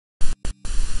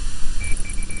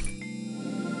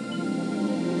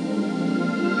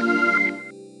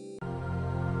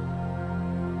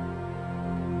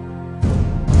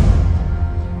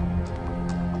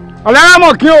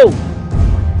ọ̀lẹ́rẹ́mọ̀ kí o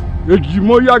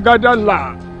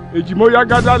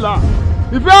èjìmóyágádá là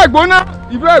ìfẹ́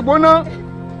ẹ̀gbóná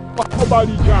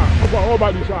ọba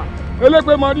àdìsá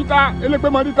elépe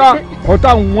mọ́ríta ọ̀tá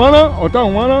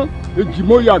wọ́nrán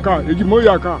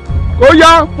èjìmóyàká ó yá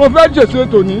mo fẹ́ jèsè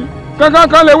tòní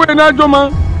kankan lè wé iná jó mọ́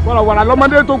wàràwàrà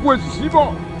lọ́mọdé tó kú èsì síbọ̀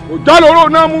òjá lóró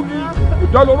náà mú kí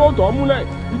òjá lóró tọ́ múlẹ̀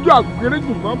ijó àgbèrè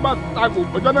jùmọ̀ bá tagò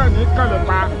ọjọ́ náà ní kálẹ̀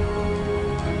pa.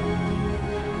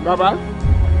 bàbá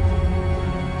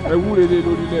ẹ wúre lé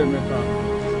lórí lẹ́ẹ̀mẹ́ta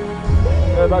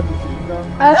ẹ bá ti sèé ná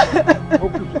ó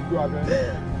kù sójú abẹ́.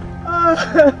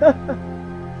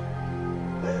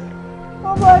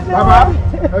 bàbá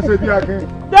ẹ ṣe bí akin.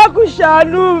 dákun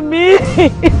ṣàánú mi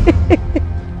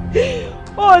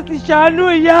ó sì ṣàánú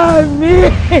ìyá mi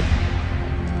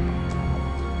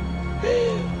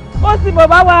ó sì bọ̀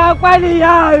bá wa apá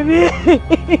níyà mi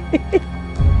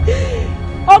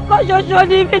ọkọ ṣoṣo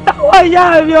ní ibi táwọn ìyá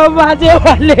mi ọmọ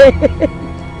Adéwálé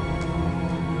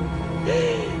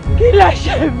kí lè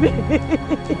ṣe mí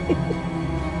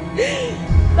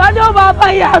tọ́jú ó máa bá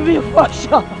ìyá mi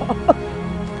fọṣọ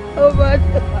ọmọ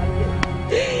Adéwálé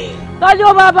tọ́jú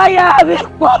ó máa bá ìyá mi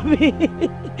pọ̀ mi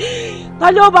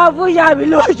tọ́jú ó máa fún ìyá mi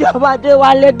lóúnjẹ ọmọ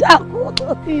Adéwálé dákun.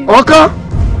 ọkàn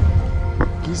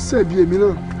kì í ṣẹ̀bi èmi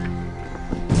náà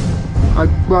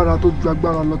agbára tó ju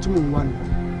agbára lọ tí mò ń wá ni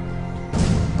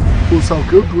òòsà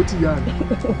òkè ó dúró ti yá rẹ.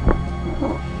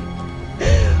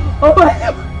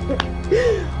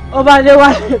 ọba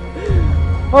Adéwálé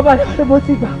mo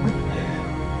ti gbà pé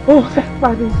òun fẹ́ pa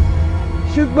mi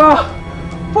ṣùgbọ́n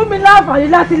fún mi láǹfààní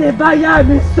láti lè bá ìyá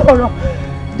mi sọ̀rọ̀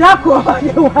dákun ọba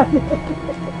Adéwálé.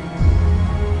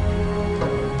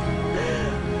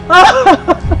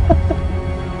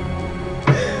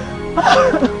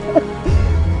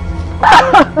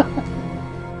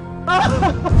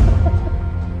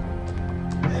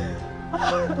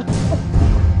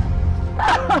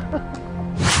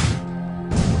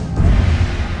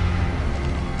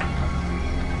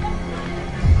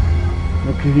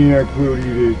 kí ni ẹ kú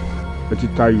oríire ẹ ti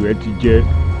tayò ẹ ti jẹ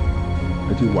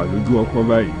ẹ ti wà lójú ọpọ́n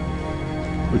báyìí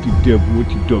ó ti dẹbu ó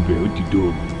ti dọbẹ ó ti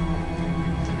dóògùn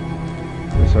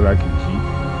ẹ sọra kìkì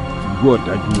ìlú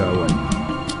ọ̀dájú la wà yìí.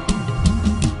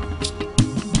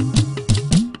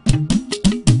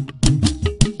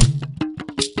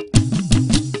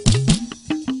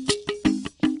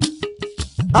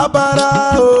 abara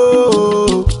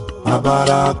o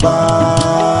abarapa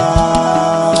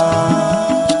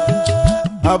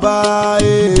abara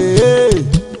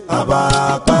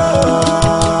abarapa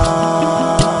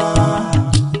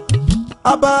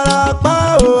abarapa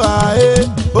o ae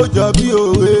ó jọ bí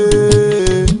òwe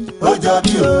ó jọ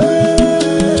bí òwe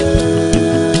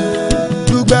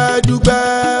dùgbẹ́ dùgbẹ́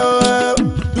o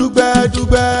dùgbẹ́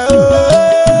dùgbẹ́ o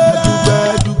dùgbẹ́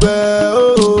dùgbẹ́ o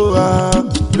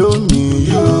lómi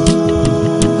yó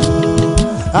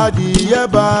adìyẹ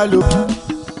bá lò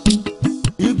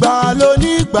ìgbà ló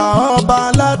ní ìgbà ọba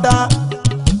aládá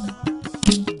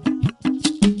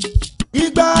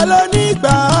ìgbà ló ní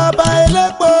ìgbà ọba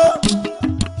elépo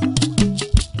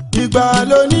ìgbà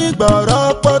ló ní ìgbà ọ̀rọ̀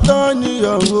pọ́tọ́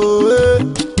níyàwó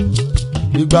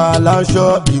ìgbà láṣọ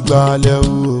ìgbà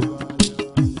lẹ́wù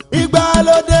ìgbà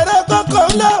ló dèrè kọ́kọ́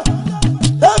lọ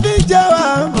tàbí jẹ́ wà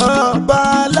ọba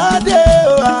aládé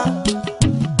wa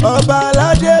ọba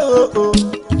aládé o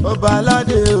ọba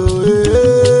aládé o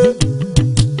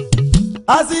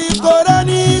àsìkò rẹ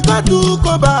ní kóòtù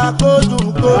kó bá kóòtù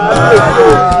kó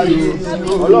bá.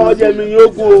 ọlọ́wọ́ jẹ́ mi yóò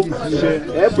kú o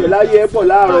ẹ pè láyé ẹ pọ̀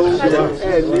láàárọ̀ o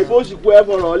ẹ ní bó sì kú ẹ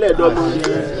fọ̀rọ̀ ọ̀lẹ́dọ́gbọ̀n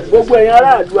gbogbo ẹ̀yin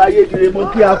aráàlú ayé dire mo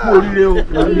kí a kú oríire o.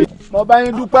 mo bá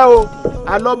yín dúpẹ́ o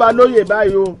alọ́ba lóye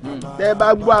báyìí o tẹ́ bá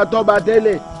gbọ́ atọ́ba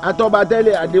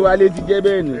tẹ́lẹ̀ Adéwálé ti jẹ́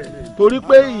bẹ́ẹ̀ ni torí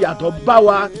pé ìyàtọ̀ bá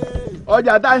wa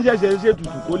ọjà tá à ń ṣẹ̀ṣẹ̀ ń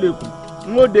ṣètùtù kó lè kù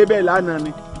n ó débẹ̀ lánàá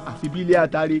ni àfi bí ilé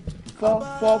àtàrí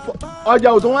fọ́ ọjà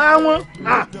òtún wá wọ́n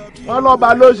lọ́ba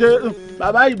ló ṣe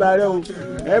bàbá ìbàrẹ̀ o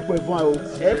ẹ pẹ̀ fún wa o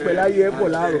ẹ pẹ̀ láyé ẹ pọ̀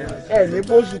láàrọ̀ ẹ ní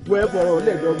bóṣù kú ẹ fọ̀rọ̀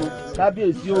lẹ́dọ̀ọ́mọ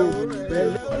kábíyèsí o.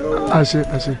 àṣẹ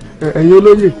ẹ̀yin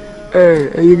olóyè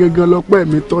ẹ̀yin gangan lọ́pẹ́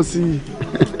mi tọ́ sí i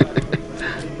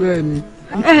bẹ́ẹ̀ ni.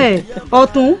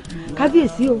 ọ̀tún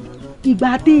kábíyèsí o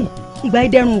ìgbà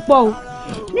ìdẹ̀rùn pọ̀ o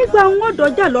nígbà wọn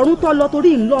dọjà lọ́rùn tó lọ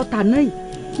torí ńlọ tàná yìí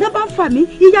ní bá ń fà mí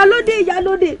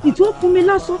ìyálóde ìtí ó fún mi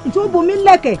lásán ìtí ó bomi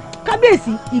lẹ̀kẹ̀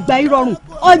kábíyèsí ìgbà ìrọ̀rùn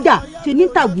ọjà ṣe ní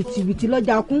ta wìtìwìtì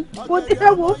lọ́jà kún kò tí ẹ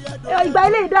wo ìgbà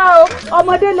ilé ìdá o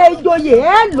ọmọdé lè joyè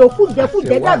ẹ lò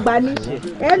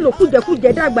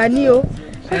kùjẹkùjẹ dàgbà ní o.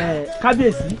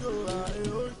 kábíyèsí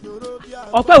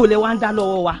ọpẹ́ òlẹ̀ wa ń dá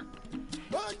lọ́wọ́ wa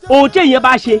ohun tí èèyàn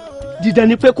bá ṣe dídán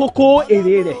ni pé kó kó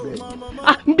èrè rẹ̀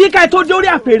bí ká ẹ tó dórí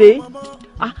àpèrè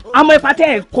àmọ́ ipa tẹ́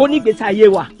ẹ̀ kó nígbèsè ayé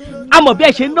wa àmọ́ bí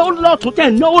ẹ ṣe náwó lọ́tún tẹ̀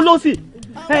náwó lọ́sì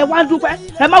ẹ wá dúpẹ́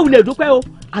ẹ má wulẹ̀ dúpẹ́ o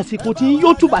àsìkò tí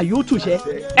yóò tùbà yóò tùṣẹ́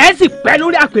ẹ sì pẹ́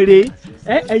lórí àpèrè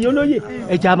ẹ̀yin olóyè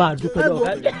ẹja máa dúpẹ́ lọ.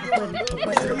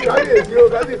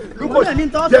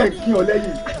 jẹ́ kí ọ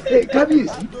lẹ́yìn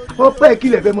kábíyèsí ọpẹ́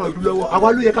ìkìlẹ̀ fẹ́ máa dún lọ́wọ́ àwa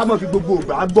ló yẹ ká máa fi gbogbo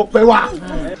ògbà gbọ́pẹ́ wá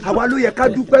àwa ló yẹ ká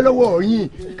dúpẹ́ lọ́wọ́ yín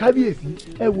kábíyèsí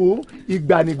ẹ wo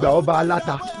ìgbànigbà ọba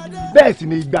aláta bẹ́ẹ̀ sì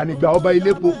ni ìgbànigbà ọba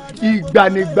ilépo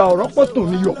ìgbànigbà ọ̀rọ̀ pọ̀tò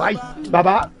ní yorùbá yìí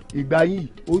bàbá ìgbà yìí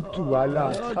ó tù wá là.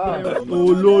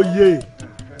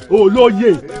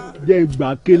 olóyè jẹ́ ìgbà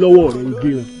ké lọ́wọ́ rẹ̀ ń gé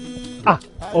wọn.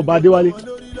 ọba adéwálé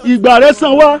ìgbà rẹ̀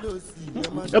san wá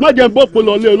ẹ má jẹ́ bọ́ pọ̀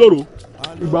lọ́lé olóró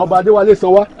ìgbà ọba adéwálé san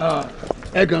wá.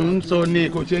 ẹ kàn ń sọ ni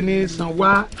kò ṣe ní san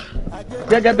wá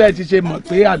gẹ́gẹ́ bẹ́ẹ̀ ti ṣe mọ̀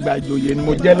pé àgbà ìjòyè ni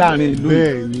mo jẹ́ láàrin ìlú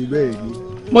yìí. bẹ́ẹ̀ni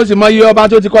mo sì mọ iye ọba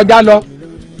tó ti kọjá lọ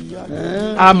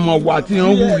amọ̀wà tí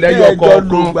wọ́n wù lẹ́yọ̀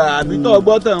kọ̀ọ̀kan àbí tó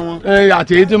gbọ́ tàn wọn.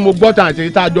 àti èyí tí mo gbọ́ tàn àti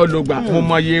èyí tá a jọ lò gbà mo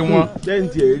mọ iye wọn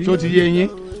tó ti yé yín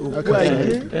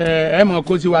ẹ mọ̀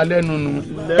kó sí wa lẹ́nu nù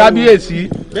kábíyèsí.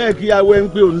 bẹ́ẹ̀ kí awẹ́ ń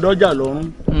pè òun dọ́jà lọ́rùn.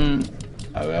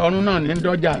 ọrùn náà ní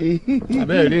dọ́jà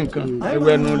abẹ́rẹ́ rí nǹkan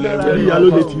ẹwẹ́nu lẹ́wẹ́ ìyá ló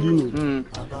lè ti rí nù.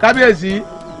 kábíyèsí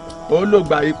ó lò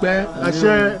gbà yí pẹ́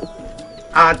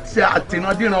àti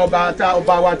àtìnádìran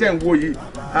ọba wa tẹ̀ ń wò yìí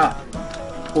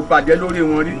kò bàjẹ́ lórí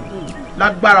wọn rí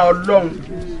lágbára ọlọ́run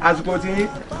àsìkò tí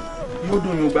yóò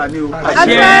dùn yín gbà ní o.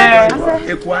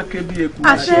 eku akébi eku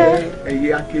ẹyẹ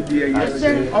akébi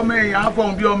ẹyẹ ọmọ èèyàn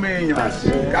afọhùn bí ọmọ èèyàn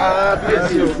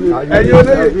kábíyèsí o ẹ̀yin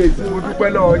olóyè mo dúpẹ́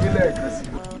lọ́wọ́ yín lẹ́ẹ̀kan sí.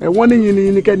 wọ́n ní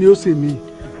yìnyín kẹ́ni ó ṣe mí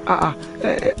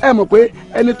ẹ mọ̀ pé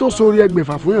ẹni tó sórí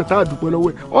ẹgbẹ̀fà fún yàn tá a dúpẹ́ lọ́wọ́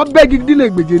ẹ̀ ọbẹ̀ gidi lè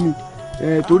gbèjẹ ni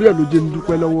torí ẹ̀ ló jẹ́ ní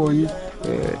dúpẹ́ lọ́wọ́ yín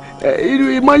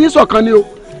ìmọ̀ yín ṣọ̀kan ni o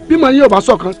bí mo yín ọba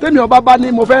ṣọ̀kan tẹ́mi ọba bá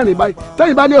ní mo fẹ́ rìn báyìí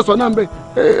tẹ́yìn bá ní ọ̀sán náà ń bẹ̀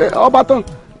ọba tán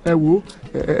ẹ wò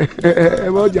ẹ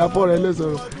mọ̀ ọjà fọ́ rẹ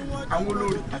lẹ́sọ̀rọ̀. àwọn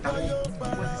olórí àtàwọn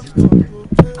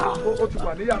ó ti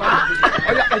wà ní yàrá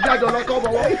ọjà ẹja jọ lọ kọ́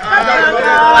bọ̀wọ́.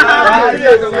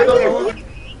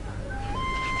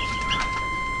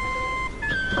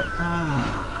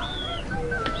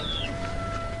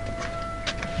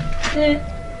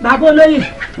 bàbá olóyè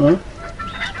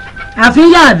àfin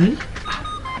yàbí.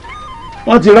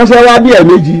 wọ́n ti ránṣẹ́ wá bí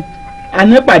ẹ̀ẹ̀mejì a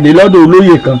ní pàdé lọ́dọ̀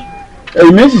olóyè kan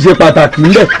èmi sì ṣe pàtàkì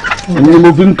ńbẹ̀ ni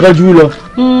mo fi ń kánjú lọ.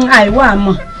 àìwá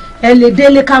àmọ́ ẹ lè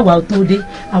délé káwa tó dé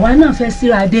àwa náà fẹ́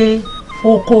síra dé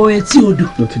oko etí odò.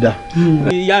 ló ti dà.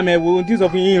 ìyá mi wo ohun tí ń sọ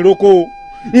fún yín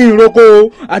ìrókò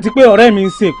àti pé ọ̀rẹ́ mi ń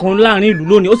ṣe kan láàrin ìlú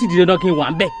lónìí ó sì di dandan kí n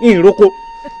wà ń bẹ̀ ìrókò.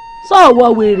 sọ̀wọ́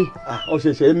wèrè.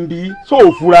 ọ̀ṣẹ̀ṣẹ̀ ń bí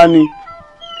sóòfura ni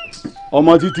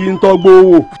ọmọ títí ń tọ́gbó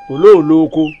wò olóòlò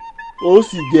oko ó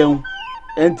sì jẹun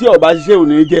ẹni tí ọba ṣiṣẹ́ ò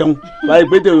ní jẹun báyìí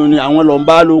pété òun ni àwọn lọ ń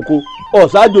bá lóko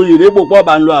ọ̀ṣájòyè rẹ́pò pọ̀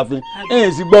bá ń lọ ààfin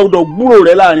ẹ̀yìn sì gbọ́dọ̀ gbúrò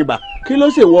rẹ̀ láàrin bà kí ló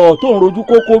ṣèwọ tó ń rojú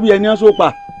kókó bí ẹni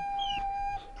sópa.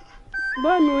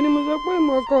 báàmì ò ní mo sọ pé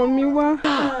ìmọ̀ ọkọ mi wá.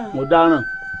 mo dáràn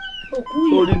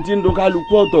torí tí ń dún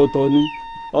kálukú ọ̀tọ̀ọ̀tọ̀ ni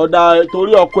ọ̀dà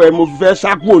torí ọkọ ẹ̀ mo fi fẹ́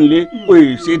sápò ńlé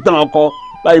òye ṣetán ọkọ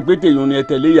báyìí pété òun ni ẹ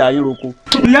tẹ̀lé ìyá yín roko.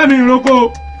 ìyá mi ń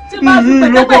roko. tí bá fi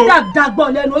pẹ̀tẹ́pẹ̀tẹ́ dàgbọ̀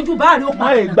lẹ́nu ojú báàrí ó pa.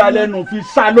 má ìgbà lẹ́nu fi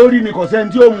sá lórí ni kò sẹ́ni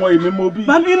tí ó mọ èmi mo bí.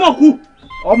 bàbí mọ̀ kú.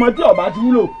 ọmọ tí ọba ti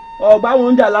wúlò ọgbà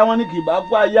wọn ń jà láwọn ní kì bá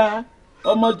kú aya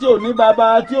ọmọ tí ò ní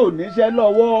bàbá tí ò níṣẹ́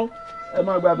lọ́wọ́ ẹ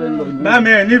má gbà bẹ́ẹ̀ lọ. bámi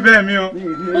ẹ nífẹ̀ẹ́ mi o.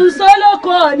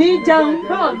 nsọ́lọ́kọ̀ ò ní jẹun.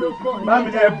 bámi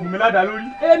ẹ bù mí ládàá lórí.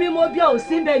 èmi mo bí ọ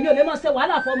sí bẹ́ẹ̀ mi ò lè mọ̀ ṣe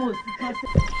wàhálà fọmọ òsì kan sí.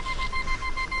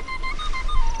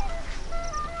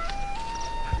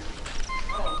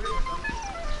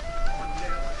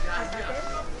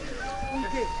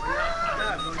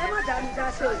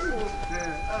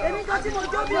 èmi kan tí mo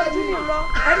jó bí ojú mi lọ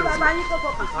ẹni bàbá yín kó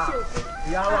fọkàn sí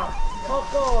ṣe òfin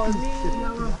ọkọ mi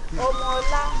ọmọ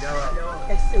ọlá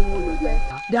ẹsẹ wo ló fẹ́.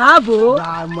 dáàbò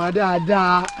dààmú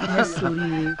dáadáa ẹsẹ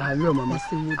oríire àmì ọmọ mi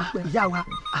ẹsẹ wo dúpẹ́. ìyá wa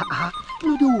kí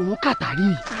ló dé òun kàtàrí.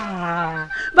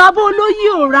 bàbá olóyè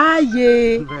ò ráàyè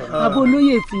bàbá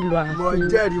olóyè ti lọ àfin. mo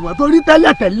jẹ́rìí wọn torí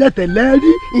tẹ́lẹ̀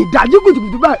rí ìdájí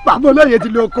kùtùkùtù báyìí bàbá olóyè ti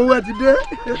lọ kó wọ́n ti dé.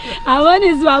 àwọn ní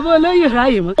sọ bàbá olóyè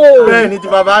ráàyè mọ́. bẹ́ẹ̀ ni ti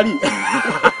bàbá rí.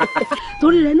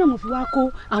 torí rẹ̀ náà mo fi wá kó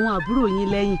àwọn àbúrò yín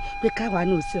lẹ́yìn pé káwa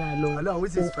náà síra lọ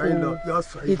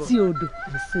etí odò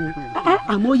ẹ̀sìn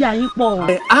àmọ́ yà yín pọ̀.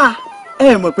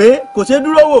 ẹ mọ̀ pé kò ṣe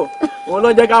dúró wò òun ló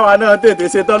jẹ́ káwa náà tètè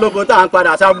ṣetán lóko tá à ń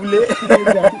padà sábúlé.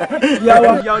 ìyá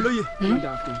olóyè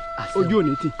ojú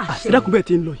òní tì ẹ̀dákùn bẹ́ẹ̀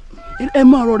ti ń lọ yìí ẹ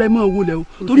máa rọra ẹ máa wọlé o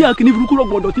torí àkíní burúkú rọ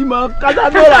gbọ́dọ̀ tí máa kájà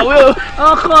gbéra wé o.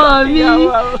 ọkọ mi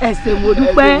ẹsẹ mo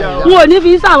dúpẹ́ n ò ní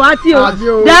fi ṣàwátì o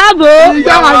dáàbò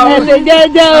ẹsẹ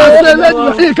jẹjẹ o.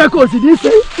 nǹkan kò sì ní í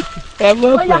ṣe. ẹ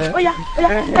mọ̀ pẹ́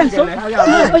ẹ sọ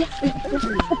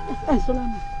ẹ sọlá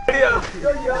mọ.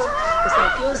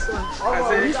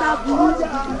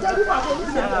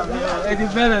 ẹni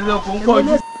bẹ́ẹ̀ lọ kó ń pọ̀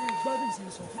jù.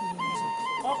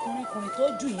 ọkùnrin tó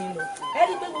jù yín lọ ẹ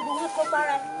rí i pé gbogbo wọn kọ́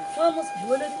para wọn mọ̀ sí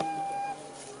ìwé lórí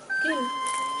kí ni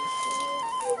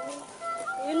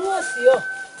inú òsì ọ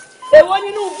èwo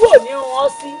nínú igbó ní wọn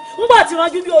sí nígbà tí wọn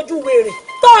jú bí ojú wèrè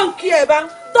tọ́ǹkì ẹ̀ bá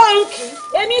tọ́ǹkì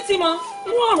èmi ti mọ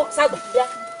inú ọ̀run ṣàgbà bíá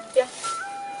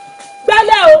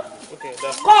gbẹ́lẹ̀ o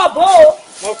kọ́ọ̀bọ̀ o.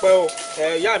 wọ́n pẹ́ o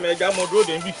ìyá mi ẹja mọ dúró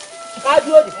dé níbí.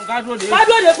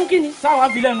 kádúródé fún kí ni. sáwọn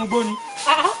abilẹ̀ nu gbó ni.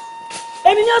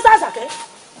 èmi ni ó sàṣàkẹ́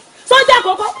sọ́jà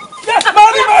kọ́kọ́.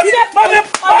 mọ́mí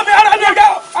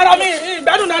ara mi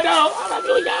ìgbádùn dáadáa o ara mi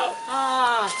ò yá o.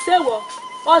 ṣéwọ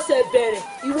ọ̀sẹ̀ bẹ̀rẹ̀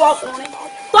ìwọ ọkùnrin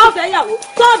tó fẹ́ yàwó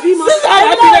tó bímọ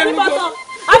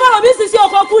abọ́rọ̀ bí sisi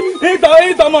ọkọ kú ni.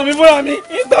 ìtọ̀ ọmọ mi fúnra mi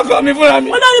ìtọ̀ ọkọ mi fúnra mi.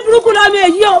 olórí burúkú lọ́mọ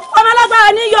èyí o ọmọ alágbára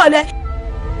ní yọ̀lẹ̀.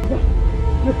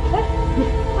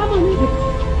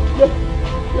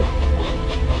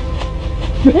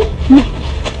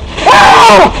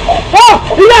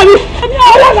 ìyá mi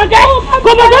ọlọ́sọ̀kẹ́ kò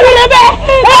mọ̀ sórí rẹ bẹ́ẹ̀.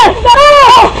 ọlọ́sọ̀kẹ́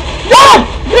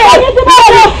bá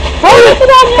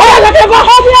ọlọ́sọ̀kẹ́ bá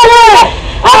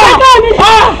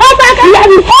ìyá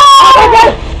mi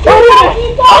sórí rẹ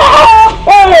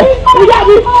ìyá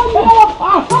mi.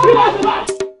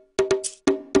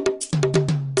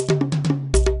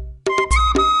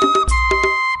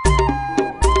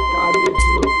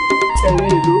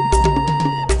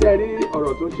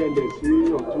 ọ̀rọ̀ tó ṣẹlẹ̀ sí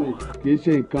ọ̀tún yìí kì í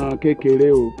ṣe nǹkan kékeré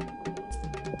o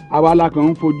àwa la kàn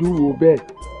ń fojú wo bẹ́ẹ̀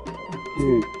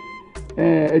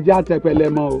ẹ jẹ́ àtẹ̀pẹ̀lẹ̀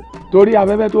mọ́ o torí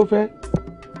afẹ́fẹ́ tó fẹ́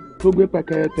tó gbé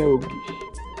pẹ̀kẹ́tẹ́ ògì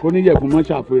kó níyẹ̀fun mọ́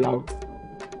ṣàfihàn o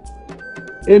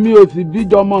èmi ò sì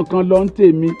bíjọmọ kan lọ ń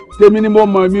tèmi ni mo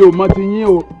mọ èmi ò mọ ti yín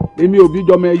o èmi ò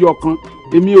bíjọmọ ẹyọ kan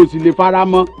èmi ò sì lè fara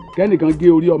mọ́ kẹ́nìkan gé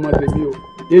orí ọmọ tèmi o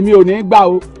èmi ò ní gbà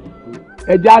o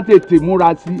ẹja tètè múra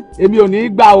sí èmi ò ní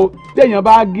gbà o téèyàn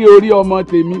bá gé orí ọmọ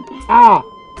tèmi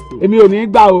èmi ò ní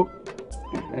gbà o.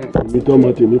 èmi tó ọmọ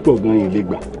tèmi pọ̀ gan yìí lè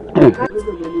gbà.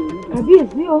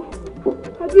 kábíyèsí o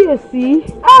kábíyèsí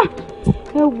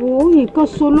ẹ wò ó nǹkan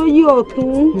so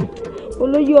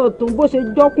olóyè ọ̀tún bó ṣe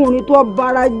jọ́kùnrin tó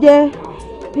bara jẹ́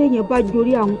téèyàn bá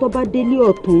jorí àwọn tó bá délé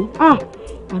ọ̀tún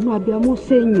àánú abiyamọ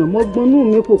ṣèyàn mọ́gbọ́nú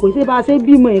mi kò ṣe bá a ṣe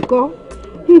bímọ ẹ̀kọ́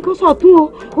nǹkan sọ̀tún o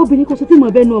obìnrin kò sí tí mo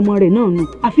bẹ́nu ọmọ rẹ̀ náà nù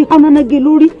àfi ká nánágé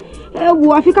lórí ẹ wò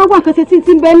àfi ká wà kan ṣe tí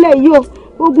ń bẹ́lẹ̀ yìí o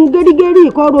ogun gẹ́rígẹ́rí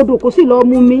ìkọ́rodò kò sì lọ́ọ́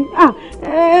mú mi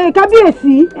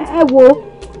kábíyèsí ẹ wò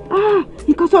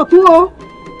nǹkan sọ̀tún o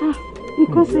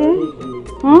nǹkan ṣe.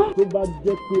 tó bá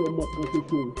jẹ́ pé ọmọ kan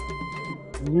ṣoṣo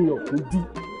ní ọ̀kún bí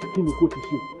kí ni kò ti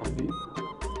ṣe àbí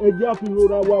ẹ jẹ́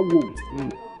àfihàn wa wò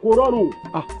kò rọrùn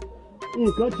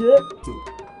nǹkan ṣe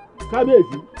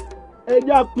kábíyèsí ẹ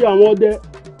jẹ́ àpè àwọn ọdẹ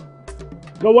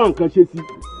kan wá nǹkan ṣe sí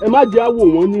ẹ má jẹ́ àwò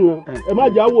wọn níran ẹ má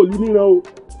jẹ́ àwò ìlú níran o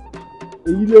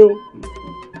èyí lé o.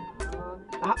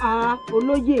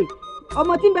 olóyè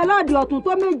ọmọ tí ń bẹ lọ́ọ̀dì ọ̀tún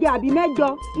tó méje àbí mẹ́jọ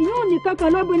ìyún nìkan kan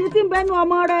lóbìnrin tí ń bẹnu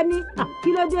ọmọ rẹ ni kí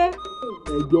ló dé.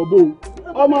 ẹjọ bò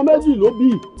ọmọ méjì ló bí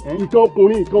ìkan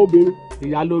ọkùnrin ìkan obìnrin.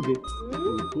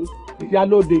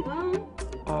 ìyálóde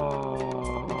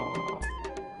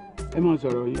ẹ máa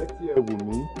sọ̀rọ̀ yìí. ẹ ti ẹ wù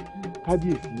mí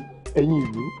kábíyèsí ẹ̀yin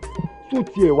ìlú tó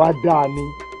tiẹ̀ wá dáa ni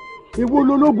èwo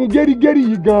lológun gẹ́rígẹ́rí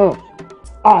yìí gan-an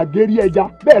àgérí ẹja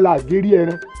bẹ́ẹ̀ la àgérí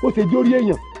ẹran ó ṣe jórí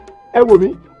èèyàn ẹ wò mí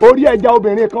orí ẹja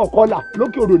obìnrin kan kọlà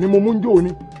lókè odò ni mo mú ń jò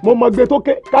ní mo mọ gbé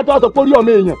tókè ká tó wá sọ pé orí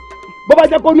ọmọ èèyàn bó bá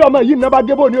jẹ́ pé orí ọmọ yìí ní bá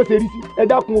gé bò ní ó ṣe rí sí ẹ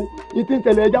dákun o ní ti ń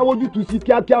tẹ̀lé ẹja wójú tu sí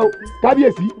kíákíá o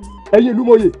kábíyèsí ẹ̀yin ìlú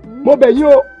mòye mo bẹ̀ yín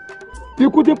o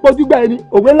ikú ti pojú gbà ẹni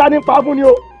òwe ńlá ní pa fún ni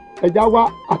o ẹja wá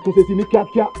àtúnṣe sí ní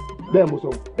kíákíá bẹ́ẹ̀ mo sọ.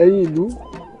 ẹ̀yin ìlú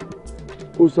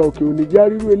òòsàn òkè òní já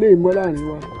rírú eléyìí mọ́ láàrin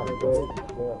wa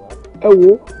ẹ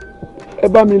wo ẹ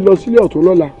bá mi lọ sílé ọ̀tún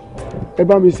lọ́la ẹ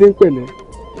bá mi ṣe ń pẹ̀lẹ́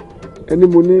ẹni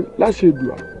mo ní láṣẹ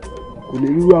ìdùà kò lè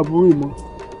rírú aburú ìmọ̀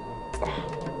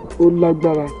ó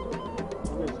lágbára.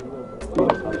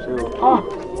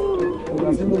 ìgbà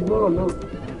tí mo gbọ́rọ̀ náà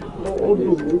ó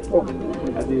dùn mí pọ̀.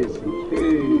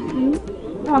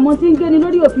 àmọ́ tí ń gé ni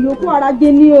lórí òfin yòókù ara jẹ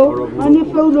ní o wọn ní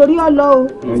fẹ́ lórí ọlọ o.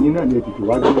 ẹ̀yin náà ni ẹ tètè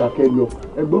wá gbé akẹ́ lọ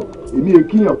ẹ gbọ́ èmi è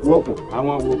kíyàn kú ọ̀pọ̀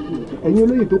àwọn wo ẹ̀yin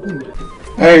olóyè tó kù.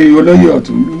 ẹ̀yin olóyè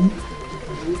ọ̀tún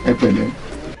ẹ pẹ̀lẹ́.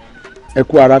 ẹ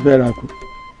kú ara fẹ́ ra kú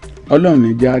ọlọ́run ní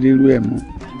já rírú ẹ̀ mọ́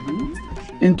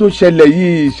n tó ṣẹlẹ̀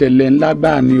yìí ìṣẹ̀lẹ̀ ńlá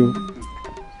gbáà ni o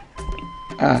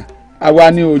àwa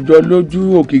ni òjò lójú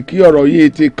òkìkí ọ̀rọ̀ yìí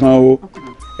ti kàn o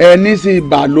ẹni sì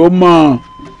bà ló mọ̀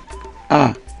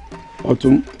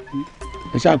ọ̀tún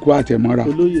ẹ ṣàkó àtẹ̀mọ́ra.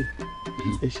 olóyè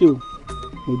ẹ ṣé o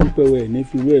mo dúpẹ́ wẹ̀ ní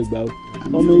fi wé ẹ̀gbá o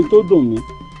ọmọ èyí tó dùn mí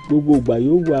gbogbo ìgbà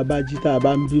yóò wo abájí tá a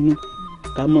bá ń bínú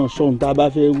ká mọ̀ sọ́hun tá a bá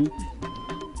fẹ́ wí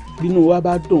bínú wa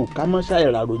bá dùn ká mọ̀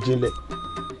ṣàìràrò jinlẹ̀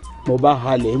mo bá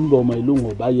halẹ̀ ń bọ̀ ọmọ ìlú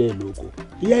wọn bá yẹ ìlú oko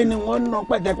ìyá ẹni wọ́n ná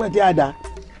pẹ́tẹ́pẹ́tẹ́ àdá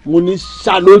mo ní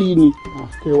sá lórí ni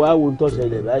kí wàá wo ń tó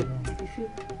ṣẹlẹ̀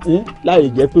báyìí láì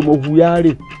jẹ́ pé mo hu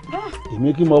yáàrè èmi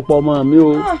kí mo pọ̀ ọmọ mi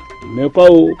o èmi kọ́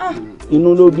o inú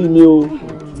ló bí mi o.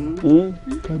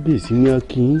 kábíyèsí ní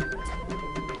akínyín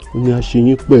ó ní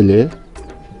aṣeyín pẹ̀lẹ́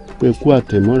pé kú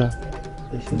àtẹ̀mọ́ra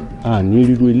a ní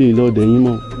ríru ilé lọ́dẹ yín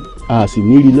mọ́ a sì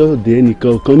ní rí lọ́dẹ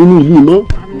ẹnìkan kan nínú ìlú mọ́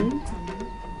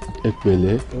ẹ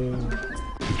pẹ̀lẹ́.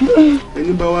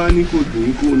 ẹni bá wá ní kò dùn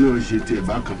kó náà ṣe tẹ̀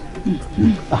bákan.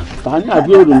 tani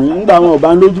àbí òrùn nígbà wọn ọba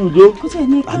ń lójú ijó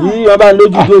àbí ọba ń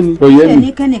lójú ijó ni. òye mi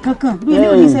ẹnìkan kankan bí ilé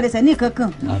òní ṣẹlẹ̀ṣẹ̀ ní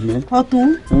kankan ọ̀tún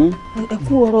ẹ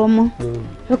kú ọ̀rọ̀ ọmọ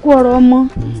ẹ kú ọ̀rọ̀ ọmọ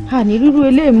àní rírú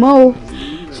eléyìí mọ́ o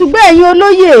ṣùgbọ́n ẹ̀yin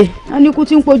olóyè aníkú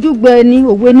tí ń pojú gbẹ ni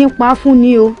òwe nípa fún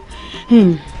ni o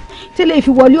tẹ́lẹ̀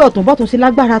ìfiwọlé ọ̀tún bọ́tún sí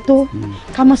lágbára tó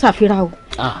ká mọ́ ṣàfihàn o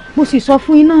mo sì sọ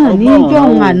fún yín náà ní ìjọ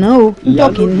ọ̀hún àná o ìjọ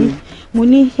kìíní mo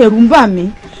ní ẹ̀rù ń bà mí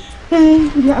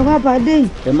àwa bá dé yìí.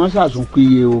 ẹ má ṣàtún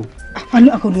péye o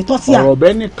kò tọ́ sí à. ọ̀rọ̀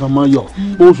bẹ́ẹ̀ nìkan mọ yọ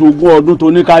oṣù ogún ọdún tó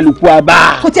ní kálukú abá.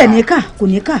 kó tẹ̀ ní ká kò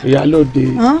ní ká. ìyálóde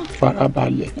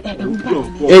farabalẹ̀.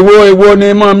 èwo ni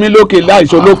mọ mi lókè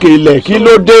láìsọ lókè ilẹ̀ kí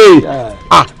ló dé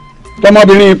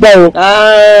tọmọbìnrin pọ̀ o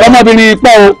tọmọbìnrin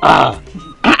pọ̀ o.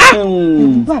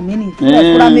 ẹ̀rù bà mí ni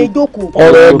fúra mi jókòó.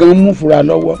 ọ̀rọ̀ gan mú fura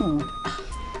lọ́wọ́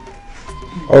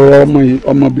ọ̀rọ̀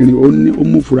ọmọbìnrin ó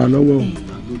mú fura lọ́wọ́.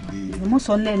 mo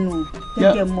sọ lẹ́nu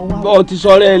gẹ́gẹ́ mo wá. bọ́ọ̀ ti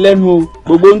sọ rẹ̀ lẹ́nu o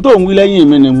gbogbo ohun tó ń wí lẹ́yìn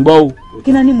mi ni ń gbọ́ o.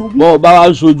 kí náà ni mo wí. bọ́ọ̀ bá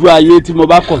wa sojú ayé tí mo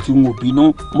bá kọ̀ tí mo bínú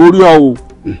mo rí ọ o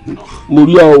mo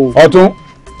rí ọ o. ọ̀tún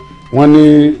wọn ní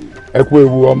ẹkú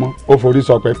ewu ọmọ ó forí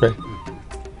sọ pẹpẹ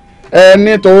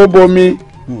ẹni tó bomi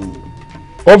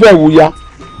ó fẹ́ wuya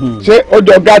ṣé ó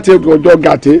jọ gàtè kò jọ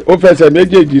gàtè ó fẹsẹ̀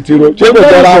méjèèjì tiro ṣé kò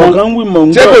jọra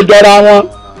wọn ṣé kò jọra wọn.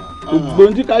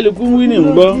 gbogbo tí kálukú wí ni ń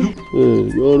gbọ́.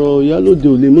 ọ̀rọ̀ ìyálóde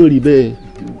ò lè mọ̀ rí bẹ́ẹ̀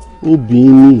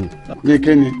obìnrin ni. ní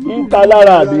kíni. ń ka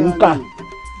lára àbí ń kà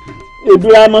ebi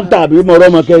rámọ́ tàbí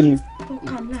mọ̀rọ́mọkẹ́ ni.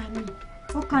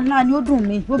 ọkàn ńlá ni ó dùn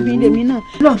mí obìnrin lèmi náà.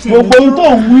 gbogbo ohun tó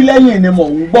ń wí lẹ́yìn ni mò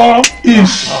ń gbọ́.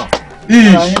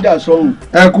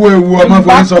 ẹkú ewu ọmọ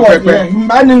forí sọ pẹpẹ.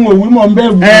 bá ní òwú mọ̀ ń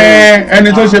bẹ̀rù. ẹni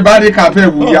tó ṣe bá rí kàfé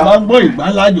wù ya. ọba gbọ́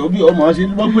ìgbàlájọ bí ọmọ ṣe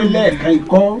ló pé lẹ́ẹ̀kan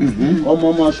ikọ́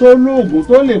ọmọ sólóògùn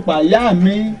tó lè pàyà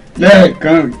mi.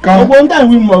 lẹ́ẹ̀kan ikọ́. gbogbo ń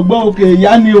tàwí mọ̀ gbọ́ òkè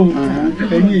ìyá ni o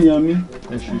ẹ̀yin èèyàn mi.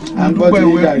 àdúpẹ́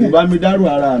ìwé kù bá mi dárò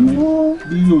ara mi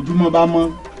bí ojúmọ́ bá mọ́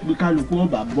bí kálukú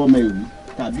ọba bọ́mọ ìwé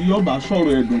tàbí ọba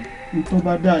sọ̀rọ̀ ẹ̀dùn tó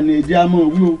bá dáa ni ẹjẹ́ á mọ̀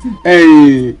wí o.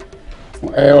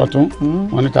 ọ̀tún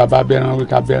wọn ní ká bá bẹ́ràn wí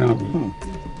ká bẹ́ràn wí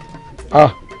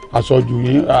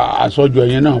àsọjù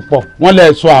ẹ̀yin náà pọ̀ wọ́n lè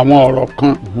sọ àwọn ọ̀rọ̀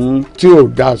kan tí ò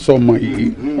dá sọmọ yìí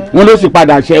wọ́n ló sì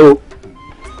padà ṣe o.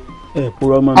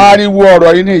 ariwo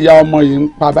ọ̀rọ̀ yìí ní ìyá ọmọ yìí ń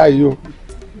pa báyìí o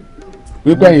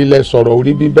wípé ẹ̀yin lè sọ̀rọ̀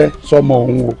orí bíbẹ́ sọmọ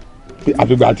òun o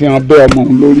àfìgbà tí wọ́n bẹ́ ọmọ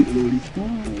òun lórí.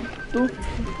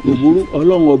 ìburú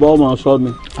ọlọ́run ọba ọmọ sọ mi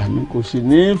kò sì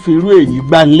ní firú èyí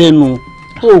gbá lẹ́nu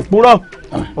tó purọ́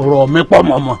ọ̀rọ̀ mi pọ̀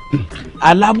mọ̀mọ́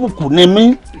alábùkù ni mí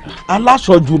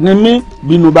aláṣọjù ni mí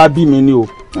bínú bá bí mi ni o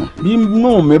bínú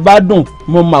mi bá dùn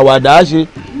mo mà wàdà ṣe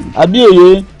àbí èyí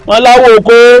wọn láwọ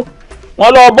oko wọn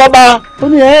lọ bọ́ba ó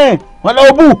ní wọn lọ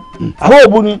bù àwọn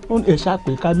òbú ni ẹ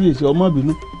ṣàpè kábíyèsí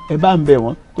ọmọbìnú ẹ bá ń bẹ̀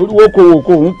wọ́n torí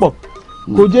wókòwòkò òun pọ̀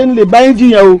kò jẹ́ ń lè báyìí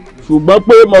jiyàn o ṣùgbọ́n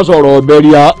pé mo sọ̀rọ̀ ọ̀bẹ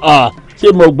rí a ṣé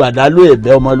mo gbàdá ló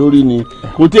ẹ̀bẹ̀ ọmọ lórí ni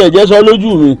kò tí ẹ̀ jẹ́ sọ lójú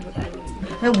mi.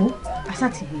 ẹ wo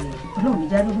asátì ọlọ́run ní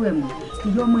jádúgbò ẹ̀ mọ́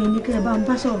ìyá ọmọ yìí ní kẹ́ ẹ bá ń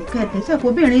bá sọ̀rọ̀ kẹ́ ẹ tẹ̀sẹ̀ kó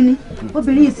obìnrin ni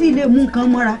obìnrin yìí sì lè mú nǹkan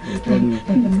mọ́ra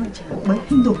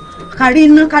kárí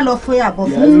iná ká lọ fẹ́ àbọ̀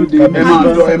fún.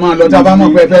 ẹ máa lọ tá a bá mọ̀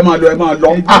pé ẹ fẹ́ máa lọ ẹ máa lọ.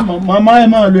 màmá ẹ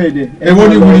máa lọ ẹ̀dẹ̀. èwo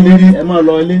ni wìrìwìrì. ẹ máa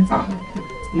lọ ilé.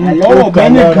 àlọ́wọ̀ bẹ́ẹ̀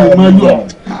nìkan máa yọ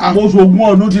mo ṣògùn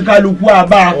ọdún tí kálukú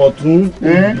àbá. ọ̀tún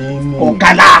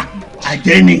ọ̀kàlà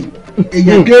àjẹni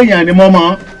èyàn kéèyàn ni mo mọ̀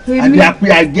àdàpè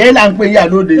àjẹ́ là ń pè yà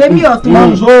lóde. èmi ọ̀tún. mọ̀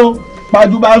nso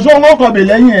pàjùbà sọ́wọ́ kọ̀bẹ̀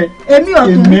lẹ́yìn ẹ̀. èmi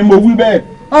ọ̀tún. èmi mo wí bẹ́ẹ̀.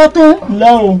 ọ̀tún.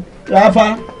 lẹ́hùn ráfá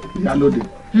ìyálóde.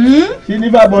 sí ní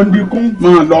bá bọ́ndì kún.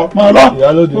 máa lọ. máa lọ.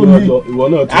 ìyálóde ìwọ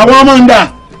náà ti. àwọn ọmọ ń dà.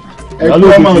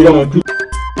 ìyálóde ẹ̀kú ọmọ ti lọ. yanjú.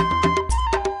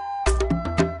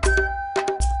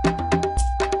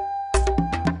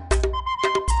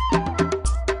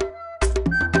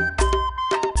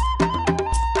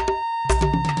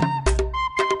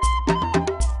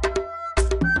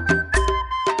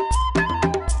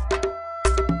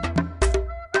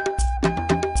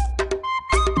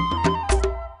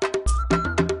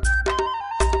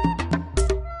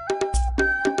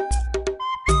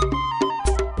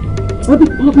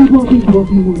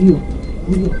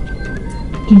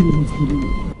 kí ni mo ti rí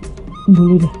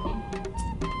olórí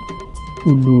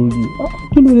olórí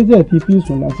kí ló dé tẹ̀ fi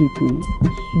sùn lásìkò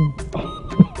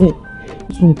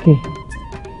sùn kẹ̀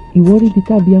ìwọ rí ibi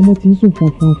tábí amọ́ ti ń sùn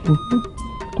fọnfọnfọn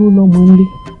tó lọ́mọ ńlé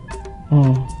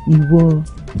ìwọ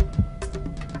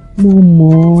mo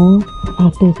mọ̀ ọ́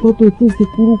àtọ̀sọ́ tó ti ń ṣe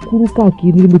kúrúkúrú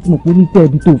káàkiri mo ti mọ̀ pé oníṣẹ́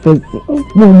ibi tó fẹ́ ṣe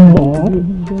mo mọ̀ ọ́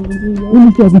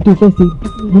oníṣẹ́ ibi tó fẹ́ ṣe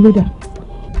mo ló dà.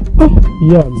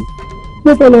 ìyá mi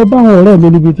mo fẹ́ lọ bá àwọn ọ̀rẹ́ mi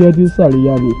níbi tí ẹ ti ń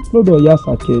ṣàríyá ni lọ́dọ̀ ìyá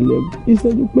sàkẹ́ ẹlẹ́mu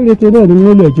ìṣẹ́jú péréte náà ni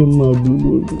wọ́n lè jẹ́ máa lù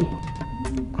lórí.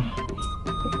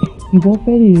 ìwọ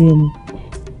fẹ́rẹ̀ rẹ mu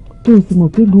tó o sì mọ̀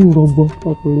pé lù rọ̀gbọ̀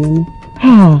ọkùnrin ni.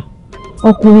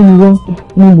 ọkùnrin ni wọ́n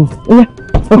mo mọ̀ ẹ̀yà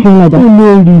ọkùnrin làjà.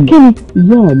 olórí kí ni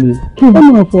ìyá mi kí ni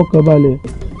ẹ máa fọkàn balẹ̀.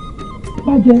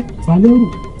 bàjẹ́ balẹ̀rù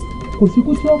kò sí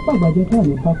kó tí wọ́n fàgbàjẹ́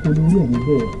káàní bá pẹ̀lú orí ẹ̀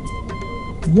níbẹ̀.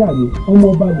 ìyá mi ọmọ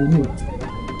ọba lè ní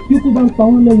bí kú bá ń pa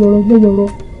wọ́n lẹ́yọrọ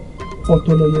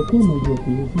ọ̀tọ̀ lẹ̀yẹ kó ọ̀nà ìjọ kò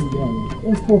ní sí ìyá mi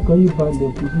ẹ fọkàn yìí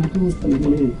balẹ̀ kò sí tí ó sì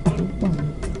ní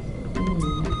ẹ̀.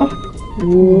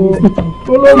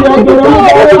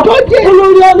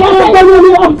 olórí agbára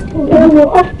olórí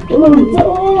agbára olórí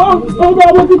ọba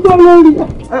ọmọ títọ́ olórí.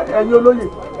 ẹ̀yin olóyè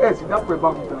ẹ̀ sì dápẹ́ bá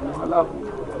mi dànù aláàbò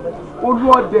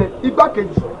olúọdẹ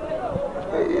igbákejì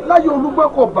láyé olúgbẹ́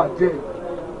kò bàjẹ́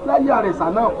láyé àrẹ̀sà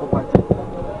náà kò bàjẹ́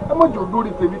ẹ mọ̀jọ́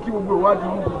lórí tèmi kí gbogbo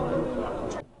ìwádìí ń bù.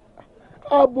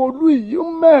 àbòlú yìí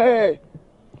ń mẹ́ẹ̀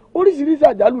oríṣiríṣi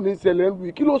àjálù ní ìṣẹ̀lẹ̀ ń lu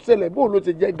yìí kí ló ṣẹlẹ̀ bó ló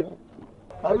ti jẹ́ gan.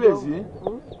 kábíyèsí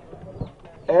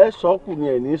ẹ sọkù ni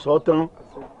ẹ ní sọ tán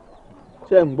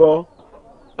ṣe ń gbọ́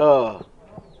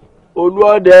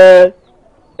olúọdẹ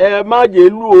ẹ má jẹ́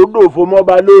lù odò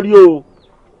fọmọba lórí o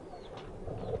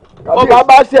ọba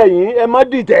bá ṣẹ̀yìn ẹ má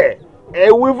dìtẹ̀ ẹ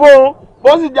wí fún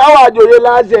bó sì jáwọ́ àjòyè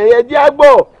láṣẹ ẹ jẹ́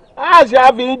àgbọ̀ àṣẹ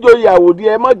àfihàn joyè àwòdì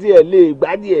ẹ mọ̀ tiẹ̀ lè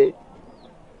gbádìí ẹ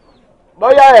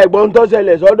bóyá ẹ̀gbọ́n tó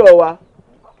ṣẹlẹ̀ sọ́dọ̀ wa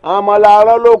àwọn ọmọ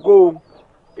làárọ̀ lóko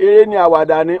eré ni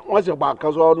àwàdà ni wọ́n sì pa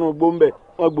àkànṣọ ọdún gbóǹbẹ̀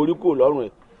wọ́n gborí kò lọ́rùn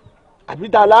ẹ̀ àbí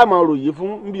ta láàmú ròyìn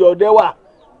fún nbí ọdẹ wà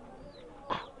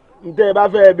ntẹ́ ẹ bá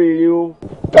fẹ́ béèrè o.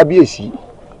 kábíyèsí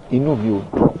inú mi ò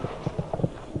dùn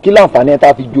kí láǹfààní ẹ tá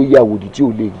a fi joyè àwòdì tí ò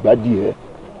lè gbádìí ẹ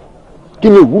kí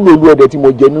ni ìwúlò olú ọdẹ tí mo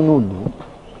jẹ nínú ìlú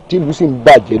tí ìlú sì ń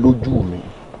bàjẹ́ lójú mi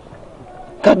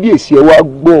kábíyèsí ẹ wá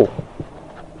gbọ́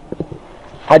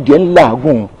adìẹ ń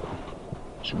làágùn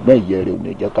ṣùgbọ́n ìyẹ́ rẹ̀ ò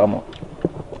ní jẹ́ ká mọ̀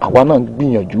àwa náà ń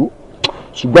gbìyànjú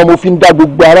ṣùgbọ́n mo fi ń dá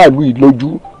gbogbo aráàlú yìí lójú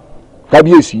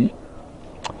kábíyèsí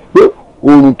pé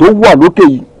oòrùn tó wà lókè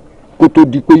yìí kó tó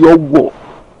di pé yọ wọ̀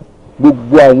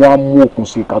gbogbo àwọn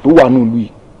amòòkùnṣèkà tó wà nílùú yìí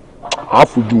àá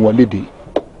fojú wọn léde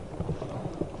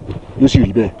yóò sì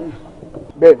rí bẹ́ẹ̀.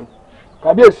 bẹ́ẹ̀ni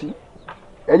kábíyèsí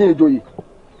ẹ̀yin ìjòyè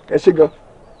ẹ ṣé gan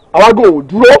àwágùn ò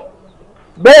dúró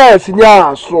bẹ́ẹ̀ sì ni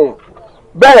àsùn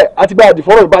bẹ́ẹ̀ àti bá a dì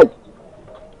fọ́rọ̀ báyìí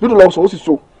lódò lọ sọ ó sì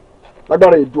so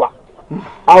lágbára Èdùà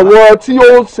àwọn tí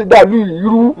ó ṣe dàlú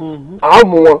irú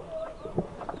àmú wọn.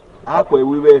 a kọ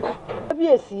ìwé bẹ́ẹ̀.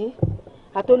 kábíyèsí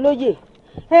àtolóyè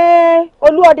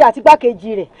olúọdẹ àti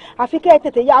gbákejì rẹ̀ àfi kẹ́ ẹ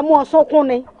tètè ya mú ọ sọkún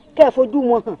ni kẹ́ ẹ fojú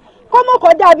wọn hàn kọ́mọ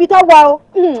kọjá ibi tó wà o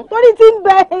torí tí ń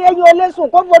bẹ ẹyin olésùn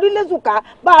kó forí lésùn ká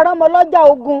bá a rọmọ lọ́jà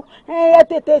ogun ẹ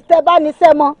tètè tẹ bá ní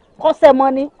sẹ́mọ kọ́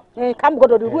sẹ́mọ ni kámi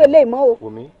gbọdọ̀ dúró eléyìí mọ́ o.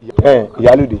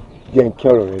 ìyálòde jẹ́ n kí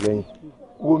ọ̀rọ̀ rẹ lẹ́yìn.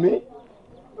 wòmí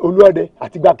olúọdẹ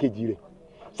àti gbákejì rẹ̀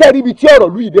ṣe rí ibi tí ọ̀rọ̀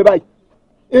lù yìí dé báyìí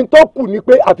ntọ́ kù ni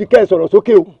pé àfi kẹ́ ẹ sọ̀rọ̀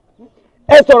sókè o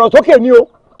ẹ sọ̀rọ̀ sókè ni o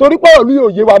torí pé ọ̀rọ̀ lù yìí ò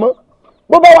yé wa mọ́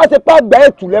bó bá wá ṣe pàgbà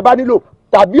ẹ̀tù lẹ́ bá nílò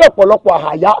tàbí ọ̀pọ̀lọpọ̀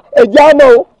àhàyà ẹ̀jẹ̀ á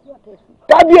mọ́ o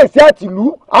kábíyèsí àtìlú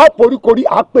á foríkorí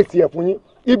á pèsè ẹ̀ fún yín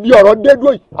ibi ọ̀rọ̀ dé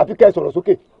dúró yìí àfi kẹ́ ẹ sọ̀rọ̀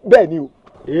sókè bẹ́ẹ̀ ni o.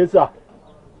 èyí sà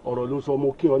ọ̀rọ̀ ló sọ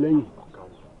mo kí ọ lẹ́yìn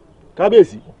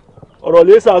kábíyèsí ọ̀rọ̀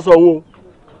lè sà sọ wọn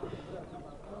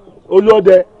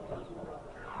olóòdẹ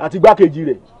àti gbákejì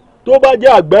rẹ̀ tó bá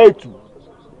jẹ́ àgbà ètù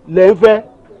lẹ́ ń fẹ́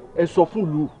ẹ sọ fún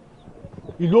ìlú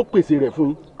ìlú ó pèsè rẹ̀ fún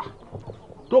yín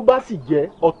tó bá sì jẹ́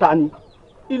ọ̀tá ni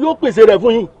ìlú ó pèsè rẹ̀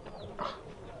fún yín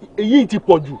èyí ti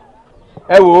pọ̀ jù.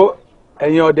 ẹ wo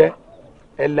ẹ̀yin ọdẹ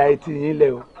ẹ la etí yín lẹ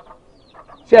o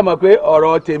ṣé ẹ mọ̀ pé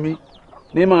ọ̀rọ̀ tèmi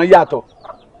ní mọ̀ yàtọ̀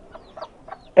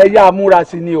ẹ yá múra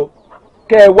sí ni o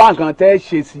kẹ́ ẹ wá nǹkan tẹ́ ẹ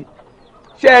ṣe sí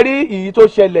ṣé ẹ rí èyí tó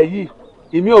ṣẹlẹ̀ yìí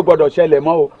ìmí ò gbọ́dọ̀ ṣẹlẹ̀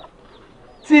mọ́ o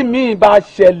tí mi bá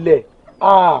ṣẹlẹ̀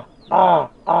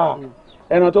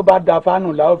ẹran tó bá da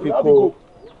fánù la ó fi kó o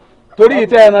torí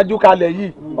ìtẹ́ ẹranjú kalẹ̀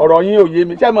yìí ọ̀rọ̀ yín ò yé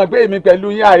mi ṣé ẹ mọ̀ pé èmi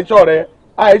pẹ̀lú yín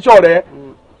àìṣọ̀rẹ́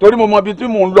torí mo mọ ibi tí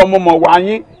mò ń lọ mo mọ̀ wá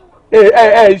yín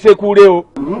ẹ ṣe kúre o.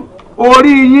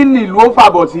 orí yín nílùú ó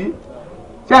fàbọ̀ sí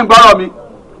ṣé ń gbọ́rọ̀ mi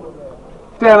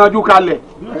tẹ́ ẹranjú kalẹ̀.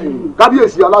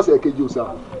 kábíyèsí aláṣẹ kejì òsà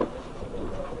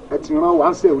ẹ ti rán wá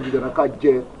ń sẹ̀ òdì dandan ká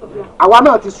jẹ àwa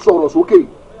náà ti sọ̀rọ̀ sókè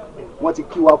wọ́n ti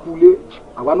kí wa kúlé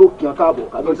àwa náà kí wọn káàbọ̀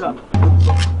kábíyèsí.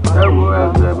 ẹ wo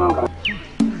ẹ máa kọ.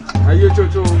 ayé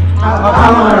tótó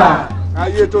àkàmọ̀ra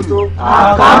ayé tótó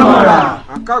àkàmọ̀ra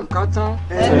àkàǹkà tán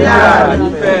ẹni ara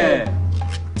nífẹ̀ẹ́.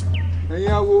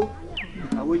 ẹ̀yin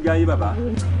awo jẹ́ ayé bàbá.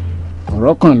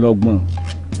 ọ̀rọ̀ kan lọ́gbọ̀n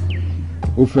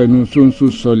ó fẹnu ṣóńṣó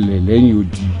sọlẹ̀ lẹ́yìn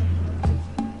odi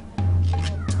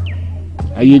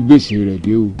ayé gbèsè rẹ̀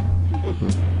dé o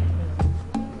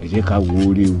ẹ jẹ́ ká wo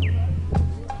oore o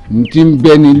n ti ń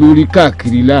bẹ́ni lórí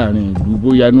káàkiri láàrin ìlú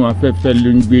bóyá inú afẹ́fẹ́ ló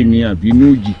ń gbé ni àbí inú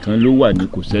òjì kan ló wà ní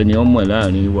kò sẹ́ni ọmọ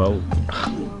láàrin wa o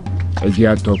ẹ jẹ́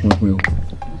àtọpinpin o.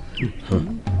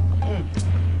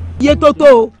 iye tó tó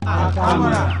o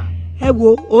ẹ wo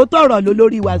òótọ́ ọ̀rọ̀ ló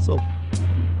lórí wa sọ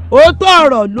òótọ́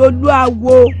ọ̀rọ̀ ló lú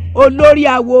awo olórí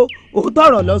awo òótọ́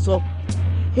ọ̀rọ̀ ló sọ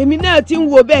èmi náà ti ń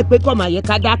wo bẹ́ẹ̀ pé kọ́ màá yẹ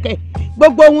ká dákẹ́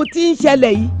gbogbo ohun tí ń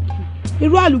ṣẹlẹ̀ yìí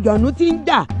irú àlùjọ̀nù tí ń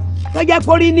jà tọ́jà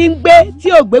kórí ní ń gbé tí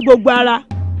ò gbé gbogbo ara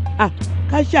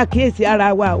ká ṣàkíyèsí ara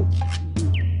wa o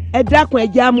ẹ dákun ẹ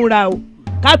jẹ́ àmúra o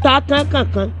ká ta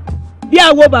kánkànkan bí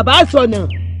awo bàbá sọnà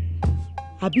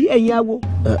àbí ẹ̀yin awo.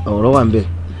 ọ̀rọ̀ wà ń bẹ̀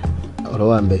ọ̀rọ̀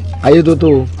wà ń bẹ̀ ayé tó tó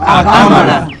o.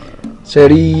 àkàmọ̀ra. ṣe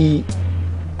rí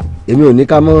èmi ò ní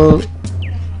ká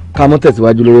mọ́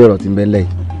tẹ̀síwájú lórí ọ̀rọ̀ tí ń bẹ lẹ́yìn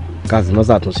ká sì mọ́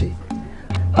ṣàtúnṣe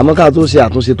àmọ́ ká tó ṣe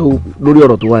àtúnṣe tó lórí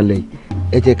ọ̀rọ̀ tó wà lẹ́yìn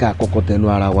ẹ jẹ́ ká kọ́kọ́ tẹnu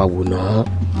ara wa wò náà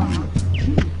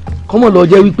kọ́mọ̀ lọ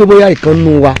jẹ́ wípé bóyá ìkan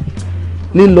nù wa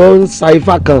ní lọ ń sa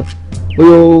ifá kan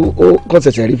bóyá ó kàn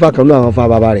ṣẹ̀ṣẹ̀ rí ifá kan ní àwọn fa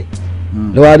bàbá rẹ̀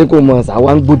lọ́wọ́ ní kò mọ̀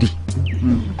ṣàwọn gbòdì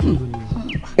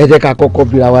ẹ jẹ́ ká kọ́kọ́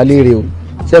bira wa léèrè o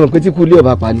sẹ́mi pé tí kú ilé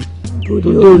ọba pa ni.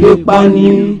 tó lè pa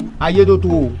ni. ayé tó tó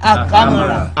o.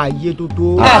 àkàmọ̀ra. ayé tó tó.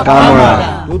 àkàmọ̀ra.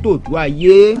 tó tó tó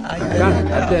ayé.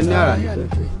 káàkiri ní ara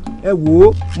ẹ wò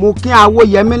ó mo kí awo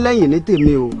yẹmí lẹ́yìn ní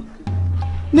tèmi o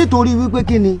nítorí wípé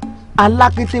kí ni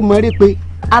alákété mọ́rẹ́ pé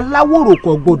aláwòrò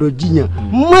kò gbọdọ̀ jiyàn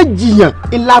mọ́ jiyàn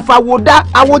ìlàfàwọ̀dá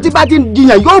àwọn tí bá ti ń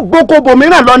jiyàn yóò gbókò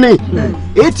bòmíràn lọ ni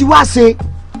èyí ti wá ṣe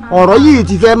ọ̀rọ̀ yìí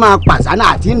ti fẹ́ máa pàṣánà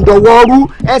àti ń dọwọ́ rú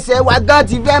ẹsẹ̀ wa gan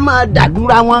ti fẹ́ máa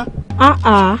dàdúrà wọn.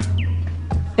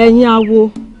 ẹ̀yin awo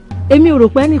èmi ò rò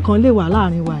pé ẹnìkan lè wà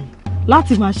láàrin wa yìí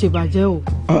láti máa ṣèbàjẹ́ o.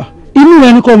 inú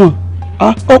rẹ ni kò mọ̀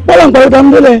ọ̀pọ̀lọpọ̀ nǹkan ló dá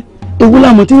ń délẹ̀ ewu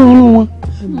làmọ̀ tí ń rún wọn.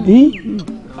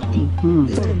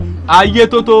 ayé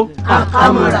tó tó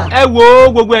ẹ wo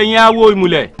gbogbo ẹ̀yin awo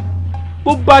ìmùlẹ̀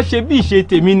bó bá ṣe bí ìṣe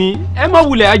tèmi ni ẹ má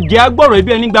wulẹ̀ àjẹ́ agbọ̀rọ̀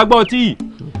ibi ẹni gbàgbọ́ tí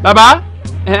bàbá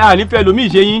ẹ ànífẹ́ lomi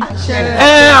ìṣe yín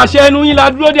àṣẹ ẹnu yín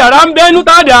la dúró de ara ń bẹ́nu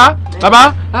tá a dà bàbá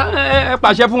ẹ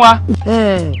pàṣẹ fún wa.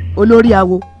 olórí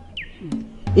awo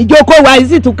ìjókòó wa yìí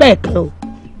sì tún kẹ̀kẹ́ o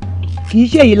kì í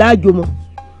ṣe èyí láàjò mọ́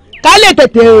ká lè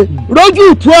tètè rójú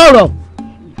ìtú ọ̀rọ̀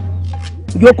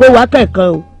ìjókòó wa kẹ̀kẹ́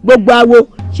o gbogbo awo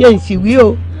ṣe ń ṣìwí o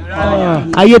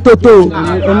ayé tó tó o.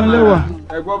 onílẹ̀wà.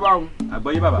 ẹ̀gbọ́n báwọn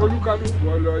àgbọ̀yé bàbá. olúkálùkù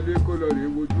ọlọ́ọ̀lẹ́ kó lọ rèé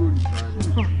wojú òrìṣà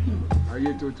rẹ̀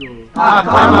ayé tó tó o.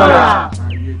 àkàmọ̀ra.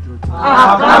 ayé tó tó o.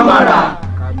 àkàmọ̀ra.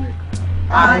 kàmẹ́kà.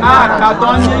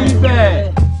 àkàtọ́ ní ibẹ̀.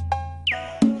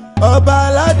 ọba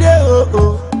aládé o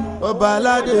ọba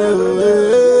aládé o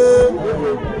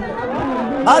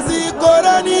àsìkò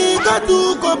rẹ ní kátó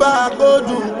kó bá kó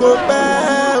dùn kó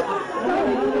pẹ́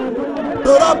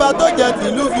torọ́ba tó jẹ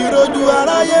tìlú fi rojú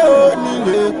aráyé ò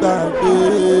nílé gbàgbé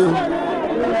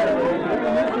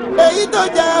èyí tó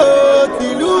jẹ ò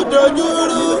tìlú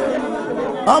dojúrú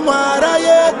ọmọ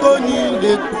aráyé kò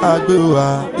nílé gbàgbé wa.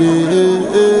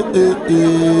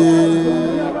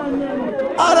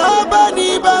 àrọ́bá ní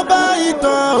bàbá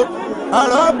ìtàn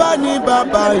àrọ́bá ní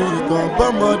bàbá ìtàn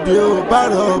bọ́mọdé ò bá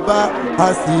rọ́bá a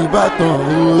sì bá tàn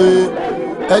òwe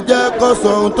ẹ jẹ́ kó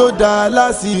sọ ohun tó dáa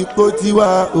lásìkò tiwa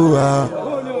òwà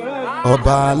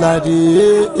ọba aládé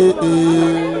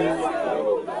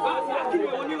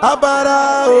abara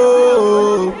o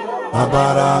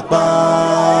abarapa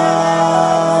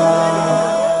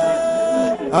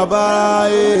abara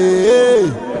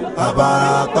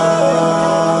abarapa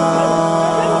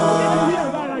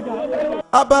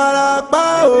abarapa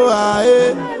o ae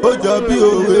ó jọ bí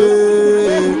òwe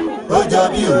ó jọ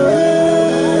bí òwe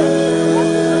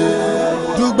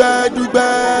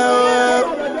dùgbẹ́dùgbẹ́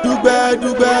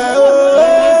dùgbẹ́dùgbẹ́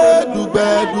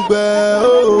dùgbẹ́dùgbẹ́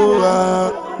wa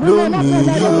lónìí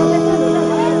o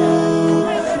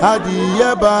adìyẹ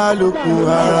bá lókun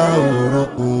ara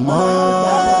òrokùn mọ́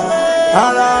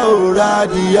ara òrà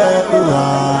adìyẹ òhà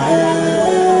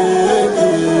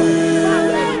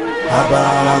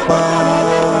abarapa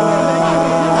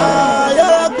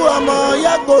ayẹ́rẹ́kù ọmọ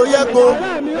yẹ́kọ̀yẹ́kọ̀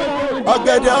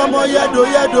ọ̀gẹ̀dẹ̀ ọmọ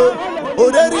yẹ́dọ̀yẹ́dọ̀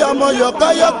òrèrè ọmọ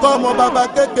yọ̀kọ́yọ̀kọ́ ọmọ bàbá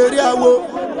kékeré awo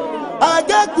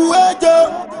àjẹkù ejò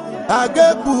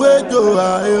àgékù ejò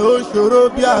àì ó ṣòro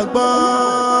bí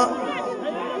àgbọn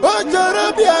ó ṣòro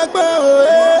bí àgbọn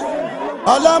òye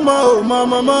ọlọ́mọ ò mọ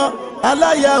mọ́mọ́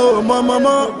aláya ò mọ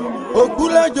mọ́mọ́ òkú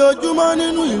lójoojúmọ́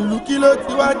nínú ìlú kí ló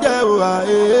ti wá jẹ́ òhà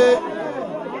èé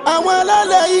àwọn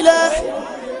alálẹ̀ ilẹ̀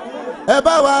ẹ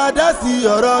bá wa dá sí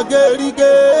ọ̀rọ̀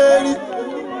gẹ́rígẹ́rí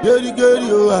gẹ́rígẹ́rí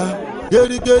òhà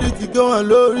gẹ́rígẹ́rí ti gé wọn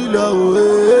lórí lọ òhè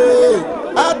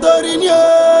àtòrí ni ó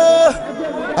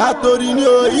àtòrí ni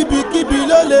ó ibikíbi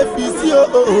ló lè fi sí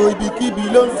o ibikíbi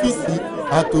ló ń fi sí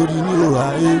àtòrí ni òhà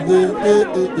èé.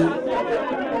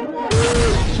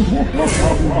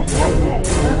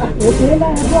 òkè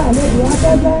láàbọ̀ àlejò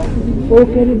afẹ́fẹ́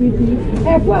òkè ribiti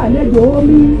ẹ̀kọ́ àlejò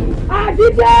omi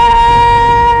àdìdẹ́.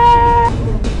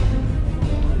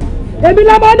 èmi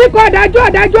lọ́mọ oníkọ́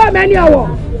ọ̀dájú mẹ́ni ọ̀wọ̀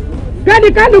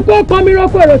kẹ́nikẹ́ni kó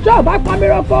pọnmiroko èrò tí ọba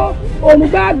pọnmiroko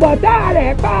òmùgbà gbọ̀tá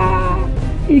rẹ̀ pa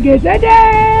ìgèsèdè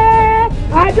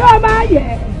àjọ máa yẹ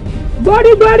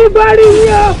gbórígbórígbórí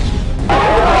yín o.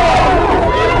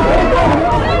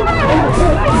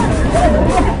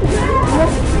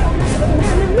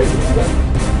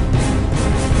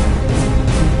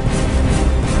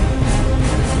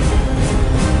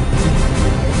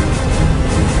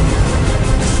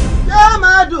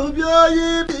 máa dùn bí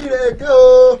oyin bí ìrèké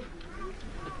o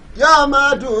yóò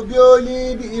máa dùn bí oyin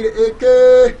bí ìrèké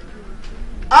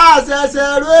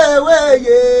àṣẹ̀ṣẹ̀ rú ewé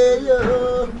yeye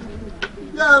o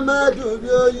yóò máa dùn bí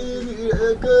oyin bí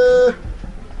ìrèké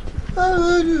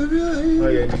máa dùn bí oyin.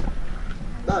 ọyẹ ni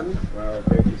bámi. wà á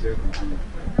fẹ́ kí iṣẹ́ kan sílẹ̀.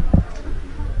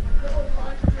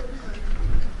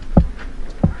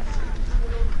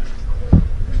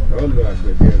 ó lo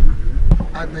àgbẹ̀dẹ rújú.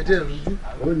 àgbẹ̀dẹ rújú.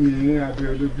 ó ní abẹ́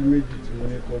olójú méjì tí mo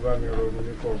ní kó bá mi ronú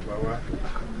ní kó gbà wá.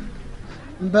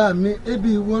 bá mi ebi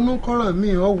ìwọnú kọ́rọ̀ mi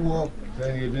ò wọ̀.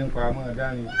 sẹ́ni ebi ń pa mọ́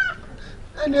dání.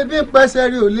 ẹni ebi ń pẹ́sẹ́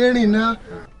rí ò lè rìn náà.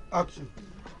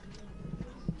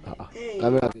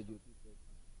 kámẹ́rà kejì.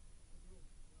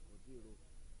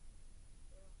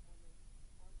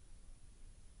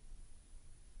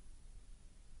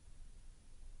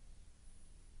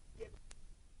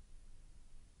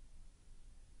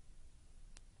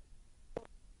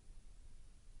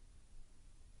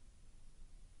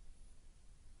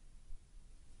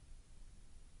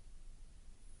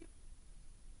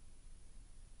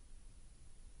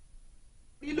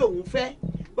 rí lòun fẹ́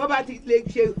bó bá ti lè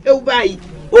ṣe ewu báyìí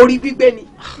orí gbígbé ni.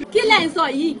 kí lẹ̀ ń sọ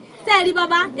yìí tẹ́ ẹ rí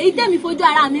bàbá èyí tẹ̀mí fojú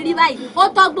ara mi rí báyìí ó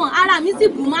tọ́gbọ̀n ara mi sì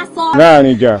bù má sọ.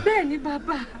 láàrin ìjà bẹ́ẹ̀ ni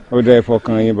bàbá. ó dá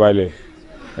ìfọkàn yín balẹ̀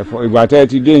ìgbà tẹ́ ẹ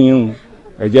ti dé yín o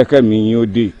ẹ jẹ́ kẹ́mi yín ó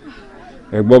dé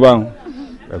ẹ gbọ́ báwọn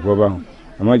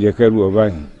ẹ má jẹ́ kẹ́rù ọba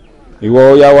yìí ìwọ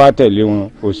ó yá wá tẹ̀lé wọn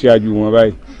kò síájú wọn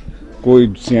báyìí kò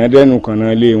sìn ẹ́ dẹ́nu kan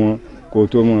náà lé wọn kò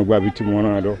tó mọ̀ gbàbí tí mo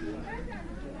rán an lọ.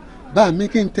 bá mi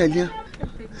kí n tẹ̀lé ẹ.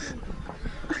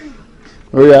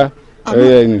 ó yá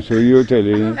ẹnìṣó yóò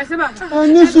tẹ̀lé yín.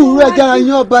 ní sùúrù ẹja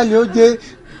yín ọba lè ó jẹ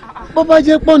bó bá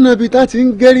jẹ́ pọ̀nà ibi tá ti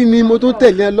ń gẹ́rì ni mo tún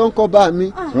tẹ̀lé ẹ lọ́nkọ́ bá mi.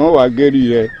 wọ́n wá gẹ́rì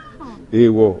rẹ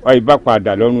èèwọ̀ àyíbá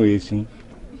padà lọ́rùn èsì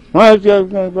wọ́n á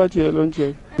tiẹ̀ bá tiẹ̀ ló ń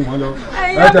tiẹ̀.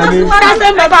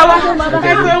 ẹ̀yin bàbá wa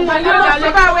ẹgbẹ́ wọn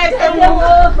bàbá wa ẹgbẹ́ wọn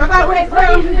bàbá wa ẹgbẹ́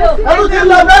wọn. ẹrú ti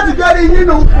lọ láti gẹ́rì yín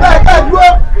nù bẹ́ẹ̀ ká dúró.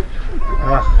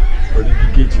 orí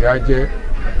gígé tí a jẹ́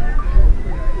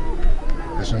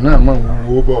ẹ̀sùn náà mọ̀ ń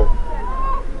wúwo bọ̀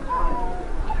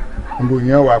níbo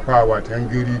yẹn wà pa àwà tẹ́ ń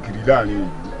gérí kiri láàrin ìlú.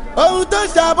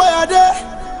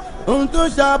 ohun tó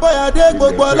ṣàbọ̀yàdé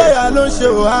gbogbo ọlọ́yà ló ń ṣe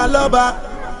òhà lọ́ba.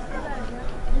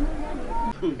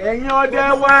 ẹ̀yin ọdẹ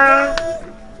wa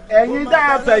ẹ̀yin tá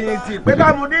a fẹ̀yìntì pé ká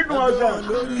mu nínú ọ̀sán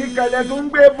kíkẹlẹ̀ tó ń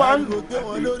gbé fáńdù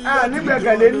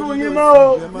nígbẹ̀kẹ̀lé inú yín mọ́ o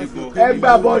ẹ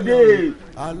gbà bọ̀dé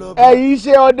ẹ̀yin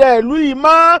ṣe ọdẹ ìlú yìí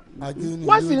mọ́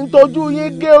wọ́n sì ń tọ́jú yín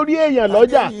gé orí èèyàn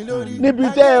lọ́jà níbi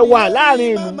tẹ́ ẹ wà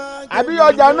láàrin ìlú àbí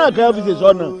ọjà náà kẹ́ fi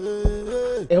ṣèṣọ́nà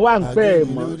ẹ wá ń pẹ́ ẹ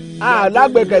mọ́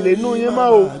alágbẹ̀kẹ̀lé inú yín mọ́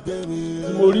o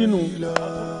mo rí nu.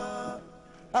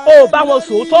 ó bá wọn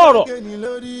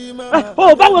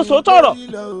sòótọ́ ọ̀rọ̀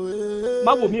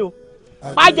má wò mí o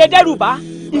pàjẹdẹrùbá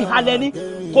ìhàlẹ̀ ni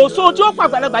kò sóhun tí ó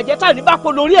pàgbàlagbà jẹ́ tá ní bá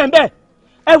pọ̀ lórí ẹ̀ ń bẹ̀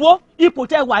ẹ wo ipò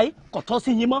tẹ́ wà yìí kò tọ́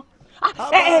sí yín mọ́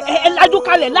ẹ lajú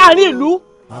kalẹ̀ láàrin ìlú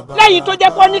lẹ́yìn tó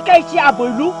jẹ́ pọ́ ní ká ṣe ààbò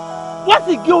ìlú wọ́n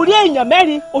sì gé orí èèyàn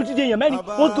mẹ́rin odidi èèyàn mẹ́rin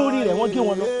wọ́n gé orí rẹ̀ wọ́n gé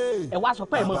wọn lọ ẹ wá sọ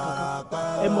pé ẹ mọ kankan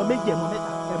ẹ mọ méjì ẹ mọ mẹ́ta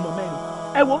ẹ mọ mẹ́rin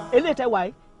ẹ wo eléyìí tẹ́ wà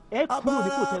yìí ẹ kúrò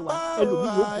nípò tẹ́ wà ẹlòmíì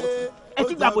yóò bọ̀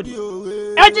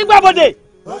ẹ ti gbàbọ̀dé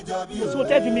èso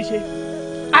tẹ́ fi mi ṣe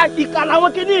ìkà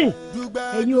làwọn kìíní.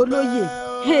 ẹ̀yin olóye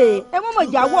ẹ mọ̀ mọ̀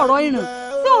jáwọ́ ọ̀rọ̀ ìrìn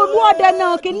tí olú ọdẹ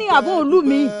náà kìíní àbọ̀ olú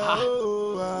mi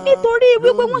nítorí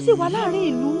wípé wọ́n sì wà láàrin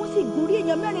ìlú wọ́n sì gorí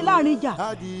èèyàn mẹ́rin láàrin ìjà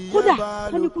kódà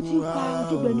wọn ní kú ti pa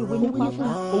ojúgbẹ́ ní òwe nípa fún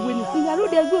òwe ní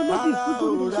ìyálóde ẹgbẹ́ olódì ìkú tó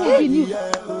ní sóòbì ní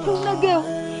fún nẹ́gẹ́ o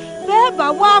bẹ́ẹ̀ bá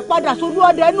wá padà sórí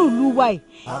ọdẹ nílùú wa ẹ̀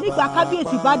nígbà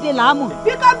kábíyèsí bá dé làámọ̀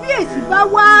bí kábíyèsí bá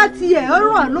wá tiẹ̀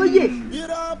ọ̀rọ̀ lóye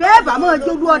bẹ́ẹ̀ bá máa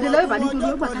jólú ọdẹ lọ́wọ́ ìbàdí jólú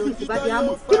nígbà kábíyèsí bá dé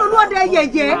àmọ̀ kí ló lọ́dẹ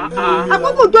yẹ̀yẹ́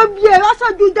àkókò tó bí ẹ̀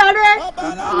lọ́sọ̀jú daré.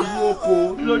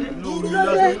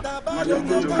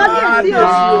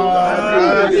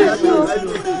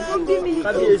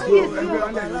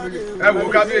 ẹ wo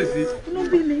kábíyèsí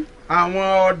àwọn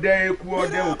ọdẹ eku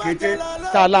ọdẹ òkété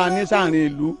tá a lá ní sáàrin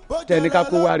ìlú tẹni ká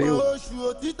kó wá rèé o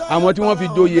àwọn tí wọ́n fi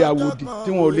joyè àwòdì tí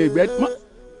wọn ò lè gbẹ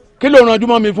kí ló ranjú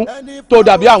mọ́ mi fún tó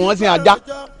dàbí àwọn sin ajá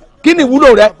kí ni ìwúlò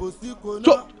rẹ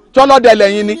tọ́lọ́dẹ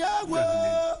lẹ́yìn ni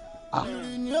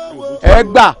ẹ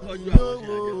gbà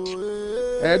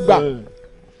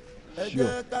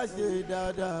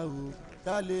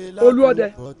olúọdẹ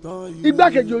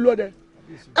igbákejì olúọdẹ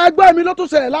ẹgbẹ́ mi ló tún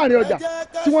ṣẹlẹ̀ láàrin ọjà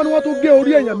tí wọ́n ní wọ́n tún gé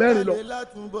orí èèyàn mẹ́rin lọ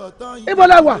ibo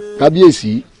la wà.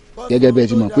 kábíyèsí gẹ́gẹ́ bẹ́ẹ̀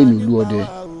ti mọ̀ pé mi olúọdẹ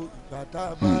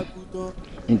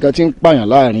nǹkan tí ń pààyàn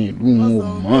láàrin ìlú n ò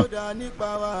mọ̀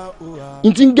n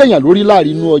tí ń gẹ̀yàn lórí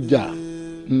láàrin inú ọjà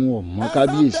n ò mọ̀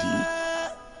kábíyèsí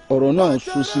ọ̀rọ̀ náà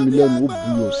sọ sí mi lẹ́nu ó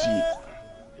buyọ̀ sí i.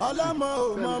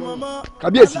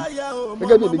 kábíyèsí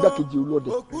gẹ́gẹ́ bí igbákejì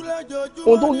olúọdẹ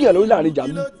ohun tó ń gẹ̀yàn lórí láàrin ìjà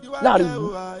mi láàrin ìlú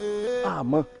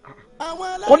àmọ́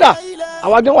kódà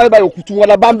àwọn agẹ́wọ̀n àyíbáyọ̀ òkùtù wọn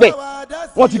la bá ń bẹ̀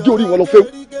wọ́n ti gé orí wọn lọ fẹ́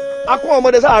akọ́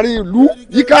ọmọdé sáàrin ìlú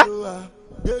yíká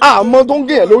àmọ́ tó ń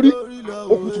gẹ̀yàn lórí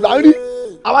òkùtù là ń rí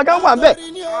àwọn agẹ́wọ̀n wà ń bẹ̀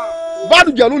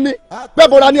báàdù jẹ̀nu ni bẹ́ẹ̀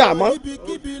bọ́ra ní àmọ́.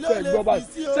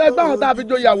 ṣé ẹgbẹ́ àwọn tá a fi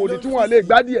joyè àwòdì tí wọ́n lè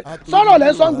gbádìí ẹ̀ sọ̀rọ̀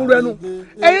lẹ́ sọ́ngun rẹ nu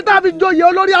ẹ̀yin tá a fi joyè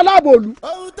olórí aláàbòlú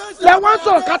lẹ́wọ́n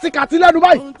sọ̀rọ̀ kàtìkàtì lẹ́nu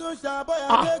báyìí.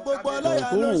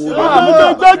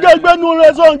 gbẹ́gbẹ́ ìgbẹ́nu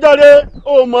rẹ̀ sọ̀njàre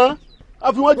ò mọ́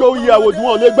àfiwọ́n jọ oyè àwòdì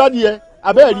wọn ò lè gbádìí ẹ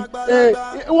abẹ́ẹ̀rí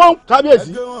wọ́n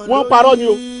kábíyèsí wọ́n parọ́ ni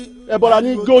o ẹ̀bọ̀ra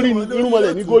ní górí ni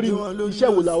irúnmọlẹ̀ ní górí ni iṣẹ́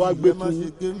wo la wá gbé fún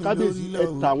yín kábíyèsí ẹ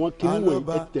tà wọ́n kíní wọ̀nyí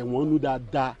ẹ tẹ̀ wọ́n nú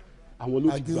dáadáa àwọn ló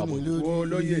ti gbà bọ̀. wo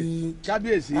lóye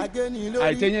kábíyèsí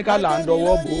àìtẹ́yìn ká là ń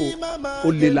dọwọ́ bò ó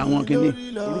lè làwọn kíní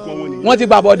wọ́n ti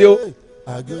gbà bọ́dé o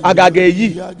àgàgà èyí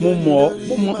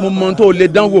mo mọ̀ tó lè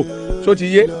dánwò tó ti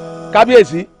yé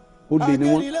kábíyèsí ó lè ní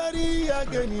wọn.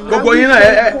 gbogbo yín náà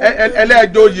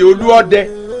ẹlẹ́ẹ̀jọ yìí olúọdẹ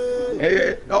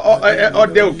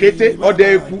ọdẹ òkété ọdẹ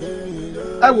eku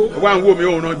ẹ wo wà ń wò mí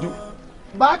ò ranjú.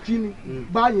 báàkì ni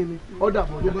báyìí ni ọ̀dà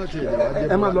bọ̀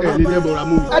ẹ máa lọ ẹ lè dẹ́bọ̀ra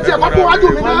mú mi. ẹ tiẹ̀ kọ́ tó wájú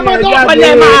mi náà ẹ máa lọ. wọ́n lè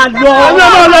máa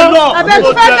lọ. ẹ̀bẹ̀ tí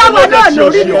fẹ́ dáwọ́ náà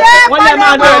lórí wọ́n lè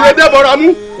máa lọ. ẹ lè dẹ́bọ̀ra mú.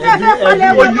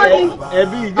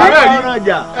 ẹbí ìjà ọ̀rọ̀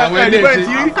jà. àwọn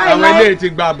ilé ti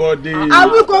gbà bọ̀dé.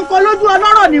 àwí kọ̀ọ̀kan lójú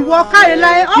ọlọ́rọ̀ ni wọ́n káyé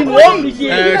láyé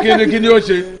ọkùnrin. kí ni ó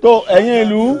ṣe. tó ẹ̀yin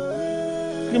ìlú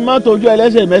kí n má tójú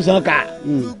ẹlẹ́sẹ̀ mẹ́sàn-án kà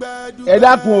ẹ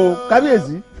dákun o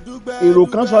kábíyèsí èrò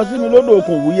kan sọ sí mi lódò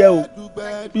òkun wúyẹ́ o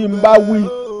bí n bá wí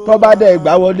tó bá dá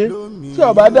ẹgbàá wọlé tí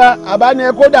ọba dá àbáni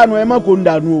ẹ kó dànù ẹ mọ kó ń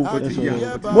dànù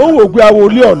o mo ń wò pé awo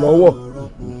ilé ọ̀ lọ́wọ́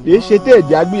èé ṣe tẹ́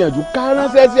ẹ̀jẹ̀ agbìyànjú ká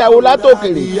ránṣẹ́ sí awo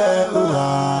látòkèrè.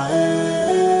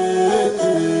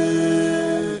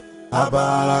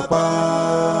 Abarapa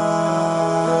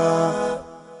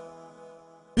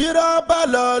bírọ̀ bá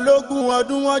lọ lógún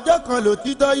ọdún ọjọ́ kan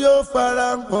lòtítọ́ yóò fara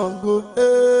hàn go.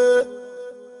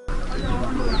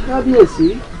 kábíyèsí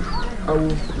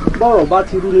bọ́rọ̀ bá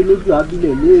ti rúni lójú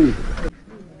abílẹ̀ léèrè.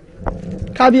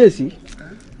 kábíyèsí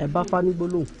ẹ bá fani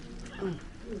gbólóhùn.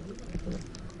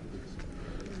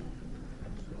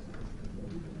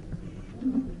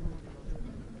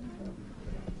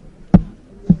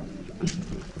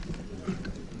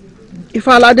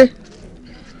 Ifáládé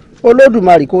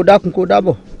Olódùmarè kó dákun kó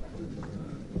dábọ̀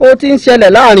ó ti ń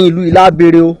ṣẹlẹ̀ láàrin ìlú ìlà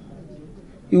béèrè o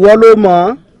ìwọ ló mọ̀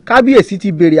ọ́n kábíyèsí ti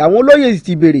béèrè àwọn olóyè sì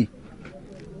ti béèrè.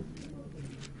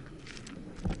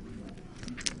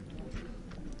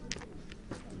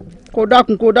 kó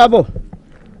dákun kó dábọ̀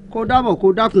kó dábọ̀ kó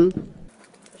dákun.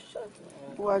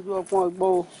 iwájú ọpọ́n ọgbọ́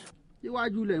o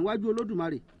iwájú ilẹ̀ iwájú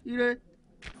Olódùmarè ire.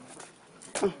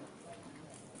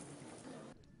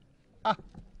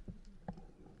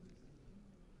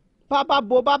 bàbá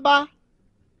bo bàbá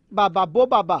bàbá bo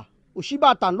bàbá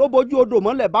òṣìbàtàn ló bójú odò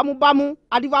mọ́lẹ̀ bámúbámú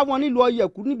adífáwọn nílùú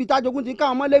ọyẹ̀kú níbi tájogún ti ń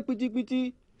káwọn mọ́lẹ̀ pitipiti.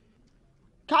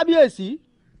 kábíyèsí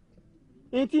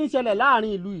ní tí ń ṣẹlẹ̀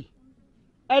láàrin ìlú yìí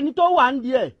ẹni tó wà ń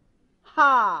di ẹ̀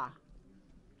ha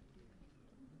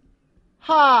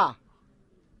ha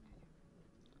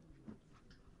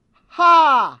ha.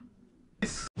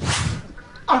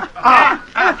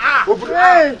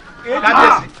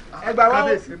 kábíyèsí ẹgbà wa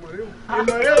kábíyèsí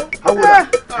ìmọ̀rẹ́ o àwòrán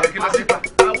kí ló sì pa.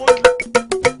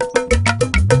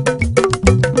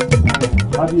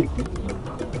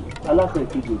 aláṣẹ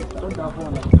ìkejì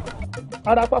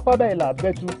ara pápá báyìí là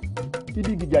bẹ́tú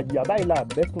ibi gìjàgìjà báyìí là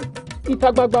bẹ́kùn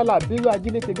ìta gbagba là bẹ́rù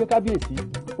ajílété gbé kábíyèsí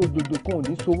òjòjò kan ò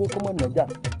ní sowó kó mọ̀ nàjà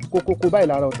kókókó báyìí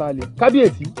lára ọ̀tá lè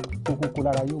kábíyèsí kókókó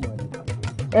lára yóò mọ̀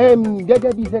ẹ́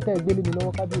gẹ́gẹ́ bí iṣẹ́ tẹ́ ẹ gbélé mi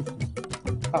lọ́wọ́ kábíyèsí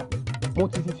mo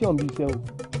ti ṣiṣẹ́ ọ̀nbí iṣẹ́ o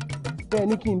bẹ́ẹ̀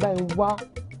ni kí n bá ń wá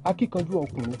akíkanjú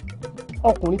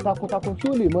ọkùnrin takuntakun tí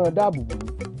ó lè máa dáàbò bò mí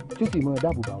tí ó sì máa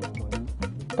dáàbò bò àwọn ọmọ yín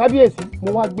kábíyèsí mo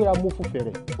wá gbéra mo fò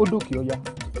fẹ̀rẹ̀ ó dókè ọya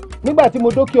nígbà tí mo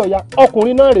dókè ọya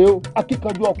ọkùnrin náà rèé o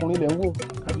akíkanjú ọkùnrin lẹ̀ ń wò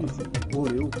kábíyèsí ó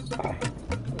rèé o.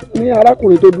 ní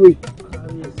arákùnrin tó dúró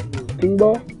yìí ń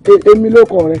gbọ́ èmi ló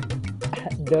kọ rẹ.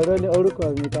 dọ̀rọ̀ ni orúkọ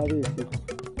mi kábíyèsí.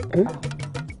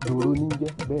 dòrò ní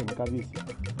jẹ́ bẹ́ẹ̀ ni kábíyèsí.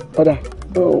 ọ̀dà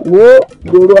wo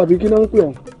dòrò àbí kí náà ń pè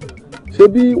ọ́ ṣé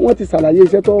bí wọ́n ti ṣàlàyé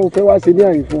iṣẹ́ tó fẹ́ wá ṣe ní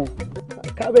àyè fún ọ.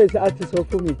 kábíyèsí a ti sọ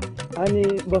fún mi a ní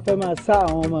bó fẹ́ máa sá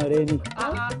àwọn ọmọ rẹ ni.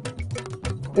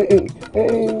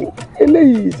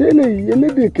 eléyìí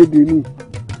elédèkéde ni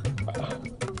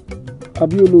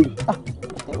àbí olórí.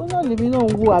 ẹ̀wọ́n náà lèmi náà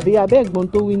ń wo àbí abẹ́ ẹ̀gbọ́n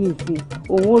tó wí nìsín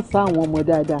òun ó sá àwọn ọmọ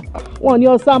dáadáa wọn ní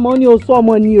ọsá ọmọ ní oṣù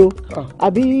ọmọ ni o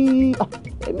àbí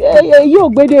èyí ò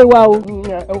gbédè wa o.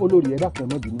 olórí ẹ dákun ẹ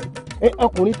má bínú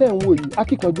ọkùnrin tẹ́ ń wò yìí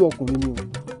akíkanjú ọkùnrin ni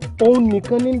o òun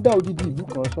nìkan ní ń dá odidi ìlú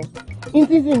kan sọ n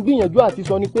tí sì ń gbìyànjú àti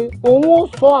sọ ni pé òun ó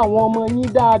sọ àwọn ọmọ yín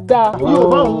dáadáa yóò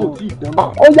bá òun ò tí ì dán.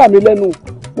 ó yà mí lẹ́nu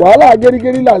wàhálà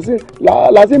gẹ́rígẹ́rí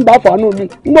làásì ń bá fàánù mi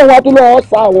nígbà wọn tún lọ́ọ́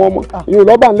sá àwọn ọmọ ìyẹn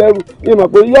lọ́ba ń lẹ́rù ìyẹn mọ̀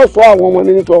pé yóò sọ àwọn ọmọ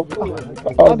ní sọ.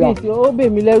 kábíyèsí ó bè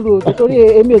mí lẹ́rù o torí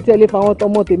èmi ò tí ẹ lè fa àwọn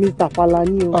tọmọ tèmi tàfàlà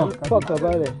ní o.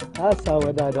 fọkànbalẹ̀ á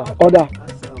sàwọ̀ dáadáa. ọ̀dà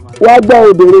wàá gbọ́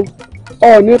òdòrò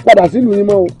ọ̀ọ́ni padà sílùú yín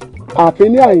mọ́ o àfin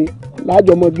ní àyè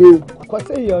lájọmọ gbé o. kò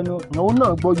sí ìyọnu. òun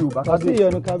náà gbọ́ Yorùbá kò sí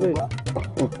ìyọnu kábíyèsí.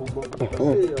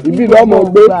 ibi lọ́mọ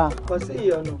gbé. kò sí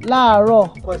ìyọnu. láàárọ̀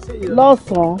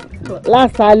lọ́sàn-án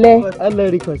lásàálẹ̀.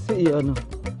 ẹlẹ́rìí kò sí ìyọnu.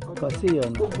 kò sí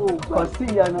ìyọnu. kò sí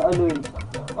ìyọnu ọlọ́run.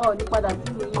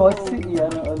 kò sí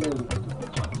ìyọnu ọlọ́run.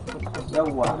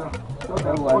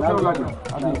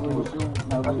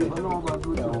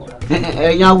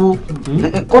 ẹ̀yàwó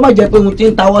kọ́ má jẹ́ pé mo ti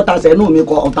ń tawọ́ ta sẹ́nu mi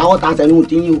kọ́ ọ̀tawọ́ ta sẹ́nu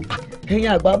ti yín o.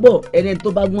 ẹ̀yin àgbà bọ̀ ẹni tó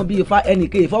bá gbọ́n bíi ifá ẹnì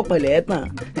kejì fọ́pẹ̀lẹ̀ ẹ̀ tàn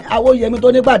Awóyẹmí tó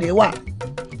nípàdé wà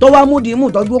tó wá múdi mú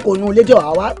tọ́jú kò nu létí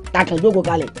ọ̀há wá takàn jókòó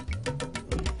kalẹ̀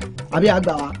àbí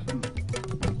àgbà wa.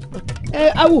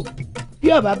 Awo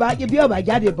bí ọba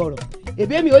jáde bọ̀rọ̀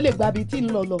èbí mi ò lè gba bíi tí ń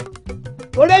lọ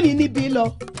ọ̀rẹ́ mi níbi lọ.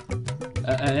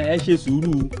 ẹ ṣe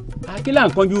sùúrù akílà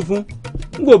ń kánjú fún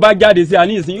n kò bá jáde sí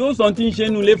àní ìsìn yóò sọ tí ń ṣe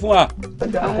nulẹ̀ fún wa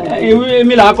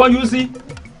èmi là á kánjú sí.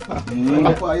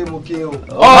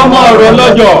 ọmọ ọ̀rọ̀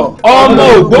lọ́jọ́ ọmọ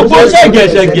ògbógbó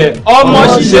ṣẹ̀gẹ̀ṣẹ̀gẹ̀ ọmọ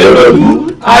ṣiṣẹ́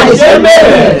lòlú àìṣe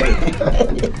bẹ́ẹ̀.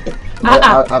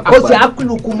 ó ti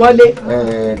àkùlùkù mọ́lé.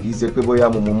 kì í ṣe pé bóyá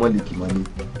mo mọ líkì mọ́lé.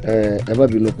 ẹ má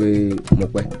bínú pé mo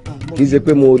pẹ́ kì í ṣe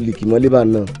pé mo líkì mọ́lé bá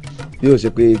náà bí ó ṣe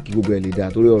pé kí gbogbo ẹ̀ lè dà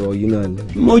torí ọ̀rọ̀ yìí náà ni.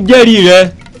 mo jẹ́rìí rẹ.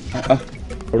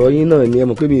 ọ̀rọ̀ yìí náà ni ẹ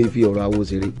mọ̀ pé mi fi ọ̀rọ̀ àwo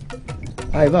ṣeré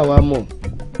àìbá wa mọ̀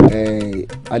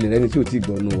alẹ́ rẹ ni tí ò tí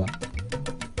gbọ́ nù wa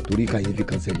torí kàyéfì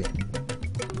kan ṣẹlẹ̀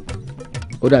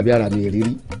ó dàbí ara mi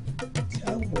ìrírí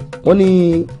wọ́n ní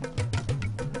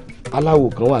aláwo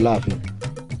kan wà láàfin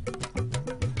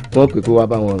wọ́n pè kó wá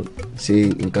bá wọn ṣe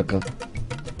nǹkan kan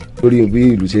lórí bí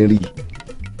ìlú ṣe ń rí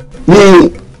yìí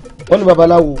wọ́n ní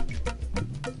babaláwo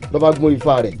ló bá gún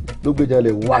ifá rẹ̀ ló gbé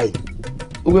jẹlẹ̀ wáì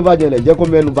ó gbé bá jẹlẹ̀ jẹ́ kó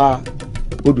mẹ́nu bà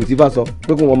odù tí fà sọ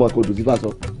pé kó wọ́n mọ̀ kó odù tí fà sọ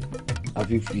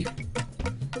àfi fi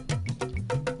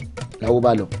làwọ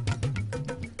bá lọ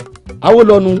àwọn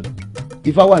lọnu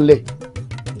ifá wà nílẹ̀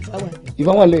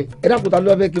ifá wà nílẹ̀ ẹ dákun ta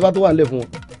ló fẹ́ kí ifá tó wà nílẹ̀ fún wọn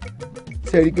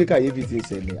ṣe rí pé kàyéfì ti ń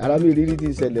ṣẹlẹ̀ ara mi rírí ti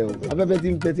ń ṣẹlẹ̀ o afẹ́fẹ́ tí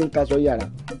ń fẹ́ ti ń kaṣọ yàrá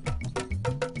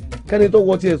kẹ́ni tó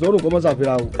wọ tiẹ̀ sọ́rùn kọ́ mọ́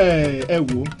ṣàfihàn o. ẹ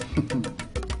wo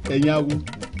ẹ̀yin awo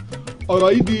ọ̀rọ̀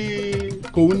yìí di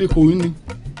kòun ni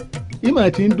ìmọ̀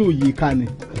tí ń dùn yìí ká ni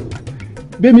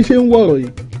bẹ́mi ṣe ń wọ̀rọ̀ yìí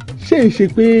ṣé é ṣe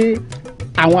pé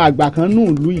àwọn àgbà kan nù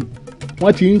lù yìí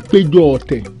wọ́n ti ń péjọ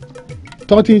ọ̀tẹ̀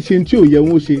tó ti ń ṣe tí ò yẹ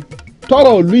wọn ṣe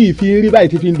tọrọ ìlú yìí fi ń rí báyìí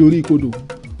tí fi ń dorí kodò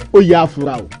ó yẹ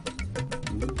àfúrà o.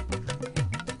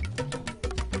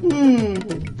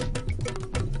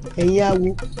 ẹ̀yin awo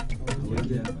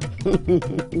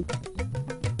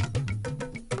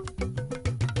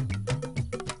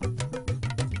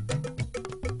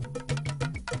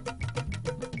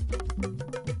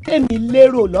èmi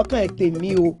lérò lọ́kàn tèmi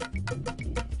o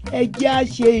ẹjẹ́ á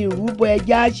ṣe ìrúbọ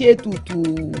ẹjẹ́ á ṣe tutù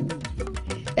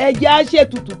ẹjẹ́ á ṣe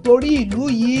tutù torí ìlú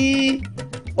yìí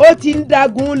ó ti ń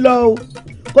dagun lọ o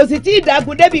kò sì tí ì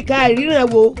dagun débì ká ìríran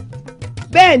wo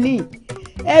bẹ́ẹ̀ ni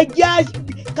ẹjẹ́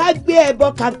ká gbé ẹbọ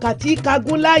kàǹkà tí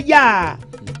kagún láyà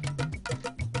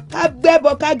ká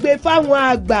gbẹ́bọ ká gbé fáwọn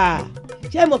àgbà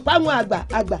ṣé mo fáwọn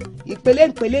àgbà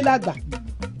ìpele làgbà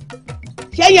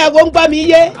ṣẹ́yìn àwọn ń gbọ́ mi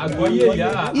yé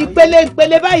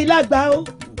ìpele báyìí làgbà o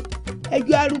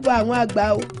ẹjọ́ arúgbó àwọn àgbà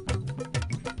o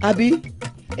àbí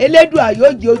elédùà yóò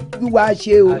jẹ́ ojú wa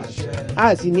ṣe o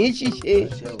a sì ní í ṣìṣe.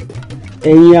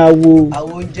 ẹ̀yin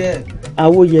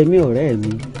awo yẹmí ọ̀rẹ́ mi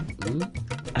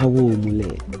awo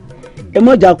òmùlẹ̀ ẹ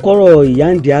mọ̀jà kọ́rọ̀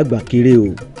ìyáǹdí àgbà kéré o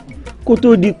kó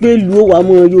tó di pé lu ó wà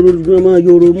mọ́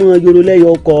yoro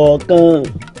lẹ́yọ kọ̀ọ̀kan.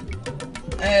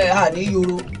 àní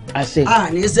yoro àṣẹ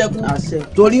àní sẹ́kù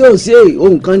torí ó ṣe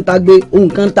ohun kan ń tagbé ohun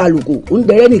kan ń ta lùkù ń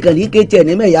bẹ̀rẹ̀ nìkan ní kéétì ẹ̀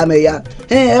ní mẹ̀yàmẹ̀yà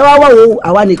ẹ wá wọ̀ o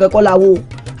àwa nìkan kọ́ la wo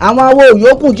àwọn awo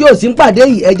yòókù tí ò sí ń pàdé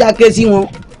yìí ẹja ké sí wọn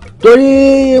torí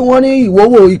wọ́n ní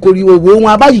ìwòwò ìkòrìwòwò wọn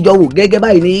abájìjọ wò gẹ́gẹ́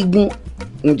báyìí ní igun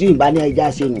ohun tí ìbá ní ẹja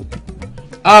ṣe nù.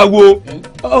 àwo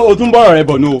o tún bọ̀rọ̀ rẹ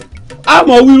bọ̀ nù o a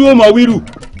mọ̀ wíru ó mọ̀ wíru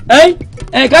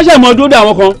káṣẹ́ mọ́ dúró dé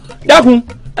àwọn kan dákun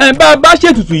bá a bá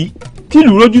ṣètùtù yìí tí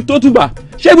ìlú rojú tó túbà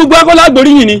ṣé gbogbo akọ́lá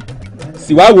gbóríyìn ni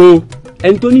sì wá wo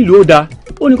ẹni tó nílùú ó da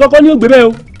ó ní kọ́kọ́ ní ó gbé bẹ́ẹ̀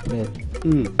o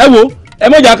ẹ wo ẹ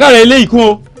mọ̀jà kára eléyìí kún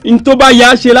o ní tó bá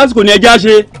yá ṣe lásìkò ní ẹja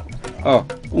ṣe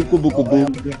ń kóbókóbó.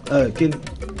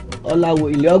 ọ̀làwọ̀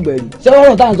ilé ọ̀gbẹ̀rì ṣé wọ́n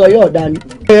rọ̀ tá à ń sọ yóò dá ni.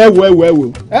 ẹ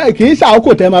wo kì í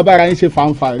ṣàkókò tẹ́ máa bára yín ṣe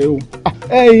fàǹfà rẹ o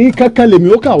ẹ̀yin kankan lèmi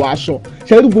ó kàn wá sọ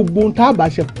ṣẹ́rí gbogbo ohun tá a bá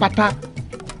ṣe pátá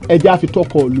ẹja fi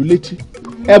tọkọ ìlú létí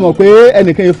ẹ mọ̀ pé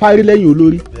ẹnìkan yẹn fárí lẹ́yìn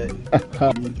olórí.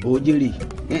 ó jèrè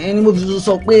ẹni mo fi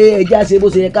sọ pé ẹja ṣe bó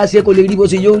ṣe yẹ ká ṣe kó lè rí bó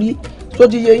ṣe yóò rí tó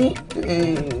ti yẹ yín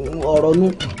ọ̀rọ̀ nu.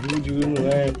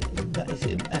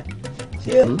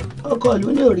 ṣé ọkọ ìlú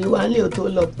ní òrí wa ní òtó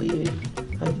lọ pé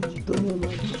àjòjì tó ní ọmọ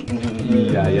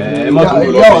ẹ má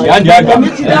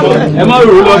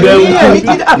rò ó lọ bẹ́ẹ̀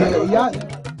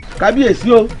kábíyèsí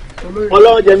o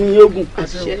ọlọ́run jẹ́ mi yógùn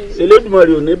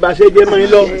Elédùmarè ò ní bá ṣe jẹ́ mọ́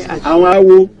lọ. àwọn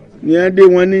awo ni wọ́n dé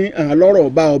wọn ní àlọ́rọ̀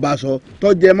ọba ọba sọ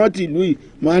tọ́jẹ́ mọ́tì ìlú yìí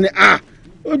wọ́n á ní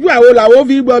ojú àwo làwo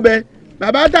fi gbọ́ bẹ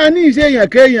bàbá tá a ní ìṣe èèyàn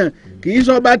kéèyàn kì í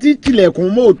sọ ọba tí tilẹ̀kùn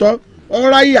mọ́ọ̀tọ́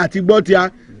ọ̀ráyè àti gbọ́ tíá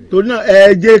torí náà ẹ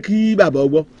jẹ́ kí bàbá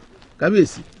gbọ́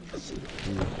kábíyèsí.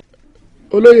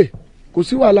 olóyè kò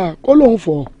sí wàhálà kó lóun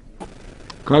fọ.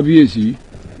 kábíyèsí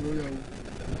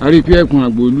arípẹ́ ẹ̀kún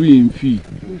àgbòlú yìí ń fì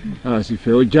a sì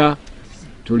fẹ́ ọjà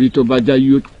torí tó bá já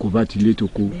yóò kó bá ti lé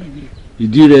toko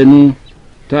ìdí rẹ̀ nu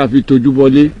tá a fi tojú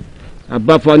bọlé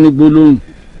abáfanígbólóhùn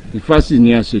ìfásì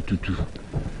ni a ṣètùtù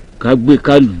ká gbé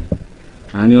kálù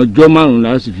àárín ọjọ́ márùn-ún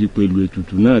la sì fi pẹ̀lú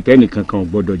ètùtù náà tẹ́nìkan kan ò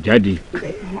gbọ́dọ̀ jáde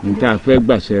ní tá a fẹ́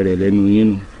gbàṣẹ rẹ̀ lẹ́nu yín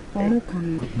nu.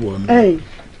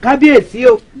 kábíyèsí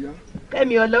o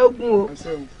kẹ́mi ọlọ́gùn o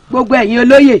gbogbo ẹ̀yin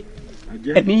olóyè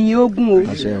ẹ̀mí yín ógún o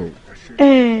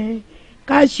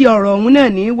ká ṣe ọ̀rọ̀ ọ̀hún náà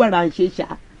ní wàràǹṣeṣà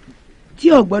tí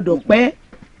ò gbọ́dọ̀ pẹ́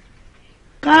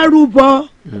ká rúbọ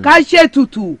ká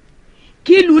ṣètùtù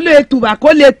kí ìlú lè tùbà kó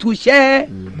lè tùṣẹ́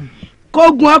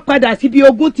kógun ó padà síbi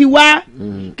ogun ti wá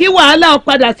kí wàhálà ó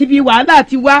padà síbi wàhálà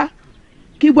ti wá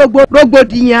kí gbogbo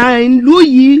rògbòdìyàn ìlú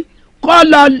yìí kó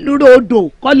lọ ròdò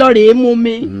kó lọ rèé mú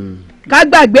mi ká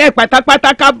gbàgbé ẹ̀ pátápátá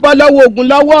ká bọ́ lọ́wọ́ ogun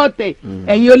lọ́wọ́ ọ̀tẹ̀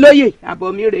ẹ̀yin olóyè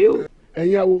àbọ̀ mi rèé o.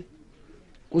 ẹ̀yin awo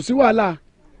kò sí wàhálà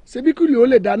ṣebí kí ló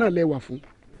lè dáná lẹ́wà fún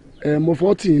mo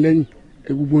fọ́ tì yín lẹ́yìn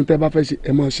gbogbo ohun tẹ́ bá fẹ́ ṣe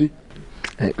ẹ máa ṣe.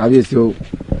 kábíyèsí o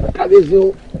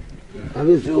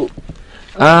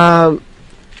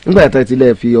nígbà tí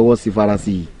tilẹ̀ fi ọwọ́ sí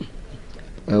farasí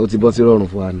yìí ó ti bọ́ sí rọrùn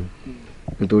fún wa nù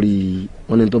nítorí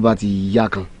wọn ní tó bá ti yá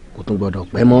kan kò tún gbọdọ̀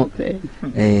pẹ́ mọ́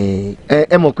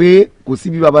ẹ mọ̀ pé kò sí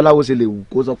bí babaláwo ṣe lè wù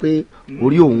kó sọ pé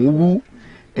orí òun wú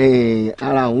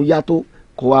ara òun yá tó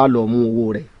kó wá lọ mú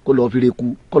owó rẹ̀ kó lọ fi reku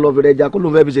kó lọ fi rẹja kó ló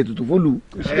fẹ́ fi ṣe tutù fóòlù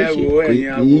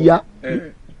kì í yá.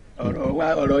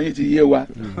 ọ̀rọ̀ yín ti yé wa.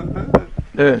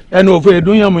 ẹnu òfin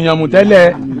ìdún yànmùyànmù tẹ́lẹ̀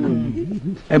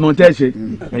ẹ̀mọ̀ tẹ́ ṣe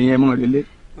ẹ̀yin ẹ̀mọ̀ relé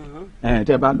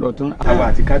tẹ́ bá lọ tán àwa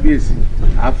àti kábíyèsí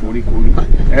àforíkorí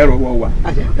ẹ̀rọ wọ wà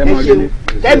ẹ̀mọ̀ relé.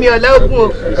 kẹ́mi ọlọ́gùn o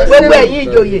gbogbo ẹ̀yin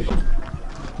ìjòyè.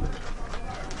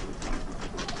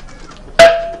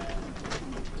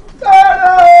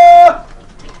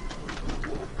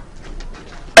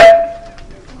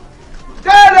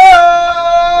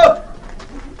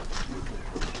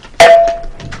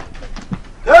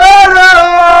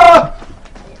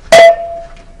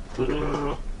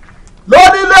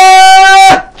 lónílé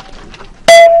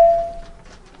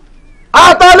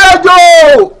àtàlejò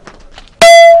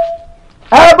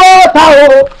ẹ bọ́ ta o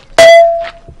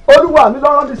olúwa mi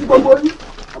lọ́rọ́ mi sí gbogbo yín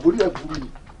àbórí ẹ̀ burú ni.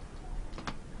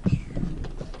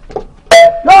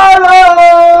 yọ̀rọ̀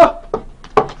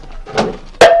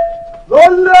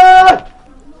lónílé.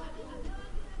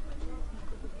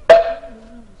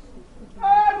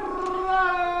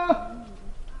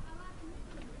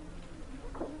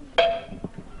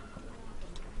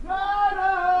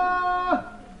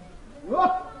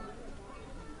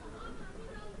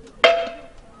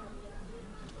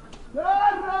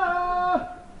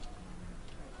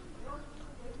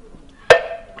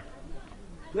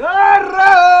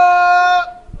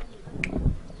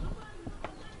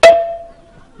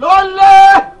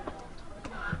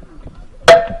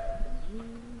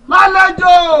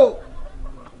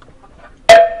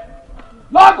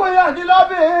 lọ́kùnrin àti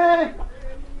lọ́bìnrin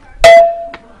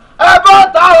ẹ bọ́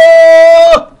ta o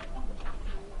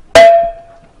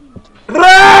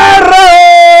rẹ́rẹ́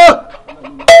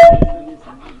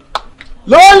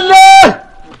ló lé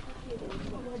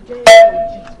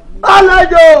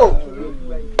àlejò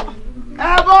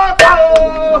ẹ bọ́ ta o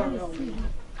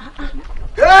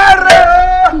rẹ́rẹ́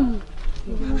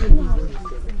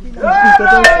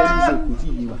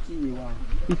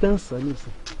ìtàn sọ ní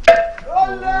ìsìn. ló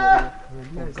lé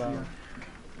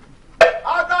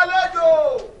àgbàlejò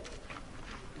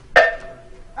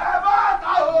ẹ bọ́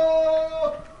ta o.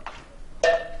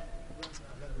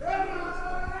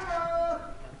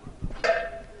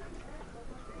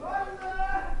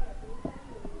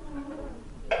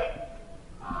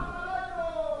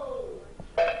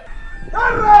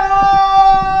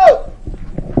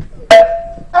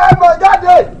 ẹ bọ̀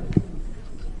jáde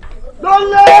ló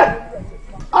lé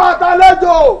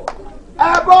àtàlejò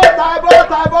ẹ bọ́ ta ẹ bọ́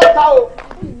ta ẹ bọ́ ta o.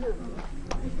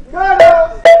 kẹ́rẹ́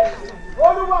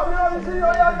olúwa mi ò ní sí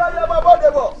ọyá káyọ̀ máa bọ́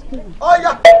débọ̀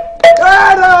ọyá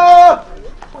kẹ́rẹ́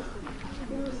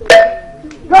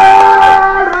kẹ́rẹ́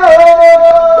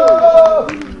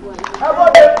ẹ bọ́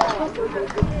dé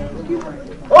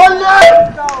ó lé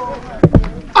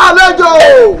àlejò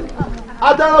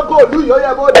àtẹnukọ òlú yìí ó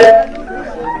yẹ bọ́ dé.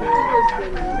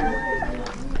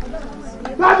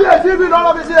 kábíyèsí mi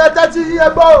lọ́rọ́ mi sí ẹjẹ́ tí yíyẹ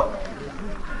gbọ́.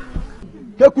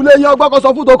 kékulé yín ọgbọ́n kan sọ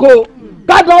fún toko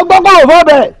káàdùn ọgbọ́n kan ò fọ́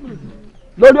bẹ̀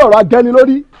lórí ọ̀rọ̀ agẹni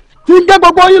lórí tí ń gé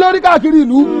gbogbo yín lórí káàkiri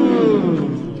ìlú.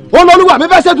 olólùwà mi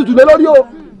fẹ́ ṣètùtù lé lórí o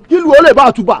kí ìlú ó lè bá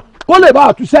àtùbà kó lè bá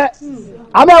àtúnṣẹ́.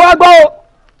 àmọ́ wá gbọ́ o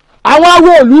àwọn awo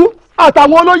òlú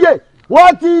àtàwọn olóyè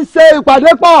wọ́n ti ṣe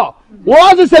ìpàdé pọ̀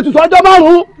wọ́n ti ṣètùtù ọjọ́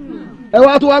 5. ẹ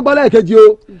wá tó wá gbọ́ lẹ́ẹ̀kejì o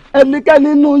ẹnikẹ́ni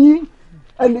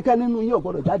nínú yín ò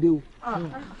gbọ́dọ̀ jáde o.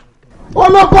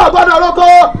 olóko àgbọ́dọ̀ olóko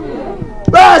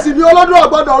bẹ́ẹ̀ sì ni olódò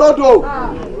àgbọ́dọ̀ olódò.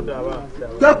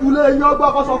 kẹ́kulé yín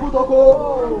ọgbọ́n kọ́ sọ fún toko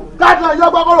káàdì yín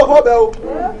ọgbọ́n kọ́ lò fún ọbẹ̀ o.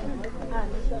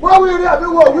 wọ́n wí rí àbí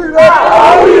wọ́n wí rí.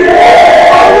 wọ́n wí rí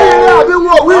àbí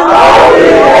wọ́n wí rí.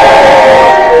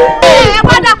 ẹ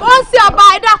wá dákun ó ń sí ọba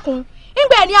ẹ dákun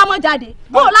nígbà ẹni àmọ́ jáde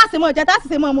bó o láti mọ jẹ táti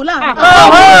ṣe mọ ọmọ láàrin.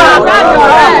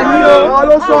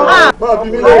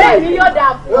 ọ̀rẹ́ mi yóò dà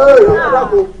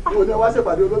fún. mo ní wá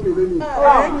ṣèpàdé olómìnira ni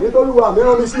nítorí wà mí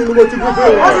rán mi sí inú mo ti gbé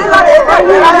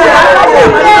fún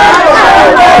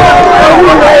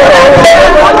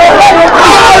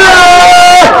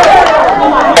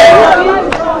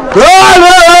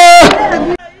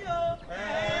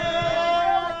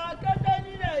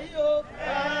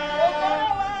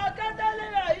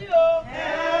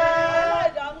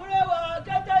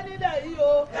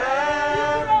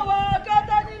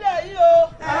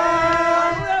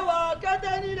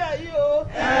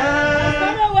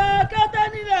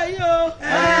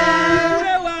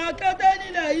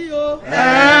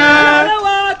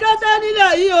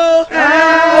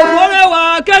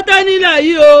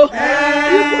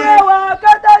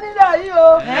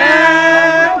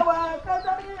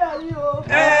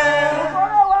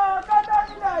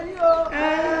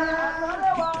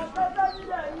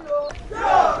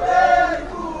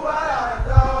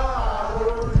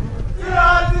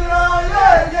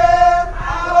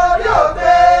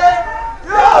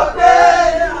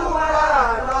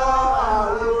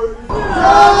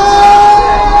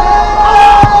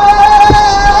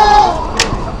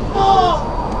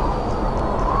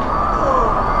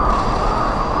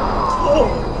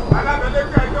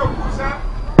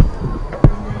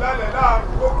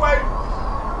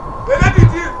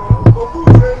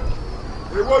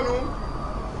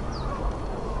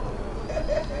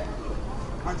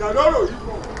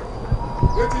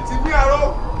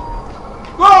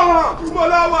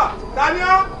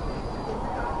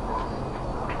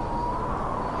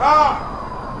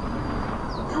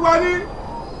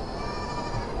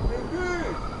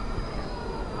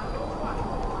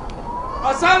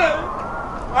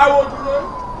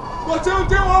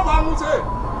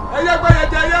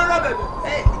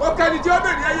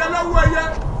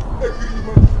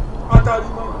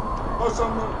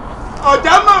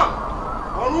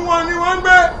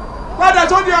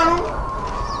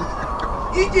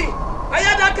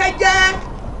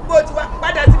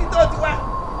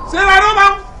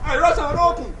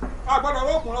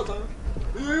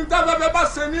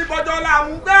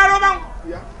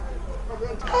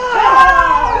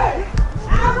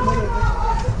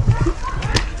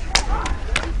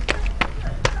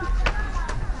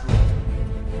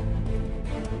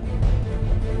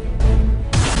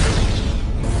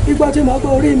ìgbà tí mo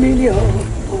gbọ́ orí mi ni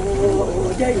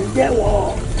ọ̀jẹ̀ ìjẹ́wọ̀n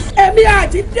ẹ̀mí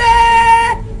àti dé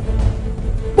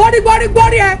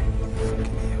gbórí ẹ.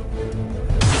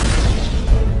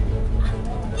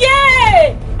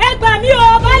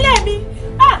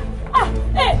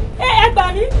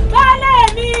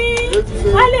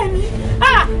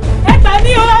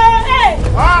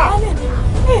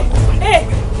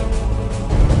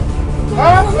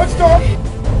 Let's go.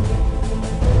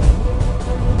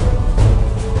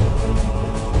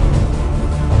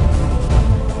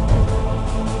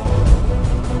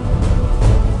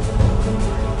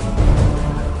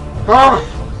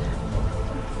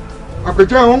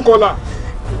 Àpèjẹ́ ìhun ń kọlà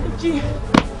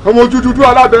ọmọ ojú dúdú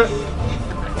alábẹ́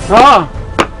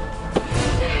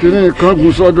kíní nǹkan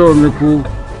gùn sọ́dọ̀ mi kú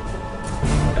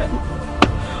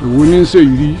èwo ní í ṣe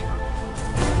yìí rí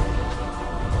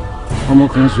ọmọ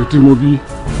kan sùn tí mo bí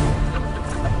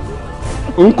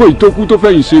òun kò ìtókù tó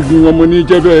fẹ̀yìn ṣẹ́gun ọmọ ní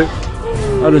jẹ́bẹ́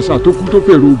àrẹ̀sà tó kú tó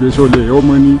fèrò ibẹ̀ sọlẹ̀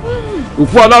ọmọ ní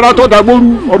òkú alára tó dàgbóru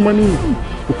ọmọ ní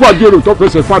òkú àjèrò tó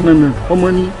fẹsẹ̀ fánànà ọmọ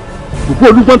ní òkú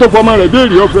olúgbọ́n tó fọmọ rẹ̀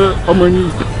béèrè ọ̀fẹ́ ọmọ ní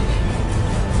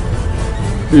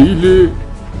èyí lé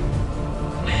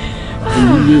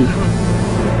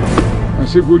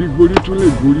àṣẹ gorígorí tún lè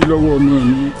gorí lọ́wọ́ ọmọ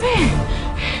mi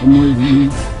ọmọ èyí ni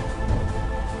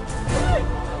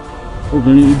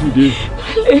obìnrin yìí dìde.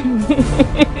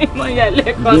 mo yà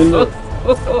lẹ́kọ̀ọ́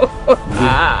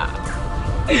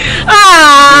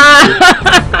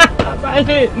tó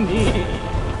balẹ̀ ni.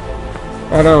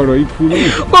 ara ọ̀rọ̀ yìí fún mi.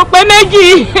 kò pé méjì.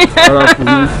 ara fún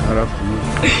mi ara fún mi.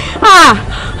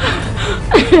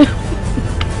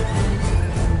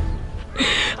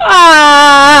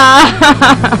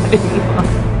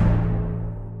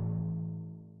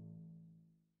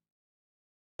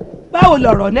 báwo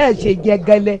lọ̀rọ̀ náà ṣe jẹ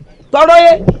gẹ́lẹ́ tọrọ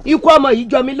yẹ ikú ọmọ yìí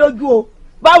jọ mí lójú o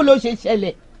báwo ló ṣe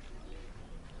ṣẹlẹ̀.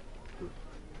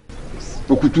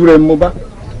 òkùtù rẹ mo bá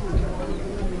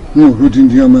n ò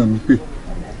lódìndín ọmọ mi pé.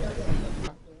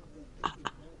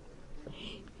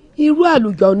 irú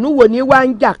àlùjọ̀nú wo ni wàá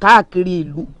ń jà káàkiri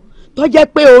ìlú tó jẹ́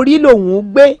pé orí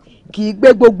lòun gbé kì í gbé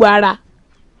gbogbo ara.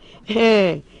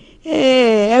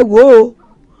 ẹ wò ó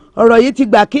ọ̀rọ̀ yìí ti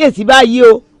gbà kíyèsí báyìí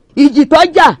o ìjì tó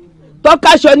jà tó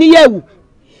káṣọ níyẹ̀wù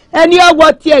ẹni ọwọ́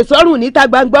tiẹ̀ sọ́rùn níta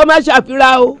gbangba má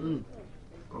ṣàfihàn o.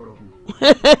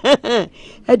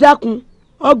 ẹ dákun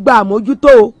ọgbà àmójútó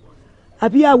o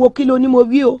àbí àwo kí ló ní mo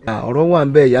wí o. ọ̀rọ̀ wà ń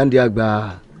bẹ yáǹdí àgbà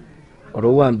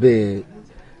ọ̀rọ̀ wà ń bẹ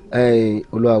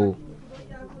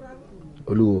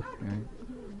olúwo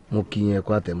mo kí yẹn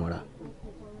kó àtẹ̀mọ́ra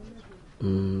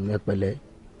ẹ pẹ̀lẹ́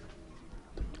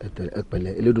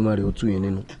Elédùmarè ó tù yín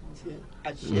nínú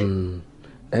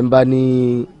ẹ ń bá ní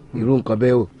irú nǹkan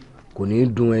bẹ́ẹ̀ o kò ní í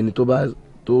dùn ẹni tó bá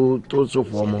tó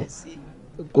ṣòfò ọmọ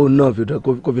kó náà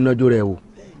kó fi nájó rẹ̀ wò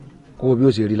kó bí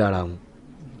ó ṣe rí lára wọn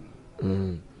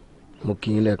mo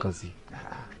kí yín lẹ́ẹ̀kan sí i.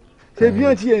 ṣé bí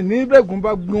wọ́n ti ẹ̀ ní bẹ́ẹ̀gùn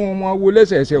bá gbé wọn mọ́ wo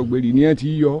lẹ́sẹ̀ẹsẹ̀ ògbèrè ni wọ́n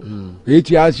ti yọ èyí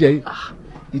tí a ṣe.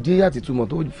 ìdí àti túmọ̀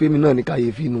tó fẹ́mi náà ní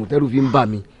kàyéfì nù tẹ́rù fi ń bà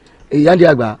mí èyí á di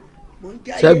àgbà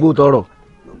ṣẹ́gbó tọrọ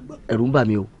ẹ̀rù ń bà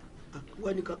mí o.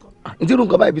 ntí irú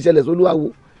nǹkan báyìí fi ṣẹlẹ̀ sólúwàwò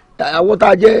àwọn tá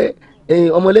a jẹ́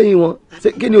ọmọlẹ́yìn wọn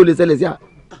kí ni ò lè ṣẹlẹ̀ sí à.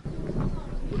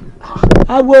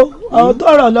 àwo ọ̀hún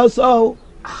tọrọ lọ sọ o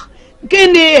kí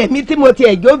ni èmi tí mo ti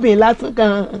ẹ̀jọ́ bìn lásán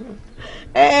kan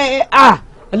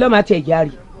ọlọ́mọ àti ẹ̀já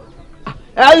rí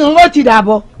wọ́n ti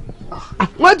dàbọ̀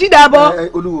wọ́n ti dàbọ̀.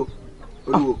 olúwo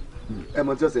ẹ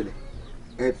mọ tí ó ṣẹlẹ̀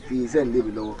ẹ fi iṣẹ́ nílé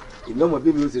mi lọ́wọ́ ìnáwó bí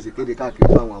mi ó ṣe ṣe kéde káàkiri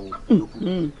fún àwọn yòókù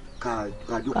ká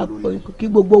jókòó lórí. kí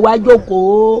gbogbo wa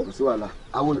jókòó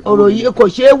ọ̀rọ̀ yìí kò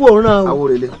ṣeé wòran o.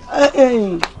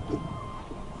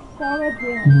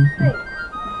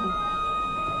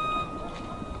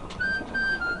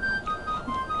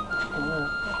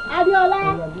 Adéọlá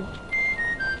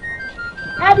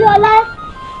Adéọlá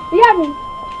ìyá mi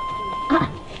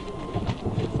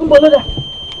ń bọ̀ lódà.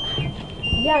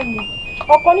 ìyá mi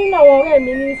ọ̀kan nínú àwọn ọ̀rẹ́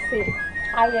mi ní í ṣe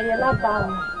ayẹyẹ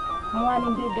lábàámu mo wá ní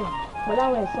débẹ̀ pẹ̀lú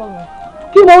àwọn ẹ̀ṣọ́ mi.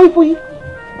 kí mo wí fún yín.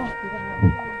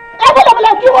 ẹ gbọ́dọ̀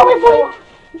bọ̀lẹ̀ kí mo wí fún yín.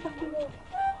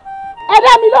 ẹ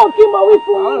dá mi lóhùn kí mo wí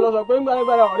fún yín. àwọn lọ sọ pé ń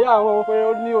gbàdúgbàdà ọ̀rẹ́ àwọn pé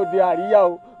ó ní òde àríyá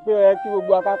o pé ẹ kí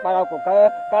gbogbo aká parapọ̀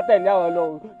ká tẹ̀lé àwọn lọ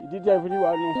ìdíje ìfúnni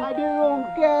wa nù.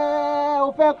 Adérónkẹ́ ò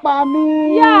fẹ́ pa mí.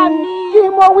 Ìyá mi. kí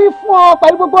mo wí fún ọ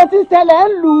pẹ̀lú gbogbo tí ń ṣẹlẹ̀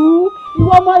ń lù ú.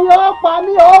 ìwọ ọmọ yẹn ó pa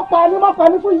mí mọ́ pa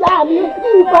mí fún ìyá mi.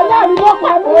 ìpàdé mi mọ́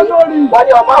pa mí. wọ́n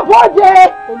ní ọmọ bóde.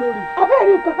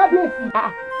 abẹ́rẹ́ nǹkan kábíyèsí.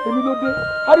 èmi ló dé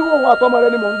ariwo òun àtọmọ rẹ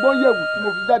ni mò ń gbọ́ yẹ̀wù tí mo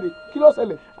fi jáde kí ló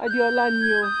ṣẹlẹ̀. Adéọlá ni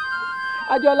o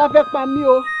Adéọlá fẹ́ pa mí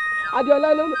o Adéọlá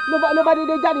ló bá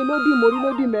dédé jáde ló dì mórí ló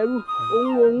dì mẹ́rù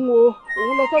òun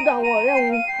lọ sọ́dọ̀ àwọn ọ̀rẹ́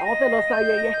òun àwọn fẹ́ lọ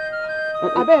ṣayẹyẹ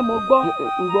abẹ́ ẹ̀ mọ́ gbọ́.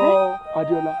 ń gbọ́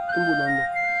Adéọlá ń bò lọ́nà.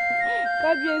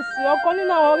 kábíyèsí ọ̀kan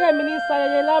nínú àwọn ọ̀rẹ́ mi ní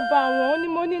ṣayẹyẹ lábà wọn ó ní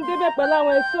mo ní débẹ̀ pẹ̀lú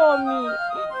àwọn ẹ̀ṣọ́ mi.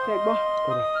 tẹ̀gbọ́n.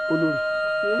 ọ̀rẹ́ olórí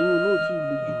ẹ̀yin náà ti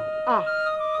le jù.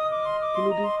 kí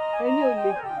ló dé. ẹni ò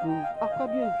le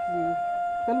kábíyèsí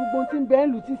pẹ̀lú gbogbo tí ń bẹ́ẹ̀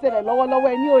lù tí ń ṣẹlẹ̀ lọ́wọ́lọ́wọ́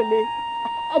ẹni ò le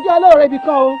Adéọlá ọ̀rẹ́ ibì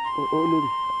kan o. olórí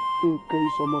nǹkan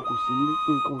ìsọmọ kò sí nílé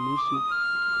nǹkan ò ní ṣe.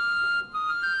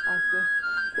 àṣẹ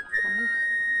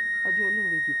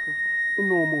ibì kan.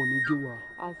 inú ọmọ ò ní jó wa.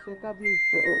 àṣẹ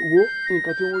kábíyèsí. wo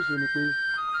nǹkan tí wọ́n ṣe ni pé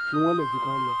fi wọ́n lẹ̀ jẹ́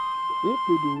ká lọ èyí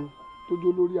pé dòrò tó jó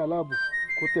lórí aláàbò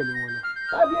kó tẹ̀lé wọn lọ.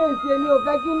 kábíyèsí èmi ò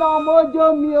fẹ́ kí náà mo jó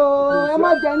mi o ẹ má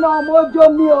jẹ́ náà mo jó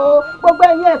mi o gbogbo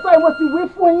ẹ̀yin ẹ̀ṣọ́ yìí mo sì wí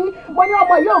fún yín mo ní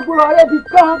ọmọ yóò gbúrọ̀ rẹ̀ bì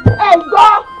kan ẹ̀ gbọ́.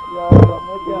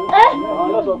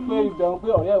 àwọn sọ pé ìbẹ̀rù pé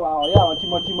ọ̀rẹ́ àwọn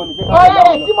tímọ́tímọ́ ni. ọ̀rẹ́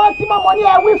rẹ̀ tímọ́tímọ́ mo ní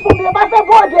ẹ wí fún mi bá fẹ́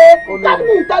bóde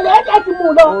káàdì ìtẹ̀lẹ̀ ẹ̀jẹ̀ ti mú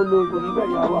un lọ.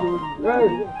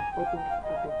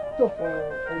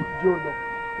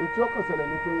 ètí ọkàn ṣẹlẹ̀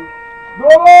ni pé.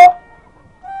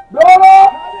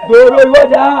 dòrò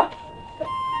ìwọ́jà.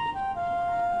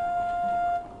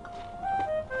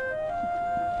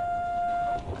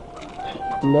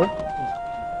 ǹlẹ́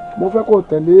mo fẹ́ kó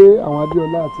tẹ̀lé àwọn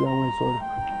Adéọlá àti àwọn ẹ̀ṣọ́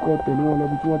rẹ̀ kó tẹ̀lé wọn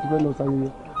lọ́bi tí wọ́n ti fẹ́ lọ ṣayẹyẹ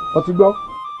ọtí gbọ́.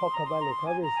 fọkànbalẹ̀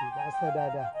kábíyèsí bá ṣe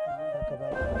dáadáa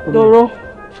fọkànbalẹ̀. dòrò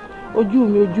ojú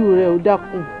mi ojú rẹ ò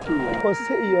dákun. kò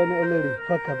sí ìyọnu ẹlẹ́rìí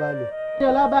fọkànbalẹ̀.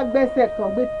 Adéọlá bá gbẹ́sẹ̀ kan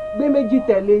gbé méjì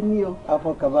tẹ̀lé ní o.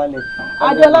 afọkànbalẹ̀.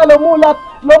 Adéọlá ló mú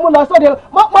lọ sóde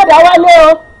mọ́pọ́dà wálé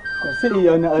o. kò sí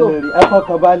ìyọnu ẹlẹ́rìí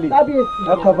afọkànbalẹ̀. kábíyèsí.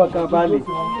 afọkànbalẹ̀.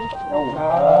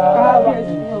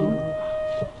 kábíyèsí.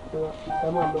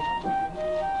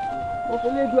 mo fi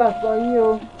lédu àsọ yín o.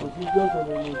 mo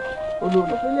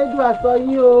fi lédu àsọ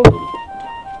yín o.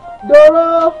 dòrò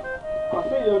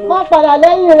wọ́n padà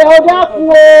lẹ́yìn rẹ̀ ó dákun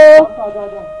o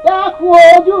dákun o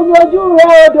ojú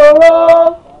rẹ̀ ó dòrò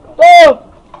tó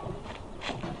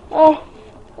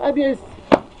kábíyèsí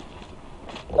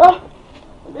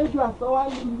lédu àsọ wá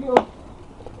yìí o.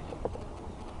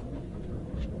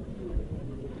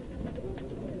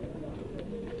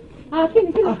 kí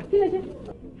ni ṣe.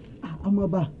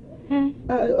 ọmọọba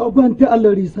ọgbọ́n tí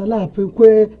alẹ́rìísà láàfin pé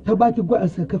tábà ti gbọ́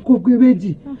ẹsẹ̀ kẹ́kọ̀ọ́ gbé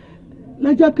méjì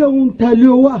lọ́jọ́ kẹ́hún tẹ̀lé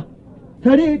o wà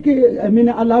torí kí ẹ̀mí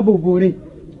ní alábòbò rẹ̀.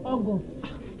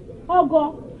 ọgọ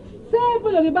ṣé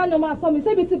bọ́lọ̀ mi bá ní ọmọ àsọ mi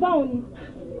ṣébi ti báwọn ni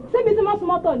ṣébi ti mọ́sùn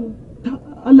mọ́tọ̀ ni.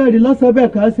 alẹ́rìí lọ́sọ̀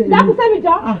bẹ́ẹ̀ kà á ṣe. dákú sẹ́mi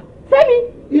jọ sẹ́mi.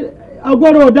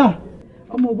 àgọ́rọ̀ ọ̀dà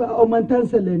ọmọ ń tán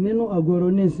ṣẹlẹ̀ nínú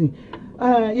àgọ́rọ̀ nísìn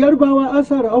Yorùbá wa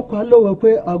ọ̀sọ̀rọ̀ ọkọ̀ alówó pé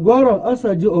àgọ́rọ̀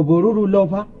ọ̀sàjì òbòrúurú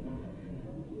lọ́fà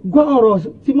gbọ́ ọ̀rọ̀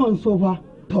tí mò ń sọ wa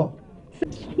tọ̀.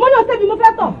 mo ní ọ̀sẹ̀ mi mo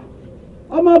fẹ́ tọ̀.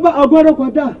 ọmọ bá àgọ́rọ̀ kọ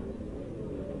dà.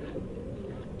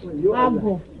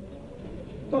 àgọ̀.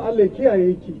 tọ́ a lè kí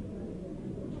àyè kì.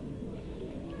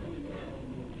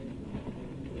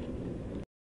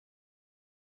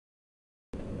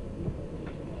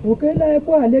 òkè ńlá ẹ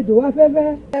kú àlejò wá fẹ́fẹ́.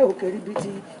 òkè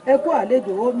ribiti ẹ kú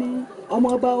àlejò omi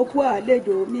ọmọọba ó kú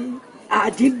àlejò omi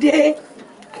àjídé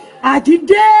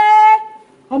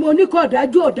ọmọ oníkọ̀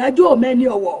ọ̀dájú òmẹ́ni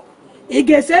ọ̀wọ̀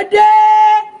ìgèsè dé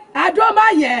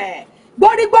adómáyẹ̀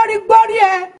gbórí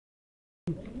ẹ.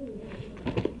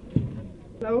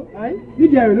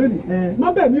 dídì ẹ̀rọ lónìí má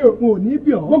bẹ̀ mí o mo ò ní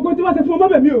bí ọ gbogbo tí wọ́n ṣe fún ọ má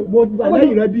bẹ̀ mí o mo wà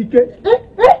lẹ́yìn rẹ bíi ké.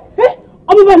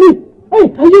 ọmọ bá mi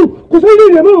ayé o kò sóri ní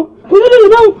ìrẹ̀mọ́ o kò sóri ní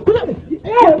ìrẹ̀mọ́ o.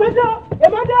 ẹ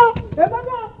má dá.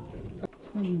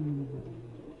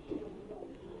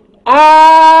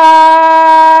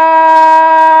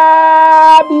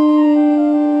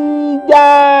 Abija.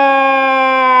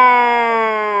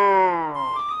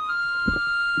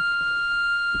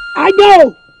 Ajo.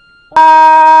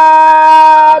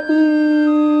 Abija.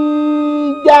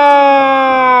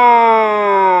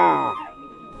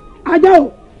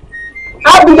 Ajo.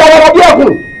 Abija wàrà bí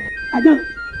ọkùn. Ajo.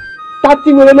 Tati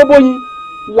wèrè ló bóyin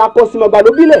làkọsìmọ̀gbà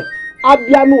ló bílẹ̀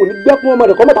abianu ò ní gbẹ́kún ọmọ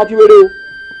rẹ̀ kọ́ mẹ́ta ti wéré o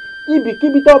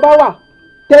ibikíbi tó bá wà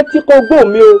tẹ́tí kó gbóhùn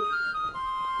mi o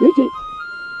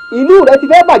ìlú rẹ ti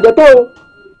fẹ́ bàjẹ́ tó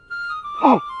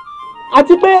o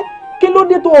àti pé kí ló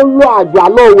dé tó o lọ àjò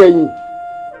àlọ́ wẹ̀yìn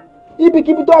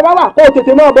ibikíbi tó bá wà kó o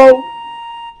tètè náà bọ́ o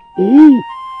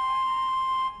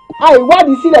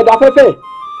àìwádìí sílẹ̀ dáfẹ́fẹ́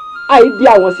àìdí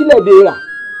àwọn sílẹ̀ béèrà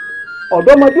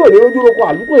ọ̀dọ́mọdé ò ní rojú roko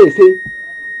àlùkò èsè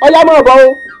ọyá máa bọ́ o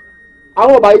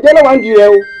àwọn ọba ìjẹ́ lọ́wọ́ ń di rẹ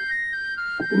o.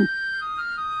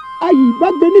 ayì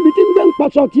ìbágbé níbi tí ń gbé ń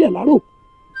paṣọ tiẹ̀ láró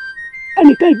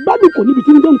ẹnìkan ìgbádùn kò níbi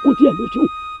tí ń gbé ń kó tiẹ̀ lóṣù.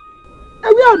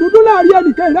 ewé àdúdú láàrin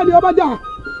ẹnìkan ìrẹ́ni ọba jà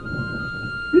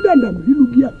dídàndàmù lílu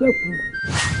bí ẹsẹ̀ kù.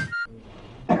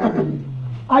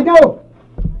 ajá o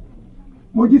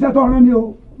mo jíṣẹ́ tó rán mi o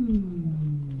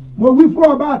mo wí fún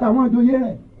ọba àtàwọn ìjòyè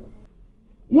rẹ̀.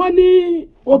 wọ́n ní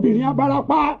obìnrin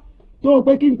abarapá tó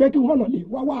pé kí wọ́n lọ lè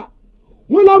wá wá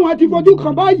wọ́n láwọn ti fojú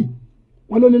kan báyìí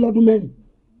wọ́n ló lé lọ́dún mẹ́rin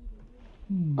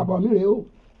àbọ̀ mi rèé o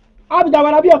Abija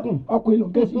wàrà bí ẹkùn ọkùnrin ló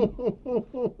ń ké sí.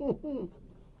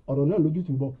 ọ̀rọ̀ náà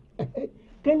lójútùú bọ̀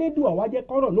kẹ́lẹ́dùn àwa jẹ́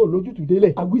kọ́rọ̀ náà lójútùú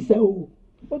délẹ̀. àwísẹ́ o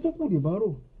ó tún kù dìbọn rò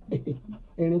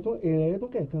èrè tó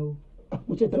kẹ̀kẹ́ o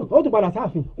ó tún padà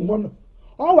sáàfin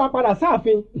ọ wà padà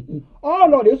sáàfin ọ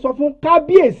lọ rè sọ fún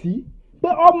kábíyèsí pé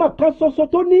ọmọ kan ṣoṣo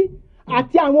tó ní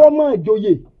àti àwọn ọmọ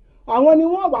ìjòyè àwọn ni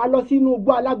wọ́n wà lọ sínú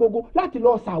igbó alágogo láti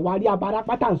lọ ṣàwárí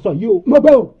abarapá tá à ń sọ yìí o. mo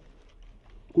gbé o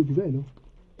kò jù bẹ́ẹ̀ lọ.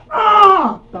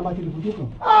 tábà ti lè fojú kàn.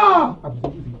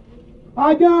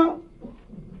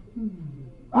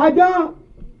 ajá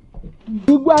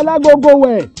igbó alágogo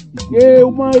wẹ̀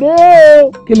èèmọ̀ rèé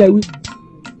o. kí lẹ wí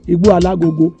igbó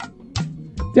alágogo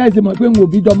tí ẹ sì mọ̀ pé n ò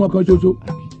bí jọmọ kan ṣoṣo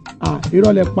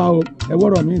irọ́ lẹ pa o ẹ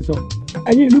wọ́rọ̀ mi sọ.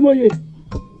 ẹ̀yin ìlú mòye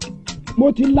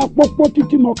mo ti la pópó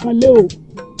títí mọ̀kàn lé o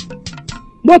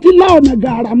mo ti la ọ̀nà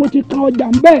gàrà mo ti kan ọjà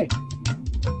ń bẹ́ẹ̀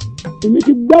èmi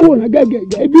ti gbẹ́wòrán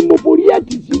gẹ́gẹ́gẹ́ ibi mo forí ẹ̀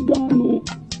tì sí gan-an nù.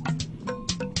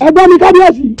 ẹgbẹ́ mi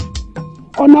kábíyèsí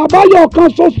ọ̀nà àbáyọ kan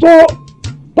ṣoṣo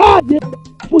tá a dé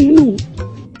fún inú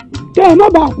kẹ́ ẹ má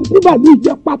bàa kúkú bàbí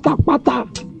ìjẹ pátápátá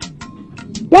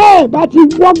bẹ́ẹ̀ bá ti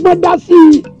wọ́gbọ́n dá sí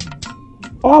i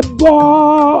ọ̀bọ.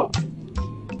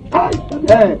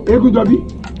 Egúnjọbí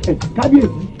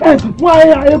kábíyèsí sì fún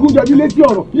Egúnjọbí létí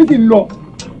ọ̀rọ̀ yìí sì ń lọ.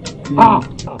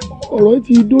 ọ̀rọ̀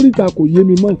ti dóríta kò yé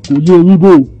mi mọ́. kò yé yín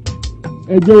bò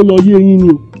ẹ jẹ́ ó lọ yé yín ni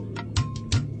o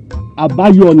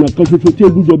àbáyọ ọ̀nà kan ṣoṣo tí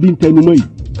Egúnjọbí ń tẹnu mọ́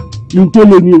yìí ń tó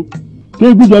lé ni o tí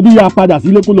Egúnjọbí yà padà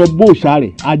sílé kó lọ bó òòṣà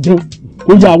rẹ̀ aján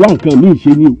kó yà wá nǹkan míì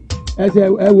ṣe ni o. ẹsẹ̀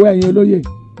ẹ wo ẹ̀yin olóyè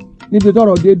níbi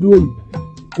tọ́rọ̀ dé dúró yìí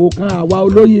kò kan àwa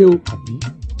olóyè o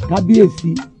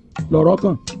kábíyèsí lọ́rọ̀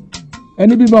kan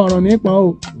ẹni bíbọ ọ̀ràn ní pọ́n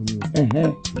o.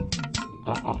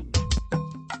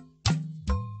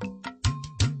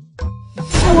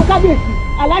 àwọn kábíyèsí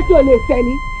aláàtì ò lè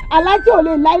sẹ́ni aláàtì ò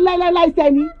lè láíláíláí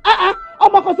sẹ́ni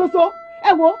ọmọ kan ṣoṣo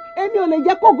ẹ wo èmi ò lè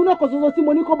jẹ́ kó ògùn náà kan ṣoṣo tí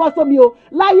mo ní kó bá sómi o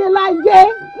láyéláyé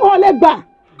wọn lè gbà.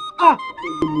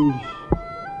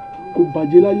 kò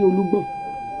bàjẹ́ láyé Olúgbọ̀n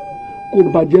kò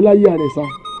bàjẹ́ láyé Àrẹ̀sà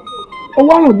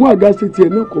ọwọ́ àrùngún àga ṣe tiẹ̀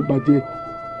náà kò bàjẹ́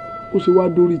ó ṣe wá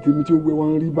dórí tèmi tí ó gbé wa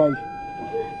ń rí báyìí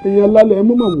ẹ̀yin alálẹ̀ ẹ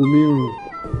mọ́ mà wò mí ràn.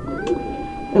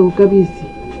 ẹ wo kábíyèsí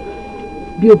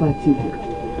bí ò bá ti wò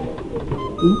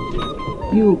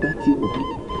bí ò bá ti wò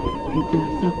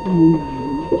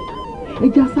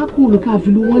ẹja sákòlù ká fi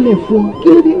lu wọn lẹ̀ fún ọ kí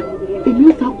ló dé èmi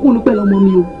ò sákòlù pẹ̀lú ọmọ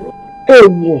mi o.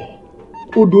 èèwọ̀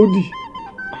odò dì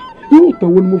irú ìtàn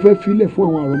wo ni mo fẹ́ filẹ̀ fún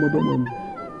àwọn àrọ́mọdọ́mọ mi.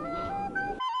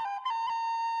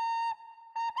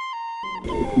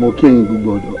 mo kí ẹ̀yin gbogbo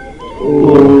ọ̀dọ́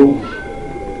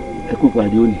ẹ kú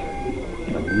pàdé òní.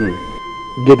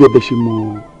 gẹ́gẹ́ bẹ́ ṣe mọ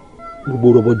gbogbo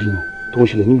rọ́bọ̀dìyàn tó ń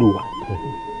ṣẹlẹ̀ nílùú wa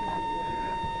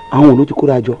àwọn òun ló ti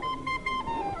kóra jọ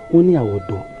wọ́n ní àwọn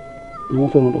ọ̀dọ́ ni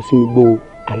wọ́n fẹ́ràn lọ sí igbó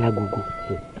alágogo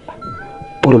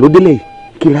ọ̀rọ̀ ló délẹ̀ yìí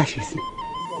kí láṣẹ sí.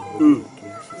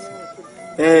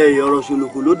 ọ̀rọ̀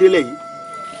ṣùnùkù ló délẹ̀ yìí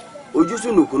ojú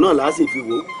ṣùnùkù náà là á sì fi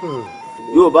wò ó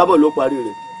yóò bá bọ̀ ló parí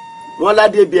rẹ̀ wọ́n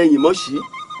ládé bí ẹ̀yìn mọ́ sí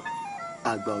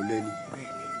àgbà ò lẹ́ni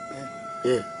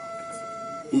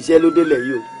iṣẹ́ ló délẹ̀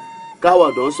yìí o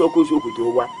káwọ̀dọ̀ sọ́kóṣokò tó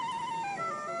wá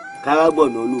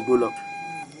kárágbọ̀nà olúgbó lọ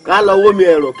ká lọ wómi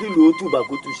ẹ̀rọ kí ìlú ó tùbà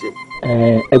kó túṣẹ.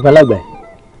 ẹgbàlagbà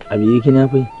àbí kí ni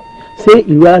wọ́n pè ṣé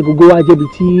ìlú agogo wa jẹ́bi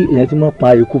tí èèyàn ti máa pa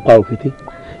ikú pa òkété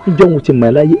níjọ́ òun ti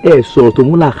mọ̀ láyé ẹ̀ sọ̀rọ̀ tó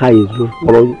mú làákàyè lọ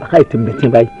ọ̀rọ̀ làákàyè tẹ̀m̀bẹ̀tẹ̀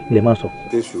báyìí ilẹ̀ máa sọ.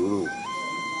 ṣe sùúrù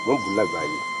wọn bù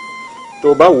lágbàáyé tó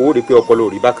o bá wò ó rí i pé ọpọlọ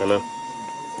ò rí bákan náà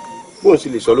bóun sì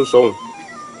lè sọ ló sọhùn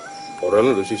ọ̀rọ̀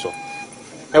náà ló sì sọ.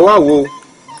 ẹ wá wo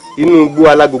inú igbó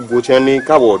alágogo tí wọn ní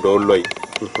káwọ ọ̀dọ́ lọ yìí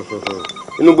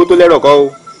inú igbó tó lẹ́rọ̀ kọ́ o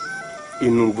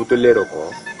inú igbó tó lẹ́rọ̀ kọ́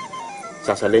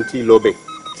ṣàṣàlẹ̀ tí ì lọ bẹ̀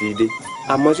tí ì dé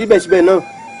àmọ́ síbẹ̀síbẹ̀ náà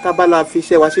tábàlà fi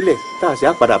iṣẹ́ wa sílẹ̀ tá a sì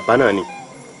á padà bá náà ni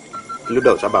kí ló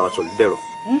dà ó sábà wa sọ lùdẹ̀rọ̀.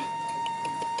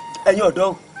 ẹ̀yin ọ̀dọ́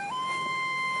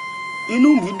inú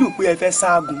mi dùn pé ẹ fẹ́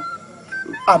ṣaagun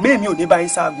àmọ́ èmi ò ní bá yín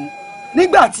ṣaagun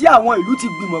nígbà tí àwọn ìlú ti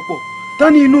gbìmọ̀ pọ̀ tán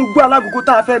ní inú igbó alágogo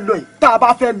tá a fẹ́ lọ yìí tá a bá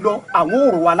fẹ́ lọ àwọn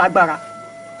òrò wa lágbára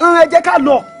ẹ jẹ́ ká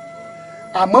lọ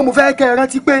àmọ́ mo fẹ́ kẹ́ ẹ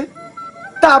rántí pé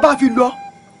tá a bá fi lọ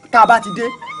tá a bá ti dé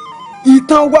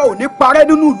ìtàn wa ò ní parẹ́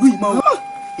nínú ìlú ìmọ̀ o.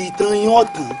 ìtàn yín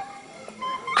ọ̀tàn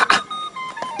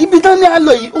ibi tán ní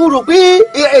àlọ́ yìí ó rò pé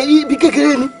ibi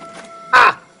kékeré ni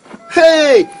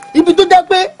ibi tó jẹ́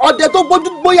pé ọdẹ tó gbójú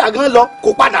gbóyà gan lọ kò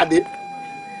padà dé.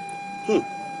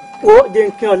 ó jẹ́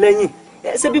ń kí ọ lẹ́yìn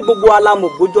ṣé bí gbogbo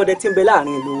alámọ̀gbójú ọdẹ tí ń bẹ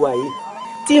láàrin ìlú wa yìí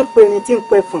tí ń perin tí ń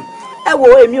pẹ fún ẹ wo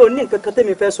èmi ò ní nǹkan kan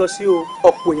tẹ́mi fẹ́ sọ sí o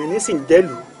ọ̀pọ̀ èèyàn ní sì ń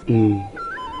dẹ́lu.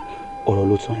 ọ̀rọ̀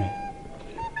ló sọ yẹn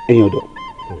ẹ̀yin ọ̀dọ́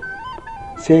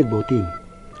ṣé ẹ gbọ́ tèmi.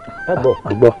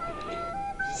 àgbọ̀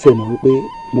ṣé ẹ mọ̀ wípé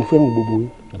mo fẹ́ràn gbogbo yín.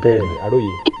 bẹ́ẹ̀ ni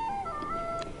àròyé.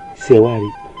 ṣé ẹ wá rí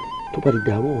tó bá ti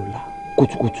dàrú ọ̀la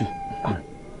kùtùkùtù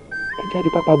ẹ jáde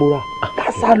pápá bora ká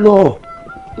sá lọ.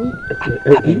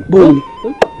 àbí bóyá.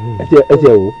 ẹ ti wò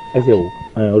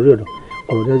orí ọ̀dọ̀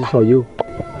ọ̀rọ̀ tí wọ́n ti sọ yìí o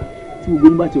tí gbogbo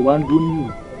yín bá ti wá ń dún nínú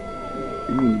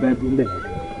èmi ò ní bá dún bẹ́ẹ̀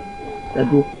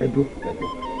ẹdún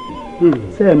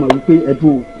ṣé ẹ mọ̀ wípé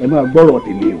ẹdún ẹ máa gbọ́rọ̀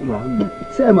tèmi o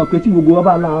ṣé ẹ mọ̀ pé tí gbogbo wa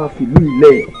bá la fìlú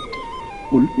ilẹ̀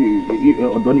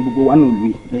ọ̀dọ́ ni gbogbo wa nù lù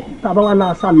yìí tá a bá wà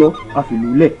láàṣà lọ àfìlú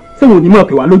ilẹ̀ ṣé wọn ò ní mọ̀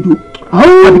kẹwàá lójú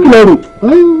àbí kí lẹ rò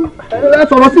ẹ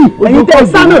sọ̀rọ̀ sí ẹ̀yin tẹ́ ẹ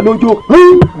sá náà lójú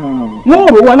wọn ò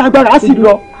rò wọn lágbára á sì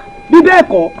lọ bí bẹ́ẹ̀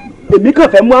kọ́ èmi kàn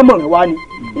fẹ́ mú àmọ̀ràn wá ni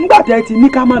nígbà tẹ́ ẹ ti ní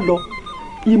ká má lọ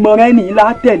ìmọ̀ràn ẹni yìí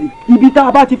la tẹ̀lé ibi tá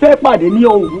a bá ti fẹ́ pàdé ní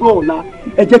òwúrọ̀ ọ̀la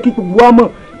ẹ jẹ́ kí gbogbo wa mọ̀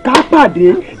ká pàdé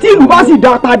tí ìlú bá sì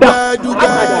dá padà á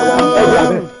padà wá ẹ̀yà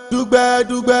bẹ́ẹ̀.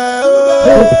 dùgbẹ́dùgbẹ́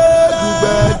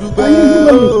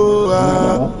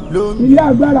ilé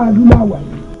agbára àdúrà wà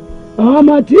àwọn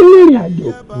ọmọ tí ń rìnrìn àjò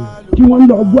tí wọ́n ń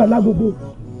lọ gbọ́ alágbogbo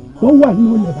wọ́n wà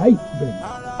nínú ilẹ̀ báyìí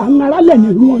àwọn aráàlẹ̀ ní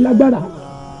ìlú wọn lágbára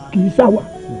kì í sáwà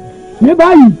ní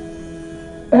báyìí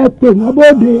ẹ pè wọ́n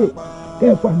bóde ẹ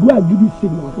fàdúrà gidi sí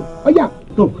wọn ọjà.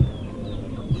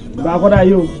 ìbá akọ́dá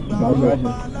yìí o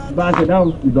ìbá aṣẹ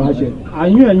dáhùn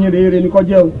àyún ẹ̀yìn rere ní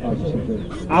kọjẹ́ o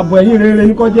àbọ̀ ẹ̀yìn rere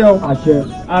ní kọjẹ́ o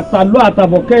àtàlọ́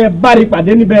àtàbọ̀ kẹ́ ẹ bárí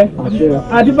pàdé níbẹ̀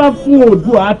adífá fún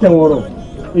Odua àtẹ̀wọ̀rọ̀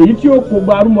èyí tí ó kó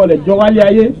gba arúmọlẹ̀ jọ wálé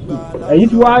ayé ẹ̀yìn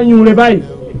tí wàá yún re báyìí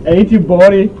ẹ̀yìn tí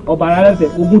bọ̀ọ́re ọba alálẹ̀sẹ̀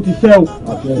ogun ti ṣẹ́ o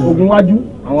ogun wájú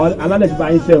àwọn alálẹ̀ ti bá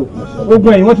yín ṣẹ́ o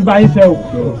ogun ẹ̀yìn wọ́n ti bá yín ṣẹ́ o.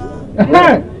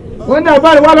 wọ́n ní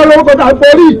àbárí wá lọ́wọ́ tá a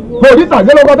pòrí pòrí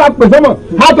tàgé lọ́kọ́ tá a pè sọ́mọ̀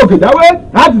á tòkè jáwé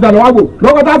á ti dànù wágbò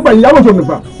lọ́kọ́ tá a pè ìyàwó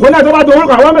sòmìfà wọ́n ní àtọ́wá tó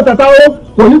orúkọ àwọn mẹ́tẹ̀ẹ̀ta o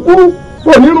kò ní kú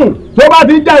kò ní rùn tó bá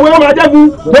ti já ìwé ó máa jẹ́ fún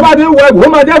tó bá ti wọ ẹ̀bùn ó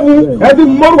máa jẹ́ fún ẹ ti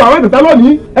mọ́rù àwọn mẹ́tẹ̀ẹ̀ta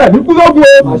lónìí ẹ̀ ní kú sógun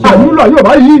o àdúrà yóò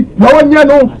bá yìí lọ́wọ́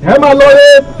yẹnu ẹ máa lọ rẹ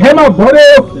ẹ máa bọ́ rẹ.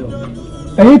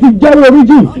 ẹ̀yin ti jẹ́rìí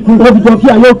oríjì wọ́n ti jọ kí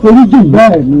ayé foríjì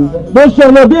bó ṣe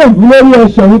ọmọdé ìlú lórí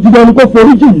ẹsẹ̀ òun ti dẹnu kó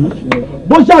foríjì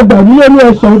bó ṣe àgbàdo lórí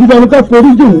ẹsẹ̀ òun ti dẹnu kó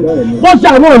foríjì bó ṣe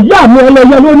àwọn ìyá mi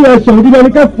ẹlẹ́yẹ lórí ẹsẹ̀ òun ti dẹnu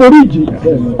kó foríjì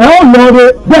ẹ ó lọ rẹ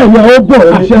bẹ́ẹ̀ ni ẹ ó bọ̀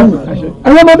ẹ̀ṣẹ̀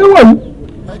ẹ̀yin ọmọdé wọ̀nyí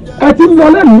ẹ ti ń lọ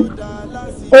lẹ́nu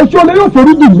oṣù olè yóò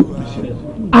foríjì yìí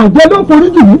àjẹ́ ló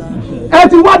foríjì yìí ẹ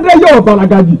ti wá dẹ́yẹ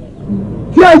ọ̀bàràgàdì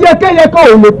tí ẹyẹ kẹyẹ kọ́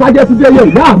ò lè pàjẹ́ ti dẹ́yẹ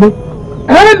ìyá mi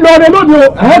ẹ lọ rẹ lónìí o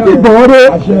ẹ ti bọ̀ ọ́ rẹ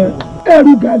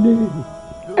ẹrù gàlè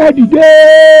ẹ dìde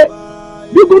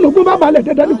bí gbóngbó bá balẹ̀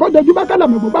dandan ní kọjọ ojú bá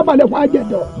kálàmùgbò bá balẹ̀ fún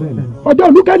ajẹ́dọ̀ ọjọ́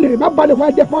olúkẹ́lẹ̀ bá balẹ̀ fún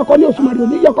ajẹ́ fún akọni òṣùmàrè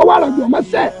òní yọkọ wàrà gbé ọmọ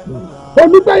sẹ́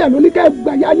olùgbẹ̀yà lóní kẹ́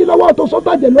gbàyà yín lọ́wọ́ tó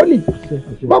sọ́tàjẹ́ lónìí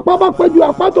pápá bá péjú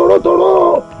apá torótoró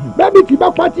bẹ́ẹ̀bí kì bá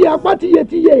pati apá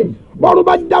tiyetiye bọ́ọ̀rù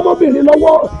bá jámọ́bìnrin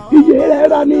lọ́wọ́ iye rẹ̀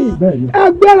rà ní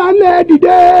ẹgbẹ́ra ńlẹ̀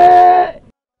dìde.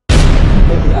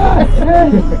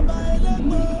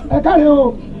 ẹ káre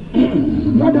o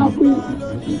lọ́dà fún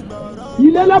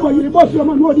ilé lábọ̀ yìí bọ́ sí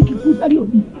ọmọ náà ní kí fún sẹ́ni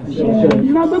òbí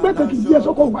ìran gbẹgbẹ kan kì í bí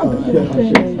ẹsọ kọ wà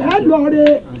ẹ lọ rẹ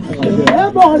ẹ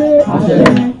bọ̀ rẹ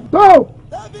tó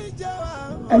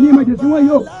ẹ̀yin ìmọ̀jẹ̀sí wọn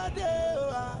yóò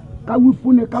ká wí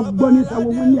fún ni ká gbọ́ ní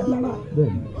sáwọ́ wọn ní ẹ̀ lára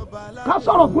ká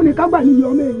sọ̀rọ̀ fún ni ká gbà níyọ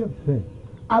ọmọ èèyàn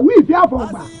àwí ìfẹ́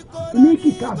àfọ̀gbà ní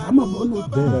kíkà àbámọ̀ bọ́ọ̀lù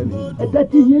ẹ̀tẹ́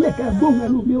tí yín lè ká gbóhùn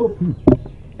ẹnu mi o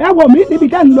ẹ wọ̀ mí níbi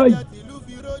ká ń lọ yìí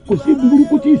kò sí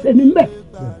burúkú tí ì ṣe ní mbẹ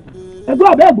ẹgbẹ́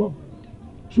ọ̀bẹ́ ẹ̀gbọ́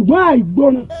ṣùgbọ́n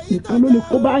àìgbọràn nìkan ló lè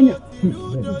kó bá yàn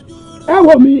ẹ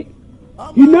wọ̀ mí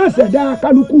iná ṣẹ̀dá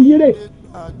kálukú yín rè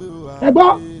ẹ gbọ́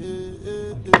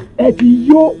ẹ ti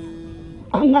yó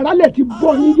àwọn aráàlẹ̀ ti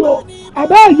bọ̀ yín yó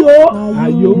abẹ́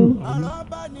yó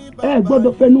ẹ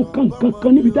gbọ́dọ̀ fẹnu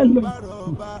kankan níbi tẹ́ ń lọ yìí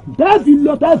tẹ́ fi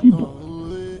lọ tẹ́ fi bọ̀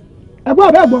ẹ gbọ́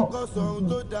ọ̀bẹ́ ẹ̀gbọ́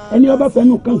ẹni ọba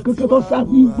fẹnu kankan tó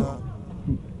sáfì gbọ́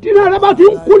tí náà rẹ bá ti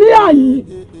ń kú ní àyè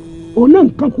òun náà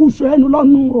nǹkan kú sọ ẹnu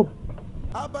lọ́nu o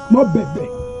mo bẹ̀bẹ̀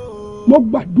mo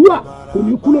gbàdúrà kò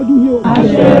ní kú lójú yín o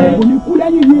kò ní kú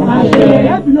lẹ́yìn yín o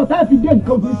ẹ fi lọ táyà fi dé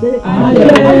nǹkan fi ṣe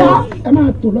ẹ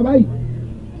máa tò lọ báyìí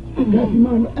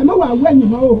ẹ má wà wẹ̀yìn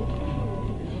mọ́ o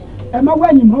ẹ má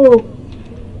wẹ̀yìn mọ́ o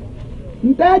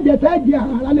ntẹ́ẹ̀jẹ̀ tẹ́ẹ̀jẹ̀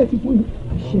àwọn alálẹ̀ ti fún yín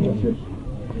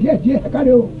díẹ̀ ẹ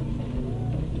káre o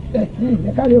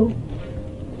ẹ káre o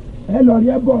ẹ lọ rí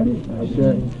ẹ bọ̀ rí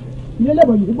ilé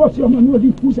lẹ́bọ̀ yìí bọ̀ sí ọmọ ní odi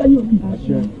kú sẹ́yìn òbí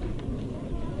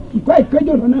ìkọ́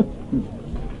ìkẹjọ lọ́nà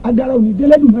agara òní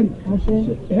délẹ́dùmarè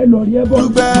ẹ lọ rí ẹ bọ̀.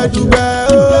 dùgbẹ́dùgbẹ́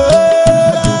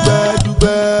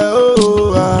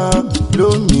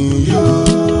lónìí yóò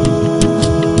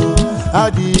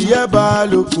adìyẹ bá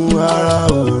lókun ara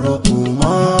òrokùn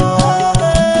mọ́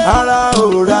ara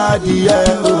òrà adìyẹ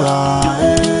òrà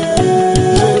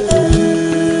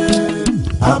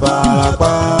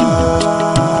abarapa.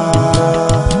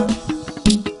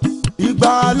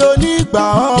 Ìgbà ló ní ìgbà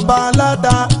ọba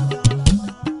aládá.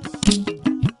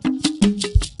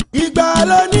 Ìgbà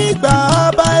ló ní ìgbà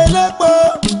ọba elépo.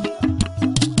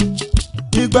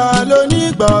 Ìgbà ló ní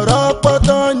ìgbà ọ̀rọ̀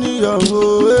pọ́tọ́ níyàwó.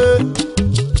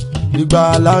 Ìgbà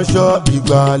láṣọ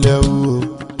ìgbà lẹ́wù.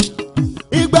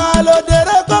 ìgbàlódé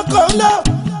rẹ kọ́kọ́ lọ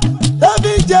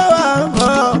tóbi jẹ́ wa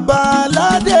ọba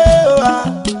aládé wa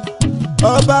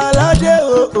ọba aládé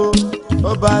o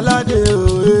ọba aládé o.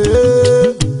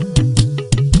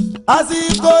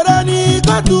 àsìkò rẹ ní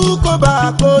kóòtù kó bá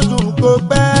kóòtù kó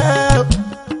pẹ́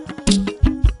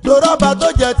torọ́ba tó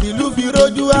jẹ tìlú fi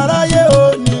rojú aráyé ò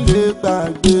ní lè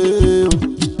gbàgbé o.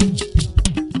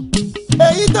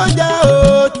 èyí tó jẹ́ o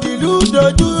tìlú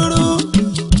dojúrú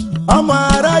ọmọ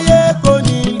aráyé kò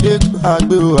ní lè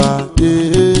gbàgbé wa.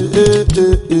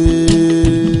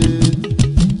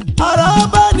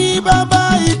 àrọ́bá ní bàbá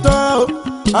ìtàn o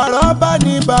àrọ́bá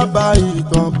ní bàbá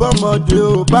ìtàn bọ́mọdé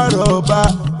ò bá rọ́bá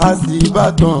a sì bá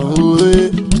tàn òwe.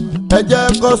 ẹ jẹ́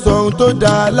kó sọ ohun tó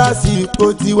dáa lásìkò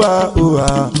tiwa o wa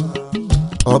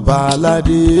ọba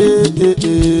aládé.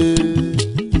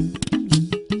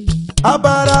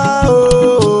 abara o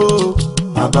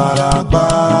abarapa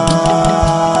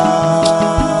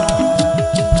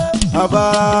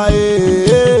abara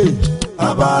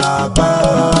abarapa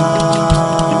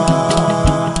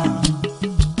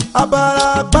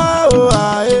abarapa o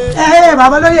aye.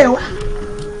 bàbá lóye wa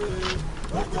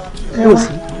ẹ ò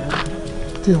sí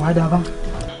tí ìwà dábà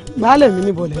baálé mi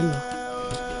níbo lẹ ń lọ.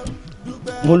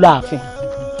 mo lọ ààfin.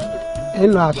 ẹ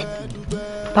ń lọ ààfin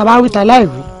tàbá wí ta láì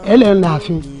wí ẹ lè ń lọ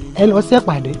ààfin ẹ lọ sí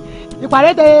ìpàdé ìpàdé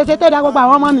ṣe tẹ́ da gbogbo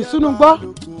àwọn ọmọ mi sínú gbọ́.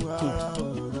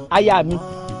 aya mi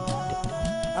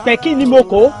pẹ̀kí ni mo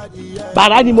kó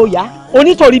bàrà ni mo yá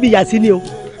onítorí bí yà sí ni o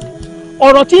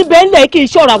ọ̀rọ̀ tí bẹ́ẹ̀ ńlẹ̀ kì í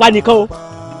ṣọ̀rọ̀ àwa nìkan o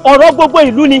ọ̀rọ̀ gbogbo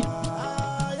ìlú ni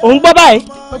òun gbọ́ báyìí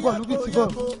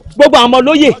gbogbo àwọn ọmọ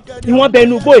lóyè ni wọ́n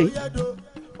bẹnu gbó yìí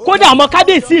kódà ọmọ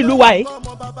kábíyèsí ìlú wa yìí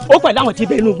ó pẹ̀lú àwọn tí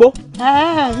bẹnu gbó.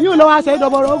 yóò lọ wá ṣe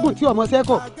dọ̀bọ̀rọ̀ ogun tí ọmọ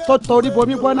sẹ́kọ̀ tó torí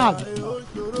bomi gbọ́ náà.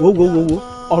 wo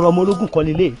ọ̀rọ̀ ọmọ ológun kan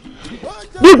lélẹ̀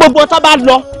bí gbogbo ọtá bá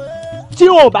lọ tí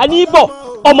wọn ò bá ní bọ̀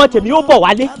ọmọ tèmi ó bọ̀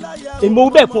wálé èmi ò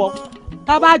bẹ̀ fún ọ.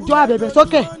 tá a bá jọ àbẹ̀bẹ̀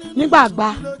sókè nígbàgbà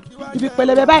ibi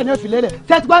pẹlẹbẹ báyìí ní òfìlẹ rẹ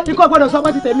tẹtí gbọ́ ikọ̀ gbọ́dọ̀ sọmọ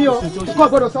ti tèmi o ikọ̀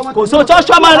gbọ́dọ̀ sọmọ ti tèmi. kò sóò tó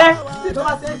sọmọ rẹ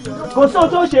kò sóò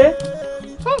tó ṣe.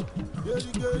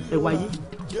 ẹ wáyé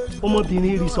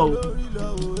ọmọbìnrin rí sọ o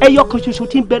ẹyọ kan ṣoṣo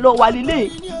tí ń bẹ lọ́wọ́ wa lélẹ̀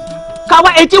káwá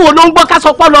etí wo ló ń gbọ́ ká sọ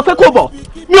pọ́ lọ pé kò bọ̀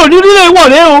mi ò ní rílé wọ̀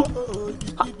rẹ o.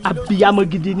 àbíyamọ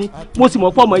gidi ni mo sì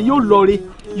mọ̀ pé ọmọ yóò lọ re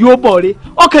yóò bọ̀ re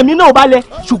ọkàn mi náà balẹ̀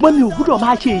ṣùgbọ́n mi ò gbúdọ̀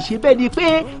máa ṣe ìṣe bẹ́ẹ̀ ni pé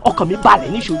ọkàn mi balẹ̀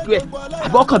níṣojú ẹ̀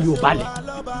àbí ọkàn mi ò balẹ̀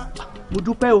mo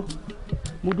dúpẹ́ o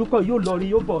mo dúpẹ́ yóò lọ rí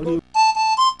yóò bọ̀ rí.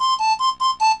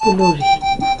 olórí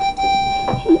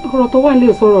ọ̀rọ̀ tó wà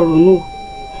nílẹ̀ sọ̀rọ̀ ronú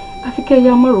àfi kẹ́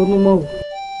ya má ronú mọ́ o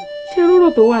ṣé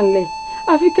rọ́rọ̀ tó wà nílẹ̀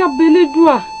àfi ká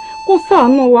belédùà kó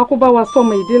ṣàánú wa kó bá wa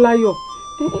sọmọ ìdè láyọ̀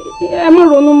ẹ má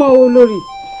ronú mọ́ o olórí.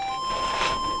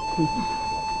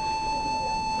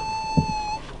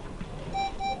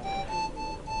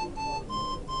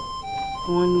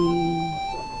 wọ́n ní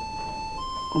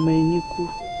ọmọ ẹni kú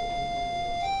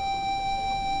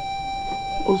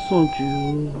ó sàn ju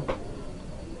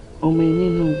ọmọ ẹni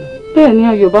nù. bẹ́ẹ̀ ni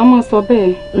Yorùbá máa sọ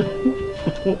bẹ́ẹ̀.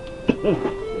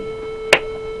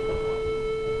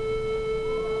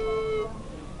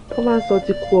 tó bá ń sọ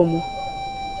ti kú ọmọ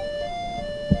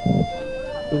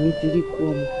èmi ti rí kú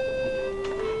ọmọ.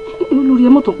 olórí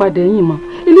ẹ mọ̀ tó padà ẹ̀yìn mọ́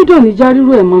elédò ní já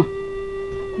rírò ẹ̀ mọ́.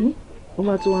 wọ́n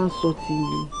máa tún wá ń sọ ti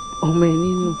ọmọ ẹni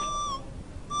nù.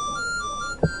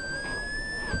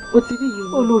 ó ti rí yìí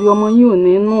olórí ọmọ yín ò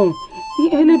ní nù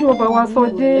elédò ọba wa sọ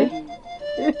dé.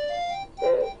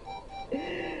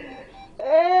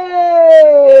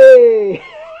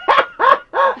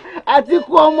 àti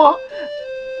kú ọmọ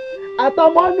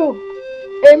àtọmọ́nù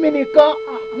èmi nìkan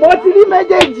mo ti rí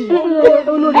méjèèjì.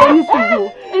 olórí ẹni sùúrù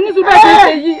bẹ́ẹ̀ ṣe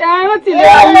ṣe yìí ẹran ti lè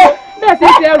ayé bẹ́ẹ̀ ṣe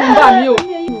ṣe ẹrù ń bà mí o.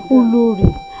 olórí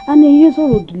a ní iye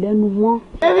sọ̀rọ̀ òdì lẹ́nu wọn.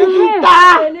 èmi ti ta.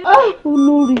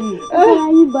 olórí ìfẹ́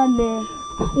ayé balẹ̀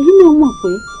èyí ni wọ́n mọ̀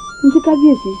pé n tí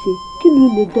kábíyèsí ṣe kí ló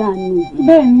lè dáa ni.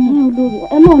 bẹ́ẹ̀ ni olórí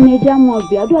ẹ náà ní ẹja mọ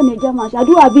ọbẹ̀ àdúrà ní ẹja máa ṣe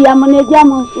àdúrà abiyamọ ní ẹja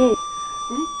máa ṣe.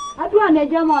 àdúrà ní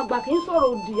ẹja máa gbà kì í sọ̀rọ̀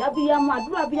òdì abiyamọ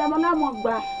àdúrà abiyamọ náà máa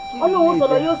gbà ọlọ́run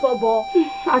sọ̀rọ̀ yóò sọ bọ̀.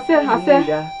 àṣẹ àṣẹ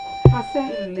àṣẹ.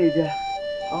 ilé ìjà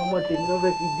àwọn ọmọ tèmi ló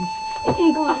fẹ́ fi dí.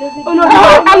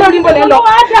 olórí bọ̀lẹ̀ lọ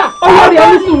olórí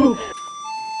ẹni sùúrù.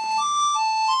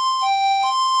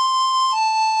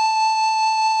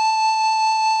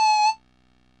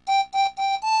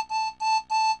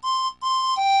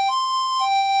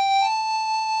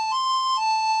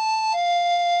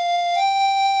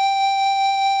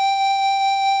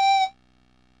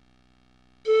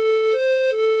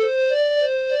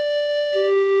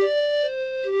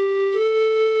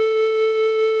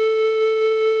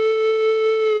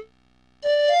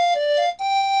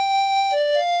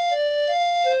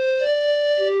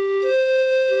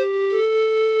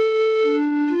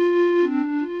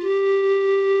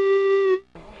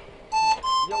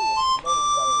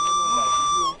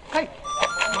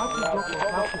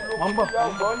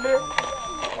 gbọ́ lé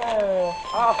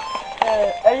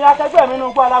ẹ̀yin akẹgbẹ́ mi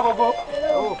nínú pa alágogo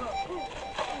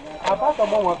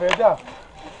àbátọmọ wọn fẹ́ dà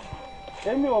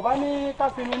èmi ò bá ní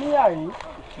kásìmí níyà yìí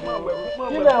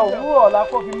kílẹ̀ òwúrọ̀ ọ̀la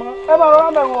kó fi mọ́ ẹ máa rọra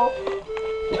mẹ́wọ́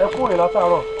ẹ kú rè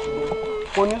látàárọ̀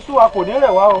kò ní sú wa kò ní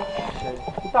rẹ̀ wá o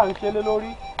títà ń ṣe lé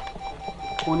lórí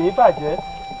kò ní bàjẹ́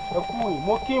ẹ kú yìí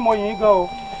mo kí mo yìn gan o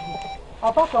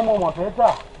abátọmọ wọn fẹ́ dà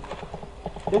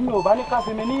èmi ò bá ní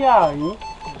kásìmí níyà yìí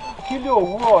kílẹ̀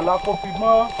òwúrọ̀ ọ̀la kó fi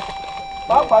mọ́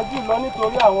pàápàá jùlọ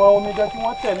nítorí àwọn omidan tí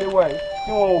wọ́n tẹ̀lé wa yìí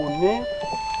tí wọn ò ní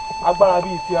agbára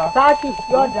bíi ti a. sáàkì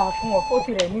yóò dà fún ọ ó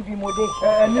ti rẹ̀ níbi mo dé.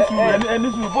 ẹni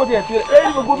sùn bó ti ẹ̀ ti rẹ̀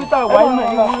ẹni gbogbo bí táwọn wáyé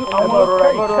náà àwọn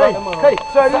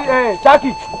sẹ́rí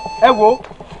sáàkì ẹ wo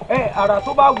àrà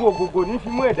tó bá wo ògògò ní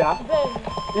fimú ẹ̀dá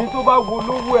èyí tó bá wo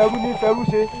lówó ẹrú ní fẹrú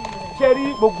ṣe sẹ́rí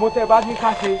gbogbo tẹ́ bá ní ká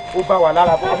ṣe ó bá wà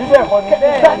lára bọ̀ àbí bẹ́ẹ̀ kọ́ ni.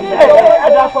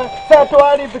 ẹ̀dá kan sẹ́ẹ̀ tó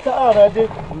wá rí ibi tá ọ̀rọ̀ dé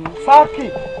sáàkì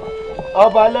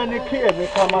ọba lẹ́ni kí èmi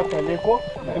ká máa tẹ̀lé kó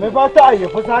èmi bá tá àyè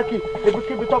fún sáàkì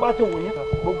ibikíbi tó bá ti wò yín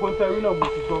gbogbo ń tẹ̀rí náà mo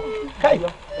ti gbọ́.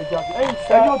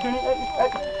 ẹ̀yin obìnrin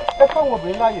ẹ fáwọn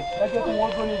obìnrin láàyè ẹ jẹ́ kí wọ́n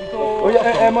dún níbi tó.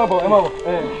 ẹ má bọ̀ ẹ má bọ̀.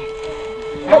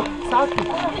 sáàkì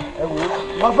ẹ wò ó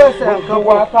mo fẹ́ ṣe nǹkan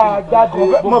wa tá a jáde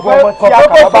gbogbo ọmọ tí a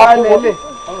kà bá kó wọlé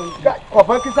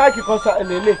kọ̀fẹ́ kí sáàkì kan sa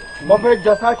lélẹ̀ mo fẹ́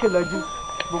jọ sáàkì lọ́jú.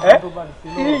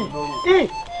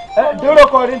 dúró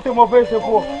kọrin tí mo fẹ́ ṣe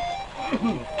fún ọ.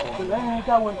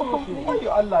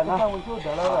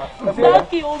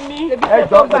 sáàkì omi.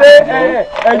 ẹjọ́ ṣé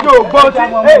ẹjọ́ gbọ́ tí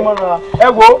ẹ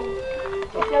wo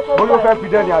bóyá ó fẹ́ fi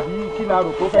dẹ́ni àbí kí náà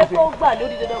rò tó fẹ́ ṣe. ṣé kó gbà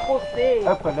lórí dandan kó ṣe é.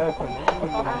 ẹ pẹ̀lẹ́ ẹ pẹ̀lẹ́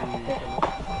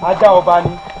ajá ọba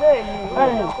ni.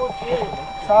 bẹ́ẹ̀ni kó ṣe é.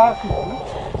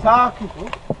 sáàkì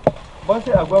bọ́sì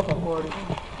ẹ̀gbọ́n kan kọ́ rí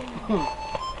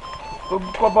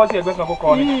kó bọ́sì ẹ̀gbẹ́ kan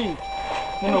kọ́ rí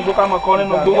nínú igbó ká máa kọ́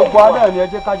nínú igbó. gbogbo adé ni ẹ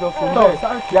jẹ́ kájọ sùn bẹ́ẹ̀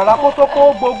yàrá kó tó kó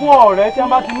gbogbo ọ̀rẹ́ tí wọ́n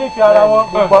bá ti nífẹ̀ẹ́ ara wọn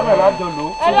gbogbo ọ̀rẹ́ lájọ lò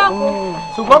ó.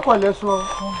 ṣùgbọ́n kò lè sùn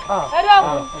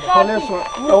kò lè sùn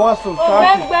ọwọ́ sùn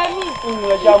sáàkì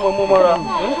ẹ já mọ́ mọ́ mọ́ra.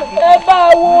 ẹ bá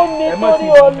wo mi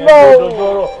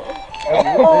torí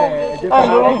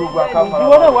Ọlọ́run.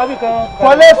 ìwọ náà wá bí kan.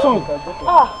 kò lè sùn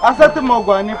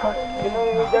asẹ́tìmọ̀gbà nípa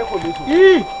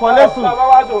yìí kò lè sùn. bàbá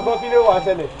wa sọ fún kí ló wà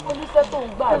ṣẹlẹ̀. oníṣẹ́ tó ń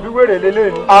gbà. àbí wèrè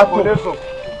lélẹ̀ ni kò lè sùn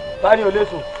tani ò lè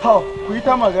sùn. ku yi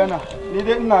ta magana ni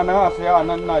dai ina nan a saya a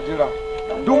nan Najira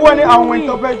duk wani àwọn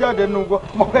tó fẹ́ jáde nínú gbọ́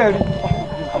mo fẹ́ rí.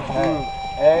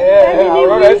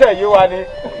 ọ̀rọ̀ rẹ̀ ṣe yé wa ni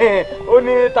ó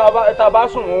ní tá bá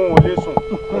sùn òun ò lè sùn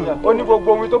ó ní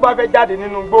gbogbo ohun tó bá fẹ́ jáde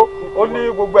nínú igbó ó ní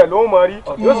gbogbo ẹ̀ ló ń mọ̀ rí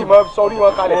yóò sì mọ sọrí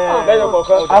wọn kalẹ̀ lẹ́yìn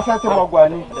kọ̀ọ̀kan. asẹ́ tí mo gbà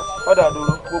ní. ọ̀dà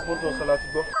àdúró gbogbo tó sọ láti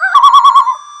gbọ́.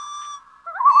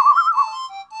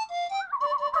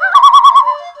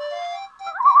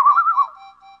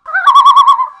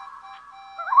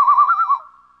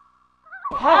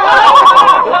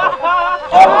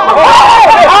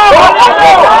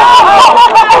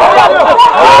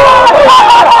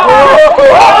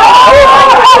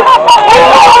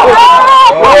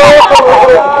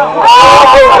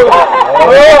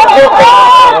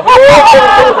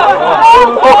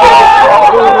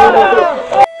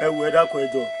 ẹwù ẹ dákun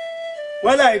ẹjọ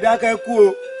wọn láì dákẹ́ kú o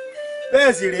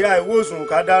bẹ́ẹ̀ sì rèé àìwòsàn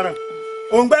ká dáràn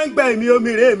òǹgbẹ́ngbẹ́ mi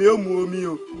omi rèé mi ó mu omi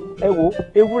o. ẹ wo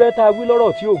ewúrẹ́ tá a wí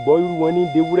lọ́rọ̀ tí ò gbọ́ irú wọn ní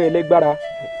dewúrẹ́ ẹlẹ́gbára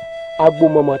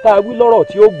àgbòmọ̀mọ̀ tá a wí lọ́rọ̀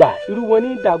tí ó gbà irú wọn ní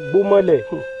dàgbò mọ́lẹ̀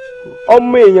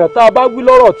ọmọ èèyàn tá a bá wí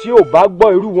lọ́rọ̀ tí ò bá gbọ́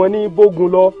irú wọn ní bógun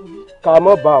lọ ká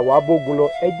má bá wa bógun lọ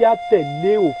ẹ jẹ́ á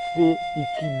tẹ̀lé òfin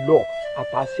ìkìlọ̀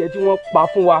àtàṣẹ tí wọ́n pa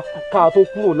fún wa ká tó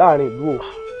kúrò láàrin ìlú o.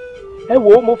 ẹ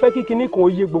wo mo fẹ́ kí kinní kan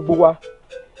yé gbogbo wa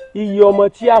iye ọmọ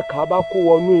tí àká bá kó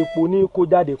wọnú epo ní kó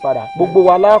jáde padà gbogbo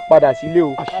wa lá padà sílé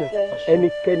o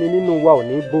ẹnikẹ́ni nínú wa ò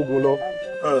ní bógun lọ.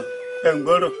 ẹ ń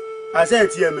gbọ́dọ̀ àṣẹ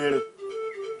ti ẹ̀ mẹ́ràn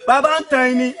bàbá ń tan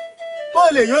ẹni bó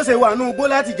lè yóò ṣe wà nù igbó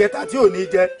láti jẹta tí ò ní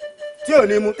jẹ tí ò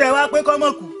ní mu tẹ wá pé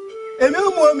kọ́mọ̀ kù èmi ò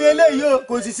mu omi eléyìí o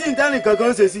kò sì sí ìtẹ́nì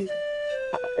kankan ṣe sí.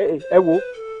 ẹ wo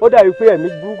ó dàbí pé ẹ̀mí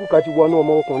burúkú kan ti wọnú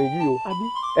ọmọkùnrin yìí o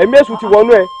ẹ̀mí èṣù ti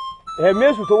wọnú ẹ ẹ̀mí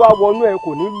èṣù tó wá wọnú ẹ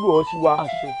kò ní lù ọ́ sí wa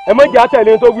ẹ má jẹ́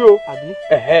àtẹ̀lé tó wí o.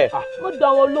 mo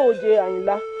dán wọn lóòjé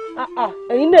Àyìnlá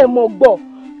ẹ̀yin náà mọ̀ gbọ́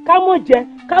ká mọ̀ jẹ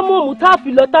ká mọ̀ mú tá a fi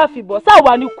lọ tá a fi bọ̀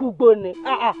sáwa ní kúgbó ni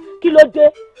kí ló dé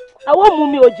àwọn mú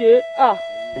mi òjé.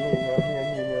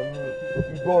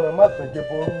 ìgbọràn má tàn jẹ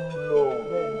bọ́ọ̀rù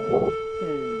lọ.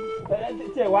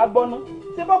 tiẹ̀ wá gbọ́ná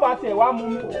ṣé bàbá tiẹ̀ wá mú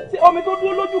mi ṣé omi tó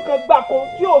dúró lójú kan gbàkó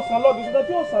tí yóò sàn lọ bìkan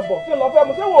tí yóò sàn bọ̀ tí yóò lọ fẹ́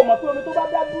mu ṣé wò ó mọ̀ pé omi tó bá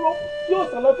dá dúró tí yóò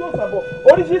sàn lọ tí yóò sàn bọ̀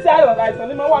oríṣiríṣi àìsàn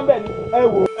ni máa wà ń bẹ̀ ni. ẹ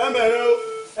wò. ẹ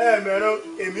mẹ̀rẹ̀ o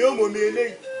èmi ò mọ omi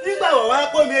eléyìí nígbà wọ̀ wá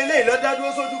pé omi eléyìí lọ dá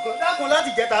dúró sójú kan dákun láti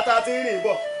jẹ́ tata ti ń rìn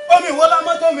bọ̀ omi ìwọ́lá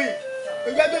mọ́tò mi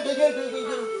ìjẹ́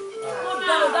gbẹgbẹgbẹgbẹ.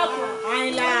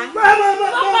 Àyìnlá. Má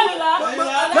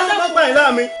Àyìnlá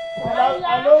mi.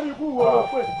 Lórí ikú wo ló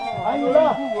pè? Àyìnlá.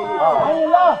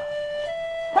 Àyìnlá.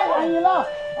 Àyìnlá.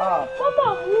 Mama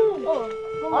mú.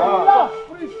 Àyìnlá.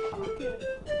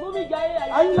 Mumi Yeye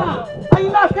Àyìnlá.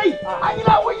 Àyìnlá kai.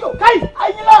 Àyìnlá wayo. Kai.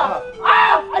 Àyìnlá.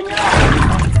 Àyìnlá.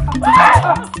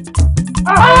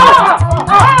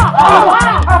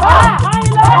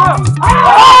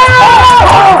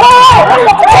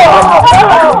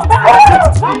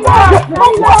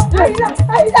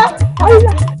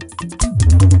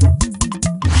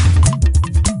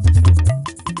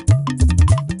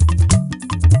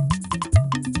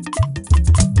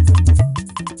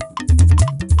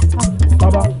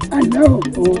 Baba, ẹ̀lẹ́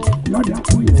o, lọ́dà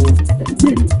fún yìí,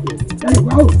 ẹ̀gbẹ́rì,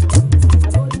 ẹ̀wá o.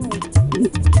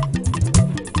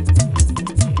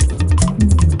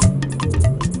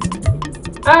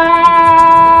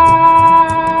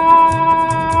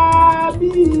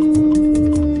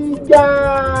 Abija.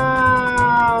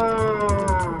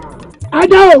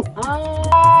 Ajá o.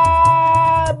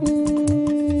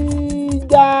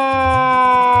 Abija.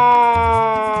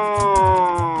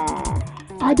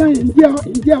 Ajá yìí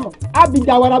ǹjẹ́ ọ.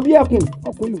 Abija wàrà bí ẹkùn.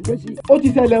 Ọkùnrin ló fẹ́ sí. Ó ti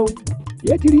ṣẹlẹ̀ o.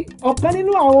 Yé ti rí. Ọ̀kan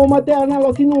nínú àwọn ọmọ tẹ́ ẹ rán lọ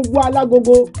sínú igbó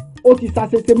alágogo ó ti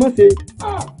ṣàṣeṣe mọ́ṣe.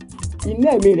 Iná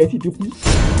ẹ̀mí rẹ̀ sì ti kú.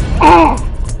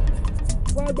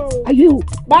 Ayé o.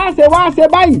 Bá a ṣe wá ṣe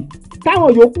báyìí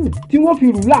táwọn yòókù tí wọ́n fi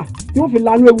rùlà tí wọ́n fi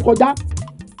lanu ewu kọjá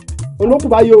olókùn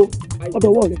báyìí o.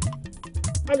 Ọ̀dọ̀ wọ̀ rẹ̀.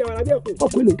 Ayọ̀ wàrà bí ẹkùn.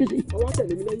 Ọkùnrin ló kése. Ọwọ́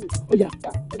tẹ̀lé mi lẹ́yìn. Ọ̀yà.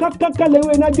 Kankan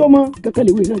lewé iná jó mọ́. Kankan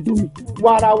lewé iná jó mi.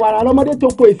 Wàràwàrà lọ́mọdé tó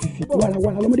kó èsìsì.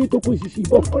 Wàràwàrà lọ́mọdé tó kó èsìsì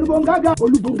bọ̀. Olúbọ̀ngágá.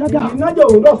 Olúbọ̀ngágá. Ìnájọ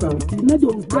òun lọ́sàn-án. Ìnájọ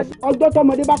òun lọ́sàn-án. Ọjọ́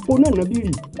tọmọdé bá kó náà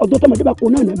nàbírì. Ọjọ́ tọmọdé bá kó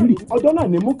náà nàbírì. Ọjọ́ náà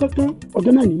ní mú kankan.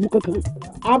 Ọjọ́ náà ní mú kankan.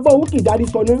 Abọ́ òwú kì í darí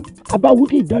sọná. Abọ́ òwú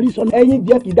kì í darí sọná. Ẹyin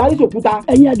díẹ̀ kì í darí sòkúta.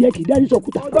 Ẹyin adìẹ kì í darí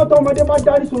sòkúta. Ọjọ́ tọmọdé bá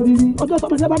darí sóríri. Ọjọ́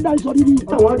tọmọdé bá darí sóríri.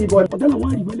 Àwọn rìbọ. Ọjọ́ náà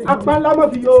wọ́n rìbọ lẹ̀. Apá ńlá má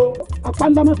fi yo. Apá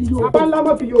ńlá má fi yo. Apá ńlá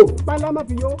má fi yo. Apá ńlá má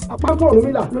fi yo. Apá fọ̀rùn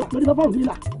mi là. Lórí bá fọ̀rùn mi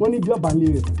là. Wọ́n ní bí ọba ń lé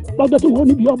rẹ̀. Lọ́jọ́ tí wọ́n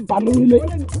ní bí ọba lórí lé.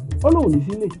 Ó lóun ní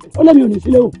sílé. Ó lé mi ò ní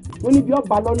sílé o. Wọ́n ní bí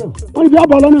ọba lọ́nà. Wọ́n ní bí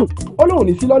ọba lọ́nà. Ó lóun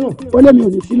ní sí lọ́nà. Ó lé mi ò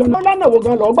ní sí lọ́nà. Ó lọ́nà wo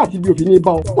gan lọ gbà tí bí òfin ní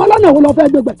bá ọ. Wọ́n lọ́nà wo lọ fẹ́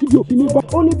gbẹgbẹ tí bí òfin ní bá.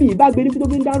 Ó ní bí ìbá gbé níbi tó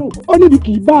gbé ń dárò. Ó níbi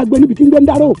kì í bá gbé níbi tí ń gbé ń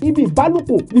dárò. Ibi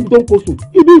ìbálòpọ̀ níbi tó ń kó sùn.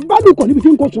 Ibi ìbálòpọ̀ níbi tí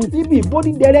ń kó sùn. Ibi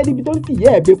ìbódídẹrẹ́ níbi tó ń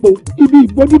tìyẹ́ ẹ̀ bépo. Ibi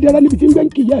ìbódídẹrẹ́ níbi tí ń gbé ń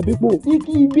kìyẹ́ ẹ̀ bépo.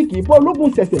 Ibi kì í bọ́ ológun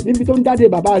ṣẹ̀ṣẹ̀ níbi tó ń dádé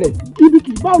bàbá rẹ̀. Ibi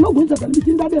kì í bá ológun ṣẹ̀ṣẹ̀ níbi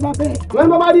tí ń dádé bàbá rẹ̀.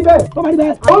 Wọ́n bá rí bẹ́ẹ̀. Tó bá rí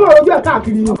bẹ́ẹ̀. Àwọn ọ̀rọ̀ ojú ẹ̀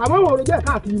káàkiri ni. Àwọn ọ̀rọ̀ ojú ẹ̀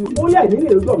káàkiri ni. Ó yẹ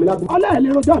ìnílẹ̀ rojọ́ mi lábúrú. Ọlẹ́ ẹ̀ lè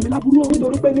rojọ́ mi lábúrú o.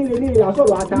 Nítorí pé nílé ní ìlà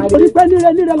sọ̀rọ̀ àtàrí. Nítorí pé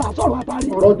nílé là sọ̀rọ̀ àtàrí.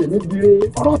 Ọ̀rọ̀ tèmi dire.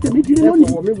 Ọ̀rọ̀ tèmi dire lónìí.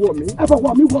 Ẹ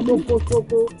fọwọ́ mi wọ̀ mí.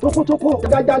 Tókótókó.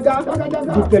 Jájájá.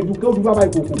 Dùkẹ̀dùkẹ̀ odù bàbá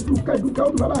ìkòkò. Dùkẹ̀dùkẹ̀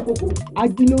odù bàbá ìkòkò.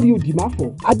 Ajílórí òdì má fọ̀.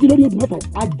 Ajílórí òdì má fọ̀.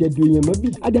 Ajẹ̀dù èèyàn mọ́ bí.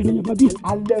 Ajẹ̀dù èèyàn mọ́ bí.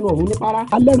 Alẹ́nu ọ̀run ní para.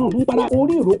 Alẹ́nu ọ̀run para.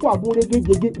 Orí ìrókò agúnrégé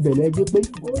jẹjẹ ìbẹ̀lẹ̀ ẹgbẹ́ pé.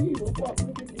 Orí ìrókò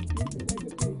agúnrégé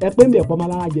ẹ pé ń bẹ̀ pọ́ máa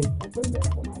lára jẹ.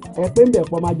 Ẹ pé ń bẹ̀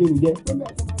pọ́ máa jẹrù jẹ.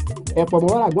 Ẹ pọ̀ mọ́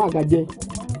wàrà gún àga jẹ.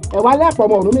 Ẹ wá lẹ́pọ̀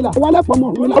mọ́ Ọ̀rúnmìlà. Ẹ wá lẹ́pọ̀ mọ́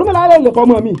Ọ̀rúnmìlà. Ọ̀rúnmìlà lẹ́yìn lè pọ̀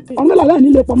mọ́ mi. Ọ̀rúnmìlà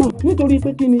lẹ́yìn lè pọ̀ mọ́. Nítorí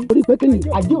pé kíni. Nítorí pé kíni.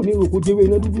 Àjẹ́ òní rò kó jẹ́wé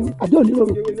iná dúdú. Àjẹ́ òní rò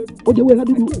kó jẹ́wé iná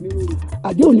dúdú.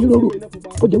 Àjẹ́ òní rò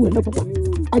kó jẹ́wé iná pupa.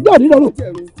 Àjẹ́ òní rò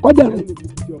kó jẹ́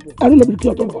ẹ̀rú lóbi kí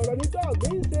ọ̀tọ̀ bọ̀.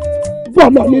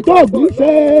 Bọ̀lọ̀ ni tó gbé ṣe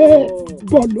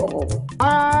bọ̀lọ̀.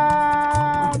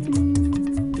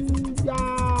 Abija.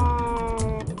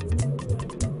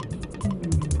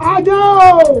 Ajá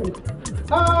o.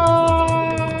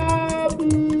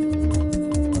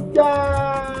 Abija.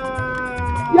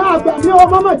 Yá àgbà mi ọ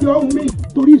mọ́mọ́ jẹ́ ohun mi.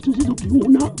 Torí iṣu sísun kì í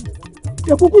hun ná.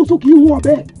 Èkúkú sùn kì í hun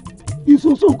ọ̀bẹ.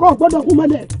 Ìsùnsùn kọ́ gbọ́dọ̀ hun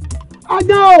mọ́lẹ̀.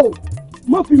 Ajá o.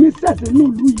 Má fi mi sẹ̀sẹ̀ ní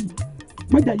ìlú yìí.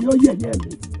 Má jà yọ yẹ̀yẹ́ mi.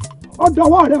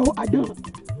 Ọ̀dọ̀wọ́ rẹ o àjàn.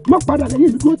 Má padà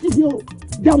lẹ́yìn mi dúró tì mí o.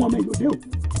 Jẹ́ àwọn ọmọ ìlòdè o.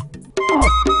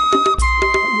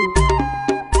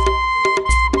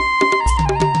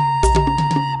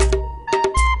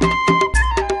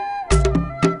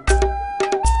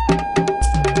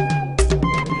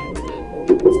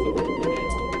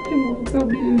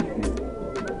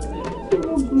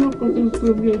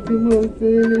 Bí o ti máa ṣe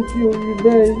é létí omi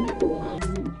báyìí.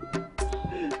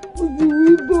 Mo ti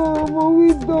wí tán, mo wí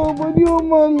tán, mo ní ó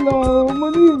máa lọ, mo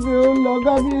ní ìfẹ́ ó lọ,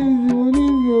 kábíyèsí, mo ní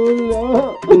ìfẹ́ ó lọ.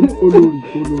 Olórí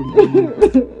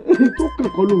tó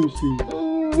kẹ́kọ̀ọ́ ló ń ṣe.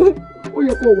 Ó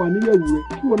yẹ kó wà níyẹ̀wò rẹ̀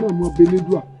kí wọ́n náà mọ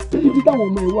belédùà. Ibi táwọn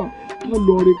ọmọ ẹ̀ wà kán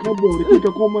lọ rẹ̀ kán bọ̀ rẹ̀ kí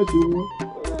kẹ́kọ̀ọ́ má ṣe wọ́n.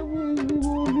 Kábíyèsí,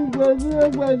 mo ti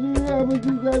gbàdúrà, mo ti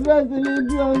gbàdúrà sí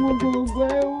lédùà àwọn gbogbo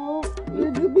ẹ̀wọ̀n.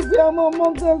 Ìdí pípé ọmọ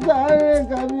kan sáré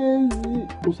kábíyèsí.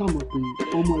 Ó sàmọ̀ pé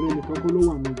ọmọ rẹ̀ nìkan kọ́ ló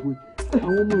wà ní ìgbò.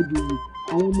 Àwọn ọmọ ìjòyè,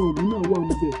 àwọn ọmọ ìlú náà wà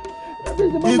níbẹ̀.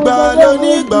 ìgbà ló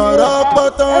ní gbọ̀rọ̀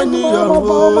pọ́tọ́ ní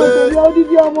ọ̀wọ́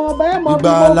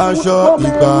ìgbà láṣọ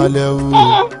ìgbà lẹ́wù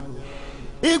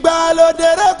ìgbà ló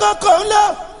dèrè kókó ńlọ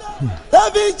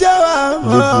tàbí jẹ́ wa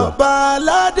ọba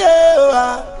aládé wa.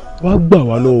 wá gbà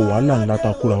wá lọ́wọ́ wàhálà ńlá ta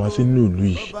kóra wá sínú ìlú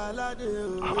yìí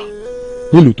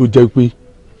nílùú tó jẹ́ pé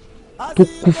tó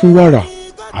kún fún wàrà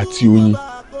àti oyin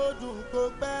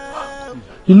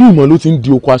ìlú ìmọ̀ ló ti ń di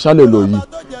oko aṣálẹ̀ lọ yìí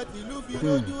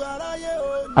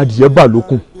adìyẹ bà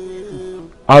lókun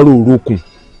aró òrókùn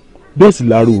bẹ́ẹ̀ sì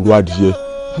láàárọ̀ òró adìyẹ.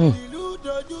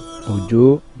 òjò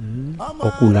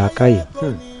ọkù làákàyè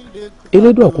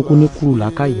elédò àkókò ní kúrú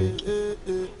làákàyè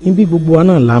níbi gbogbo wa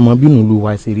náà la mọ bínú lu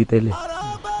wa ṣe rí tẹ́lẹ̀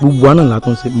gbogbo wa náà la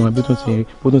tún ṣe mọ bí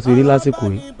bó tún ṣe rí lásìkò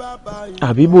yìí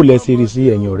àbí bò lẹ ṣe rí sí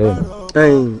ẹ̀yin ọ̀rẹ́ mi.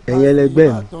 ẹ̀yin ẹlẹgbẹ́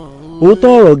mi.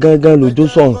 òótọ́ ọ̀rọ̀ gangan lòjó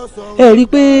sọ̀hún ẹ rí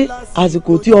i pé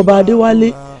àsìkò tí ọba adéwálé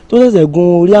tó ṣẹ̀ṣẹ̀ gun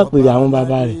orí àpèrè àwọn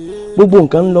bàbá rẹ̀ gbogbo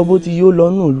nǹkan ń lọ bó ti yóò lọ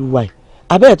nù lù wáyé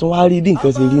abẹ́ẹ̀ tún wá rí bí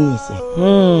nǹkan ṣe rí nìsín.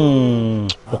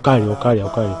 ọ̀kàrẹ̀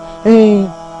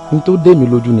n tó dé mi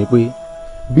lójú ni pé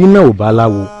bí náà ò bá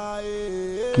láwo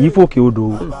kì í fòkè odò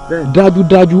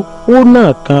dájúdájú ó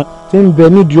náà kan tí ń bẹ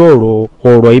nídìí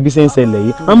ọ̀rọ̀ ibi ṣe ń ṣẹlẹ̀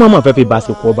yìí wọ́n máa fẹ́ fi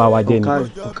bàṣepọ̀ ọba wa jẹ́ ni.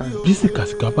 bí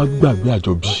sìkàsìkà bá gbàgbé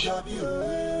àjọbí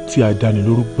tí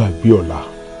adánilóró gbàgbé ọ̀la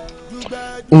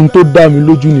ohun tó dá mi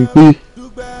lójú ni pé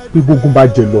gbógun bá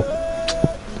jẹ lọ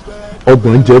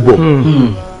ọgbọ̀n ń jẹ bọ̀.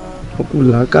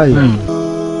 ọkùnrin làákàyè.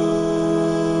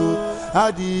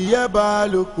 adìyẹ bá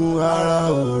lókun ara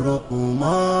òrokùn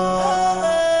mọ́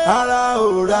ara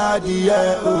òrà adìyẹ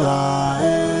òrà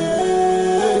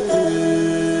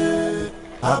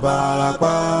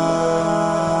abarapa.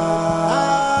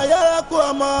 ayẹ́rẹ́kù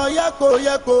ọmọ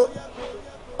yẹ́kọ̀yẹ́kọ̀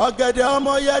ọ̀gẹ̀dẹ̀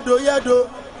ọmọ yẹ́dọ̀yẹ́dọ̀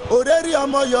òrèrè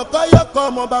ọmọ yọ̀kọ̀yọ̀kọ̀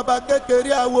ọmọ bàbá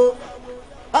kékeré àwo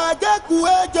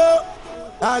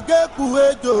àgékù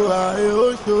ejò àì ó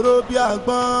ṣòro bí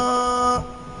àgbọn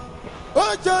ó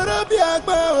ṣòro bí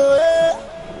àgbọn òye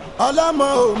ọlọ́mọ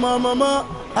ò mọ mọ́mọ́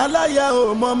aláya ò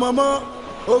mọ mọ́mọ́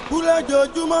òkú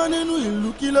lójoojúmọ́ nínú ìlú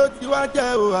kí ló ti wá jẹ́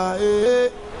òhà èé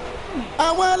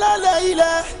àwọn alálẹ̀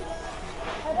ilẹ̀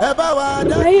ẹ bá wa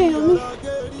dá.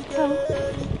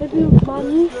 ebi ń pa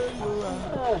mí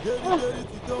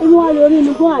inú wa lórí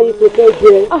inú gbọ́n àyè kò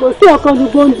kẹjẹ kò sí ọ̀kan ní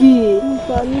gbòǹdì ń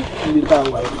pa mí.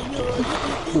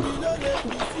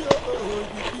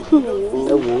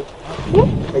 ẹ wo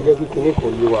ẹ jẹ́ kí kinní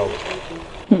kan yé wa o.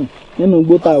 nínú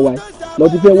igbó tá a wà lọ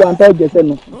ti fẹ́ wá ń tá ọ̀jẹ̀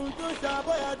sẹ́nu.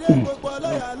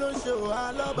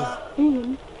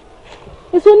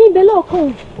 èso ní ibẹ̀ lọ́ọ̀kan.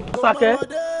 sàkẹ́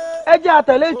ẹ jẹ́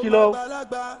àtẹ̀lé ìkìlọ̀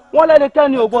wọn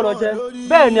lẹ́nikẹ́ni ò gbọ́dọ̀ jẹ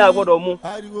bẹ́ẹ̀ ni a gbọ́dọ̀ mu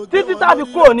títí tá a fi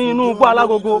kúrò ní inú igbó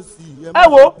alágogo. ẹ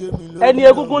wo ẹni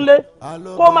egúngún lé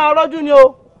kó máa rọ́jú ni o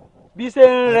bí ṣe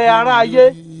ń rẹ ara ayé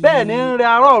bẹ́ẹ̀ ni ń rẹ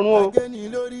ara ọ̀run o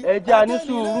ẹ jẹ́ a ní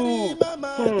sùúrù.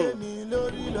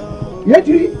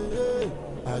 yétiri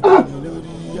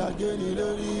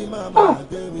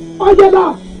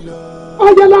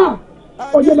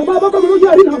ọ̀jẹ̀lá bá bá kọ́ mi lójú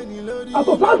àríná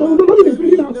àtọ̀tọ̀ àtọ̀run ló lórí mi fi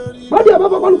rí náà má bí àbá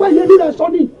bàbá nípa ìyẹn nílẹ̀ sọ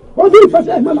ni ojú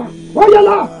ìfẹsẹ̀ ìmọ̀lá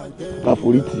ọ̀jẹ̀lá.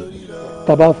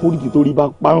 tàbá forítì torí bá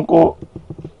pa ńkọ́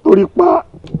torí pa.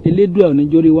 elédùn àwọn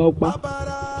oníjórí wa ó pa.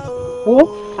 ó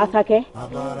àṣàkẹ́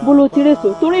bolo ti rèso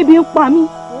torí ebi ń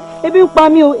pa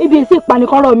mí o ebi ń sì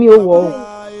panikọ́rọ̀ mi ò wọ̀ ọ́.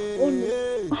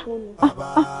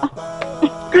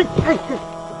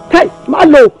 kai má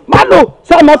lò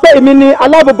sáà pé èmi ni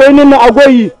alábòbò nínú àgọ́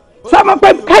yìí sáà pé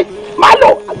kai má lò.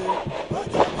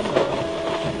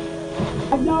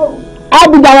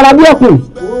 Abija wàrà bí ẹkùn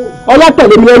ọlá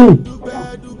tẹ̀lé mi lẹ́yìn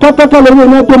tọ́tọ́tọ́ lórí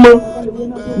ẹni tó mọ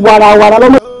wàràwàrà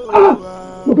lọ́mọ.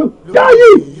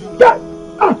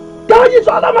 káyì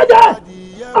sọ ọlọ́mọdé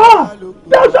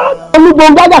tẹ̀sán.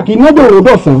 olúgbọ̀n gbàgà kì í nọ́dọ̀ òrò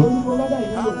dọ̀sán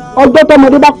ọjọ́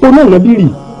tọmọdé bá po náà lẹ́bìrì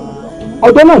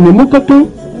ọjọ́ náà ní mú kékeré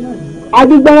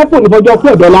adigbẹ́rẹ́ pò ní fọjọ́ pé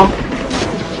ọ̀dọ́lá.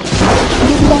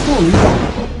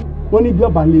 wọ́n ní bí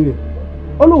ọba lé rẹ̀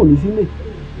olóhùn ní sílé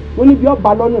wọ́n ní bí ọba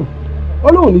lọ́nà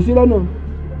olóhùn ní sí lọ́nà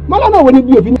mọ́lọ́nà wo ni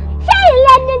bí òfin. ṣé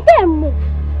ilé ní tẹ̀mù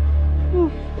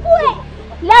fún ẹ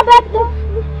lábẹ́ tó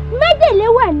méjèlé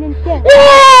wà ní tẹ̀.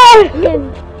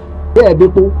 bẹ́ẹ̀ bí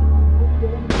tó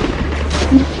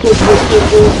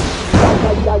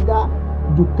jágájágá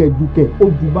jùkẹ̀jùkẹ̀ ó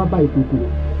ju bábà ìkòkò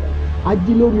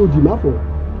ají lórí ojì máfọ̀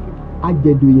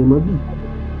ajẹ̀dọ̀ èèyàn mọ́bì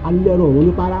alẹ́rọ̀ ọ̀run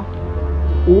ní para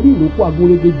orí ìrókò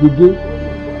agúnrégé gègé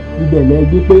ibẹ̀ lẹ́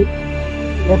gbé pé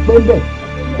ẹ pé ń bẹ̀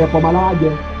ẹ̀pọ̀ máa lára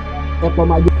jẹ ẹ̀pọ̀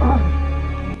máa jẹ.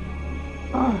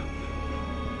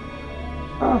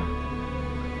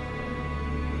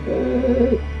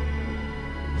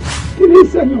 kí ni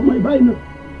ìsẹ̀yìn ọmọ ìbáyìí náà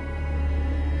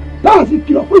láàsì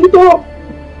kìlọ̀ fún yìí tó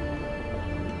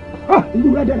ìlú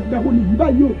rẹ̀ dẹ̀rẹ̀dẹ̀ wo nìyí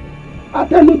báyìí o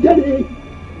atẹnudẹ́rẹ̀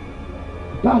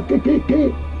bá kékeré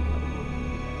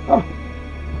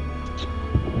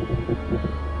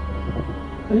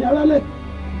ẹ̀yin alálẹ̀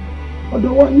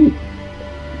ọ̀dọ̀ wọ́n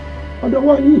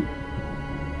yín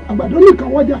àgbàdo nìkan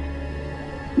wọ́jà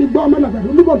igbó ọmọ làgbàdo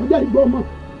níbọ̀ lọ́jà igbó ọmọ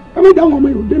ẹ má dá àwọn ọmọ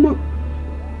yòó dé mọ́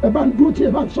ẹ bá ń dúró tí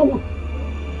ẹ bá ń sọ wọn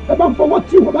ẹ bá ń fọwọ́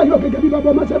tí wọ́n bá yọ gẹ́gẹ́ bí bàbá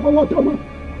ọmọ ṣe fọwọ́ tọ́ ọmọ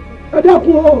ẹ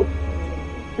dákun o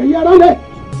ẹ̀yin alálẹ̀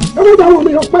ẹ má dá àwọn ọmọ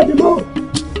yòó pẹ́ dì mọ́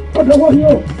ọ̀dọ̀ wọ́n yín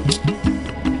o.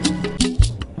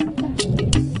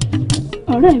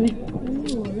 ọ̀rẹ́ mi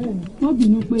wọ́n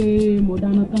bínú pé mo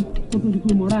dáná tán kó tó di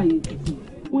pé mo ráàyè tuntun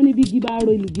wọ́n ní bí igi bá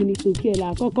ro ìlùgì ni tòkí ẹ̀ là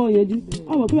kọ́kọ́ yanjú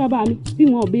ọmọ pé bàbá mi bí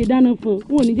wọn ò bẹ dáná fún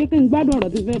un wọn ò ní jẹ́ kí n gbádùn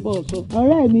ọ̀rọ̀ tí fẹ́ bọ̀ sọ.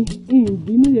 ọ̀rẹ́ mi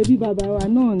ìbínú yẹ bí bàbá wa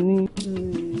náà ni.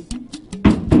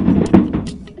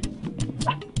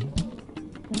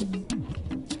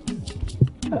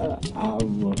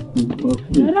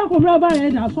 ẹ̀rọ kò bá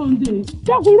rẹ̀ dà sọ́ndé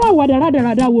dákúrú àwàdà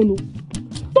rádaràdà wo nu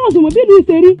tóòsì mọ̀ bí ìlú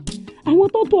ìṣerí àwọn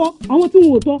tó tọ́ àwọn tí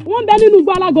wọn ò tọ́ wọ́n ń bẹ nínú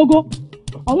igbó alágogo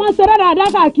àwọn ń ṣe rádaràdà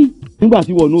káàkiri. nígbà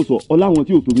tí wọn náà sọ ọláwọn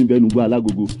tí ò tóbi bẹnu gba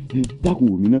alágogo dákun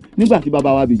wò mí ná nígbà tí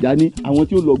bàbá wa Abija ní àwọn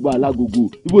tí ó lọ gba alágogo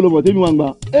ibo lọmọ tẹmí wà ń gba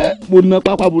mo ná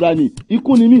pápá búra ni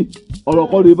ikú ni mí ọ̀rọ̀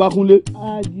kọ́ rè bá kúnlé.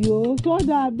 àdìo tó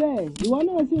dáa bẹ́ẹ̀ ìwọ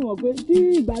náà sì wọ̀n pé tí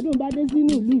ìgbádùn bá dé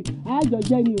sínú ìlú àjọ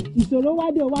jẹ́ ni o ìṣòro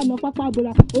wádìí wà ná pápá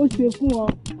búra ó ṣe fún ọ.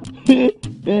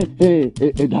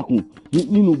 ẹ dákun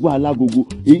nínú igbó alágogo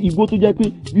igbó tó jẹ́ pé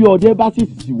bí ọdẹ bá sì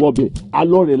sì wọbẹ̀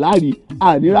alọ́ rẹ̀ láàrí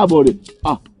àníràbọ̀ rẹ̀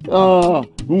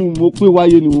mo pé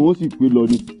wáyé ni wọn ó sì pé lọ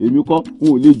ni èmi kọ́ n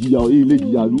ò lè jìyà èyí lè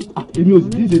jìyà lú èmi ò sì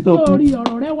tí ì ṣe tán kú. sórí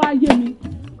ọ̀rọ̀ rẹ wá yé mi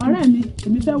ọ̀rẹ́ mi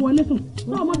èmi fẹ́ wọlé sùn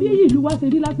náà ọmọ bí èyí ìlú wa ṣe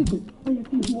rí lásìkò ó yẹ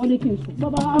kí n wọlé kí n sùn.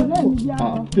 bàbá ọ̀rẹ́ mi yá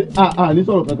ọ. ní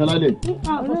sọ̀rọ̀ kankan lálẹ́.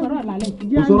 kò sọ̀rọ̀ lálẹ́.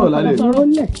 kò sọ̀rọ̀ lálẹ́. sọ̀rọ̀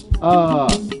lẹ̀.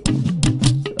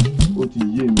 ó ti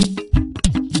yé mi.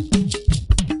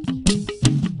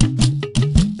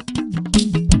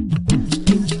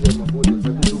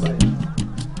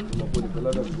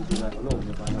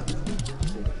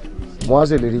 mo wá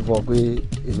ṣèlérí fún ọ pé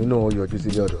èmi náà yọjú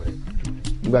sílé ọ̀dọ̀ rẹ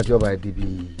nígbà tí ọba di bí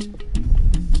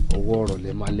ọwọ́ ọ̀rọ̀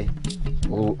lẹ máa lẹ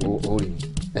ó rè mí.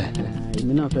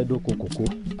 èmi náà fẹ́ dóko kòkó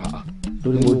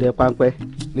lórí mo dẹ páńpẹ́.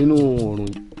 nínú oòrùn.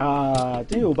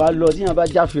 tí yóò bá lọ tí yóò bá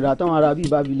jáfìrà táwọn ará bíi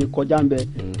bá fi lè kọjá ń bẹ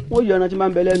wọ́n yọ ẹran tí máa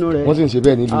ń bẹ lẹ́nu rẹ̀. wọ́n sì ń ṣe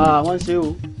bẹ́ẹ̀ nílùú. wọ́n ṣe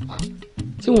o.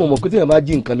 tí wọn mọ̀ pé tí yẹn bá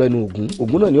jí nǹkan lẹ́nu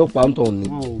Ògún náà ni ó pa ń tọ̀ ni.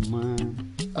 wọn ò mọ.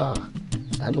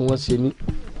 àánú wọn ṣe mí.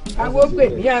 àwo gbè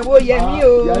mí àwo yẹ mí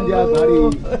o. yáde àgbárí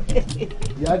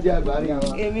yáde àgbárí.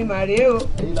 èmi màrè o.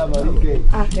 ẹ̀yin la màrí kẹ.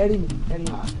 ẹ̀rí mi ẹ̀rí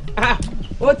mi.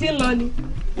 ó ti ń lọ ni.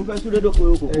 mo fẹ́ súré dóko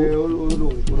kòkó.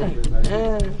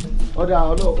 ọ̀dà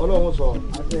ọlọ́run sọ.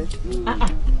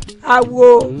 àwo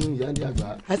yáde àgbà.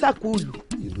 àṣàkóòlù.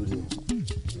 ìlú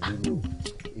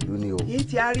ni o. yìí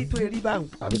ti a rí tó erí báwọn.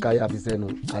 àbí ká yá fi sẹ́nu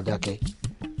adákẹ́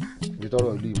ibi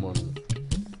tọ́rọ̀ ìlú ìmọ̀ nù.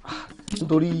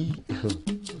 nítorí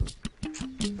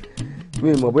mi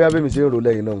ò mọ̀ bóyá bẹ́ẹ̀ mi ṣe ń ro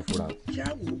lẹ́yìn náà ń fura.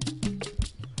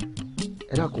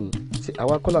 ẹ dákun ṣe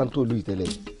àwa kọ́là ń tó ìlú ìtẹ́lẹ̀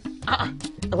yìí.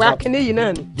 àwa kìíní yìí náà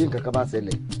ni. bí nǹkan kan bá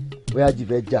ṣẹlẹ̀ bóyá jì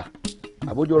fẹ́ jà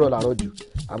àbójú ọ̀rọ̀ làárọ̀ jù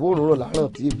àbóòrùn rọ̀ làárọ̀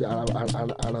tí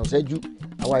àrànṣẹ́jú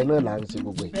àwa iná là ń ṣe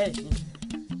gbogbo ẹ̀.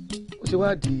 ó ṣe wá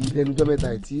di lẹ́nujọ́ mẹ́ta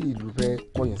tí ìlú fẹ́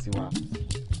kọ̀yìn sí wa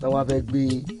táwọn wá fẹ́ gbé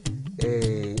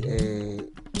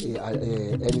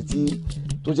ẹni tí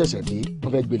tó ṣẹ̀ṣẹ̀ dé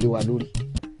wọ́n fẹ́ gbélé wa lórí.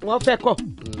 wọ́n fẹ́ kọ̀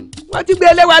wọ́n ti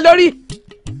gbélé wa lórí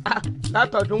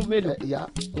látọ̀dún mélòó. ìyá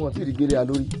wọn ti rí gbélé wa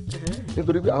lórí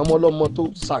nítorí pé àwọn ọmọ ọlọ́mọ tó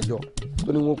ṣàjọ tó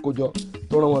ní wọn kójọ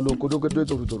tó rán wọn lọ kódókódó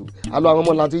tòrútòrú àlọ àwọn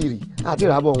ọmọ láti rí àti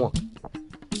ìràbọ̀ wọn.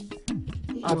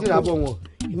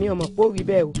 èmi ọmọ pé ó wí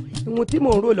bẹ́ẹ̀ o ìwọ̀n tí mò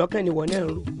ń rò lọ́kàn ni wọ́n náà ń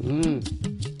rò.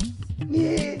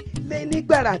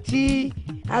 nígbàrà tí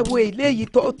awo ilé yìí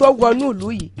tó wọnú ìlú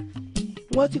yìí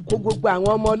wọ́n ti kó gbogbo àwọn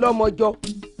ọmọ ọlọ́mọ jọ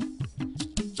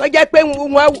tó jẹ́ pé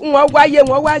wọ́n wáyé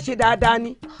wọ́n wá ṣe dáadáa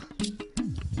ni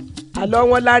àlọ́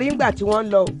wọn la rí ńgbà tí wọ́n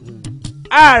lọ o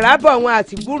àràbọ̀ wọn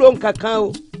àti gbúrò nǹkan kan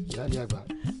o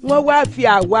wọ́n wá fi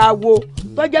àwa awo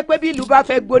tó jẹ́ pé bí ìlú bá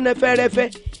fẹ́ gbóná fẹ́rẹ́fẹ́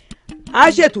á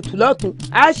ṣètùtù lọ́tún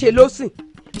á ṣe lọ́sìn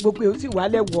gbogbo èyí sì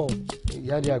wálẹ̀ wọ̀.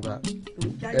 ìyáàdì àgbà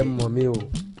ẹ mọ̀ mi o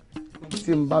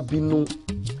tí n bá bínú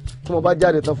tí mo bá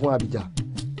jáde tán fún Abija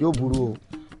yóò burú o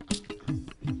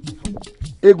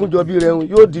eégúnjọbí rẹ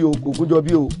yóò di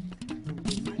ògúnjọbí o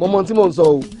mo mọ tí mò ń sọ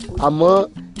o àmọ́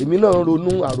èmi náà ń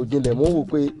ronú àròjinlẹ̀ mo ń wò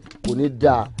pé kò ní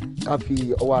dáa ká fi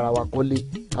ọwọ́ ara wa kọ́lé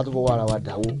ká tó fọwọ́ ara wa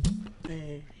dàwó.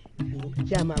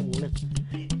 jẹ́ àmà wòran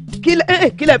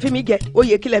kílẹ̀ fi mi jẹ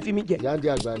oyè kílẹ̀ fi mi jẹ. yáǹdí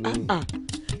àgbà ni.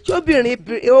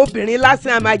 tí obìnrin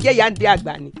lásán àmà jẹ́ yáǹdí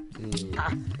àgbà ni.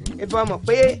 ìbọn ọmọ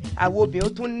pé àwọn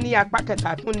obìnrin tún ní apá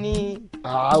kẹta tún ní.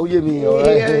 ó yé mi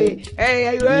ọ̀rẹ́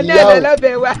ìyá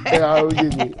lọ́bẹ̀ wa.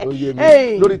 ó yé mi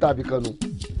lórí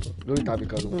tàbí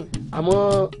kanu àmọ́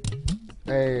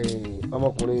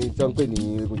ọmọkùnrin tí wọ́n ń pè ní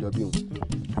egunjọbí òun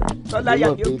tọ́lá yà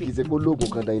bí ó kì í ṣe pé lóògùn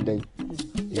kan dandan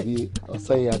ibi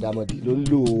ọ̀sán yẹn àdàmọ̀dì ló ń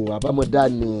lò àbámọ̀dá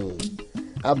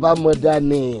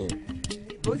ni.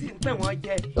 ó sì ń pè wọ́n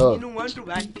jẹ inú wọn dùn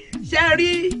báyìí. ṣé ẹ rí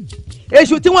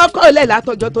èṣù tí wọ́n kọ́ lẹ̀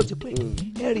látọjọ́ tó ti pẹ́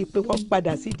ẹ rí i pé wọ́n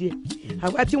padà sídìí ẹ̀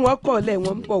àwa tí wọ́n kọ́ lẹ̀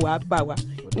wọ́n ń bọ̀ wá bá wa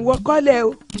ìwọ kọ́ lẹ̀ o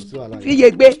fìyè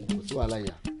gbé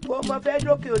mo fẹ́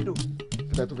dókè odò.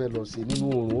 ẹ tó fẹ́ lọ sí nínú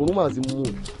oòrùn máa ti mú.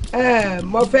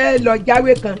 mo fẹ́ lọ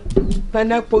jáwé kan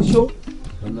panápoṣó.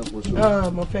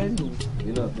 mo fẹ́ lò.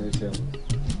 èmi náà fẹ́ sẹ́wọ̀n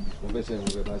mo fẹ́ sẹ́wọ̀n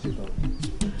bẹ́ẹ̀ bá ṣe tán.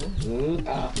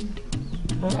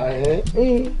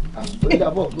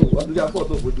 olùdíjàpọ̀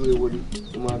tó fojú ewo ni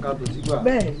mo máa ká tó sígbà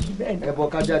ẹbọ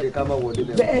ká jáde ká má wọlé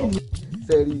lẹ́nu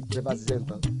sẹ́ẹ̀rí ẹ bá ṣiṣẹ́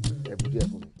nǹkan ẹ̀bù díẹ̀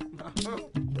fún mi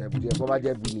ẹ̀bù díẹ̀ bọ́ bá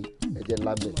jẹ́ bu ni ẹ̀jẹ̀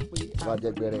ńlá bẹ̀ bọ́ bá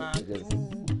jẹ́ gbẹ́rẹ́ ẹ̀jẹ̀ ń sìn.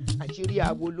 àṣírí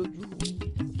àwo lójú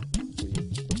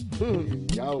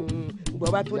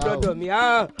bọ́bá tó dọ́dọ̀ mi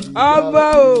ọmọ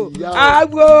o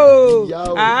àgbo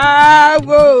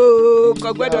kò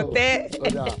gbọ́dọ̀ tẹ́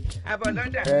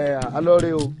àbọ̀dọ́dà.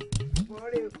 alọ́rẹ́ o.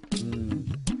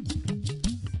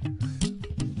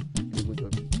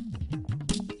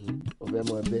 ọbẹ̀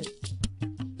mọ ẹbẹ̀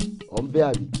ọ̀nbẹ́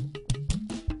àbí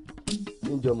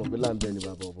níjọ́ mọ̀ pé láǹbẹ̀ ni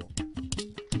bàbá ọ̀bọ̀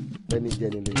bẹ́ẹ̀ ni jẹ́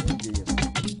ni lè ṣe yẹn.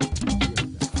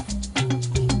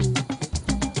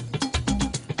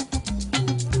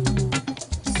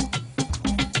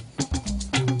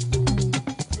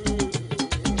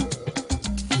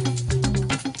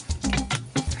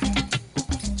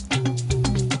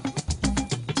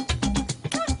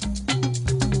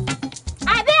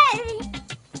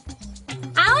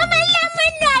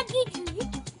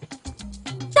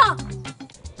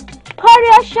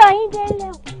 Aṣọ yín délé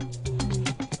o.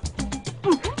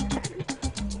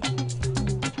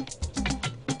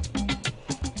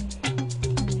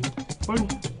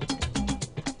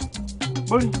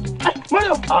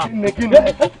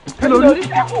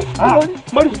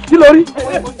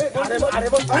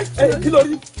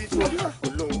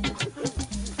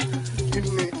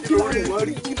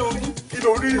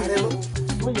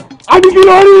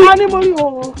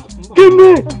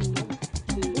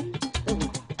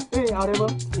 Àrẹ̀mọ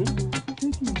ṣé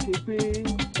kì í ṣe pé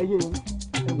ẹyẹ yẹn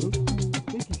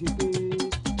ṣé kì í ṣe pé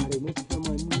Àrẹ̀mọ ti fẹ́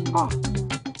máa ní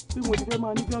bí mo ti fẹ́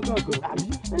máa ní gángan àbí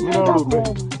ẹyẹ dàpọ̀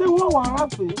ṣé wọ́n wà á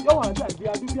pè yọ̀ wà á dàbí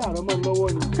adúbí Àrẹ̀mọ lọ́wọ́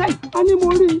ni. káì a ní mo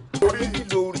rí. orí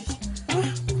lórí.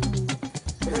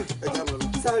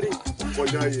 sáré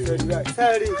kọjá yìí.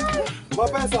 sáré mo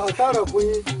fẹ́ sọ àtàrà fún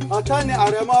yín ọ̀tá ni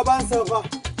Àrẹ̀mọ bá ń sọ fa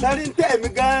sáré ń tẹ̀ mí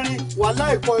gan rí wàhálà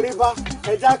ìkọrí bá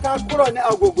ẹ̀já ká kúrò ní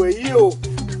agbègbè yìí o.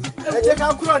 ẹ jẹ́ ká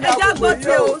kúrò ní àkókò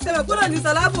yìí o. sẹ́wọ̀n kúrò ní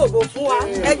sọlábò bò fún wa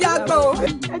ẹ jẹ́ àgbọ̀ o.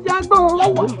 ẹ jẹ́ àgbọ̀ o.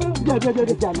 lọ́wọ́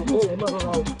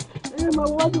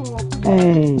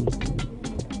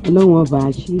ọlọ́run ọba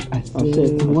àṣì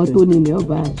àwọn tó nílẹ̀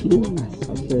ọba àṣì.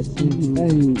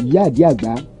 ìyá àdí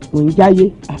àgbà mò ń jáyé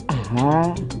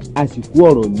àsìkò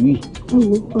ọ̀rọ̀ yìí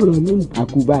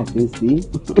àkúbà àtẹ̀sí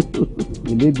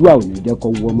ìlédùá ò ní jẹ́ kó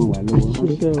wọ́ ọmọ wa lọ́wọ́.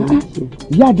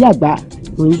 ìyá àdí àgbà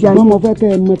wọ́n mọ fẹ́ kẹ́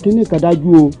ẹ mọ kínní kan dájú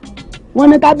o wọ́n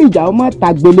ní kábíjà ọmọ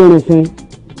tàgbélérin fún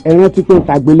ẹran tí pé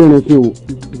tàgbélérin fún o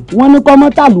wọ́n ní kọ́ mọ́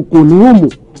tàlùkò ní òmù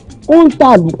ó ń ta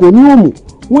àlùkò ní òmù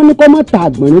wọ́n ní kọ́ mọ́ ta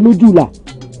àgbọ̀nrín lójú là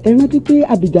ẹran tí pé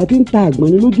Abija ti ń ta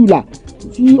àgbọ̀nrín lójú là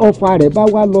tí ọfà rẹ̀ bá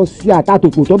wá lọ sí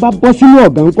àtàtòkò tó bá bọ́ sínú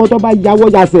ọ̀gá ńkọ́ tó bá yáwọ́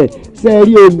yasẹ̀ ṣe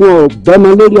rí ogun ọ̀gbọ́mọ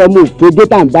lórí ọmọ òfegé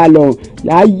tá à ń bá lọ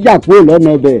yà á yà kúrò lọ́nà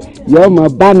ọbẹ̀ yọ ọmọ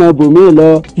báná bòmí lọ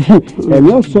ẹ̀mí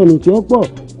ọ̀sọ̀nù tí ó pọ̀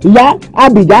ìyá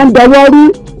Abija ń dọwọ́ rú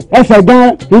ẹsẹ̀ gan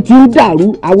etí ń dàrú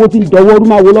àwo ti ń dọwọ́ rú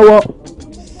máa wo lọ́wọ́.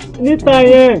 níta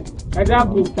yẹn ẹ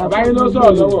dákun bàbá yín ló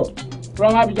sọ̀rọ̀ lọ́wọ́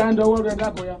from Abija ń dọwọ́ rú ẹ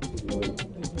dákun ya.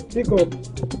 pick up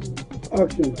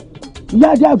action. ìyá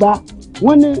àdí àgbà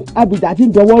wọ́n ní Abija ti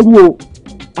ń dọwọ́ rú o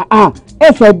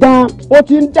ẹsẹ̀ gan ó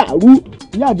ti ń dàrú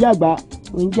ìyá àdí àgbà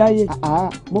ń jáyé.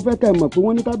 mo fẹ́ kẹ́ ẹ mọ̀ pé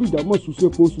wọ́n ní kábíjà mọ̀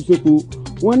ṣùṣepo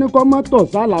wọ́n ní kọ́ mọ́ tọ̀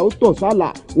sálà ó tọ̀ sálà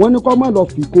wọ́n ní kọ́ mọ́ lọ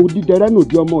fìkó dídẹrẹ́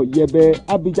nòdì ọmọ ìyẹbẹ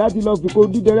Abija ti lọ fìkó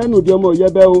dídẹrẹ́ nòdì ọmọ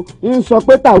ìyẹbẹ o ń sọ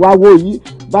pé tàwa wo yìí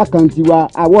bákan tiwa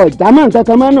àwọ̀ ìdámọ̀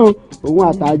kankan mọ́nà òun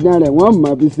àtàjàn rẹ̀ wọ́n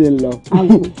mọ̀ bí ṣe ń lọ.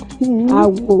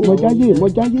 àwo mọ̀jáyé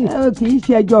kì í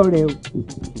ṣẹjọ́ rẹ̀ o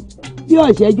bí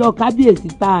ọ̀ṣẹ́jọ́ kábíyèsí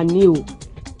tá a ní o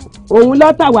òun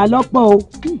lọ́tà wá lọ́pọ̀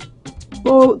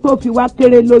o tó fi wá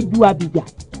kéré lójú Abija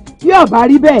bí ó bá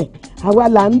rí bẹ́ẹ̀ àwa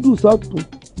là ń dùn sọ́tún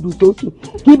dùn sósì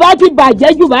kì bá ti bàjẹ́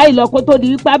jù báyìí lọ kó tó di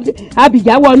wípé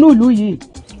Abija wọnú ìlú yìí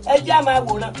ẹ jẹ́ àmà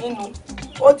àwòrán nínú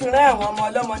ó ti rán àwọn ọmọ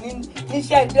ọlọ́mọ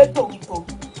níṣẹ́ ìdé tòótò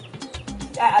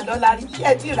àdọ́lárí ṣé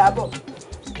ẹ ti rà bọ̀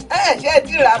ṣé ẹ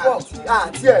ti rà bọ̀.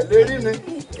 àti ẹ̀ lè rí ni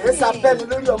kì í sapẹ́ni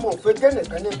lórí ọmọ òfin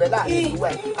gẹ́nìkan níbẹ̀ láàrin ìlú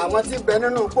ẹ̀ àwọn tí ń bẹ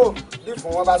nínú igbó bí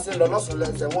fún wọn bá ṣe lọ lọ́sùn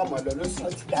lẹ́sẹ̀ wọn mọ̀ lọ lọ́sùn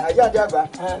ayé àdàgbà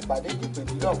pàdé dìpè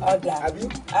dì lọ. àbí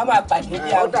a máa pàdé bí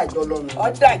ọ̀dà ìjọ lọ́nu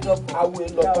ọ̀dà ìjọ bọ̀ awo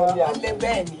èlò tó ní àwọn ọ̀lẹ́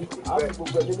bẹ́ẹ̀ ni. àwọn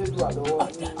gbogbo ẹni lè dùn àlọ́wọ́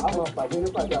àwọn pàdé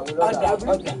nípàdé àwọn ọ̀dà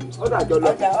ìjọ lọ.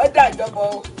 ọ̀dà ìjọ bọ̀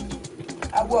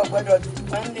awo ọ̀gbọ́dọ̀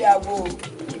máa ń lé awo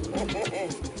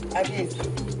àbíyèsí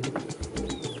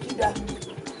dídá.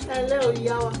 ẹ lẹ́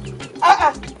òyìnbá wa.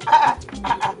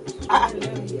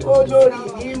 olórí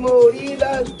ni mo rí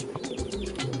lọ́rùn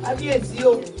kábíyèsí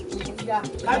o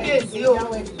kábíyèsí o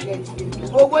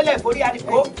owó lẹ̀ forí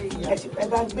àdìpọ̀ ẹ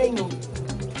bá gbẹ̀yìn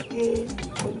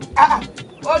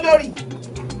olórí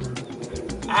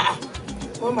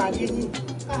mo máa rí yín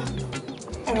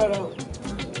ẹ rọrọ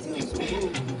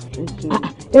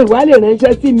ẹ wá lè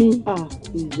ránṣẹ́ sí mi.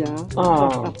 ìyá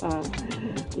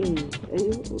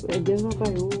ẹ̀jẹ̀ náà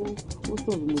báyìí ó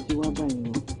sọ̀rọ̀ mo ti wá báyìí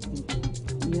wọn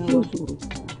ìyá wa sọ̀rọ̀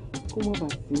kó má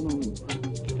bàa sí náà ni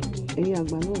ẹ̀yin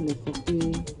àgbà náà lè sọ pé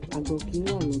àgbọ̀ kì í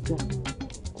wà lọ́jà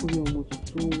kó rí ọmọ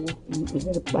tuntun wọ́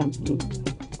ẹ pa mí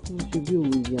kó má ṣe bí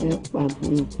òun ìyá ẹ pa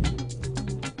mí.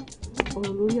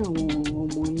 ọ̀rọ̀ lórí àwọn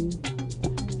ọmọ yín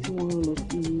tí wọ́n rán lọ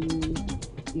sí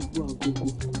igbó àgògò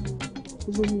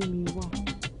olómi mi wà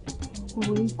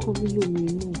ọ̀rọ̀ yín kọ́ mí lómi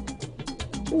inú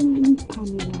ó ń pa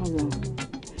mi lára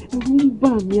ẹ̀rù ń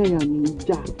bà mí àyà mi ń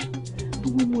jà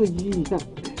àwọn ọmọ yìí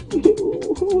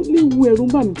ó léwu ẹ̀rù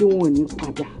ń bà mí pé wọn ò ní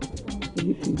padà ẹ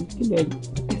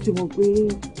sì mọ̀ pé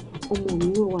ọmọ mi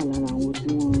náà wà lára àwọn tí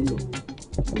wọ́n ń lọ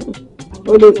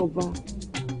ó lè ọba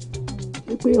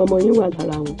ṣé pé ọmọ yín wà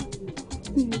lára wọn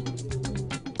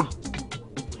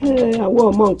àwọn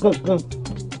ọmọ nǹkan kan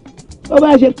tó bá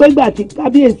ṣe pé gbà tí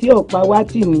kábíyèsí ọ̀pá wá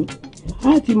tì mí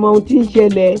á ti mọ ohun tí ń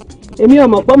ṣẹlẹ̀ èmi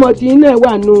ọmọ pọ́mọ tí náà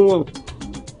wà nù wọn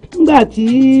nígbà tí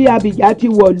Abija ti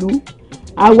wọ̀lú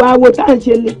àwa awo tá à ń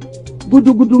ṣe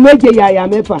gudugudu méje yàyà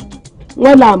mẹ́fà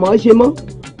wọ́n là mọ́ ṣe mọ́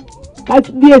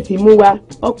kábíyèsí mú wa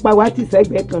ọ̀pá wa ti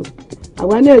sẹ́gbẹ̀ẹ́ kan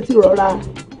àwa náà sì rọra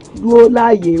dúró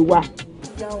láàyè wa.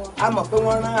 a mọ̀ pé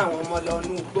wọ́n rán àwọn ọmọ lọ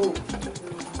ní igbó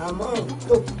àmọ́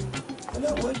tó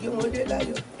ọlọ́wọ́ jí wọn dé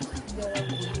láyọ̀.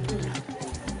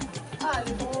 a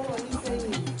lè fọwọ́ wọn ní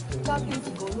sẹ́yìn kábíyèsí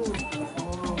kan ló ń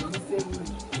fọwọ́ wọn ní sẹ́yìn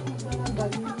gbàgbà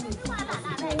ní ilé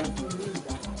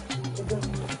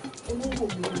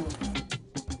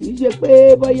kì í ṣe pé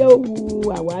bóyá ó wu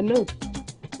àwa náà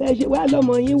ẹ ṣe wá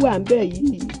lọ́mọ yín wà ń bẹ̀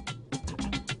yìí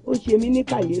ó ṣe mí ní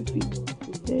kàyéfì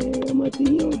ọmọ tí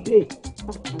yín ò dé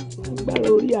agbára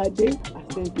orí adé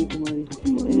àṣẹ́ǹtì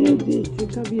ìmọ̀ràn tí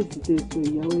kábíyèsí tẹ̀ sọ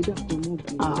ìyàwó ẹ̀dá kan mọ́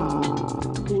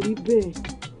bí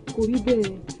kò rí bẹ́ẹ̀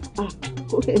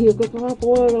èèyàn kankan wá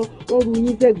fọwọ́ rọrùn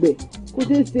yín sẹ́gbẹ̀ẹ́ kó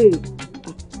ṣeé ṣe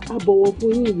àbọ̀wọ̀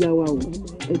fún yín ìyá wa o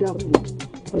ẹ̀dá kan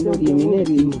olórí mi náà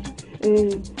ti mọ̀.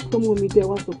 tọmọ mi tẹ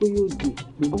wá sọ pé yóò dé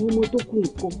àwọn ọmọ tó kù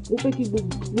nǹkan mo fẹ́ kí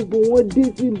gbogbo wọn dé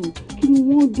sílùú kí ni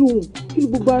wọ́n dùn kí ni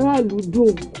gbogbo aráàlú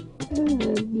dùn.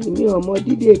 èmi ọmọ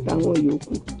dídé táwọn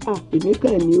yòókù èmi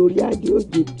kàn ní orí adé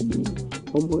òjè kí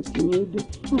ọmọ tí yín dùn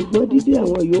ṣùgbọ́n dídé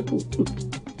àwọn yòókù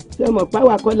ṣe mọ̀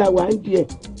páwa kọ́lá wà ń di ẹ̀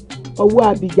ọwọ́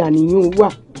Abija nìyún wà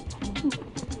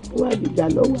ọwọ́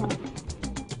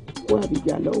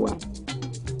Abija lọ́wọ́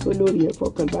olórí ẹ̀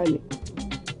fọkànbalẹ̀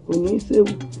kò ní í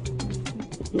séwu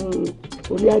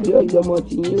orí adé ọjọ́ ọmọ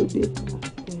tí yín ó dé.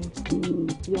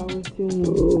 ìyàwó tí ń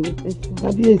lò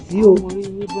kábíyèsí o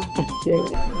àṣẹ.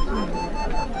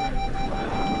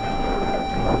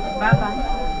 bàbá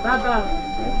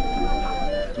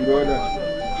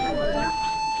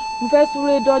mo fẹ́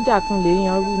súré dọ́jà kan lè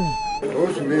yan rú ni.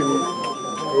 oṣù lé ní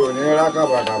o ní rá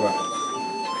kábàkàbà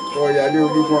kó ọ̀yálé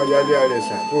olúgbọ́n ọ̀yálé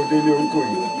àrẹ̀sà kó délé orúkọ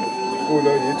yìí kó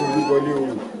lọ yìí tó orúkọ lé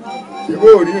oru ìwé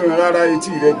òríran rárá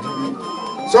etí rẹ dìbò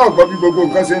sọ́ọ̀gbọ́n bí gbogbo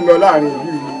nǹkan ṣe ń lọ láàrin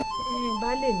ìlú yìí.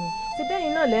 baálé mi ṣe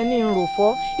bẹ́yìn náà lẹ́ni ròfọ́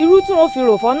irú tí wọ́n fi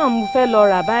ròfọ́ náà mo fẹ́ lọ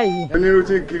rà báyìí. onírú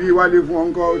tí kiri wálé fún ọ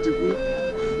ńkọ́ ó ti kú.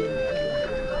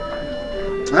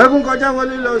 ẹkún kọjá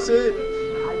wọlé lọ ṣe.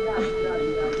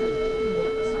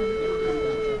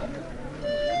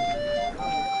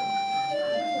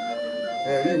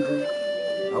 ẹ̀rí nǹkan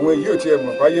àwọn èyí ò tiẹ̀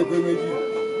mọ̀ fáyé pé méjì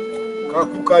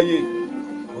kákú káyé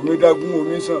omi dágún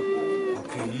omi sàn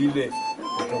òkè yìí lẹ̀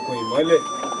òkùnkùn ìmọ́lẹ̀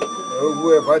gbogbo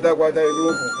ẹ̀ pátápátá inú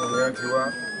òkùnkùn ni wọ́n ti wá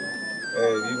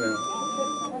ẹ̀rí náà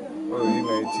orí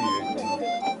náà tí rẹ̀ di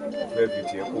fẹ́ fi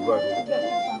tiẹ̀ kó bá mi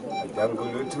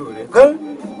àgbàngolo tó rẹ̀ kán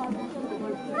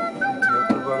tiẹ̀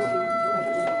kó bá mi.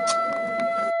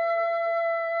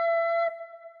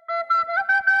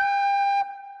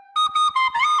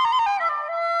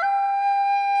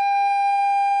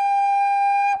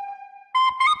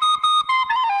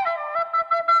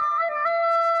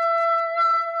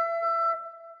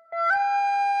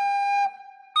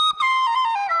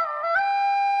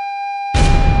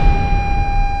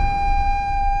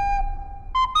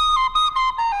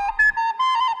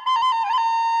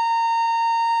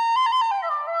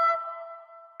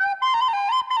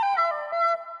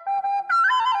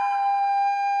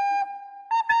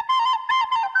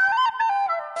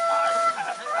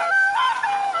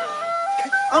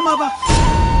 ọmọ bá.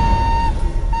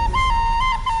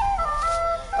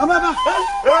 ọmọ bá.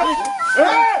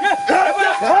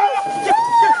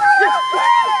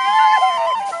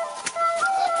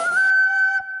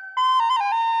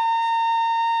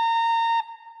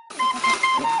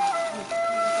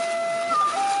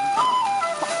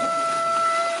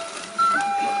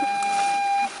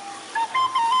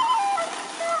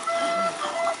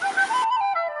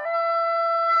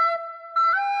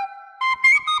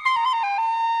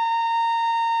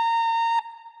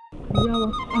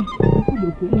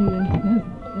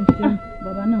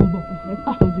 Bàbá náà ń bọ̀ ẹ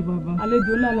kú tọ́jú bàbá.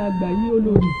 Àlejò ńlá la gbà yí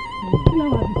olórí. Kí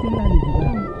láwọn àti ṣe ńlá lè jù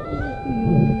dáhùn?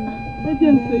 Ẹ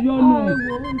jẹ́ ń ṣe yọ́nù ẹ̀.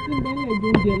 Ẹ̀wọ̀ ohun tí ń bẹ́lẹ̀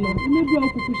gbóúnjẹ lọ. Elédùn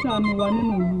ọkùnkùn ṣàánú wa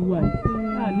nínú ìlú wa yìí.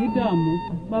 A ní dààmú.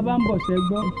 Bàbá ń bọ̀ ṣẹ́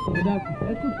gbọ́. Ẹ dákun.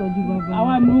 Ẹ kú tọ́jú bàbá.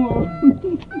 Àwa nù o.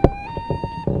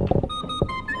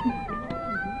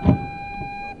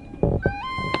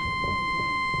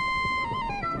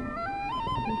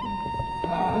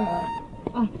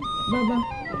 Bàbá.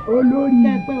 Olórí.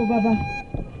 Kẹ́pẹ́ o bàbá.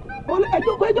 Ẹ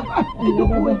jókòó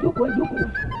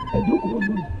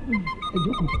olórí. Ẹ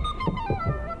jókòó.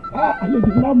 Àlejò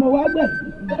ńlá ọmọ wa gbẹ̀.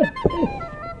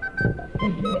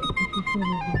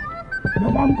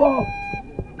 Bàbá ń kọ́.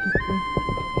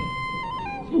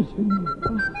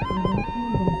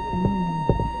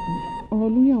 Ọ̀rọ̀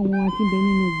lórí àwọn àti bẹ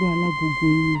nínú igbó alágogo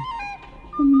yìí.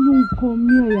 Omi ló ń kọ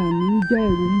mí, àyà mi ń já,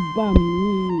 ẹ̀rù ń bà mí.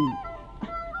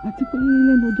 Àti pé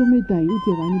lẹ́nu ọjọ́ mẹ́ta yìí ó ti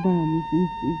wà ní bára mi sí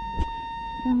sí.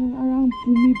 Ara ń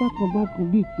fún mi bákan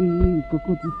bíi pé nǹkan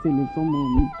kan ti ṣẹlẹ̀ sọ́mọ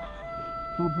mi.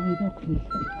 Bàbá ẹ dákun.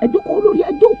 Ẹ jókòó olórí,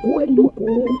 ẹ jókòó. Ẹ mú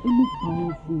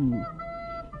àwọn fún mi.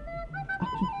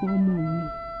 Àtùpọ̀ ọmọ mi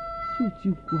ṣé ò ti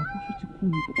kú àbúṣe ti kú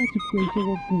ni? Tó bá ti kú ẹ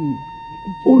jẹ́wọ́ fún mi.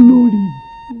 Olórí,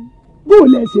 bó o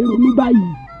lẹ ṣe ronú báyìí?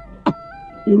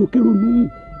 Èròkèrò nù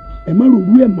ẹ má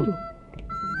ròrú ẹ mọ́.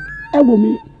 Ẹ wò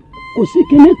mí, kò sí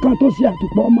kinní kan tó ṣe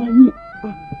àtùpọ̀ ọmọ yín.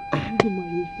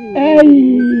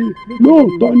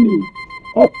 Lóòótọ́ ni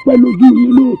ọpẹ́ lójú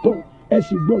yín lóòótọ́, ẹ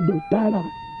sì gbọ́dọ̀ tààrà.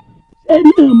 Ẹ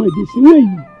rí àwọn ọmọdé síwọ̀n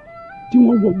èyí tí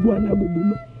wọ́n wọ bú alágbogbo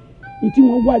lọ, tí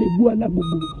wọ́n wá rè bú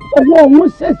alágbogbo, ọwọ́ wọn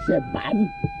ṣẹ̀ṣẹ̀ bá ní.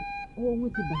 Ọwọ́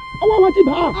wọn ti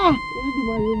bá.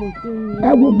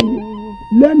 Ẹ wò mí,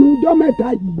 lẹ́nu ọjọ́ mẹ́ta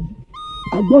yìí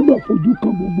a gbọ́dọ̀ fojú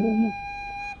kan gbogbo wọn.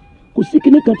 Kò sí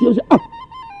kinní kan tí ó ṣe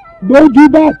bójú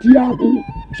bá ti ahun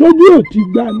sójú ò ti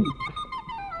gbà ní.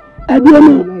 Ẹbí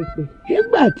ọmọ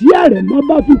nígbà tí àrẹ̀mọ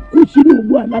bá fi kú sínú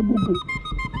ògbó alágbogbo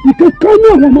ìkankan ní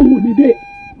àwọn ọmọ mòlídé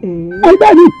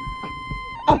ẹgbẹ́ ni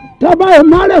tábà ẹ̀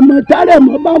má rẹ̀mọ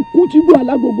tárẹ̀mọ bá kú sígbó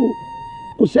alágbogbo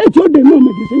kò sẹ́yìn tí ó dé náà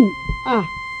mọ̀jẹ̀ sí wọn.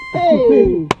 Àti pé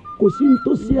kò sí ní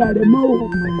tó sí àrẹ̀mọ o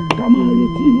ká máa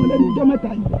retí wọn lẹ́nu ọjọ́ mẹ́ta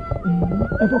yìí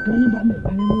ẹ fọkàn yín balẹ̀.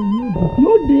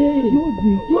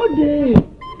 Yóò dé.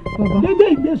 Dédé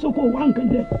ìgbésókò wá nǹkan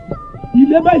jẹ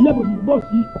ilé báyìí lẹ́bùn ní bọ́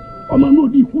sí ọmọ náà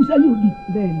di ikú sẹ́yìn òdì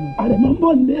àrẹ̀mọ ń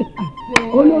bọ̀ nílé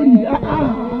olórí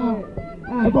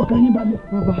ẹ fọkàn yín balẹ̀.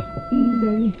 Bàbá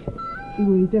ìdẹ́rì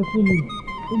ìròyìn tẹ fún mi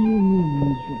ó mú inú mi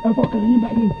dùn. Ẹ fọkàn yín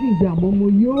balẹ̀. Tí ìjà mọ́ mo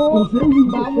yó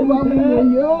bámú mo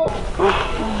yó.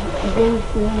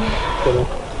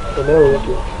 Tẹ̀lé òwe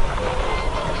tó.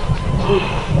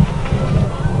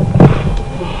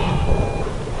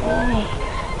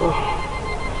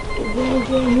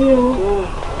 Ìgbẹ́jẹ́ mi o.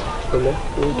 Pẹ̀lẹ́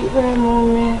oúnjẹ. Ó fẹ́ mú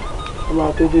mi. Ó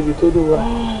máa tó débi tó dùn wá.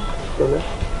 Pẹ̀lẹ́.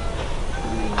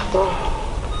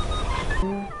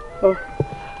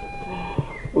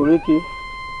 Òrékè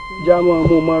já mọ́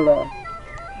ọmú mọ́ra.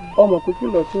 Ọmọ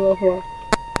pípìlọ̀ tí wọ́n fún wa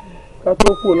ká tó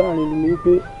kù láàrin ìlú ni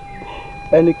pé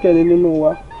ẹnikẹ́ni nínú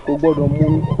wa kò gbọ́dọ̀ mú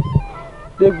mi.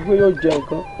 Débi pé yóò jẹ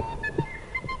nǹkan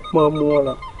mọ́ ọmú wọn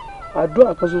rà.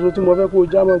 Àdúrà kan ṣoṣo tí mo fẹ́ kó o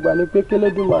já mọ́ gbà ni pé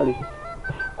k'Ẹlẹ́dùmarè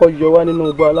kó yọ wá nínú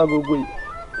igbó alágogo yìí.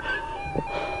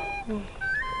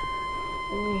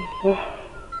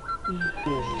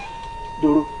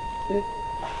 Dòrò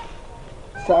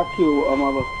sáàkì ọmọ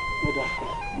bọ̀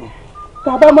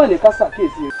tá a bá mọ̀ ní ká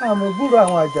ṣàkíyèsí. Àmọ́ gbúrò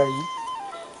àwọn Àjàyí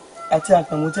àti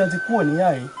Àkànmú tí wọ́n ti kúrò níyà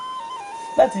yìí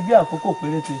láti bí àkókò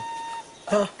péréte.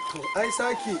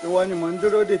 Aisaki ìwọ ni mò ń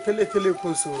dúró de tẹ́lẹ̀tẹ́lẹ̀ kò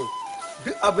sọ̀rọ̀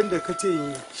duk abin da kace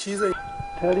yi shi zai.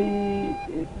 Torí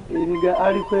èmi gan a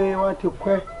rí pé wọ́n ti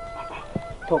pẹ́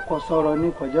tọkọ sọ̀rọ̀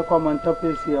ní kò jẹ́ kó máa ń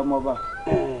tọ́pẹ́ sí ọmọọba.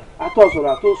 Àtọ̀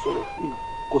sọ̀rọ̀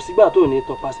kò sígbà tó ní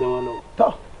tọpasẹ̀ wọn lọ.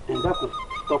 Tọ́ dákun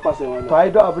tọpasẹ̀ wọn lọ. Tọ́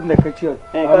àìdọ́ abin da kace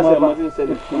kásẹ̀ ọmọ tí ń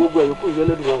ṣẹlẹ̀ gbogbo ẹ̀yọ́ kú ìjọ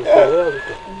lẹ́dùn wọn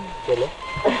pẹ̀lẹ́.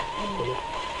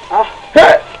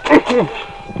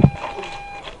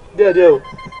 Díẹ̀díẹ̀ o.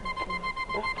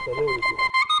 Pẹ̀lẹ́ òrùkọ.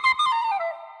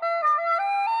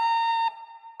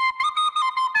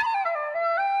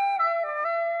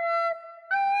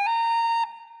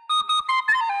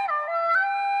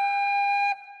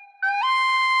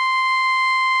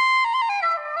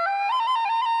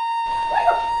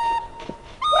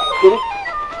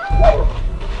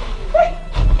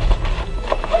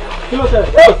 kí ló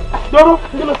ṣẹlẹ̀ dọ́rọ́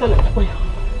kí ló ṣẹlẹ̀.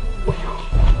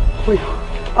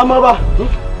 amaba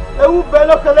ewu bẹ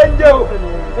lọkọlẹ ń jẹ o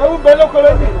ewu bẹ lọkọlẹ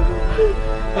ń jẹ.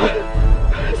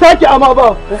 sẹ́ẹ̀kì amaba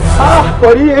kò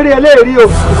rí eré ẹlẹ́rìí o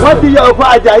wọ́n ti yọ ọ̀fọ̀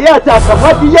àjàyè àti àkàn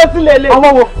wọ́n ti yẹ sílẹ̀ lé. ọmọ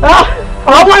wo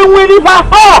àwọn ìwé nípa.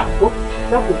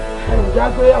 dákò ìjà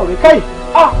gbé ọ̀rẹ́ káyì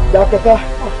dákẹ́ká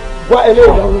wá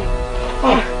eléyìí lọ́wọ́.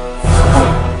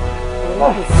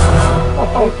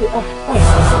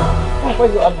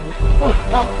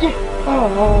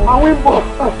 àwọn ìbò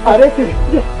àrékè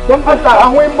dókítà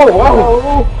àwọn ìbò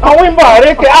àwọn ìbò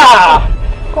àrékè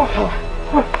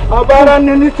abara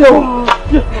ní ní tẹ o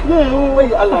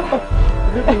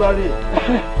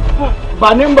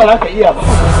bani ń bàrà kẹyì àbá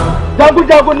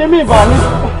jagunjagun ní mi bani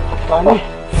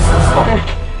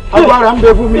agbára ń bẹ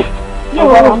fún mi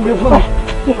agbára ń bẹ fún mi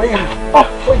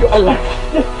ojú àlà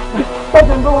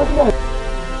ọjọ́ ń bẹ wá sílẹ̀.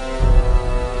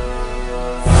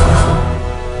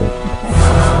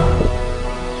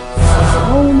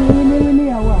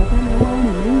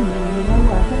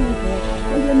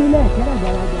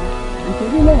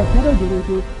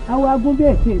 àwọn agúnbí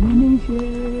ẹ̀sẹ̀ mi ní í ṣe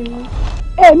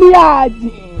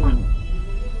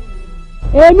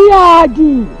èmi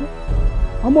àjìn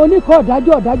ọmọ oníkọ́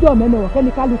ọ̀dájọ́ mẹ́nu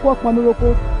ọ̀kẹ́ni kálukú pọnmiroko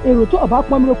èrò tó ọba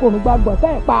pọnmiroko òun gbàgbọ́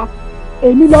tẹ́ ẹ̀ pa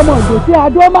èmi lọ́mọ ìgbésí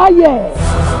adó má yẹ̀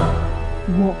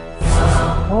wọ́n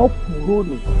ọ̀ kúrò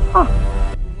ní.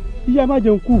 iye ẹ má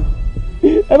jẹun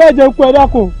kú ẹ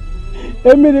dákun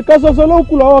èmi nìkan ṣoṣo ló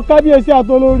kù lọ́wọ́ kábíyèsí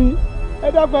àtolórí ẹ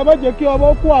dákun ẹ má jẹ́ kí ọmọ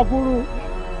kú àkúrú.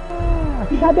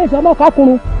 kábíyèsí ọmọ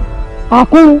kákùnrún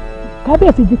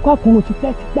kábíyèsí di kákùnrún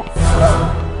tipẹ́tipẹ́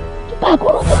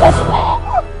kákùnrún tipẹ́tipẹ́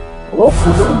ó kù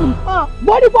lónìí.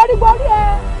 gbórí ẹ.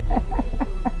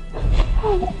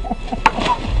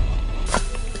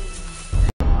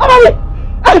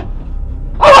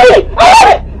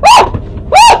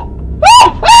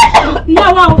 ìyá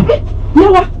wa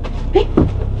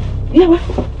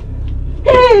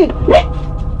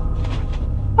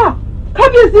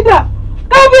kábíyèsí dà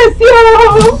kábíyèsí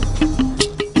o.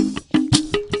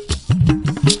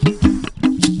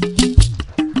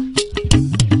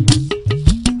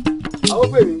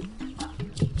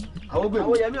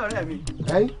 àwọn yẹmí ọ̀rẹ́ mi.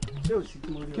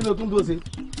 kí ló tún dúró ṣe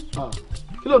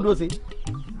kí ló ń dúró ṣe.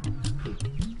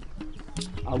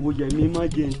 àwòyẹmí má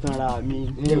jẹ ntanra mi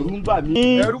ẹ̀rù ń bà mí.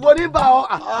 ẹ̀rù wo ní bá ọ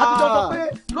àtijọ́ sọ pé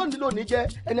lónìí jẹ́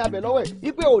ẹni abẹ lọ́wọ́ ẹ̀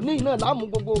ipe òní náà láàmú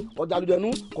gbogbo ọ̀dàlùdẹ̀nu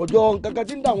kọjọ nǹkan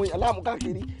tí ń dà àwọn èèyàn láàmú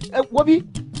káàkiri ẹ wo bí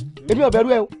èmi ò bẹ̀rù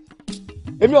ẹ o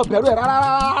èmi ò bẹ̀rù ẹ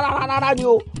rárá ni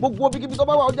o gbogbo bíkíbi tó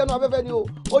bá wà ó jẹ́ nu afẹ́fẹ́ ni o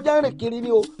ó jẹ́ rìn kiri ni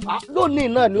o lónìí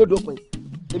náà ni ó dópin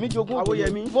èmi jogún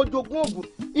ògùn mo jogún ògùn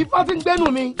ifá tí ń gbẹ́nu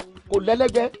mi kò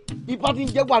lẹ́lẹ́gbẹ́ ifá tí ń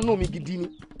jẹ́ wà nù mi gidi ni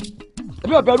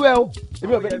èmi ò bẹ̀rù ẹ o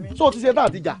èmi ò bẹ̀rù so ti ṣe tán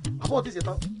àti jà àbọ̀ ti ṣe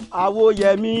tán.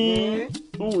 àwòyẹmí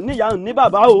níyà ní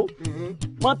bàbá o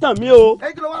wọ́n tàn mí o.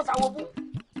 ẹ kí ló wá sáwọ fún.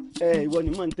 ìwọ ni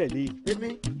mò ń tẹ̀lé. èmi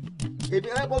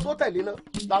ẹbọ tó tẹ̀lé náà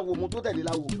láwo mo tó tẹ̀lé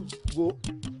láwo wo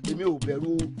èmi ò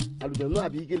bẹ̀rù àlùjànnú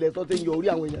àbí kílẹ̀ tó ti ń yọ orí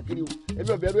àwọn èèyàn kiri o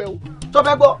èmi ò bẹ̀rù ẹ o. tó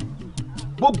fẹ́ gbọ́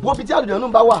gbogbo ibi tí àlùjànnú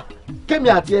bá wà kémi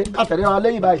àti ẹ ká tẹ̀lé ara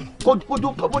lẹ́yìn báyìí kó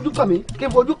fojú kàn mí kí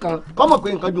n fojú kàn kọ́ mọ̀ pé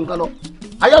nǹkan ju nǹkan lọ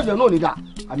ayé àlùjànnú ò ní dà.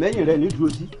 àmẹ́yìn rẹ̀ ní dúró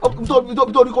sí.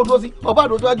 nítorí kó dúró sí ọba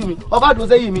àdó síwájú mi ọba àdó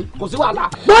sẹ́yìn mi kò sí wàhálà.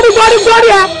 gbórí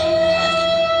ẹ.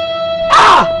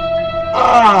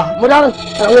 mo dáná.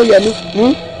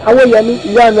 àwọn yẹmi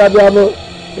ìyá mi abiyamọ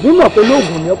èmi mọ̀ pé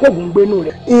lóògùn ni ọkọ̀ ògùn gbénú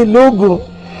rẹ̀.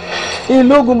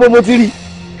 ìlóògùn bó mo ti rí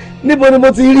níbo ni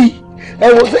mo ti rí ẹ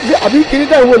wò àbí kiri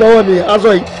tẹ̀ ń wò lọ́wọ́ mi aṣọ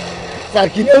yìí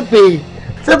sàkí ló pè é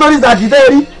ṣé torí sàkí tẹ́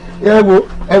rí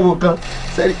ẹ wò kan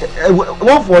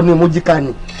wọ́n fọ́ ni mo jí ká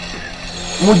ni.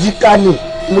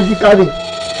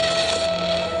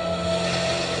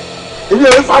 èmi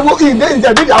ò sáwó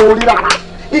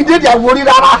ìdédì àwòrí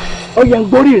rárá. ó yẹ ń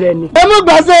gbórí rẹ ni. ẹ mọ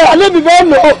gbàṣẹ alẹ́ mi fẹ́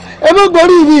lọ ẹ mọ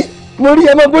gbórí mi mo rí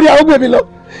ẹ mọ gbórí àwọn gbèmí lọ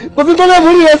kò sí tọ́lẹ̀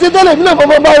mórí rẹ sí tọ́lẹ̀ mi náà mo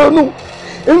bá ronú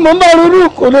èmi mo bá ronú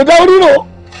kò lè dá orí rò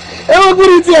ẹ mọ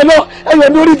gbórí tiẹ̀ náà ẹ yẹ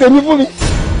lórí tèmi fún mi.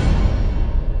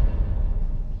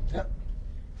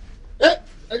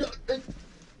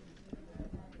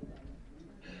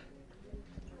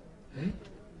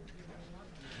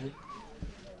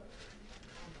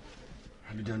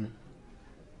 Àlùjànnú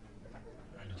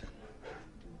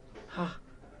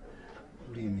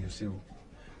orí mi ò ṣe o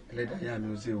ẹlẹ́dàá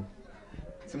mi ò ṣe o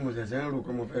tí mo ṣẹ̀ṣẹ̀ ń rò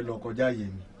pé mo fẹ́ lọ kọjá àyè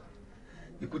mi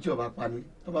ikú tí ó bá pa mí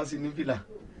tó bá sì ní fìlà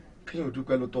kéèyàn ò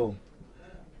dúpẹ́ ló tọ́ o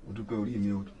mo dúpẹ́ orí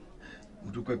mi o mo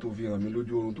dúpẹ́ tó fi hàn mí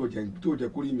lójú oorun tó jẹ́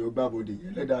kórìí mi ó gbàbọ̀dé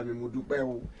ẹlẹ́dàá mi mo dúpẹ́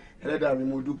o ẹlẹ́dàá mi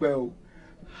mo dúpẹ́ o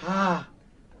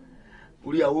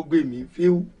orí àwọ̀ gbé mi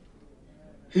fíw.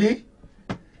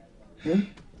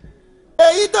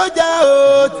 èyí tó jẹ́ o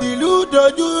tìlú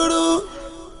dojúrú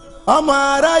ọmọ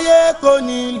aráyé kò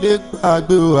ní lè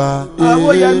gbàgbé wa.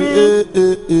 Àwòyẹmí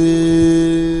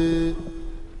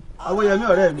Àwòyẹmí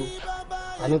ọ̀rẹ́ mi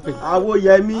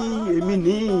Àwòyẹmí èmi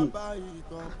ní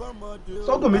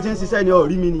sọ́kùn mi ti ń ṣiṣẹ́ ní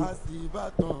ọ̀rí mi ni.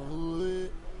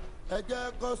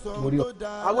 mo rí ọ.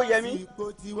 Àwòyẹmí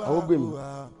Àwògbèmí.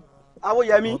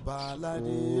 Àwòyẹmí.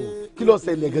 kí ló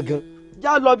ṣẹlẹ̀ gangan.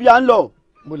 já lọ bí a ń lọ.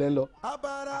 mo lẹ ń lọ.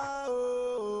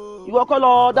 ìwọ kọ́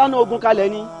lọ dáná ogun kalẹ̀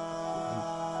ni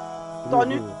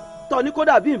tọ́ni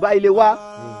kódà bí ìbá ilé wa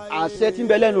àṣẹ tí ń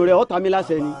bẹ lẹ́nu rẹ̀ ọ̀tá mi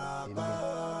láṣẹ ni.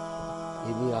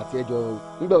 èmi àti ẹjọ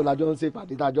nígbà wo lajọ ń ṣe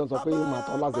pàdé tá a jọ ń sọ pé yóò máa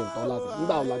tọ́ láṣẹ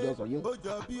nígbà wo lajọ sọ yín.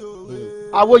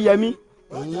 Àwòyẹmí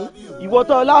ìwọ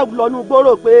tó lọ́nu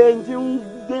gbòòrò pé n ti ń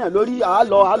gbìyàn lórí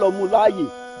àálọ̀ mú láàyè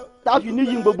táfi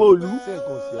níyì gbogbo òlu. ṣé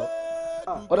nǹkan ò sí ọ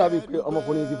ọ dàbí pé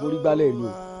ọmọkùnrin ti forí gbálẹ̀ rí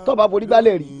o tó bá forí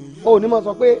gbálẹ̀ rí o ní mọ̀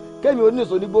sọ pé kémi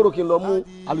oníṣòwò ní gbòòrò kí n lọ mú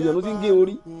àlùjànnú tí ń gé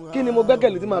orí kí ni mo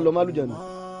gbẹ́kẹ̀lé tí màá lọ má àlùjànnú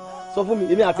sọ fún mi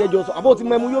èmi àti ẹjọ sọ àbó ti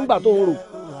mọ ẹmu yóò ń gbà tó ń rò.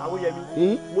 Àwòyẹmí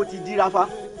mo ti di rafa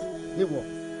níwọ̀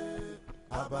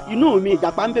inú mi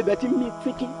ìjàpá ń bẹ̀bẹ̀ tí mi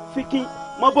fíkín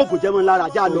mọ́ bògò jẹ́ mọ́ lára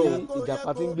já lọ.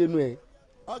 ìjàpá tí ń gbénu ẹ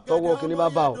tọwọ́ kínní bá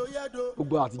bá ọ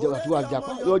gbogbo àtijọ́ àtiwọ́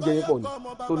àjàpá yóò jẹ yín pọ̀ ní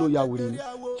tó ló ya wèrè ni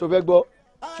tó fẹ́ gbọ́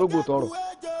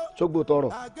ṣógbó tọrọ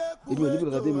èmi ò níbi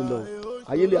kankan tèmi lọ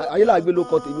ayé làgbé ló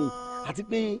kọ tèmi àti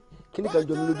pé kíní kan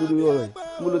jọ mi lójú lórí ọ̀rọ̀ ẹ̀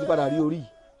mo ló ti padà rí orí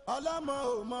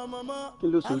kí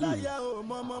ló sọ orí yìí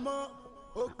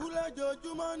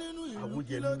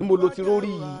mo lo ti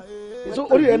rórí yìí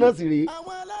orí rẹ náà sì rèé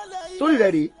sórí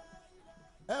rẹ rèé.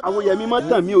 Àwòyẹmí má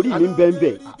tàn mí orí mi ń bẹ́ẹ̀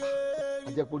bẹ́ẹ̀.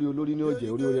 ajẹ́pọ̀rí olórí ní ọ̀jẹ̀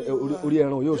orí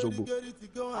ẹran yóò ṣògbó.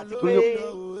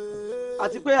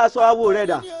 àti pé aṣọ awo rẹ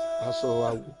dà. aṣọ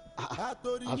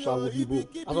awo bíbó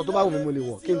aṣọ tó bá wù mí mo lè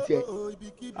wọ̀ kí n tiẹ̀.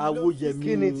 Àwòyẹmí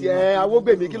kí ni tiẹ̀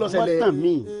Àwògbèmí kí ló ṣẹlẹ̀. má tàn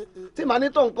mí. tí màá ní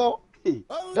tó nǹkan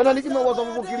dandan ní kí n máa wọṣọ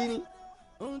funfun kiri ni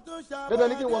dandan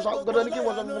ní kí n wọṣọ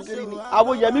funfun kiri ni.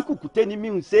 Àwòyẹmí kùkùté ni mi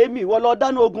ń ṣe é mi ìwọ lọ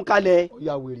dáná ogun kalẹ̀.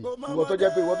 ìyá wèrè ìwọ tó jẹ́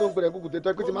pé ìwọ tó ń pèrè kùkùté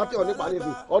tó pé tí máa tẹ̀ ọ́ nípa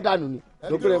nífi ọ́ dànù ni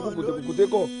ló pèrè kùkùté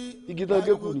kọ̀ igi tán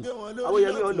gé kù ni.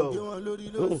 Àwòyẹmí ọ lọ.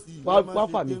 wá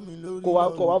fà mí kó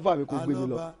wá fà mí kó gbé mi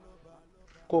lọ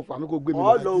kó fà mí kó gbé mi lọ.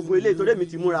 ọ lọ ogun eléyìí torí mi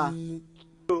ti múra.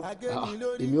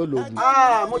 èmi ò lo ogun.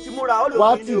 mo ti múra ó lò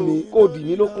wá tì mí kó dì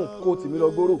mí lókun kó tì mí lọ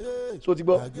gbòòrò so ti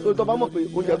gbọ́ so tó bá mọ̀ pé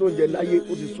oúnjẹ tó ń jẹ láyé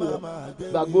ó ti sú wọn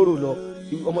gba gbòòrò lọ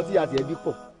ọmọ tí àti ẹbí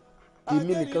pọ̀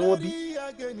èmi nìkan wọ́n bí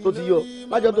tó ti yọ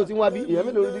lájọ́ tó ti wá bí èèyàn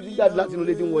mélòó ló ti jáde láti inú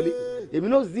ilé tí ń wọlé èmi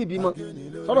náà sì bímọ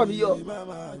sọ̀rọ̀ mi yọ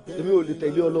èmi ò lè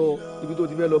tẹ̀lé ọ lọ ibi tó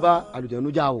ti fẹ́ lọ bá àlùjànnú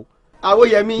já o.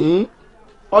 Àwòyẹmí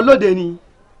ọlọ́dẹ ni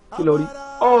kí lọ rí.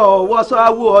 wọ́sọ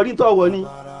awo ọ̀rí tó wọ̀ ni.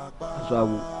 aṣọ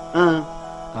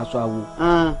awo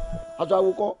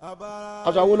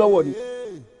aṣọ awo lọ́wọ́ ni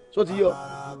so ti yọ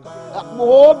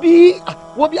wo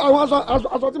bí àwọn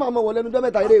aṣọ tí màá mọ wọ lẹ́nu jọ́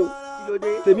mẹ́ta eré o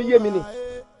tèmi yé mi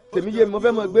mo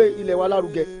fẹ́ mọ gbé ilẹ̀ wa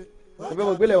lárugẹ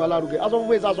aṣọ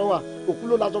funfun èsì aṣọ wa òkú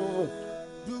ló laṣọ funfun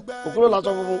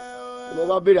mo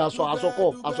bá béèrè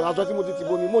aṣọ tí mo ti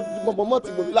tìbomi mo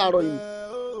tìbomi láàárọ̀ yìí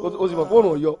o sì mọ̀ kó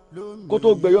ràn yọ kó tó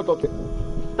gbẹ yọ tọ̀tẹ̀.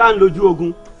 tá ń lójú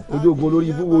ogun. ojú ogun olórí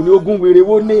ibú wo ni ogun wèrè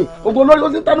wo ni ogun olórí o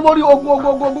sì tẹnu mọ́ rí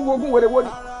ogun wèrè wo ni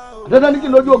dandan ní kí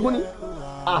n lójú ogun ni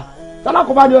sálá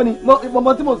kò bá ní ọ ni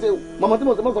mọ̀mọ́ tí mo ṣe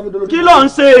mọ̀ sọ mi dolórí. kí ló ń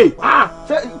ṣe.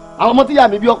 ṣé àwọn ọmọ tí ìyá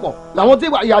mi bí ọ̀pọ̀ làwọn tí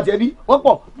ìyá tiẹ̀ bí wọ́n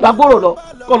pọ̀ gbàgbóró lọ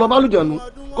kọ́ lọ bá lùjọ̀nù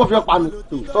kó fi ọ̀pá nu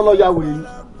tọ́lọ́ ya wèrè ni.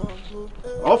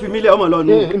 ọ fi mí lẹ ọmọ lọ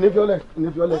nù. ìnífiọ́lẹ̀.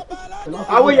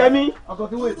 Àwòyẹmí. aṣọ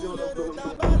tí wọ́n èsì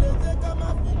ọ̀dọ́.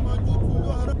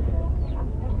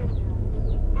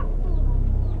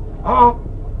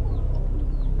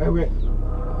 ẹ̀wẹ̀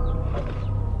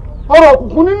ọ̀rọ̀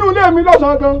òkùnkùn nínú ilé mi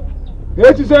lọ́sàn-án gan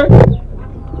èyí ti ṣe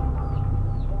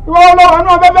ìwọ ọlọ́wọ́ àánú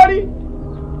abẹ́fẹ́ rí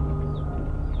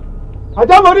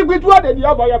àjẹmọ́rí pitú àdèdè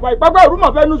àbàyàbà ìpápá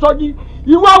ìrúmọ̀ fẹ́ nu sọ́jí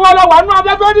ìwọ ọlọ́wọ́ àánú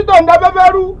abẹ́fẹ́ rí tó ń da abẹ́fẹ́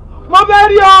rú mo fẹ́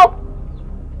rí ọ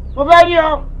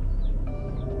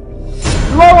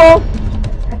ìwọ wo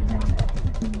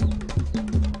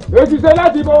èyí ti ṣe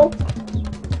láti bo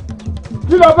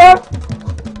kí ló fẹ́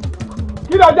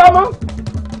kí ló já mọ́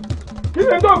kí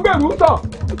ni tó ń gbèrú ń tọ̀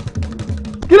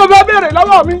kí ló fẹ́ béèrè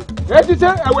lọ́wọ́ mi èyí ti ṣe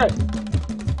ẹ̀wẹ̀.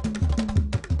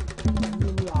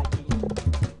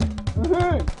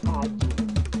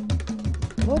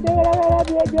 mo dé wẹ́rẹ́wẹ́rẹ́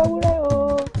bí ẹjọ́ wúrẹ́ o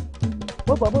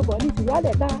mo bọ̀ ní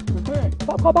tìyálẹ̀ ká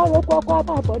kọ́kọ́ bá roko ọkọ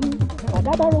àbọ̀ ní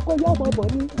bàdá bá roko yọ ọmọ bọ̀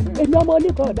ní èmi ọmọ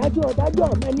oníkan ọ̀dájú ọmọ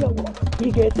ẹni ọ̀wọ́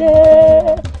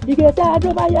ìgèsè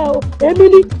adóbáyà o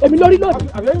èmi lórí lòdì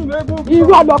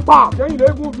irú ọlọ́pàá. àtẹ̀yìn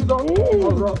lẹ́gùn fi sọ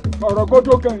ọ̀rọ̀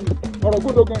kótó kẹ́yìn.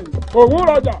 òun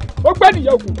rajà ó gbẹ́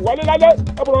nìyẹn òkùnkùn wálé lálẹ́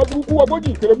ẹ̀bùrọ̀ burúkú ọgbọ́jì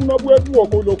ìkèrèmúnábú ẹ̀kú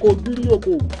ọkọ̀ olóko gírí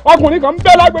oko ọkùnrin kan ń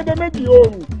bẹ́ lágbèdè méjì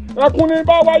oòrùn ẹkún ní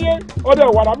bá wáyé ọdẹ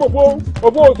wàrà gbogbo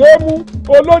òfò òṣèémú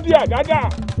olódì àdájà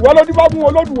ìwọ ló dífá fún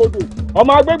olódù odò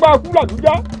ọmọ agbégbá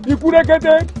kúlàdújá ikú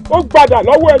rékété ó gbàdà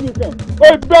lọ́wọ́ ẹnìkan ó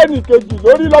bẹ́ nìkejì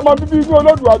lórí lọ́mọ bíbí inú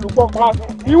olódù àlùpọ̀ pa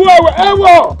ìwọ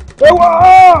ẹwọ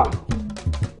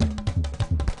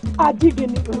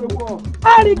àdìgìnì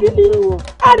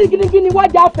àrìgìnì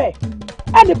wájà fẹ̀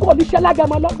ẹnì kan ò ní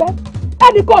ṣẹlágẹmọ lọ́gbẹ́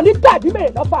ẹnì kan ò ní dàbí mèrè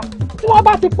lọ́fà tí wọ́n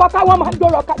bá ti pọ̀ ká wọ́n máa ń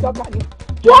dọ̀rọ̀ kájọka ni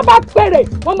tí wọ́n bá pèrè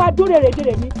wọ́n máa dún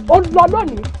rèrèdèrè ni ó lọ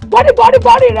lónìí bọ́rí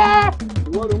rẹ̀.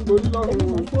 ìwọ ló ń borí lọ́rùn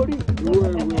ìwọ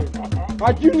ẹ̀wẹ̀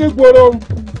ajínigboro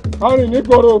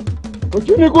arìnnígboro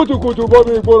òjíní kùtùkùtù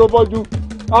bomi ìgboro bọ́jú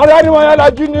ara ni wọ́n yára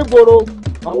jínigboro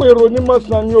àwọn èrò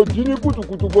onímọ̀sán ni òjíní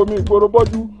kùtùkùtù bomi ìgboro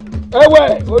bọ́jú ẹ̀wẹ̀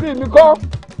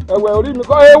orí mi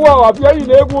kọ́ ewọ̀ àfi ẹ̀yìn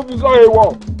lẹ́gùn fi sọ ewọ̀.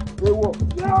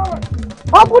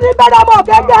 ọkùnrin bẹ̀rẹ̀ mọ̀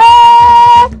gẹ́gẹ́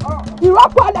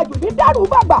ìrọ́pò àlejò ní dẹ́rù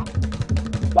bàbà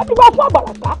ó ti wá fún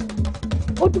àgbàràká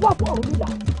ó ti wá fún Ọ̀rúnmìlà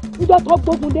níjọ́ tó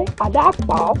gbógun dé àdá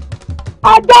pa ọ́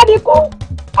ajá ni kú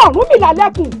Ọ̀rúnmìlà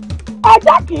lẹ́kùn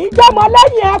ajá kì í jọmọ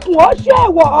lẹ́yìn ẹkùn ó ṣe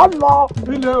èèwọ̀ ọ lọ.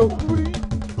 ilé òkúrí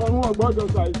ọ̀run ọ̀gbọ́dọ̀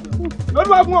ṣàìsàn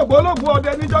lọ́dún wá fún ògbólógún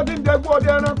ọdẹ níjọ́ tí ń dẹ́gbọ́ ọdẹ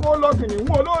ẹranko lọ́kìnrin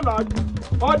wọn olóòlà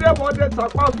ọdẹ bọ́dẹ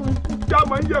sàpásùn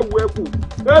jámọ́ ń yẹ̀wò ẹkùn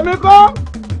èmi kọ́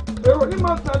èrò ní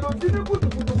máa sàn lòdì ní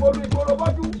kùtùkùtù bomi ìgboro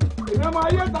bọ́jú èmi máa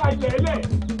yé ta ilẹ̀ ilẹ̀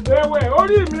èwẹ̀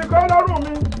orí mi kọ́ lọ́rùn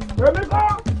mi èmi kọ́.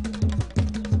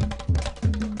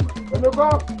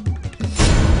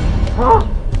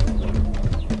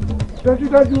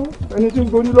 dájúdájú ẹni tí ń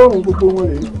gboní lọ́rùn gbogbo wọn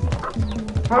rèé.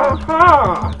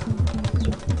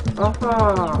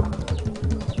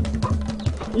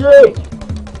 yé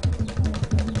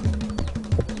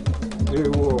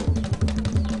èèwọ̀.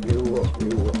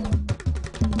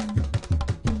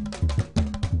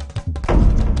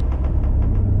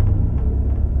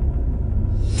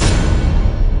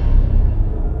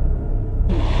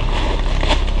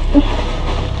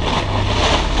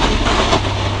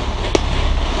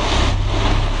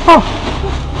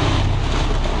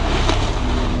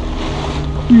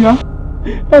 ìyá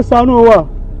ẹ ṣàánú wa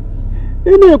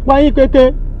inú ìpayín kéke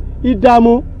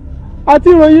ìdààmú àti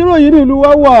ìròyìn nílùú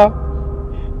wa wà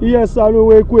ìyá ẹ ṣàánú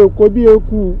wa eku èkó bí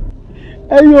eku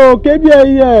ẹyẹ òkè bí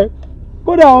ẹyẹ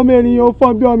kódà ọmọ ènìyàn ò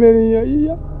fọ́n bí ọmọ ènìyàn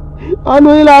ìyá àánú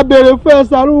yín la béèrè fún ẹ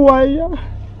ṣàánú wa ìyá.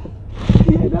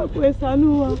 ìyá dákun ẹ ṣàánú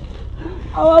wa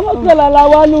àwọn mọ́kànlá la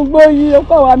wá nù gbó yìí ó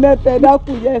kọ́ wa mẹ́tẹ̀ẹ́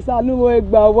dákun yẹ ṣàánú wa ẹ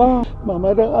gbà wá. màmá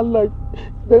dá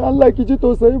Allah kìí tó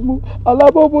ṣe é mú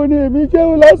alábọ́bọ́ ni èmi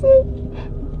jẹun lásán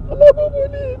alábọ́bọ́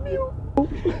ni èmi o.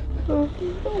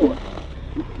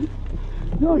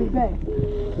 yóò rí bẹ́ẹ̀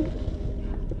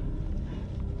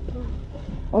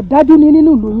ọ̀dájú ni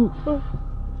nínú ìlú yìí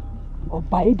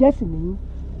ọ̀bà ẹ̀dẹ́sì nìyí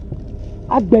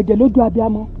agbẹ̀jẹ̀ lójú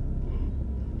abiyamọ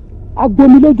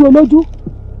agbomi lójú olójú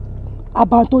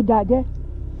àbá tó dáa jẹ́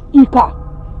ìkà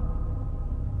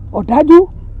ọ̀dájú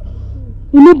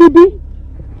inú bíbí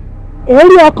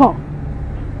èérí ọkàn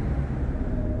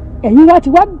ẹ̀yin wá ti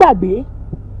wá gbàgbé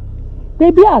pé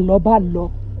bí àlọ́ bá lọ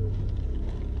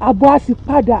àbọ̀ á sì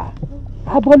padà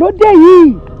àbọ̀ ló dé yìí.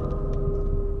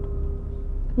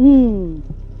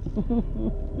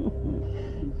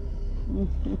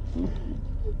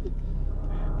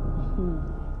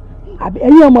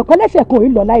 ẹ̀yin ọmọ kan lẹ́sẹ̀ kan ò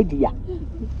ń lọ láì dìyà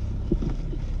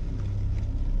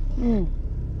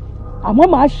àmọ́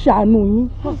màá ṣàánú yín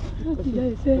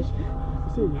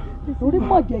orí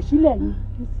pọ̀ jẹ́ sílẹ̀ yín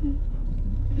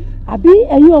àbí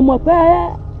ẹ̀yin ọmọ pé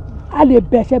a lè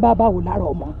bẹ̀ṣẹ̀ bàbá wò lára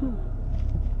ọmọ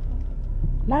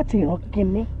láti ìran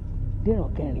kínní dèrò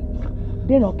kẹrin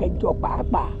dèrò kẹjọ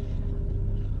pàápàá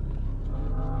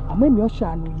àmọ́ èmi ò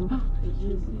ṣàánú yín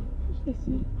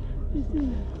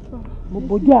mo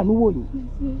bójú àánú wò yín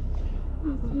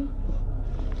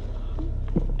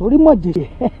torí mọ̀ jẹ́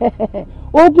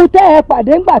ogun tẹ́ ẹ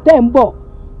pàdé ńgbà tẹ́ ẹ ń bọ̀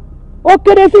ó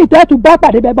kéré sí ìtẹ́tù bá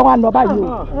pàdé bẹ́ẹ̀ bá wà lọ báyìí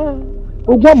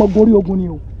o ogun ọmọ gorí ogun ni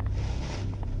o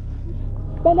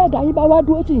bẹ́lẹ́dà yín bá wá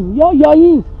dúró tì yín yọ́ yọ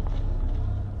yín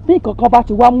bí kankan bá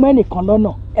ti wá mú ẹnìkan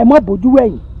lọ́nà ẹ mọ́ bójú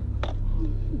wẹ̀yìn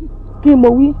kí mo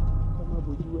wí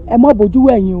ẹ mọ́ bójú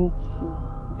wẹ̀yìn o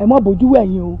ẹ mọ́ bójú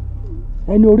wẹ̀yìn o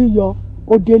ẹni orí yọ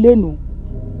ó dé lẹ́nu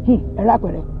ẹ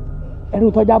rápẹ̀rẹ̀ ẹnu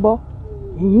tọ́já bọ́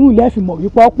ìyún ilẹ̀ fi mọ̀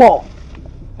wípé ọ̀pọ̀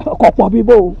kọ̀pọ̀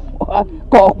bíbó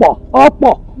kọ̀pọ̀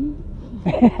ọ̀pọ̀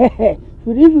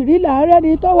fìrífìrí làárẹ̀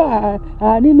ni tó wà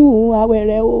nínú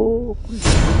àwẹ̀rẹ̀ o.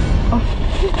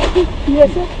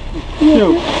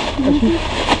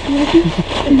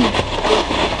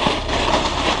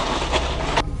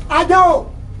 ajá o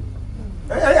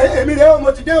èmi rèé o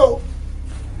mo ti dé o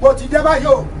mo ti dé báyìí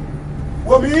o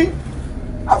wò mí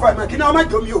àfàìmọ̀ kí náà má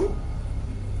jò mí o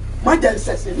má jẹ́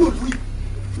ìṣẹ̀ṣẹ̀ ní ìlú yìí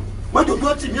má jòjú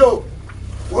ó tì mí o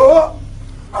wò ó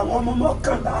àwọn ọmọ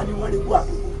mọ́kànlá ni wọ́n lè wú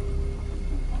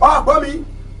àdúgbò ọgbọ́n mi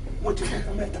mo ti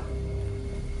fún mẹ́ta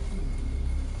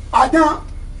àdán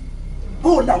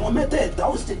bó làwọn mẹ́tẹ̀ẹ̀ta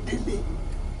ó ṣe délé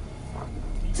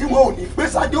tí wọn ò ní gbé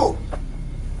sájò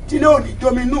tí náà ò ní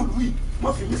domi inú ìlú yìí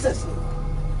wọ́n fi mí ṣẹ̀ṣẹ̀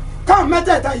káwọn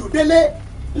mẹ́tẹ̀ẹ̀ta yóò délé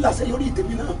ńláṣẹ lórí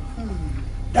ìtẹ̀mí náà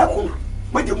dákun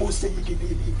mọ̀jẹ̀ mo ṣe yìí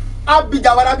kedere.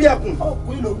 Abija wàrà bí ẹkùn.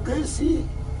 ọkùnrin ló gé sí.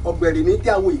 ọ̀gbẹ̀rì ní tí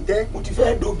a wo ìtẹ́. mo ti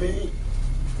fẹ́ dóbin.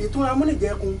 ìtura mú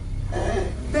nìjẹ́ ẹkùn.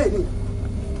 bẹ́ẹ̀ ni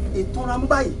ìtura mú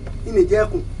báyìí nìjẹ́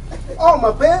ẹkùn. ọmọ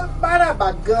pé báràbà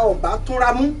gan ọba túnra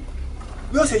mú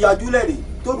yóò ṣe yájú lẹ́rìí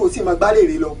tó lò sí máa gbálẹ̀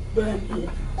rè lọ.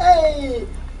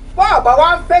 bọ́ àbá wa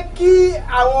fẹ́ kí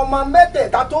àwọn ọmọ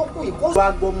mẹ́tẹ̀ẹ̀ta tó kù ìkóso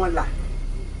agbọmọlà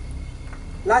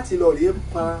láti lọ rèé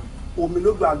pa omi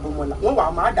lójú agbọmọlà wọ́n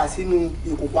wà máa dà sínú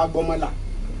ìkòkò agbọmọlà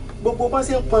gbogbo bọ́n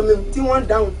ṣe ń pọnmi tí wọ́n ń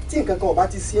dáhùn tí nǹkan kan ò bá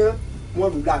ti sí ẹ́ wọ́n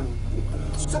lù dànù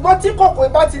ṣùgbọ́n tí kòkò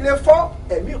ìbá ti lè fọ́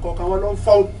ẹ̀mí ìkọ̀ọ̀kan wọn ló ń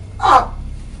fọ́.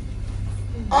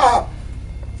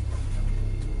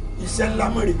 iṣẹ́ ńlá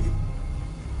mọ̀rẹ̀ mi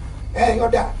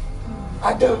yọ̀dà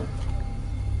adán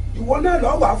ìwọ náà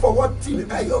lọ́ọ́ wàá fọwọ́ tì mí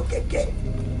báyọ̀ kẹ̀kẹ́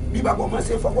bí bàbá ọmọ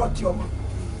ṣe fọwọ́ tì ọmọ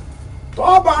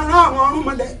tọ́ bá rán àwọn ọrùn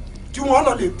mọ́lẹ̀ tí wọ́n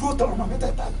lọ lè dúró tọ̀ ọmọ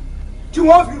mẹ́tẹ̀ẹ̀ta tí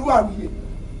wọ́n fi rú àwùyé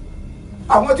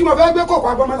àwọn tí mo fẹ́ gbé kòkò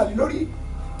agbọ́mọlà lé lórí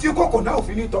tí kòkò náà ò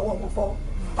fi ní tọwọ́ wọn fọ́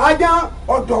ajá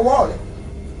ọ̀dọ̀wọ́ rẹ̀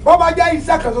bọ́ bá jẹ́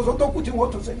iṣẹ́ kan ṣoṣo tó kù tí wọ́n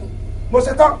tó ṣe nù mo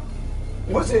ṣe tán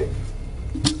mo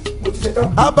ti ṣe tán.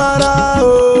 abara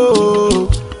o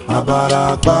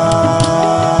abarapa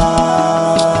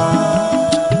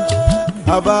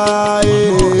abara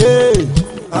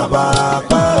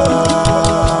abarapa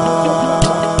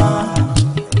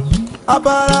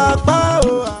abarapa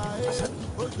o.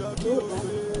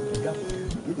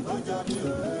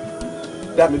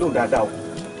 dá mi lóhùn dáadáa o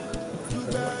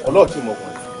ọlọ́ọ̀tí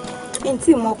mọ̀kùnrin. n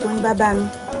tí mọkùnrin bàbá mi.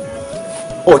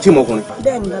 ọ̀ọ́tí mọkùnrin.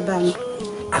 bẹ́ẹ̀ ni bàbá mi.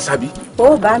 àṣàbí.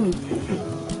 ó bá mi.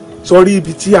 sọrí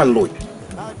ibi tí à ń lọ yìí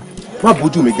má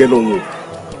bójú mi jẹ́ lọ́hùn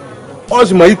o ọ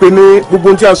sì mọ̀ yí pé ní gbogbo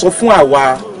ohun tí a sọ fún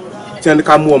àwa tí a ní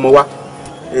ká mú ọmọ wa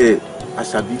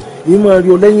àṣàbí ní máa rí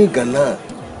ọ lẹ́yìn ìgàn náà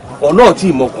ọlọ́ọ̀tí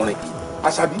mọkùnrin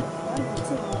àṣàbí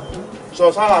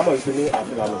sọ sára mọ̀ ìpè ní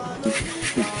àfihàn lọ.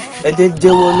 ẹ jẹ́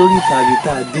jẹ́wọ́ lórí ìtàgé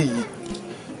tá a dé yìí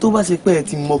tó bá ṣe pé ẹ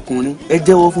ti mọkùnrin ẹ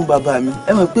jẹ́wọ́ fún bàbá mi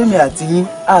ẹ mọ̀ pé mi àti yín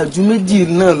àjù méjì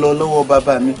náà lọ lọ́wọ́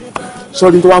bàbá mi.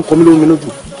 sọ́ọ́ni tó wá ń kọ́ mi lómi lójú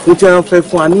fún tí wọ́n fẹ́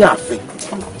fún wa ní ààfin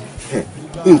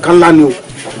nǹkan ńlá ni o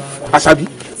àṣàbí.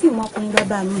 tí mọkùnrin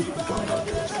bàbá mi.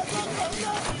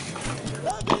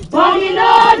 pọ́n mi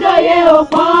lódò yẹ ò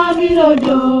pọ́n mi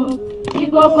lódò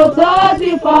ìkòkò tó ti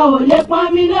fọ́ ò lè pọ́n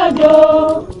mi lódò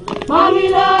pọ́n mi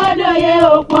lódò yẹ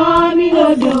ò pọ́n mi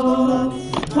lódò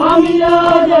pọ́n mi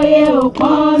lódò yẹ ò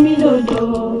pọ́n mi lódò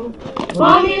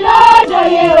pọ́n mi lódò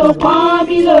yẹ ò pọ́n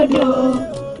mi lódò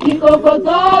ìkòkò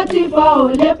tó ti fọ́ ò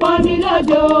lè pọ́n mi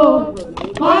lódò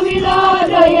pọ́n mi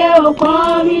lódò yẹ ò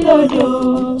pọ́n mi lódò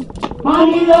pọ́n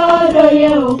mi lódò yẹ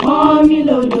ò pọ́n mi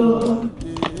lódò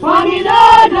pọ́n mi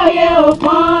lódò yẹ ò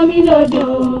pọ́n mi lódò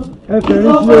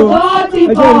ìkòkò tó ti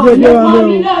fọ́ ò lè pọ́n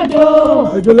mi lódò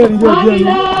pọ́n mi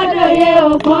lódò yẹ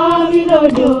ò pọ́n mi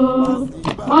lódò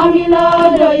pọ́n mi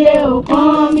lódò yẹ ò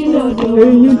pọ́n mi lódò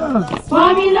pọ́n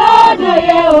mi lódò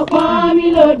yẹ ò pọ́n mi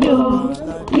lódò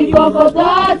ìkòkò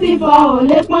tó ti fọ́ ò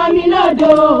lè pọ́n mi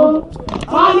lódò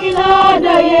pọ́n mi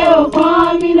lódò yẹ ò pọ́n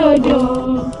mi lódò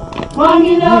pọ́n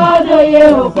mi lódò yẹ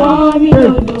ò pọ́n mi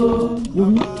lódò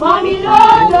pọ́n mi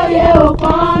lódò yẹ ò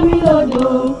pọ́n mi lódò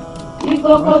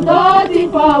ìkòkò tó ti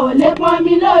fọ́ ò lè pọ́n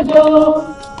mi lódò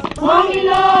pọ́n mi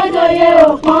lódò yẹ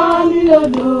ò pọ́n mi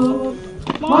lódò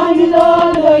pọ́n mi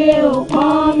lódò yẹ ò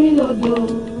pọ́n mi lódò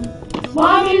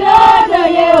pọ́n mi lódò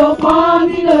yẹ ò pọ́n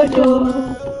mi lódò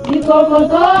ìkòkò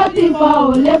tó ti fọ́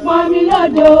ò lè pọ́n mi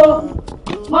lódò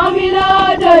pọ́n mi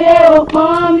lódò yẹ ò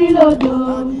pọ́n mi lódò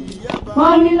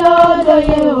pọ́n mi lódò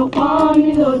yẹ ò pọ́n mi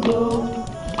lódò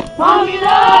pọ́n mi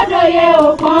lódò yẹ ò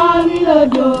pọ́n mi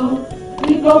lódò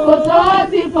ìkòkò tó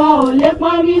ti fọ́ ò lè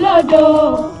pọ́n mi lódò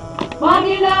pọ́n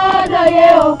mi lódò yẹ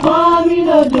ò pọ́n mi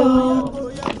lódò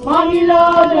pọ́n mi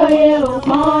lódò yẹ ò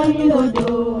pọ́n mi lódò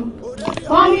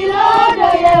pọ́n mi lódò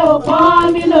yẹ ò pọ́n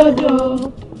mi lódò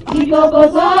ìkòkò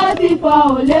tó ti fọ́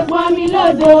ò lè pọ́n mi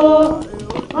lódò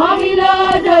pọ́n mi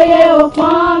lódò yẹ ò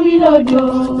pọ́n mi lódò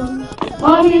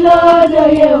pọ́n mi lódò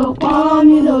yẹ ò pọ́n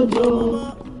mi lódò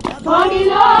pọ́n mi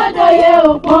lódò yẹ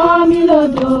ò pọ́n mi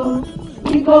lódò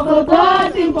ìkòkò tó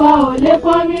ti fọ́ ò lè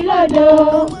pọ́n mi lódò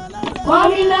pọ́n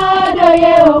mi lọ́dọ̀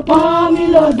yẹ ò pọ́n mi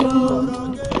lódò.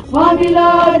 Pọ́n mi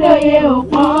lọ́dọ̀ yẹ ò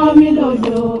pọ́n mi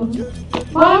lódò.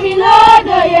 Pọ́n mi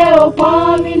lọ́dọ̀ yẹ ò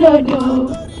pọ́n mi lódò.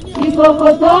 Ìkòkò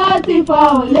tó ti fọ́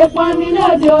ò lè pọ́n mi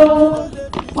lódò.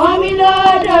 Pọ́n mi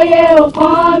lọ́dọ̀ yẹ ò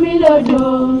pọ́n mi lódò.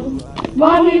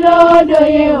 Pọ́n mi lọ́dọ̀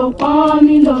yẹ ò pọ́n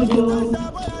mi lódò.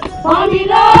 Pọ́n mi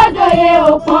lọ́dọ̀ yẹ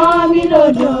ò pọ́n mi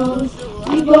lódò.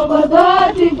 Ìkòkò tó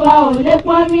ti fọ́ ò lè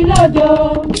pọ́n mi lódò.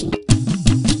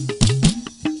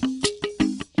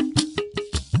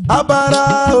 Abara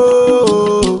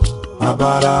o,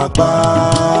 abarapa,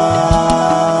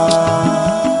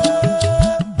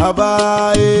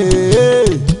 abara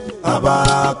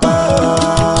abarapa,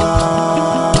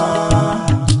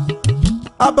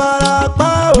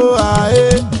 abarapa o ae,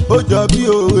 ó jọ bí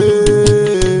òwe,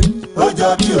 ó jọ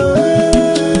bí òwe.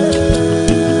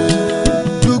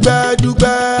 Dùgbẹ́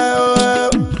dùgbẹ́ o,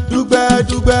 dùgbẹ́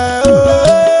dùgbẹ́ o,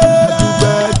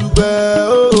 dùgbẹ́ dùgbẹ́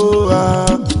o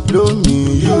lómi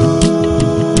yóò.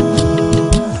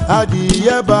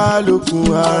 Adìyẹ bá lókun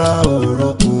ara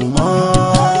òrokùn mọ́,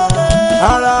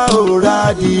 ara òrà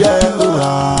adìyẹ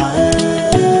òrà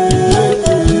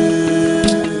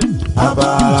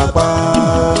abarapa.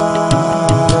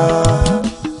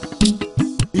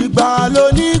 Ìgbà ló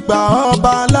ní ìgbà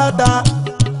ọba láta,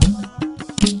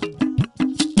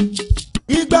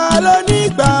 ìgbà ló ní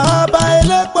ìgbà ọba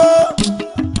elépo,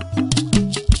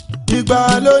 ìgbà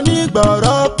ló ní ìgbà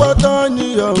ọ̀rọ̀ pọ́tọ́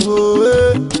níyàwó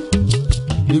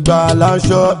ìgbà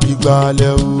láṣọ ìgbà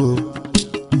lẹ́wù,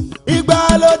 ìgbà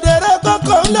ló dèrè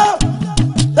kókó ńlá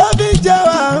tó fi jẹ́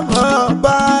wa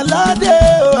ọba aládé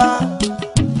wa,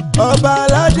 ọba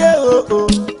aládé o,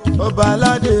 ọba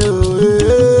aládé o.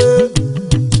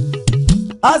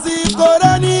 Àsìkò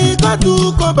rẹ̀ ní kóòtù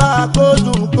kó bá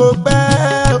kóòtù kó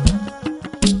pẹ́,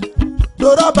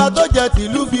 torọ́ba tó jẹ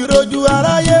tìlú fi rojú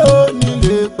aráyé ò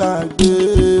nílé gbàgbé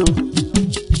o.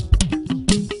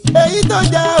 Èyí tó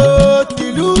jẹ́ o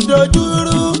tìlú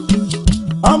dojúrú,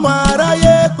 ọmọ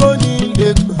aráyé kò nílé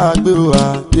gbàgbé wa.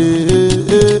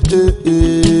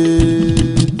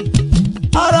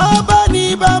 Àrọ́bá ni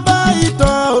bàbá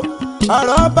ìtàn o,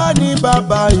 àrọ́bá ni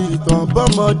bàbá ìtàn,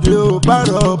 bọ́mọdé ò bá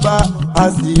rọ́bá a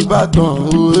sì bá tàn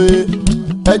òwe.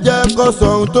 Ẹ jẹ́ kó sọ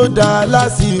ohun tó dáa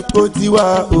lásìkò tiwa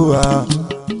o wa.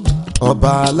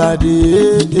 Ọba aládé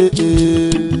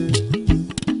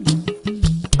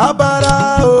abara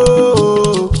o,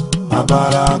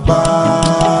 abarapa,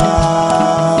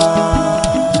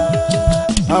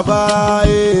 abara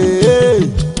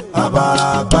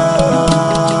abarapa,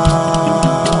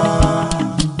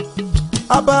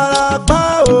 abarapa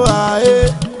o ae,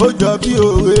 ó jọ bí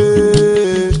òwe,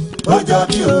 ó jọ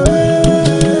bí òwe.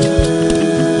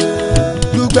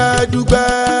 Dùgbẹ́ dùgbẹ́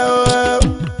o,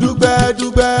 dùgbẹ́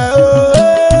dùgbẹ́ o,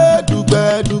 dùgbẹ́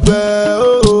dùgbẹ́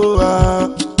o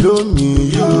lómi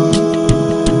yóò.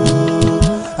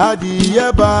 Adìyẹ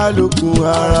bá lókun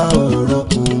ara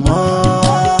òrokùn mọ́,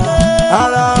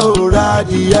 ara òrà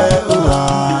adìyẹ òrà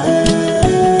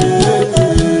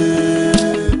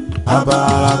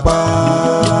abarapa.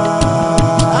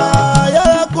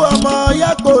 Ayẹ́rẹ́kọ̀ ọmọ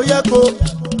yẹ́kọ̀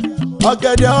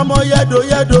ọ̀gẹ̀dẹ̀ ọmọ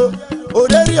yẹ́dọ̀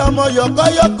òrèrè ọmọ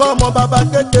yọ̀kọ̀yọ̀kọ̀ ọmọ bàbá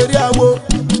kékeré àwo.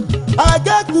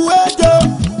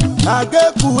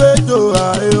 Agẹ́kù ejò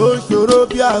àrè ó ṣòro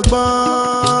bí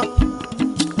àgbọn,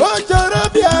 ó ṣòro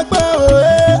bí àgbọn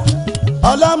òye.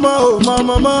 Ọlọ́mọ ò mọ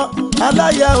mọ́mọ́,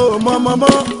 aláya ò mọ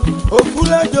mọ́mọ́, òkú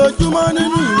lójoojúmọ́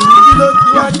nínú ìlú kí ló ti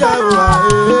wá jẹ́ òwà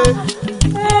èé.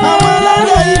 Àwọn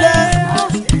alálẹ̀ ilẹ̀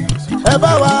ẹ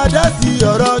bá wa dá sí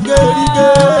ọ̀rọ̀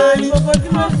gẹ́rígẹ́rí,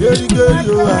 gẹ́rígẹ́rí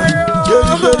òwà,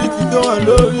 gẹ́rígẹ́rí ti gbé wọn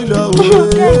lórí lọ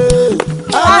òwe.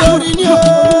 Àtòrí ni ó,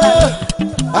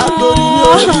 àtòrí ni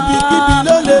ó, ibikíbi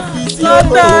ló lè fi sí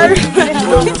ọ̀pọ̀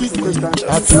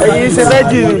ẹ̀yin ṣe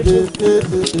méjì.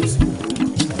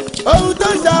 Ohun tó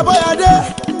ń ṣàbọ̀yàdé,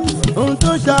 ohun tó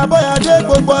ń ṣàbọ̀yàdé,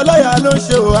 gbogbo ọlọ́yà ló ń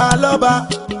ṣe òhà lọ́ba.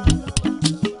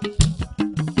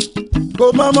 Kò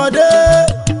mọ̀mọ́dé,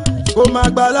 kò má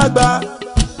gbàlagbà,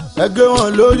 ẹ gé wọn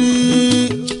lórí,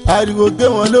 ariwo gé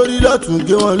wọn lórí lọ́tún,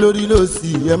 gé wọn lórí lọ́sì,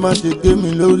 ẹ má ṣe gé mi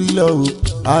lórí lọ́wọ́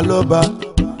alọ́ba.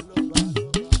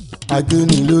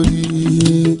 Agéni lórí,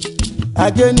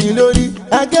 agéni lórí,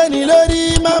 agéni lórí,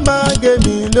 máma gé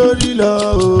mi lórí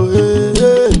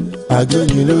lọ́wọ́.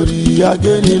 Agéni lórí, máma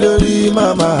gé mi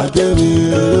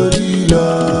lórí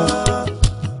lọ́wọ́.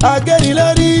 Agéni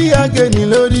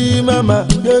lórí, máma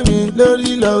gé mi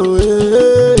lórí lọ́wọ́.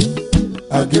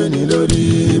 Agéni lórí,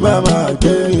 máma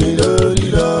gé mi lórí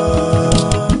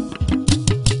lọ́wọ́.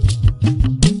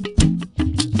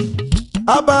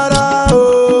 Abara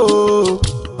o,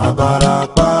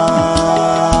 abarapa,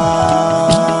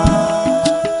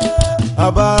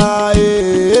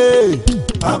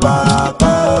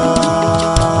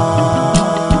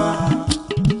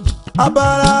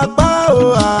 Abarapá o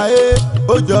àyè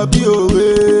ó jọ bí òwe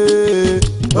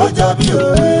ó jọ bí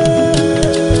òwe.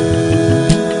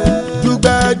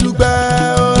 Dùgbẹ́dùgbẹ́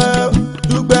o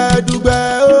dùgbẹ́dùgbẹ́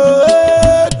o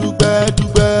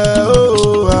dùgbẹ́dùgbẹ́ o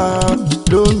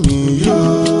lómi yóò.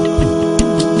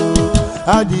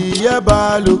 Adìyẹ bá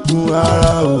lókun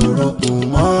ara òrùkùn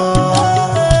mọ́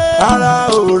ara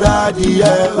òrà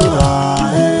adìyẹ o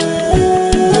àyè.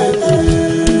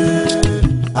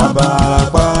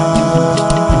 Abarapá.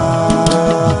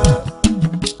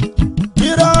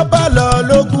 Irọ́ bá lọ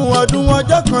lógún ọdún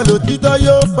ọjọ́ kan lòtítọ́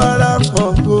yóò fara hàn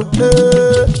gòkè.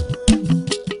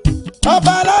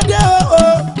 Ọba aládé o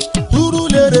dúró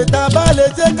lèrè tá a bá lè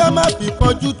ṣe ká má fi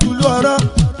kanjú tulu ọ̀rọ̀.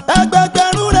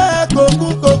 Ẹgbẹgbẹ̀rún rẹ̀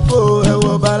kókún kókó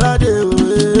ẹ̀wọ̀ baládé o.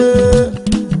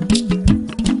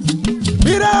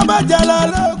 Irọ́ bá jala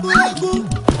lógún lógún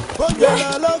ó jala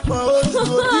lọ́gbọ̀n oṣù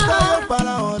òtítọ́ yóò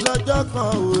fara hàn lọ́jọ́ kan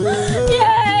òwe.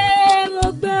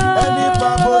 Ẹni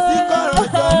fàbò sí kọ̀rọ̀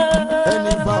jọ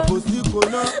ẹni fàbò sí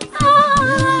kóná.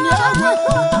 Ìrìn ni owó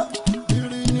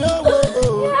ìrìn ni owó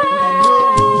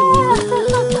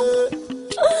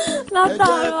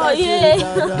látàrọ̀ yé.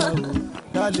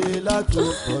 Dálé látò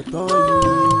ọ̀tán yìí.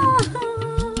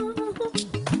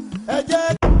 Ẹ jẹ́.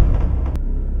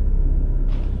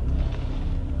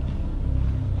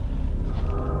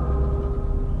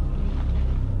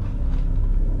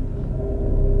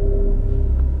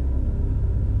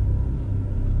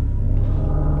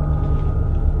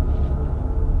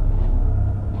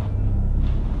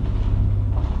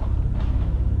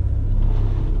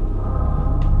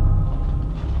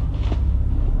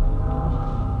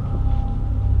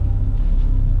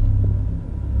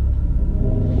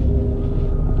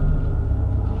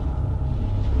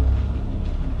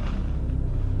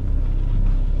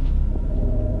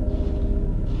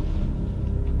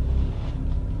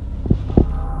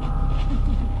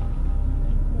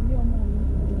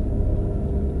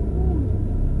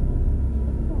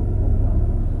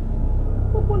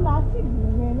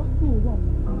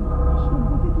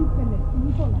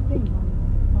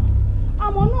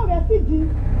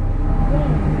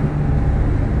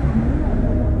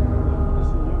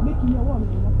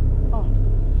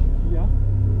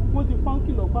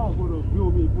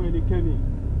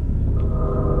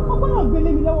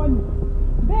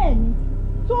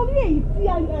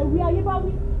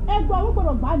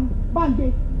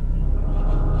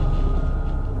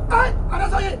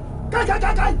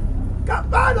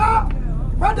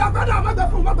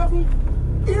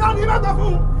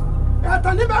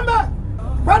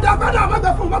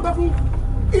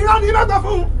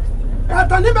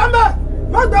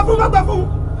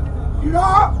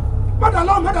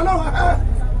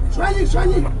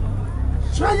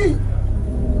 Sẹ́yìn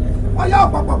ọ̀yá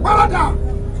ọ̀pọ̀pọ̀ parada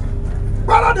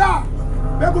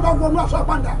bẹ́ẹ̀ kó bá wọnú aṣọ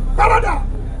àpàǹdà parada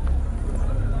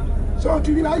sọ ti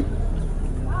rí báyìí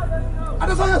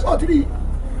adásọ́yẹ sọ ti rí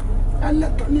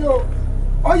ẹlẹ́tọ̀ ni o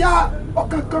ọ̀yá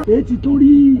ọ̀kankan. èyí ti tó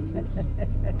rí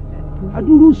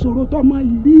adúrú sọ̀rọ̀ tó máa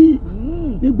rí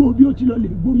nígbà bí ó ti lọ lè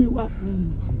gbómi wá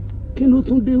kí ló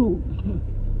tún dé o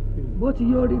bó ti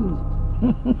yọ rí nù.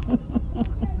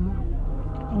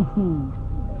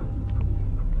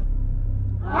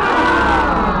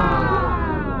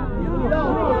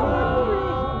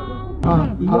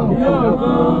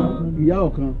 ìyá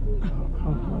ọ̀kan.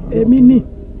 èmi ni.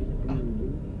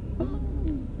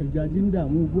 ẹ̀jà jí ń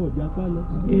dààmú ogún ọ̀jà pálọ̀.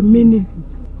 èmi ni.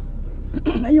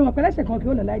 ẹ̀yin wọn pẹ̀lẹ́sẹ̀ kan kí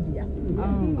ó lọ láì jìyà.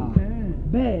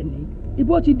 bẹ́ẹ̀ ni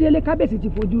ibo ti délé kábíyèsí ti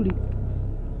fojú rí.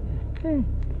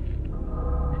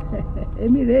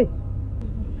 èmi rèé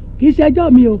kì í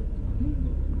ṣẹjọ́ mi o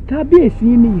kábíyèsí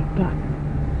ni ìkà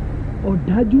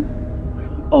ọ̀dájú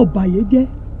ọ̀bàyéjẹ́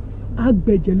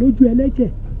agbẹ̀jẹ̀ lójú ẹlẹ́jẹ̀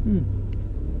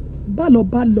bá lọ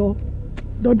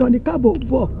dandan ni káàbọ̀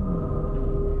bọ̀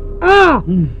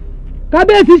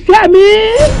kábíyèsí ṣẹ́ mi.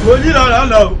 mo yí lọ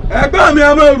lọ ẹgbẹ́ mi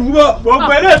ẹ máa rú bọ̀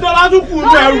gbogbo ilé tó látún kù ní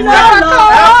ẹrù rẹ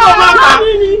ẹ kó má ta.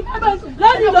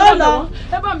 lẹ́yìn lọ́lọ́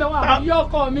ẹ bá mi wá yọ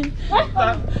ọkọ mi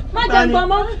má jẹ́ gbọ́n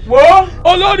mọ́. wo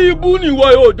olórí ibú nìwọ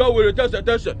yóò jọ wèrè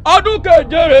tẹsẹ̀tẹsẹ̀ ọdún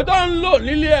keje rẹ̀ tó ń lò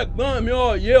nílé ẹ̀gbọ́n mi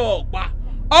ọ̀yẹ́ ọ̀pá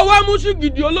ọwọ́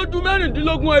músígìdì olójú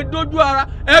mẹ́rìndínlógún ẹ̀dójú ara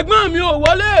ẹ̀gbọ́n mi ò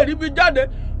wọlé èríbi jáde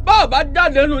bá ò bá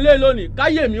jáde nulẹ̀ lónìí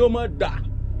káyé mi ó mọ̀ dà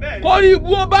kórí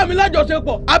ibú ó bá mi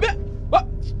lájọṣepọ̀ abẹ́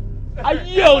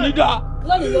ayé ò ní dáa.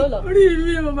 lónìí ló lọ. orí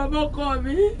mi ò bàbá ọkọ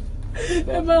mi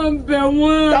ẹ máa ń bẹ̀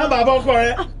wọ́n. tá bàbá ọkọ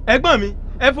rẹ. ẹ̀gbọ́n mi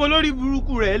ẹ fọ olórí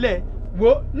burúkú rẹ lẹ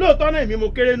wo lóòótọ́ náà èmi mo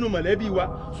kéré nu mọ̀lẹ́bí wa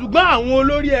ṣùgbọ́n àwọn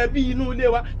olórí ẹbí inú ilé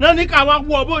wa náà ní ká wá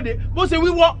wọ bóde bó ṣe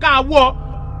wíwọ́ ká wọ́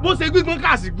bó ṣe gbígbọ́n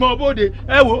ká sì gbọ́n bóde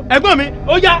ẹ wo ẹ̀gbọ́n mi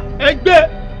ó yá ẹ gbé.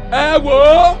 ẹ wò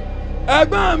ó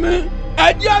ẹ̀gbọ́n mi ẹ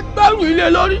ẹ̀jẹ̀ agbẹ́rù ilé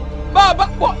lórí bá a bá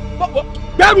pọ̀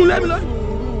gbẹ́rù lẹ́mi lórí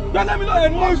gbẹ́lẹ́mi lórí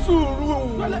ẹni wọ́n sùúrù.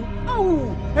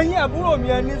 ẹ̀yin àbúrò mi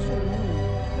ẹni sùúrù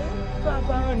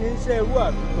bàbá rán ní iṣẹ́ irú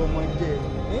àbíkọ́ ọmọ jẹ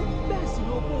bẹ́ẹ̀ sì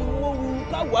ló kún owó wu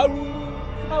káwárú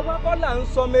àwa kọ́ là ń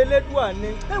sọmọ elédùà ni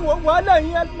ẹ̀wọ̀n wàhálà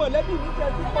yín mọ̀lẹ́bí mi jẹ́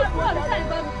sí pọ̀ tó dára.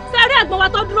 sẹ́rí ẹ̀gbọ́n wa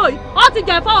tó dúró yìí ó ti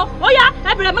jẹ̀fọ́ ó yá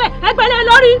ẹ bẹ̀rẹ̀ mọ́lẹ̀ ẹ gbẹ́lẹ́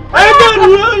lórí. ẹ bẹ̀rù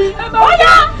lórí. ó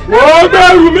yá. ó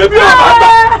bẹ̀rù mi bí ọ̀bá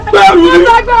gbà bẹ̀rù mi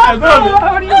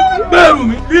bẹ̀rù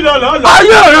mi bí lọ́lọ́.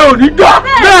 ayé rẹ ò ní gbà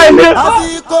bẹ́ẹ̀ ni.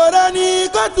 àsìkò rẹ ní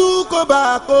kótó kó bá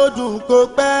kó dùn kó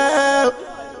pẹ́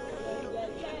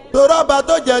torọ́ba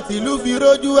tó jẹ tìlú fi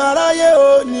rojú aráyé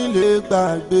ò ní lè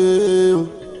gbàgbé o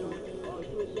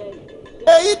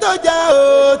èyí tó jẹ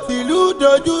ò tìlú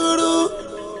dojúrú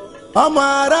ọmọ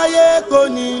aráyé kò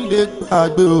ní lè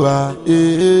gbàgbé wa.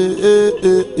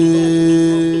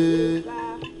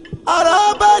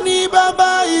 àrọ́bá ní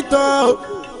bàbá ìtàn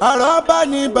àrọ́bá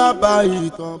ní bàbá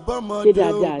ìtàn bọ́mọdé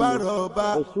ò bá rọ́bá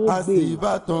a sì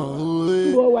bá tàn òwe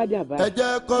ẹ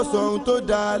jẹ́ kó sọ ohun tó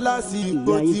dáa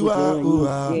lásìkò tiwa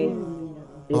òwà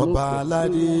ọba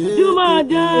aládé. jùmọ̀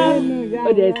dá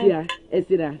ó dẹ̀ ẹ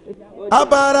síra.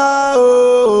 abara o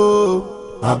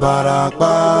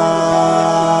abarapa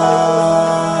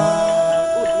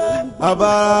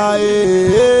abara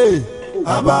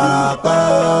abarapa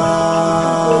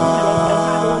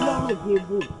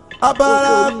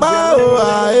abarapa o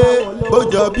aye ó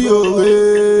jọ bí òwe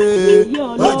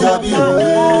ó jọ bí òwe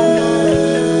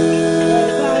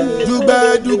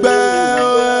dùgbẹ́dùgbẹ́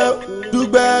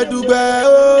dùgbẹ́dùgbẹ́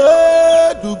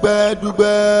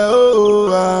dùgbẹ́dùgbẹ́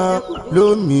wa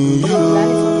lómi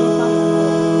yóò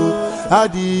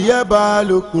adìyẹ bá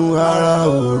lókun ara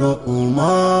òrùkùn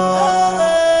mọ́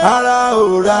ara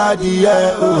òrà adìyẹ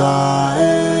òhà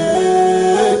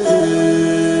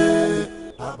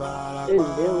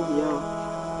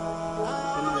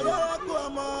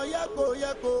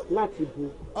láti bu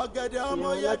ọ̀gẹ̀dẹ̀ ọmọ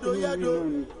yẹ́dọ̀yẹ́dọ̀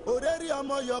òrèrè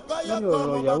ọmọ yọ̀kọ́yọ̀kọ́ lórí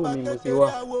ọ̀rọ̀ ìyàwó mi mo ti wá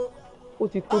ó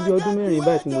ti tó bí ọdún mẹ́rin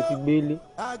báyìí tí mo ti gbé lé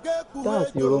tá a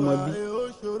sì rọmọ bí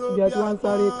bí a ti wá ń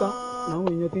sáré ká làwọn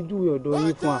èèyàn ti júwe ọ̀dọ̀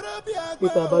yín fún wa pé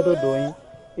tá a bá dọ̀dọ̀ yín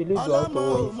eléjò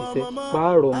àtọwọ́ yín ṣiṣẹ́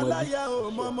pààrọ̀ ọmọ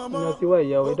bí ní a ti wá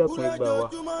ìyàwó ẹ dákun ẹ gbà wá.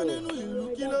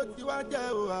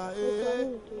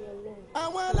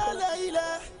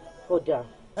 ọjà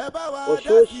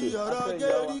ọ̀ṣọ́ọ̀ṣì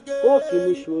ó fi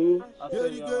ní ṣoyún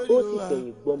ó sì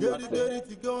fẹ̀yìn gbọ́mọ pẹ́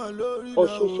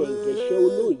ọ̀ṣọ́ṣẹ̀ ìjẹ̀ṣẹ́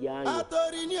olóòyà àyàn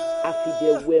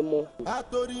àfìdẹ̀wẹ́mọ́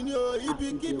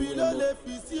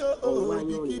ọ̀wá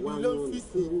yan ìwà yan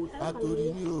ìṣòro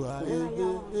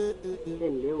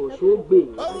ẹ̀lẹ́ ọ̀ṣọ́ gbè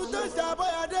yín.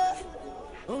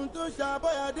 ohun tó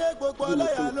ṣàbọ̀yàdé gbogbo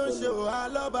ọlọ́yà ló ń ṣe òhà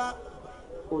lọ́ba.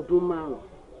 ọdún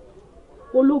márùn-ún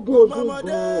ológun ọdún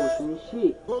gan-an ọ̀ṣun ṣe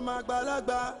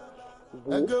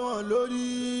ẹgbẹ́ wọn lórí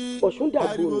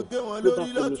ariwo gé wọn lórí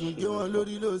lọ́tún gé wọn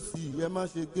lórí lọ́sì ẹ má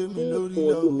ṣe gé mi lórí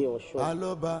lọ́wọ́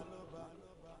alọ́ba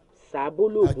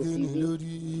sàbólógún ti bí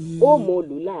ó mọ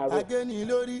olù láàárọ̀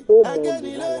ó mọ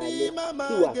olù lálẹ́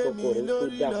tí wà tọkọ rẹ̀ tó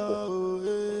dàpọ̀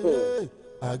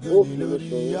ó fi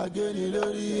lóṣù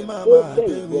ó fẹ́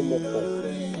ìgbọ́mọ kan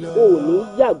ó ní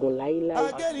yàgàn láéláé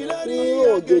ní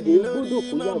ọ̀gẹ̀dẹ̀ gbọ́dọ̀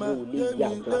kó yàgò ò lè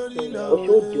yàgàn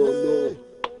ọ̀ṣọ́ òjò ọlọ́run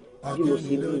bí mo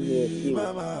ṣe bí ní ẹ̀ṣẹ̀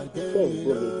o fẹ́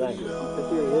ìgbọ́ mi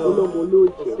báyìí olómo ló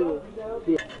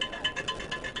jẹ́.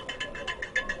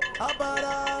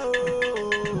 abara o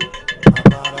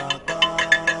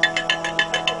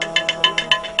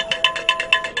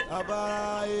abara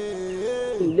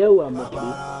ilé wa mọ̀ pé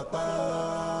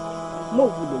mo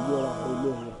wulẹ̀ yọra rẹ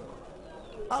lóhùn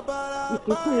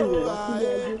ìpínpín rẹ̀ wá sílé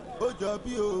ayé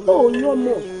ó yán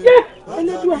mọ̀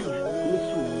ẹlẹ́dùn àmì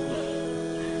sùúrù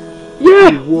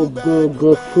ìwọ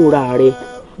gangan fúnra rẹ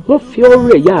wọ́n fi ọ̀rọ̀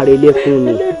ẹ̀yà rẹ lẹ́kùn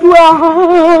ni.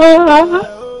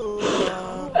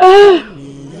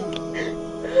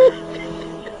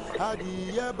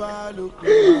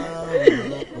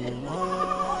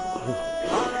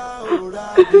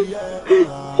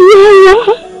 Yeye,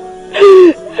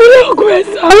 ẹlẹ́kùn ẹ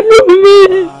ṣàánú mi.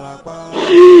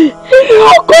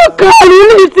 Ọkọ kàrí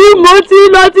tí mo ti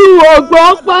lọ tí wọ́n gbọ́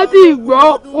pátì gbọ́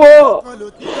pọ̀.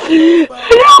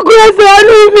 Ẹlẹ́kùn ẹ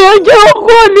ṣàánú mi ẹjọ́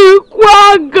ọkọ ní ikú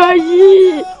àgà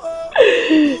yìí.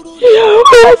 Ìyàwó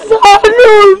ẹ ṣàánú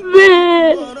mi.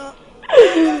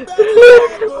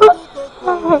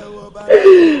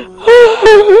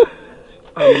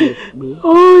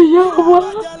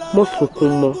 Mo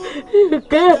sunkún mọ́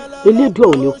elédùn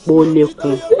ò ní pọ́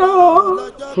lẹ́kùn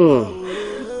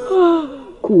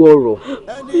kú ọ̀rọ̀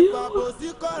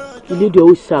elédùn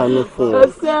ó ṣàánú fún ọ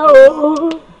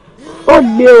ó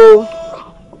lé o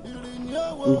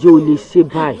ǹjẹ́ o lè ṣe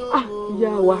báyìí.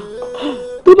 ìyá wa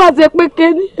tó bá ṣe pé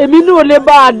kéní èmi náà lè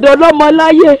bá àdán lọ́mọ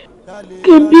láyé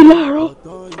kí n bí láàárọ̀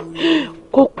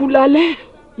kó kú lálẹ́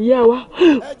ìyá wa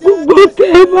gbogbo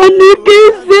tèèmọ ní kí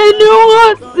n ṣe ni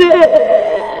wọ́n ṣe.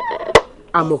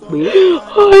 àmọ̀ pé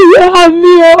ọ̀yá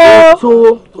mi ò tó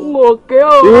mọ̀kẹ́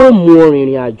ò. ó mú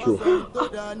ọrìnrìn àjò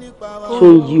tó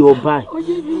ń yí ọba ẹ̀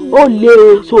ó lé o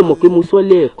tó mọ̀ pé mo sọ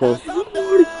lẹ́ẹ̀kan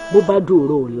bó bá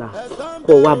dòrò ọ̀la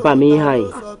kó wá bá mi hàn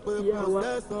yín. ìyá wa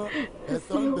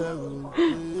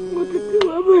mo ti tí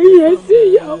wàá bá yẹn sí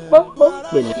ìyá pápá.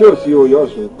 tí ò sí oyè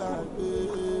ọ̀sùn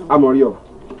amọ̀rí ọ̀.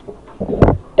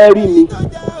 ẹ rí mi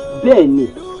bẹ́ẹ̀ ni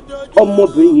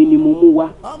ọmọbìnrin yìí ni mo mú wá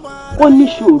ó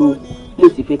níṣòro mo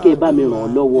sì fẹ́ kẹ́ ẹ bá mi ràn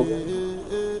án lọ́wọ́.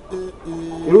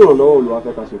 irú ìrànlọ́wọ́ olùwà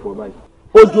fẹ́ ká ṣe fún ọ báyìí.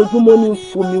 ojoojúmọ́ ní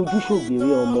fomi ojú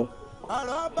ṣògbèrè ọmọ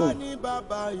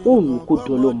òun kò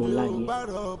dọ́lọ́mọ láyé.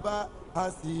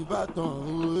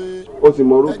 ó ti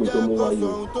mọ orúkọ tó mú wáyé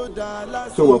o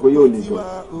ṣé o mọ̀ pé yóò lè gan.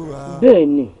 bẹ́ẹ̀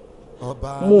ni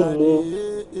mo mọ̀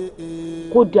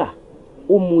kódà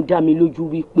ó mú dá mi lójú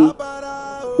wípé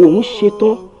òun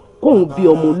ṣetán kóun bí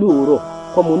ọmọ lóòrọ̀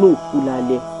kọ́mọ náà kú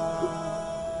lálẹ́.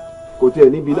 kò tiẹ̀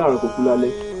níbi láàárọ̀ kò kú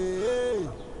lálẹ́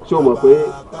ṣé o mọ̀ pé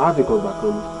áfíríkà gbà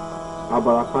kan ni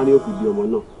abarapá ni ó fi bí ọmọ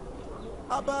náà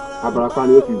abarapá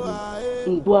ni ó fi bù.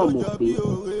 ń gbọ́ àmọ̀ pé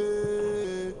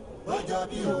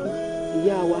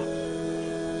ìyá wa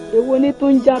èwo ni tó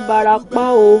ń já barapá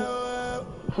o.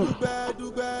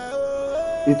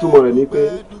 ìtumọ̀ rẹ̀ ni pé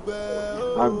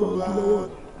a gbà ojú lọ́wọ́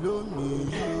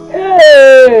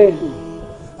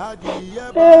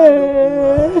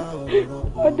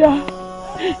ọ̀dà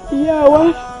ìyá wa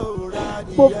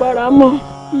mo fara mọ́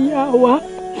ìyá wa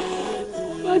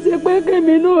wá ṣe pé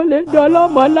kémi náà lè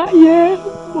dọ́lọ́mọ láyé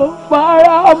mo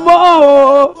fara mọ́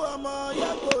o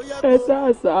ẹ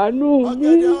ṣàṣàánú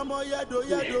mi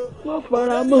mo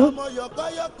fara mọ́.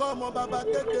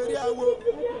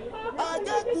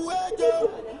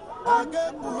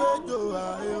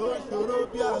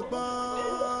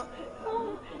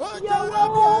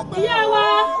 ìyá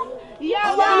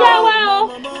wa o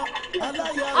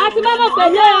àti mọ́mọ́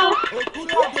pẹ̀lú o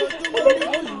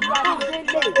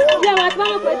ìyá wa àti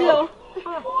mọ́mọ́ pẹ̀lú o.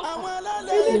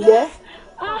 ilẹ̀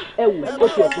ẹ wò ó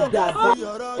ṣe ti dáa bá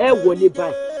ẹ wọlé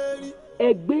báyìí ẹ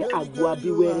gbé àgbo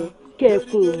abíwẹ́rẹ́ kẹ́ ẹ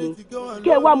fún un mu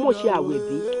kẹ́ ẹ wá mọ̀ṣẹ́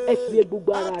àwẹ̀bí ẹ fi lé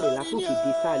gbogbo ara rẹ̀ látòkè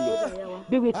dé sálẹ̀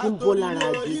bíwé tí ń bọ́ lára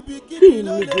agi tí ì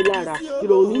níbi lára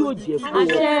ìrọ̀rùn yóò jẹ́ fún ọ.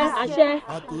 àṣẹ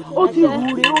ó ti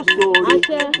rúure ó sọ ọ̀rẹ́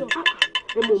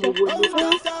ẹ mọ̀ mọ̀ wọlé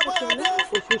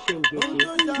oṣù ṣe ń gbèsè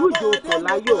yóò jẹ́ òkò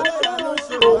láyọ̀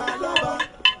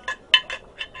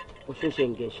oṣù ṣe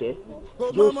ń gẹ̀ṣẹ́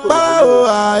yóò sọ. báwo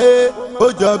àyè ó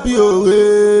jọ bí òwe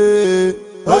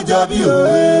ó jọ bí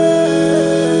òwe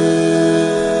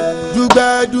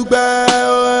dùgbẹ́dùgbẹ́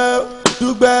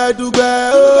dùgbẹ́dùgbẹ́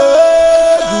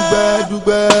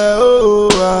dùgbẹ́dùgbẹ́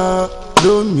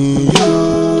lómi yóò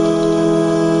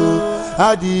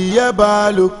adìyẹ bá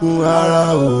lókun ara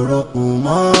òrokùn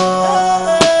mọ́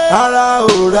ara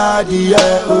òrà adìyẹ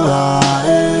òrà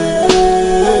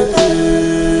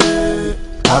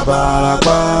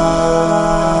abarapá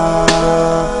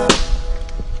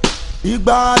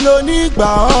ìgbà ló ní ìgbà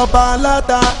ọba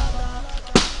láta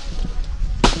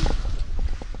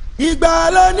ìgbà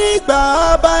ló ní ìgbà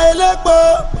ọba elépo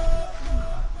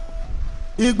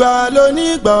ìgbà ló ní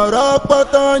ìgbà ọ̀rọ̀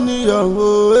pọ́tọ́ níyàwó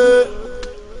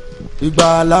ìgbà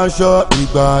láṣọ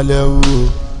ìgbà lẹ́wù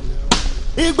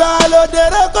ìgbà ló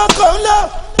dèrè kókó ńlọ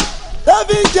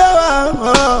tàbí jẹ́ wa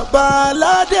ọba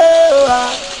aládé wa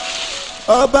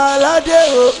ọba aládé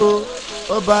o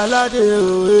ọba aládé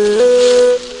o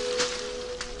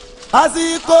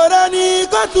àsìkò rẹ ní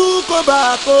kótó kó bá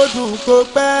kó dùn kó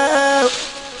pẹ́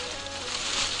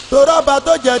torọ́ba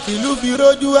tó jẹ tìlú fi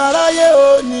rojú aráyé ò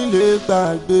nílé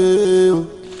gbàgbé o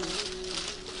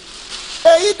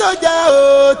èyí tó jẹ ò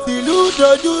tìlú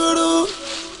dojúrú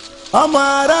ọmọ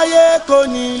aráyé kò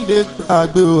nílé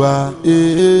gbàgbé wa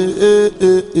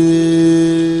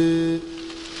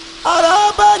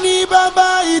àrọ́bá ní bàbá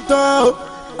ìtàn o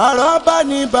àrọ́bá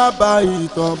ní bàbá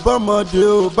ìtàn bọ́mọdé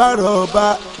ò bá rọ́bá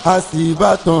a sì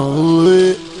bá tàn òwe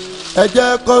ẹ jẹ́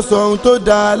kó sọ ohun tó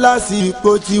dáa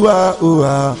lásìkò tiwa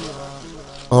òwà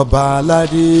ọba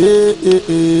aládé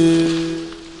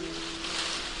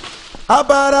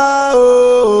abara o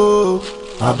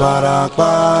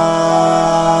abarapá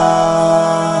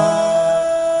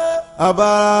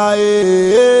abara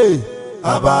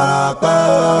abarapá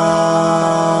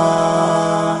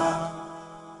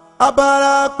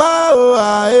abarapá o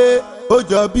àyè ó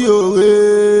jọ bí òwe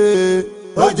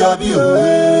ó jọ bí òwe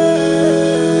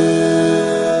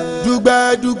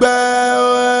dùgbẹ́dùgbẹ́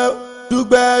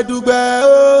dùgbẹ́dùgbẹ́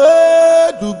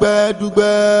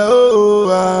dùgbẹ́dùgbẹ́ ó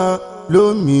wà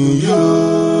lómi yóò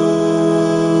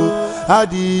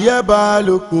adìyẹ bá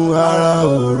lókun ara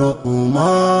òrokùn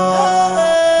mọ́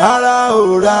ara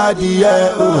òrà adìyẹ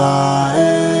ó wà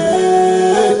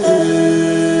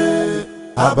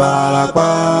Abarapa.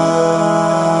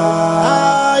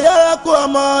 Ayẹ́rẹ́kọ̀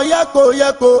ọmọ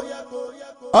yẹ́kọ̀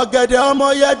ọ̀gẹ̀dẹ̀ ọmọ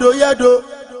yẹ́dọ̀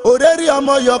òrèrè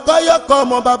ọmọ yọ̀kọ́yọ̀kọ́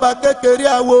ọmọ bàbá kékeré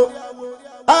àwo.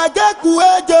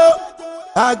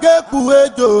 Àgékù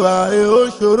ejò àè ó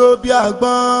ṣòro bí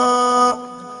àgbọn.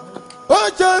 Ó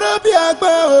ṣòro bí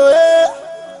àgbọn òye.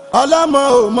 Ọlọ́mọ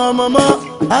ò mọ mọ́mọ́,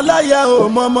 aláya ò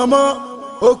mọ mọ́mọ́.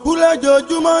 Òkú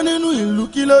lójoojúmọ́ nínú ìlú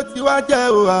kí ló ti wá jẹ́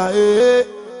òhà èé.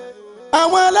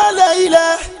 Àwọn alálẹ̀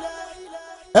ilẹ̀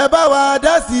ẹ bá wa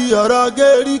dá sí ọ̀rọ̀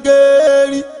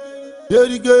gẹ́rígẹ́rí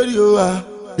o wa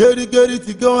gẹ́rígẹ́rí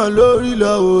ti gé wọn lórí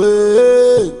lọ òwe.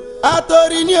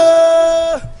 Àtòrí ni o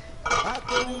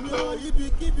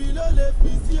ibikíbi ló lè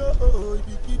fi sí o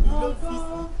ibikíbi ló fi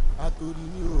sí àtòrí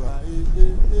ni o wa.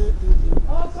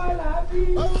 ọkọ làbí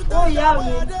ó yá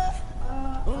mi.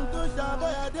 Ohun tó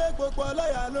ṣàbọ̀yàdé gbogbo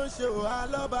ọlọ́yà ló ń ṣe òhà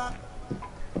lọ́ba.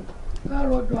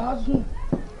 kárọ̀dọ̀ á sùn.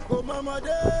 Kò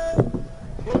mọ̀mọ́dé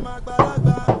kò má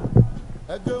gbàlagbà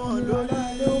ẹgbẹ́ wọn lórí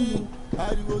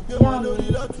ariwo gbé wọn lórí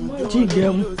lọ́tún gbé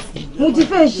wọn lórí òsì. Mo ti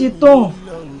fẹ́ ṣe tán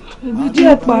ibi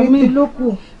díẹ̀ pa mí lóko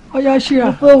ọyá ṣíra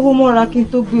mo pé owó mọ́ra kí n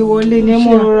tó gbé wọlé ní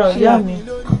ẹmọ rọra ìyá mi.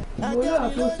 ìwòye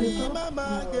àtúnṣe tán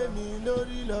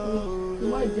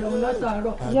ìwà ìjẹun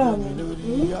látàárọ̀ ìyá mi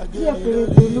díẹ̀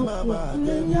péréte ló kù.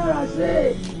 yára ṣe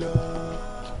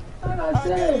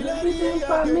bí ti ń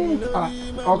pa mí.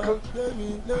 ọkàn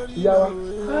ìyá wa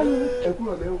ẹ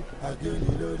kúrò lẹ́wọ̀n.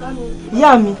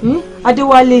 ìyá mi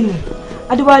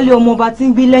Adéwálé ọmọ ọba tí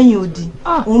ń gbé lẹ́yìn odi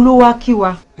òun ló wá kí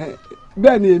wa.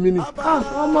 bẹ́ẹ̀ ni èmi ni.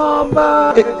 ọmọ ọba.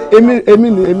 èmi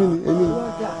ni.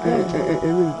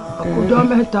 àkùdọ́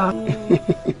mẹ́ta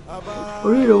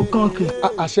oríire ò kàn kì.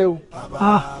 àṣẹ o.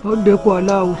 ó dẹ́kun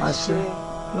ọ̀la o. àṣẹ.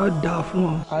 yóò dáa fún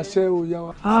ọ. àṣẹ o yá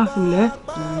wa. ǹlẹ́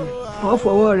ọ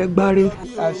fọwọ́ rẹ gbáre.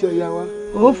 àṣẹ yá wa.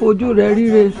 ó fojú rẹ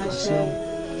ríre. àṣẹ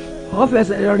o. ọ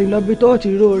fẹsẹ̀ rìn lọ bí tó ti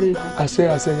róore. àṣẹ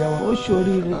yá wa. ó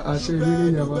ṣoríire. àṣẹ ríre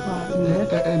yá wa.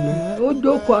 ẹnẹ. ó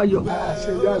jókòó ayọ̀.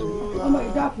 àṣẹ yá mi. ọmọ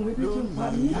ìjà fún mi bí tí ń pa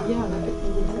mí.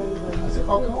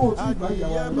 ọkàn ó ti gbà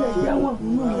yá wa.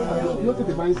 yóò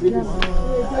tètè bá ń ṣe é sí.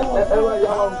 ẹ wá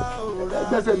yá wa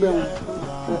gbẹ́sẹ̀ mẹ́rin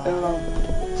ẹ ra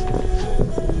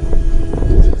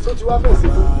so ti wá bẹ̀ sí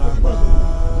fún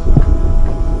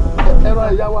ẹ̀rọ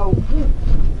ẹ̀yá wa o.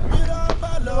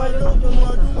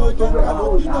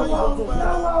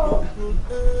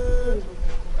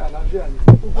 àlàáfíà ni.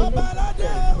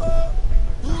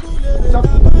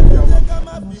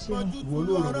 wo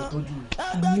ló rọrùn tọ́jú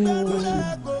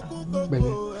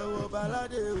pẹ̀lẹ́.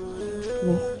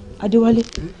 wo Adéwálé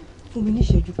fún mi ní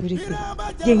ìṣẹ́jú péréte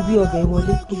jẹ́ ń gbé ọbẹ̀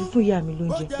wọlé kí n fún ìyá mi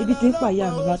lóúnjẹ ebi tí ń pa ìyá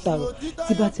mi látàrọ̀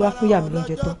tí bá ti wá fún ìyá mi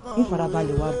lóúnjẹ tán ń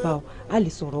farabalẹ̀ wá bá ọ á lè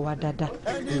sọ̀rọ̀ wa dáadáa.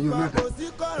 èyí ò náà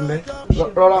ǹlẹ́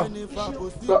rọra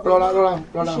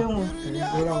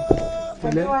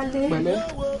pẹ̀lẹ́.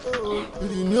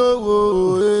 ìrìn owó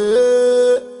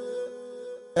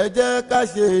ẹ jẹ́ ká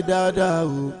ṣe dáadáa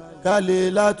o ká lè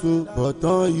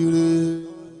látúbọ̀tán ire.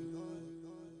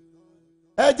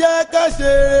 Ẹ jẹ́ ká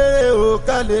ṣe rere o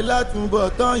ká lè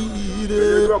látúbọ̀tán ire.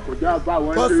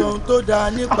 Kọ́sọ̀n tó dáa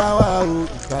nípa wa o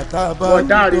ìkàtà bá ń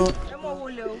tó.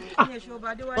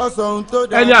 Kọ́sọ̀n tó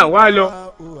dáa. ẹni àwa lọ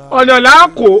ọ̀nà là á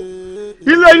kó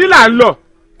ilé yìí là ń lọ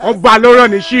ọba lọ́rọ̀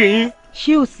ní sí yín.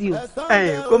 ṣé ò sí o.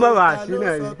 kó má bàa sí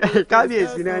náà ni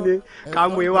kábíyèsí náà ni ká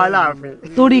mú ewa láàfin.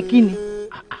 torí kí ni.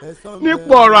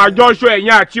 nípa ọ̀rọ̀ àjọṣọ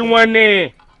ẹ̀yìn àti wọn ní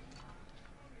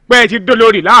pé ti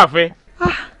dolórí láàfin.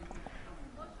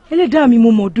 Ẹlẹ́dàá mi mo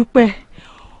mọ̀ dúpẹ́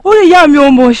orí ìyá mi ò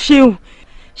mọ̀ ṣeun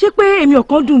ṣé pé èmi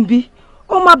ọ̀kan dùn bí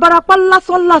ọmọ Abarapá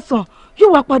lásán yóò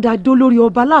wá padà dolórí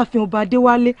ọba láàfin ọba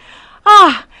Adéwálé.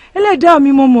 Ẹlẹ́dàá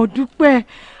mi mo mọ̀ dúpẹ́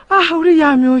orí ìyá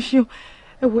mi ò ṣeun.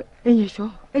 ẹ wo ẹ̀yin ẹ̀ṣọ́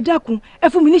ẹ dákun ẹ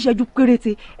fún mi ní ìṣẹ́jú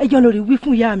péréte ẹ jọ lórí wí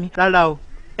fún ìyá mi. rárá o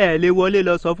ẹ lè wọlé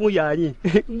lọ sọ fún ìyá yín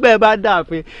gbẹ bá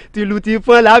dàfin tìlù ti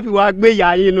fọ́n láfi wá gbé ìyá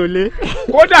yín nulẹ̀.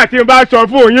 kódà tí n bá sọ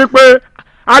fún yín pé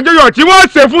àjọyọ̀ tí wọ́n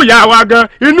ṣe fún ìyá wa gan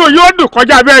inú yóò dùn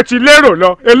kọjá bẹ́ẹ̀ ti lérò lọ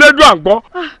elédùn àgbọ́.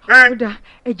 kódà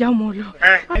ẹja mọ lọ.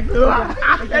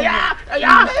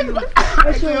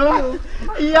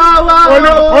 ìyá wa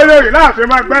olórí láàfin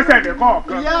máa gbẹ́sẹ̀ ní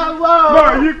kọ̀ọ̀kan. ìyá wa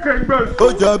náà yí kéńgbé. ó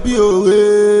jọ bí òwe.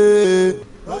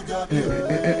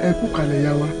 ẹ kú kalẹ̀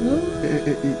ìyá wa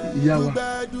ìyá wa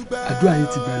àdúrà yìí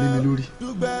ti gbà lé mi lórí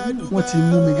wọ́n ti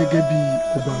mú mi gẹ́gẹ́ bí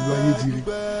ọba ìlú Ayéjire.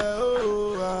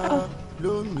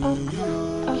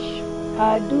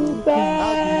 àdúpẹ́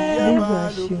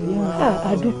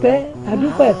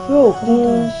àdúpẹ́ fún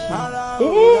òkun.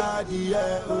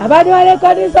 Àbádéwálé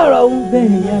kọ́ ní sọ̀rọ̀ òun. Bẹ́ẹ̀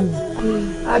ni ìyá mi.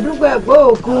 Àdúpẹ́ fún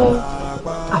òkun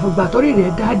àfùgbà tó rí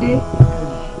rẹ̀ dádé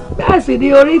bẹ́ẹ̀ sì ni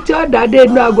orí tí ó dádé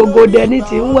inú agogo dẹni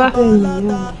tí ń wá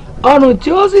ọrùn tí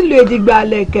ó sì lè dìgbà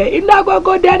lẹ̀kẹ̀ inú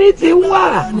agogo dẹni tí ń wá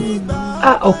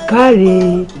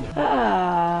ọ̀kàrẹ̀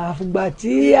àfùgbà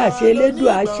tí àṣẹ elédùn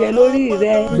àṣẹ lórí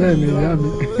rẹ. Bẹ́ẹ̀ ni ìyá mi.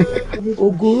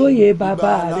 ògúnróyè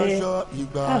bàbá rẹ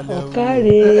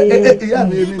ọ̀kàrẹ̀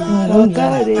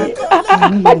ọ̀kàrẹ̀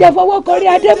ọjà fọwọ́ kọrí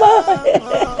adé mọ́.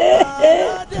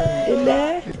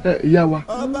 Ìyá wa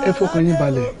ẹ fọkàn yín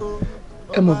balẹ̀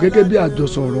ẹ mọ̀ gẹ́gẹ́ bí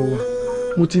àjọsọ ọ̀rọ̀ wa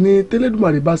mo ti ní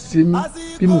tẹ́lẹ̀dùmarè bá ṣe mí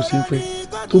bí mo ṣe ń fẹ́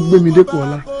tó gbé mi dépò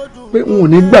ọlá pé n ò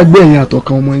ní gbàgbé ẹ̀yin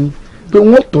àtọ̀kan ọmọ yín pé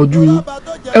n ó tọ́jú yín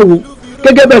ẹ wo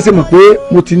gẹ́gẹ́ bẹ́ẹ̀ ṣe mọ̀ pé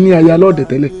mo ti ní aya lọ́ọ̀dẹ̀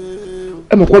tẹ́lẹ̀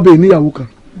ẹ mọ̀ kọ́ bẹ́ẹ̀ níyàwó kan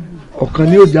ọ̀kan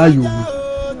ni ó jẹ́ ààyò mi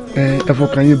ẹ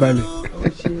fọkàn yín balẹ̀.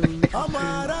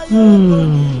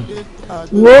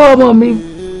 wo ọmọ mi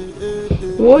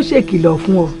wọ́n ó ṣèkìlọ̀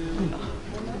fún ọ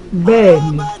bẹ́ẹ̀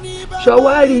ni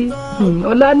ṣọwárí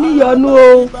Ọláníyọnú o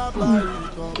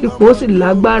ipò sì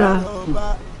lágbára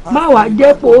má wàá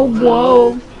jẹ́pọ̀ ogun ọ o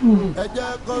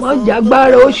wọ́n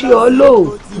jágbára ó ṣe ọ lò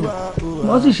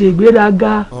wọ́n sì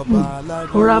ṣègbéraga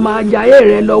rọra máa jayé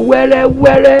rẹ lọ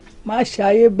wẹ́rẹ́wẹ́rẹ́ má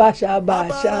ṣayé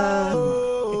báṣabàṣa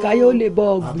ìkáyé ó lè bọ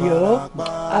ọgbìn ọ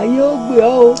ayé ó gbé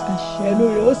ọ o ẹnu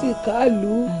rẹ ó sì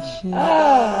kálù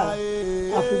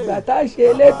àfìgbà tá a ṣe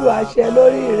elédùn àṣẹ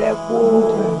lórí rẹ kú.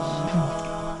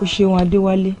 O ṣeun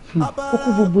Adéwálé ó kú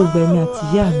gbogbo ìgbà mi àti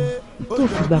ìyá mi tó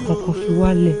fìgbà kankan fi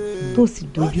wálẹ̀ tó sì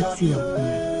dojú tì ọ́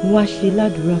mo wá ṣe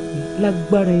ládùúrà pé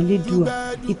lágbára elédùà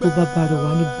ipò bàbá rẹ̀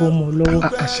wà ní bọ́mọ lọ́wọ́.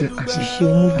 Àṣẹ àṣẹ.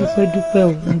 Ṣeun mo dúpẹ́ dúpẹ́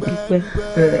o mo dúpẹ́.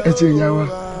 Ẹ ti ìyá wa.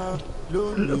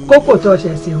 Kókò tó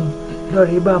ṣẹ̀ sí òun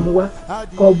lọ́ọ̀rì bá mu wá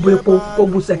kó bu epo kó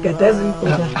bu sẹ̀kẹ̀tẹ́ sí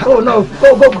kó náà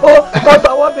kó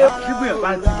tọwọ́ bẹ.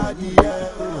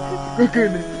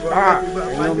 kékeré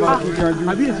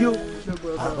àbí èsì o.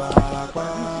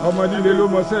 ọmọ líle ló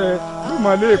mọ sẹ ló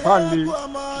mọ lé ìpàlẹ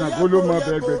Ṣàngó ló mọ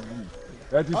bẹgbẹ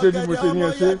ẹ ti ṣe bí mo ṣe ní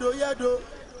ẹ ṣe.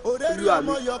 olúwa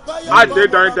mi á dé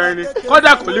dandan ni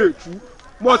kọ́dà kò lè tú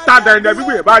mo ta dandan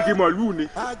gbígbé bá di mọ̀lúù ni.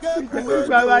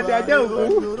 gbogbo àwọn àdàdé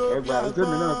òkú. ẹgbà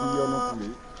ìtẹ́mi náà fi yọnu kù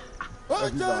yìí.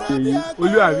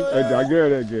 olúwa mi ẹ̀dá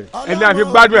gẹ́rẹ́ gẹ́ ẹni àfi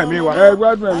gbádùn ẹ̀mí wa. ẹ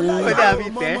gbádùn ẹ̀mí wa. ó dàbí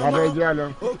tẹ́. bàbá ẹjẹ́ lọ.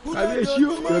 kábíyèsí o.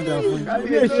 yọ̀dà fún yín.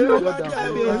 kábíyèsí o.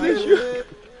 kábíyèsí o.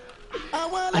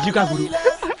 àjíká gbòòrò.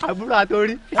 àbúrò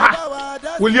àtòrí.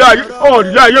 wòlíì ayé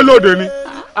ọ̀rìlẹ̀ ayé lóde ni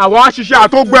àwọn aṣiṣẹ́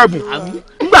àtọ́gbẹ̀bùn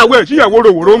nígbà wo èsì yẹn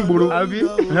wóróworó ń gbòòrò. àbí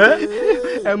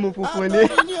ẹmu funfun ní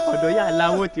ọ̀dọ̀ yà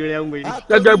láwọn ti rẹ̀ ń wèrè.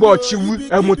 gẹ́gẹ́ bọ́ ti wí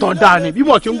ẹmu tán dáa ni bí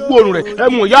mo ti ń gbóòórùn rẹ̀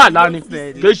ẹmu yà á lá ni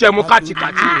kì í ṣe ẹmu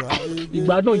kátikáti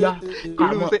ìgbádùn ya.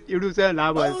 irúṣẹ́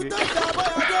làwọn ṣe.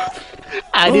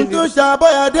 ohun tó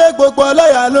ṣàbọ̀yàdé gbogbo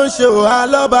ọlọ́yà ló ń ṣe òhà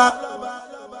lọ́ba.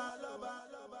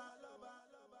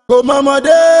 kò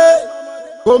mọ̀mọ́dé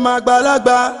kò má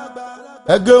gbàlagbà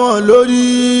ẹ gé wọn lórí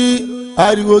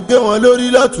ariwo gé wọn lórí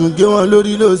lọ́tún gé wọn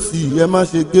lórí lọ́sì ẹ má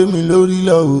ṣe gé mi lórí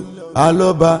lọ́wọ́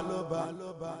alọ́ba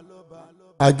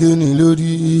agéni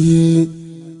lórí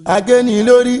agéni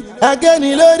lórí agéni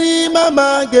lórí mama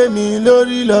agéni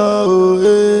lórí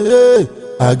lọ́wọ́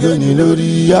agéni lórí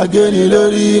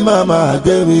mama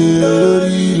agéni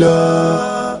lórí lọ́wọ́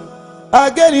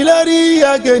agéni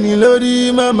lórí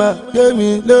mama agéni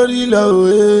lórí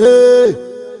lọ́wọ́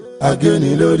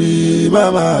agéni lórí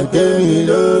mama agéni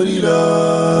lórí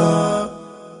lọ́wọ́.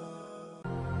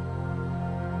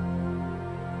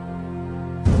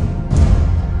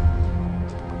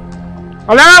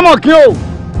 ọ̀lẹ́rẹ́mọ̀ kí o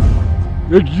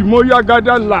èjìmọ́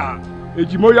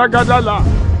yagada là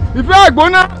ìfẹ́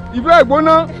ẹ̀gbóná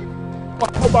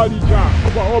ọba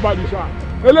àdìsá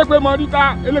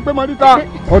elépe mọ́ríta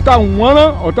ọ̀tá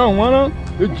wọ́nrán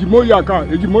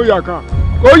èjìmọ́ yàkà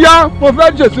ó yá mo fẹ́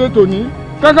jèsè tòní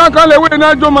kankan lè wé iná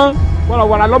jó mọ́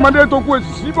wàràwàrà lọ́mọdé tó kú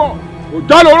èsì síbọ̀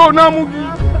òjá lóró náà mú kí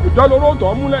òjá lóró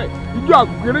tọ́ múlẹ̀ ijó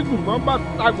àgbèrè jùmọ̀ bá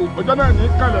tagò ọjọ́ náà ní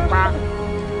kálẹ̀ pa.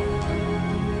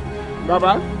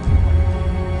 Bàbá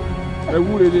ẹ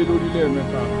wúre lé lórí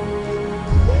lẹ́ẹ̀mẹ́ta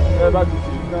ẹ bá ti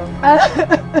sì ná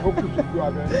ó kù sójú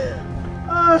abẹ.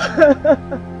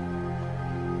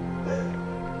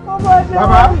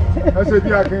 Bàbá ẹ ṣe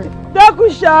bí akin. Dákun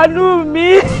ṣàánú mi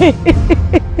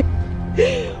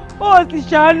ó sì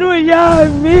ṣàánú ìyá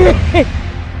mi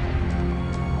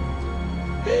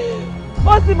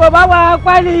ó sì bọ̀ bá wa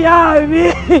pálí ìyá mi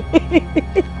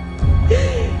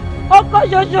ọkọ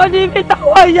ṣoṣo ní ibi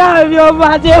táwọn ìyá mi ọmọ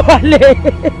Adéwálé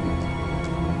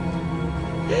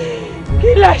kí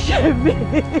lè ṣe mí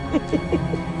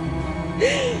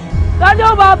Tọ́jú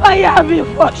bàbá ìyá mi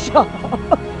fọṣọ.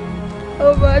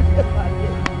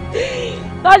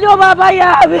 Tọ́jú bàbá ìyá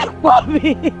mi pọ̀ mi.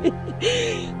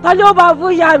 Tọ́jú bàbá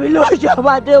fún ìyá mi lójú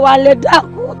ọmọdé wa lè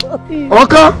dákú.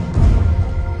 Ọ̀kan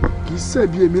kì í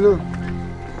ṣẹ̀bi èmi náà.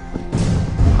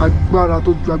 Agbára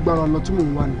tó ju agbára lọ tí mò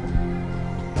ń wá ni.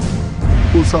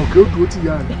 Òòṣà òkè ó dúró ti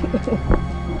yá rẹ̀.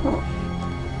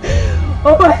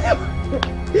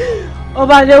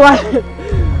 Ọba lè wá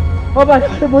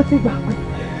mo ti gbà pé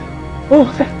ó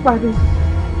fẹ́ parí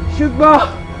ṣùgbọ́n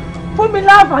fún mi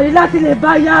láǹfààní láti lè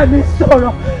bá ìyá mi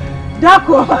sọ̀rọ̀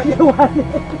dákun ọba lè wá lé.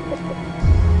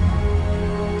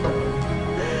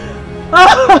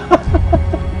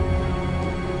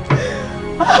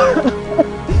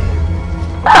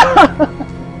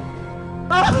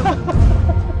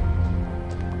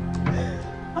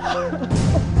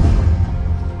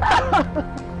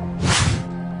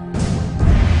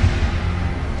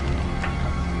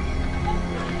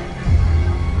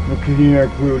 kí ni ẹ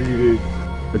kú oríire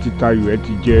ẹ ti tayò ẹ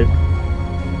ti jẹ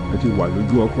ẹ ti wà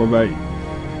lójú ọkọ báyìí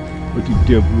ó ti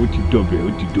dẹbu ó ti dọbẹ ó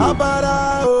ti dó. abara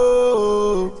o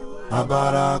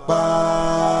abarapa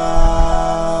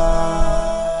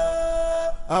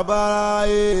abara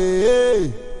ee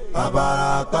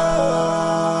abarapa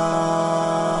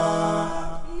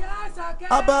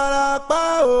abarapa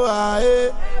o ae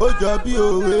ó jọ bí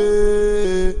òwe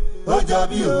ó jọ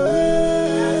bí òwe.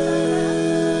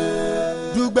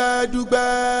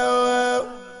 Dùgbẹ́ ooo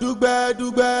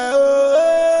dùgbẹ́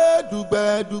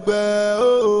ooo dùgbẹ́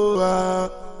ooo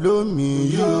lómi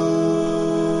yóò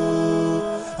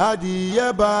adìyẹ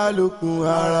bá lókun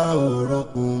ara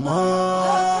òrokùn mọ́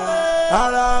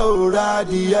ara òrà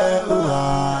adìyẹ òhà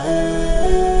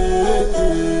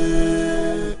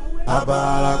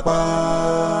abarapa.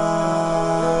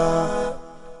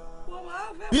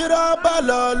 Bírọ̀ bá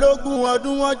lọ lógún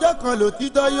ọdún ọjọ́ kan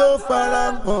lòtítọ́ yóò fara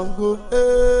hàn go.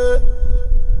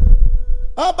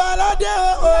 Ọba aládé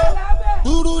o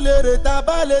dúró lèrè tá a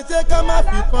bá lè ṣe ká má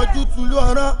fi kanjú tùlú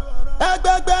ọ̀ràn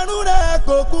ẹgbẹgbẹ̀rún rẹ̀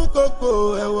kókú kókó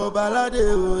ẹ̀wọ̀ ọba aládé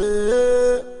o.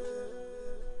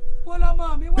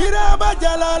 Bírọ̀ bá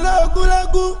jẹ̀lá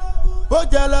lógúnlógún bó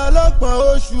jẹ̀lá lọ́gbọ̀n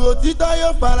oṣù òtítọ́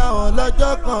yóò fara hàn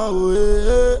lọ́jọ́ kan o.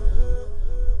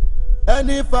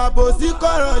 Ẹni fàbòsí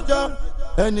kọ̀rọ̀jọ́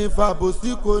ẹni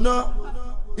fàbòsí kò ná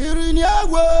ìrìnnì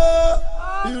àwò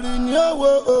ìrìnnì àwò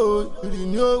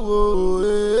ìrìnnì àwò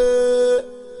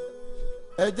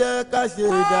ẹ jẹ́ ká ṣe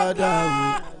dáadáa wò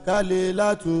ká lè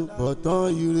látúbọ̀tán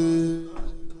ire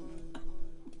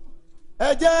ẹ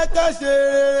jẹ́ ká ṣe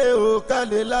rere o ká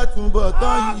lè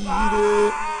látúbọ̀tán ire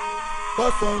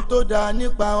kọ́sàn tó dáa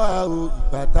nípa wa o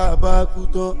ìgbà tá a bá kú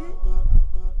tán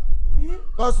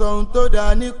kọ́sàn tó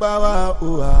dáa nípa wa o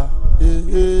wà.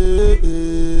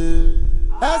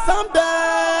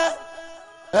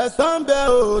 Ẹ̀san bẹ́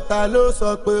o ta ló sọ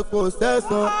pé kò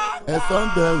sẹ́san ẹ̀san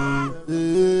bẹ́ o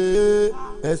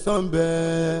ẹ̀san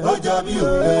bẹ́ ó jọ bí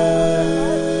òwe.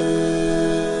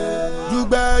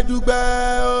 Dùgbẹ́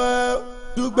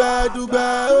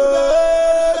o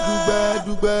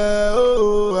dùgbẹ́ o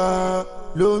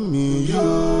lómi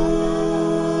yóò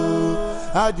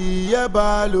adìyẹ bá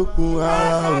lókun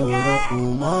ara òrokùn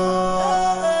mọ́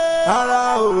ara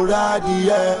òrà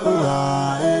adìyẹ òhà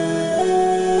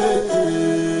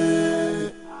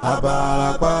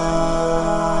abarapa.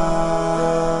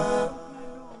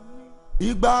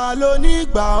 Ìgbà ló ní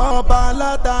ìgbà ọba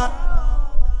aláta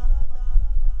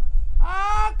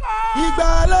ìgbà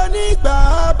ló ní ìgbà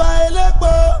ọba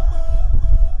elépo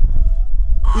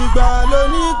ìgbà ló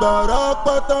ní ìgbà ọ̀rọ̀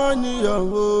pọ́tọ́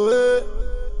níyàwó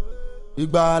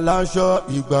ìgbà láṣọ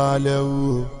ìgbà lẹ́wù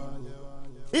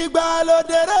ìgbà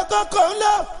lòdèrè kọ́kọ́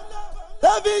ńlọ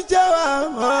tàbí jẹ́ wa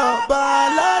ọba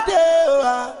aládé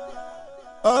wa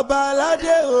ọba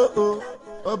aládé o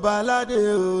ọba aládé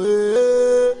o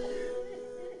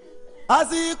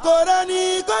àsìkò rẹ̀ ní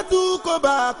kótó kó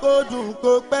bá kó dùn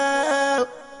kó pẹ́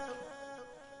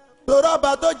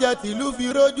torọ́ba tó jẹ́ tìlú fi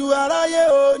rojú aráyé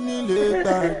ó nílé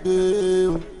gbàgbé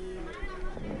o.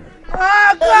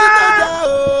 Èyí tó jẹ́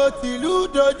o tìlú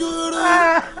dojúrú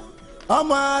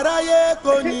ọmọ aráyé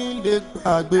kò ní lè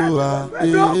gbàgbé wa.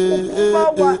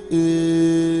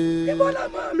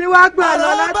 Mi wá gbà lọ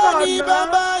látọ̀ àrọ́bá ní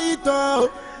bàbá ìtàn o.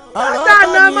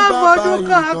 Àtàná má fojú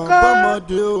kankan.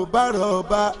 Bọ́mọdé ò bá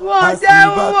rọ̀bá. Wọ́n jẹ́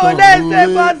wúwo léṣe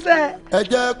bọ́sẹ̀. Ẹ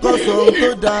jẹ́ kó sọ ohun tó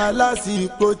dáa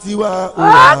lásìkò tiwa.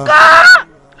 Ọkọ!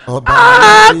 Ọba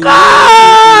ọkọ!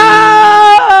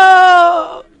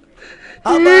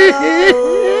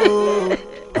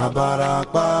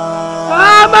 Abarapa.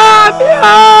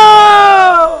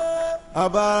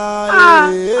 Ọmọ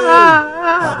mi o.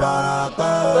 Abarapa.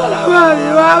 Ọmọ mi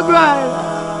wá gbà.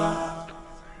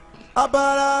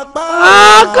 Abarapa.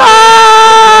 Ọkọ.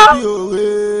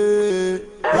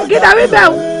 Kí ni àbí bẹ́ẹ̀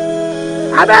o?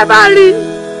 Abẹ́ bá rí.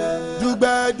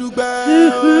 Dùgbẹ́ dùgbẹ́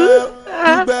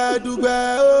dùgbẹ́ dùgbẹ́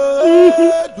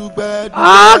dùgbẹ́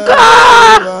ọkọ.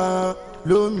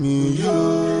 Lómi yóò.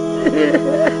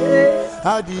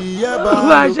 Adìyẹ bá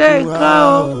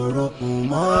orúkún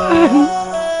mọ́.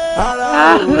 Ara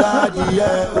òun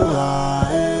adìyẹ wà.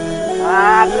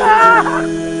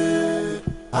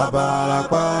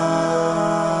 Abarapa.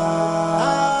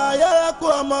 Ayẹ́rẹ́kù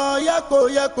ọmọ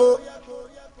yẹ́kọ̀yẹ́kọ̀.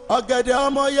 Ọ̀gẹ̀dẹ̀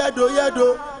ọmọ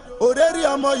yẹ́dọ̀yẹ́dọ̀. Òrèrè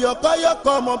ọmọ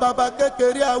yọ̀kọ́yọ̀kọ́ ọmọ bàbá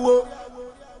kékeré àwo.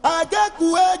 Àgékù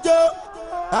ejò.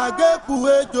 Àgékù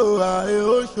ejò àì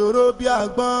ó ṣòro bí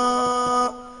àgbọn.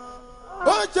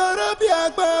 Ó ṣòro bí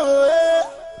àgbọn òye.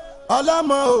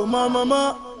 Ọlọ́mọ ò mọ mọ́mọ́.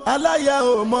 Aláya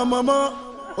ò mọ mọ́mọ́.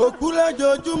 Òkú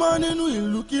lójoojúmọ́ nínú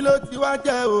ìlú kí ló ti wá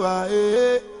jẹ́ òhà èé.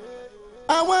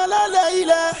 Àwọn alálẹ̀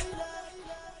ilẹ̀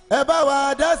ẹ bá wa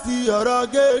dá sí ọ̀rọ̀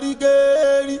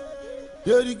gẹ́rígẹ́rí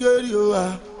gẹ́rígẹ́rí òhà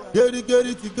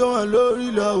gẹ́rígẹ́rí ti gbé wọn lórí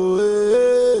lọ òhè.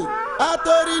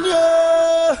 Àtòrí ni o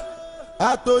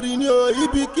àtòrí ni o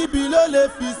ibikíbi ló lè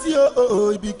fi sí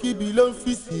o ibikíbi ló ń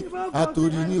fi sí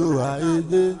àtòrí ni òhà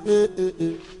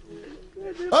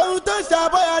ohun tó ń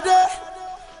ṣàbọ̀yàdé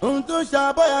ohun tó ń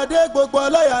ṣàbọ̀yàdé gbogbo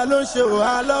ọlọ́yà ló ń ṣe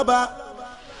òhà lọ́ba.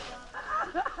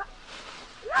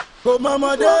 Kò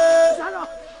mọ̀mọ́dé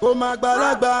kò má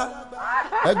gbàlagbà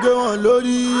ẹ gé wọn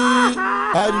lórí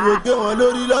ariwo gé wọn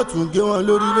lórí lọ́tún gé wọn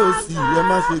lórí lọ́sì ẹ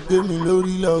má ṣe gé mi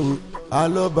lórí lọ́wọ́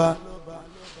alọ́ba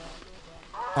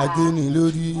agéni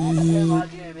lórí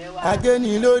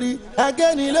agéni lórí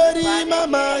agéni lórí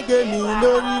mama agéni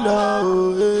lórí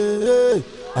lọ́wọ́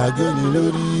agéni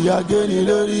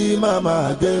lórí mama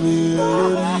agéni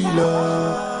lórí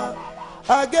lọ́wọ́.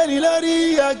 Agéni lórí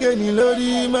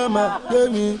mama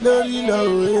agéni lórí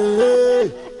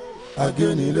lọ́wọ́.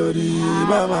 Agéni lórí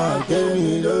mama agéni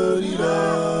lórí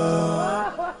lọ́wọ́.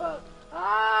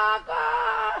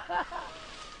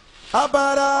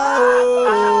 Abara o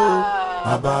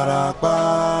Abarapa.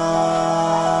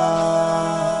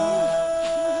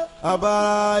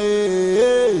 Abara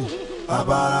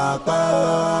Abarapa.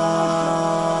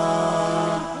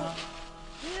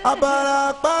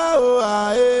 Abarapa o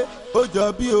ae. Ó jọ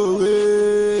bí òwe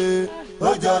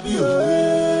ó jọ bí òwe.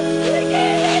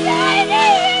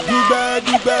 Dùgbẹ́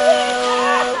dùgbẹ́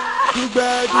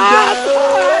dùgbẹ́ dùgbẹ́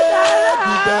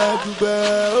dùgbẹ́ dùgbẹ́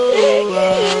wà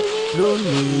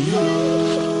lónìí yóò.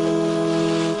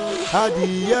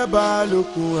 Adìyẹ bá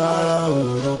lókun ara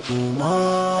òrùkùn mọ́.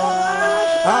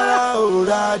 Ara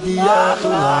òrà adìyẹ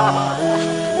wà.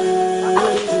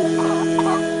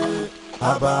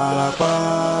 Abarapa.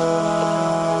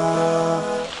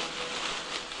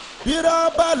 Bírọ̀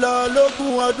bá lọ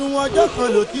lógún ọdún ọjọ́ kan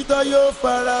lòtítọ́ yóò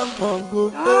fara mọ́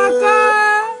gbogbo.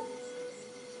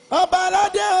 Ọba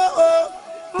aládé o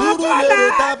dúró lèrè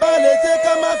tàbá lè ṣe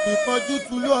ká má fi kanjú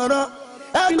tulú ọ̀rọ̀.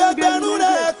 Ẹgbẹgbẹ̀rún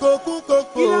rẹ̀ kókú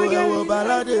kókó ẹ̀wọ̀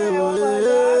baládé o.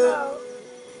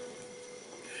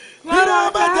 Bírọ̀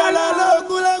bá jẹ́lá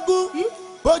lógún lógún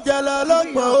bó jẹ́lá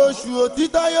lọ́gbọ̀n oṣù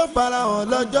òtítọ́ yóò fara hàn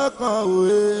lọ́jọ́ kan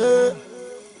òwe.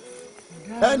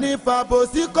 Ẹni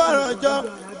fàbòsí kọ̀rọ̀jọ́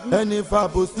ẹni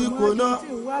fàbòsí kò ná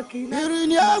ìrìn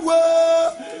ní àwò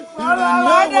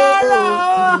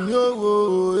ẹlẹ́dàá mi ò.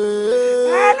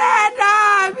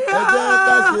 Ẹ jẹ́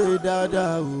ká ṣe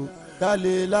dáadáa o ká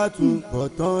lè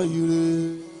látúbọ̀tán ire.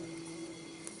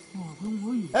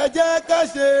 Ẹ jẹ́ ká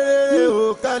ṣe rere o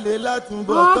ká lè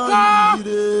látúbọ̀tán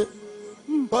ire.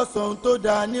 Kọ́sọ̀n tó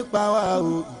dáa nípa wa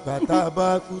o ìgbà tá a bá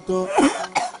kú tán.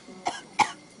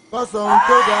 Kọ́sọ̀n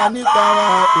tó dáa nípa wa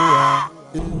o wà.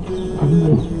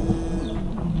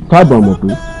 Káàbọ̀ mọ̀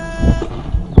pé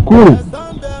kúrò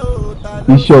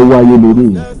iṣẹ́ owó ayé lórí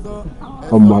yẹn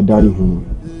ọmọ adarí hùn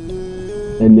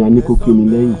ẹni aníkókè ni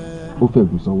lẹ́yìn ó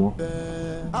fẹ̀gùn sọ́wọ́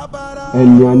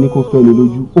ẹni aníkófẹ́ ni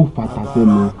lójú ó fata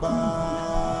sẹ́nu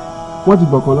wọ́n ti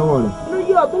gbọ̀kan lọ́wọ́ rẹ̀.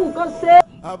 lójú ọ̀tún nǹkan ṣe.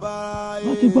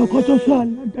 wọ́n ti gbọ̀kan ṣoṣo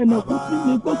àlàdànà kó sí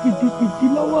mi gbọ́ kìtìkìtì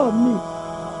lọ́wọ́ mi.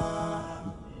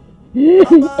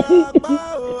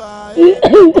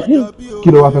 Kí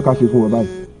ló wá fẹ́ ká ṣe fún wọn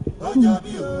báyìí?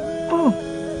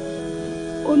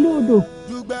 Olódò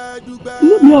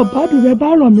inú mi ọ̀bádùn rẹ bá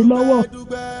ràn mí lọ́wọ́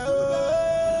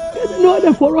kí ni ó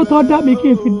lè foró tán dá mi kí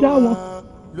n fi dá wọn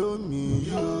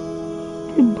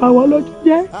kí n bà wọ́n lójú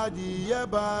jẹ́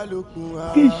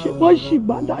kí n ṣe wọ́n ṣì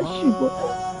bá dá ṣì bọ́.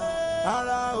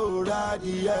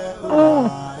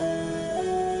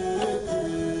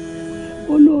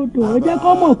 Olódò ẹ jẹ́ kó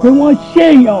mọ̀ pé wọ́n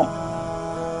ṣèyàn.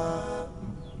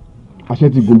 Àṣẹ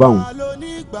ti gùn báwọn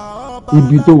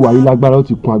ibi tó wà yí lágbára ó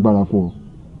ti kún agbára fún ọ.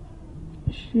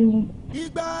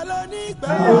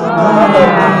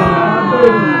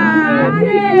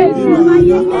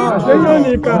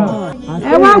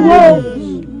 ẹ wá wo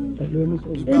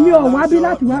èmi ò wá bí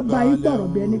láti wá bá yín sọ̀rọ̀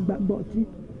bí ẹni gbàgbọ́ sí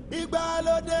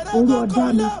orí ọ̀dá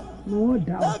mi ni wọ́n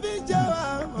dá ọ.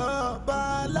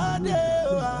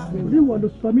 orí ìwọ ló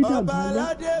sọ mí dàgbà lọ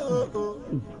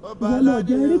ìwọ lọ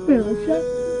jẹ eré pèrèsé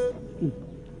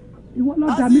ìwọ lọ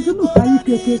dà mí sínú káyí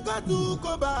kéke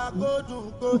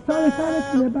kò sáré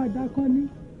tilẹ̀ bá dákọ́ ní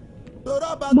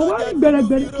mo wá rí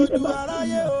gbẹrẹgbẹrẹ kí lè bá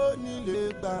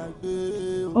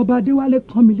ọba adéwálé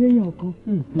kàn mí lẹ́yìn ọ̀kan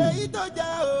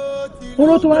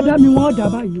oró tó wá dá mi wọ́n dà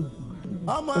báyìí o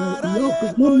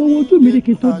mo mọ ojú mi rí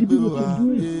kí n tó di bí mo ṣe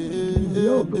dúró yìí.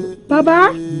 bàbá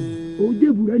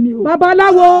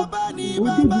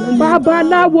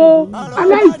babaláwo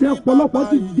aláìsàn ọ̀pọ̀lọpọ̀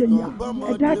ti jẹyà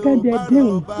ẹ̀dá kẹ́ndẹ̀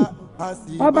dẹ́hùn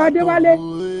ọba adéwálé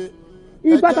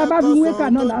ìgbà tá a bá fi wéka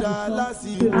náà láti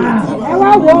sọ. ẹ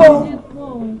wá wo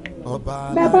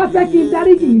bẹ́ẹ̀ bá fẹ́ kí n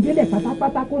dáríjì yìí délẹ̀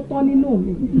pátápátá kó tán nínú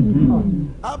mi.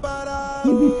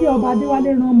 ibi tí ọba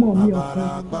adéwálé rán ọmọ mi ọ̀kan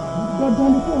dandan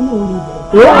ni fóun náà rí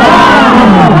bẹ́ẹ̀.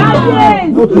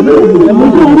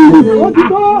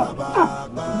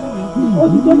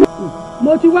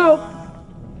 mo ti wá o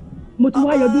mo ti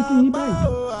wá yọjú sí yín báyìí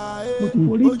mo ti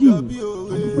forí jì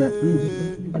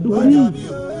àdúgbò yìí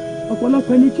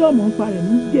ọ̀pọ̀lọpọ̀ ẹni tí ọmọ ń pa rẹ̀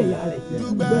ní jẹ̀yà rẹ̀.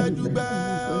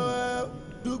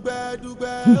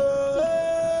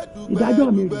 ìdájọ́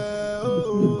mi rè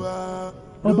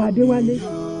ọba adéwálé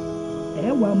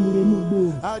ẹ̀ wà múre ní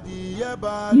gbòòrò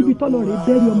níbi tọ́lọ̀ rẹ̀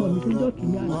bẹ́ẹ̀rì ọmọ mi tó jọ́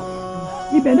kìíní àná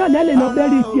ibẹ̀ náà lẹ́lẹ̀ lọ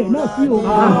bẹ́ẹ̀rì tiẹ̀ náà sí òun.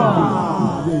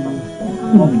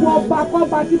 gbogbo ọba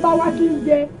kọ́ba tí bá wá sí ń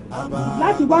jẹ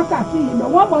láti wákàtí yìí lọ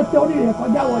wọ́n mọ̀ tẹ orí rẹ̀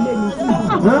kọjá wọlé ni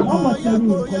wọ́n mọ̀ tẹ orí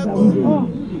rẹ̀ kọjá wọlé ni.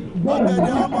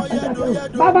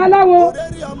 babaláwo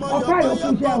ọ̀ká yóò kú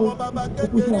iṣẹ́ o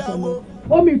òkú iṣẹ́ ọ̀pọ̀ lọ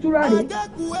omi ìtura rèé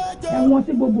ẹ̀wọ̀n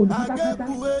sí gbogbo olú pátápátá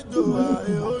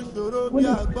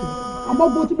àmọ́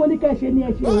gbogbo tí mo ní kẹ́ ẹ ṣe ní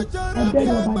ẹ ṣe o ẹ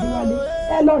bẹ̀rẹ̀ ọba adéwálé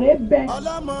ẹ lọ rèé bẹ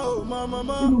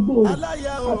inú gbòòrò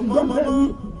àtijọ́ mẹ́rin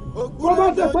wọ́n bá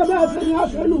ṣe pẹ́ bẹ́ẹ̀ ṣe ní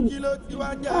àṣẹlù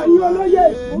ẹ̀yin olóye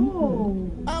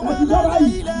àtijọ́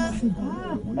báyìí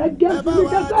ẹgẹ́ ìfúnni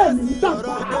kẹsẹ̀ ní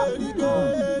ìtàpá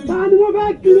ta ni wọ́n fẹ́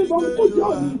kiri bọ̀ kó jọ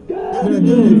nìkẹ́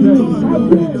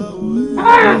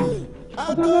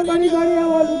ọ̀sán gbanígbaní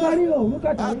ẹ̀wọ̀n olùdarí òun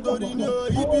kàtà ní pọ̀pọ̀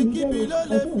ẹ̀wọ̀n olùdarí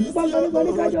ọ̀sán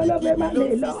gbanígbaní kájọ ọlọ́fẹ́ má lè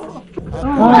lọ.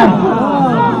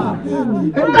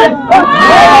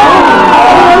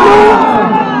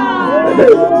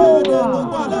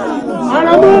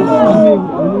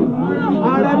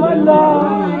 Àrẹ̀mú lọ.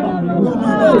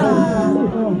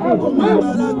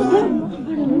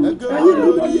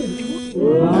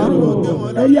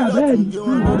 Ẹyẹ abẹ́rẹ́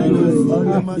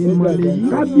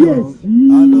kábíyèsí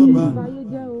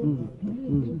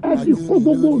ẹ sì kó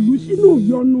gbogbo òlù sínú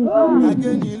ìyọnu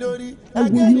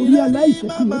ẹ̀wọ̀n ní orí aláìsàn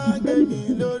tí wọ́n ti gbẹ́ níbi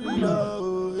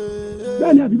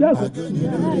bẹ́ẹ̀ ni àbí bẹ́ẹ̀ kọ́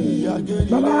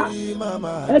bàbá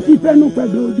ẹ ti fẹ́nu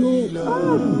pẹ̀lú ojú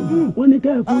wọn ni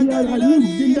kẹ́ ẹ̀ forí ara yín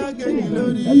ìdílé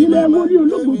ẹ̀yin lẹ́ wọ́n rí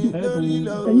olóògbòjò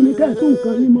ẹ̀yin ni kẹ́ ẹ̀ tó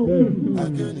nǹkan yín mọ́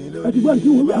ẹ ti gbọ́n tí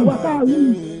wọ́n wí àwa káàwé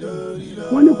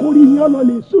wọ́n ní kó rí yín ọlọ́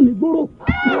lè sùn ní gbòòrò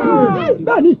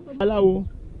bẹ́ẹ̀ ni. aláwo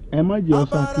ẹ má jẹ́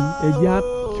ọ̀sán kí ẹ jẹ́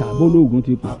àṣàbọ̀lógún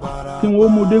ti pọ̀ tí wọ́n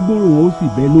mú dé gbòòrò wọn ó sì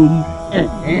bẹ́ lórí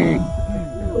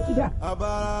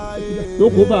tó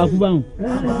kó bá a kú báwọn.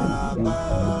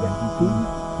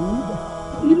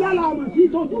 ilé làwọn tí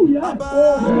tọ́jú yẹ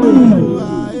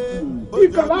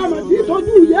ìkàlà àmọ̀ tí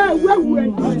tọ́jú yẹ wẹ́wù ẹ̀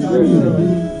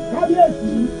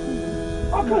kábíyèsí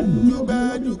ọkàn ní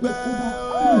obìnrin ìgbẹ́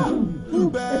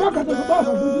ẹ bá kàtà tó bá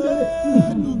ọ̀fọ̀ tó dúró lé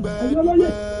ẹ̀yin olóyè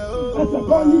ẹsẹ̀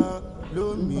kọ́ ni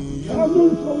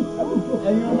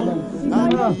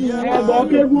ẹ̀gbọ́n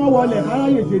kéegun wọlé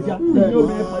aráyè jẹjà ní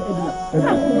obìnrin pàdé bìlà.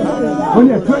 wọ́n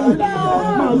yẹ kẹ́yìn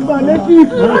máa ń gbà létí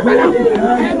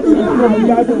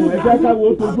ẹ̀jẹ̀ káwọ́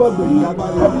tójú ọ̀gbìn ní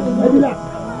abáyé.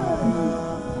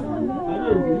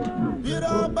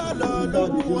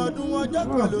 Lọ́dún ọdún ọjọ́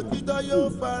kan ló ti tọ́ yóò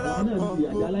fara pọ̀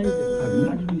kó.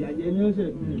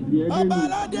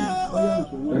 Ọbaládé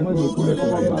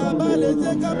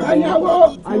ayáwó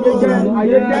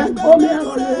ayẹyẹ omi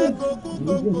ẹ̀rọ yẹn.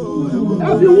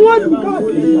 Ẹ fi wọ́n dùn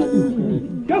káàkiri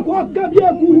kẹ́kọ̀ọ́ kẹ́bí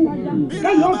ẹ̀kú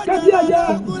kẹ́yọ̀ kẹ́bí ẹ̀yẹ.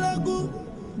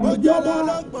 Ọjọ́ba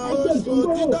ẹgbẹ́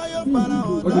ìṣòro.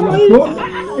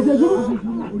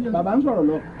 Bàbá ń sọ̀rọ̀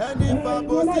lọ. Ẹni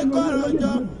fàbọ̀ sí kọ́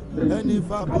lọ́jọ́ ẹni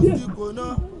fàbọ̀ sí kò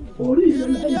náà. Orí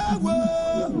ìyàwó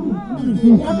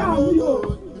ìyàwó àwùjọ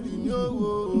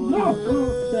náà kan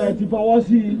ṣe é ti fọwọ́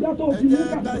sí i. yàtọ̀ òfin ní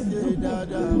kàtà sí i.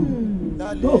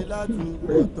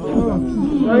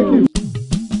 Thank you.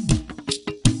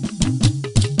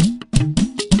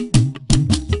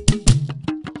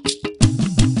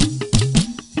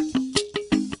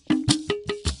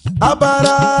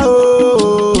 abara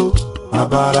o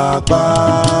abarapa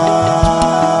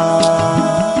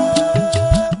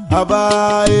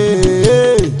abara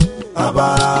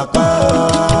abarapa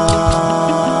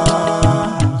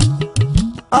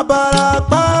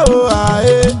abarapa o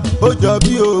ae ó jọ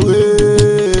bí òwe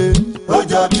ó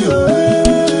jọ bí òwe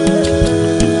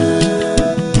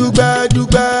dùgbẹ́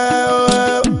dùgbẹ́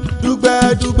dùgbẹ́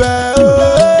dùgbẹ́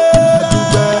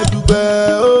dùgbẹ́ dùgbẹ́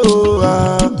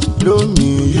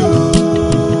lómi yóò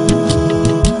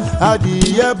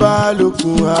adìyẹ bá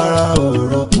lókun ara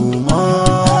òrokùn mọ́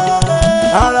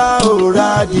ara òrà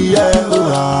adìyẹ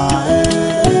òrà ẹ̀.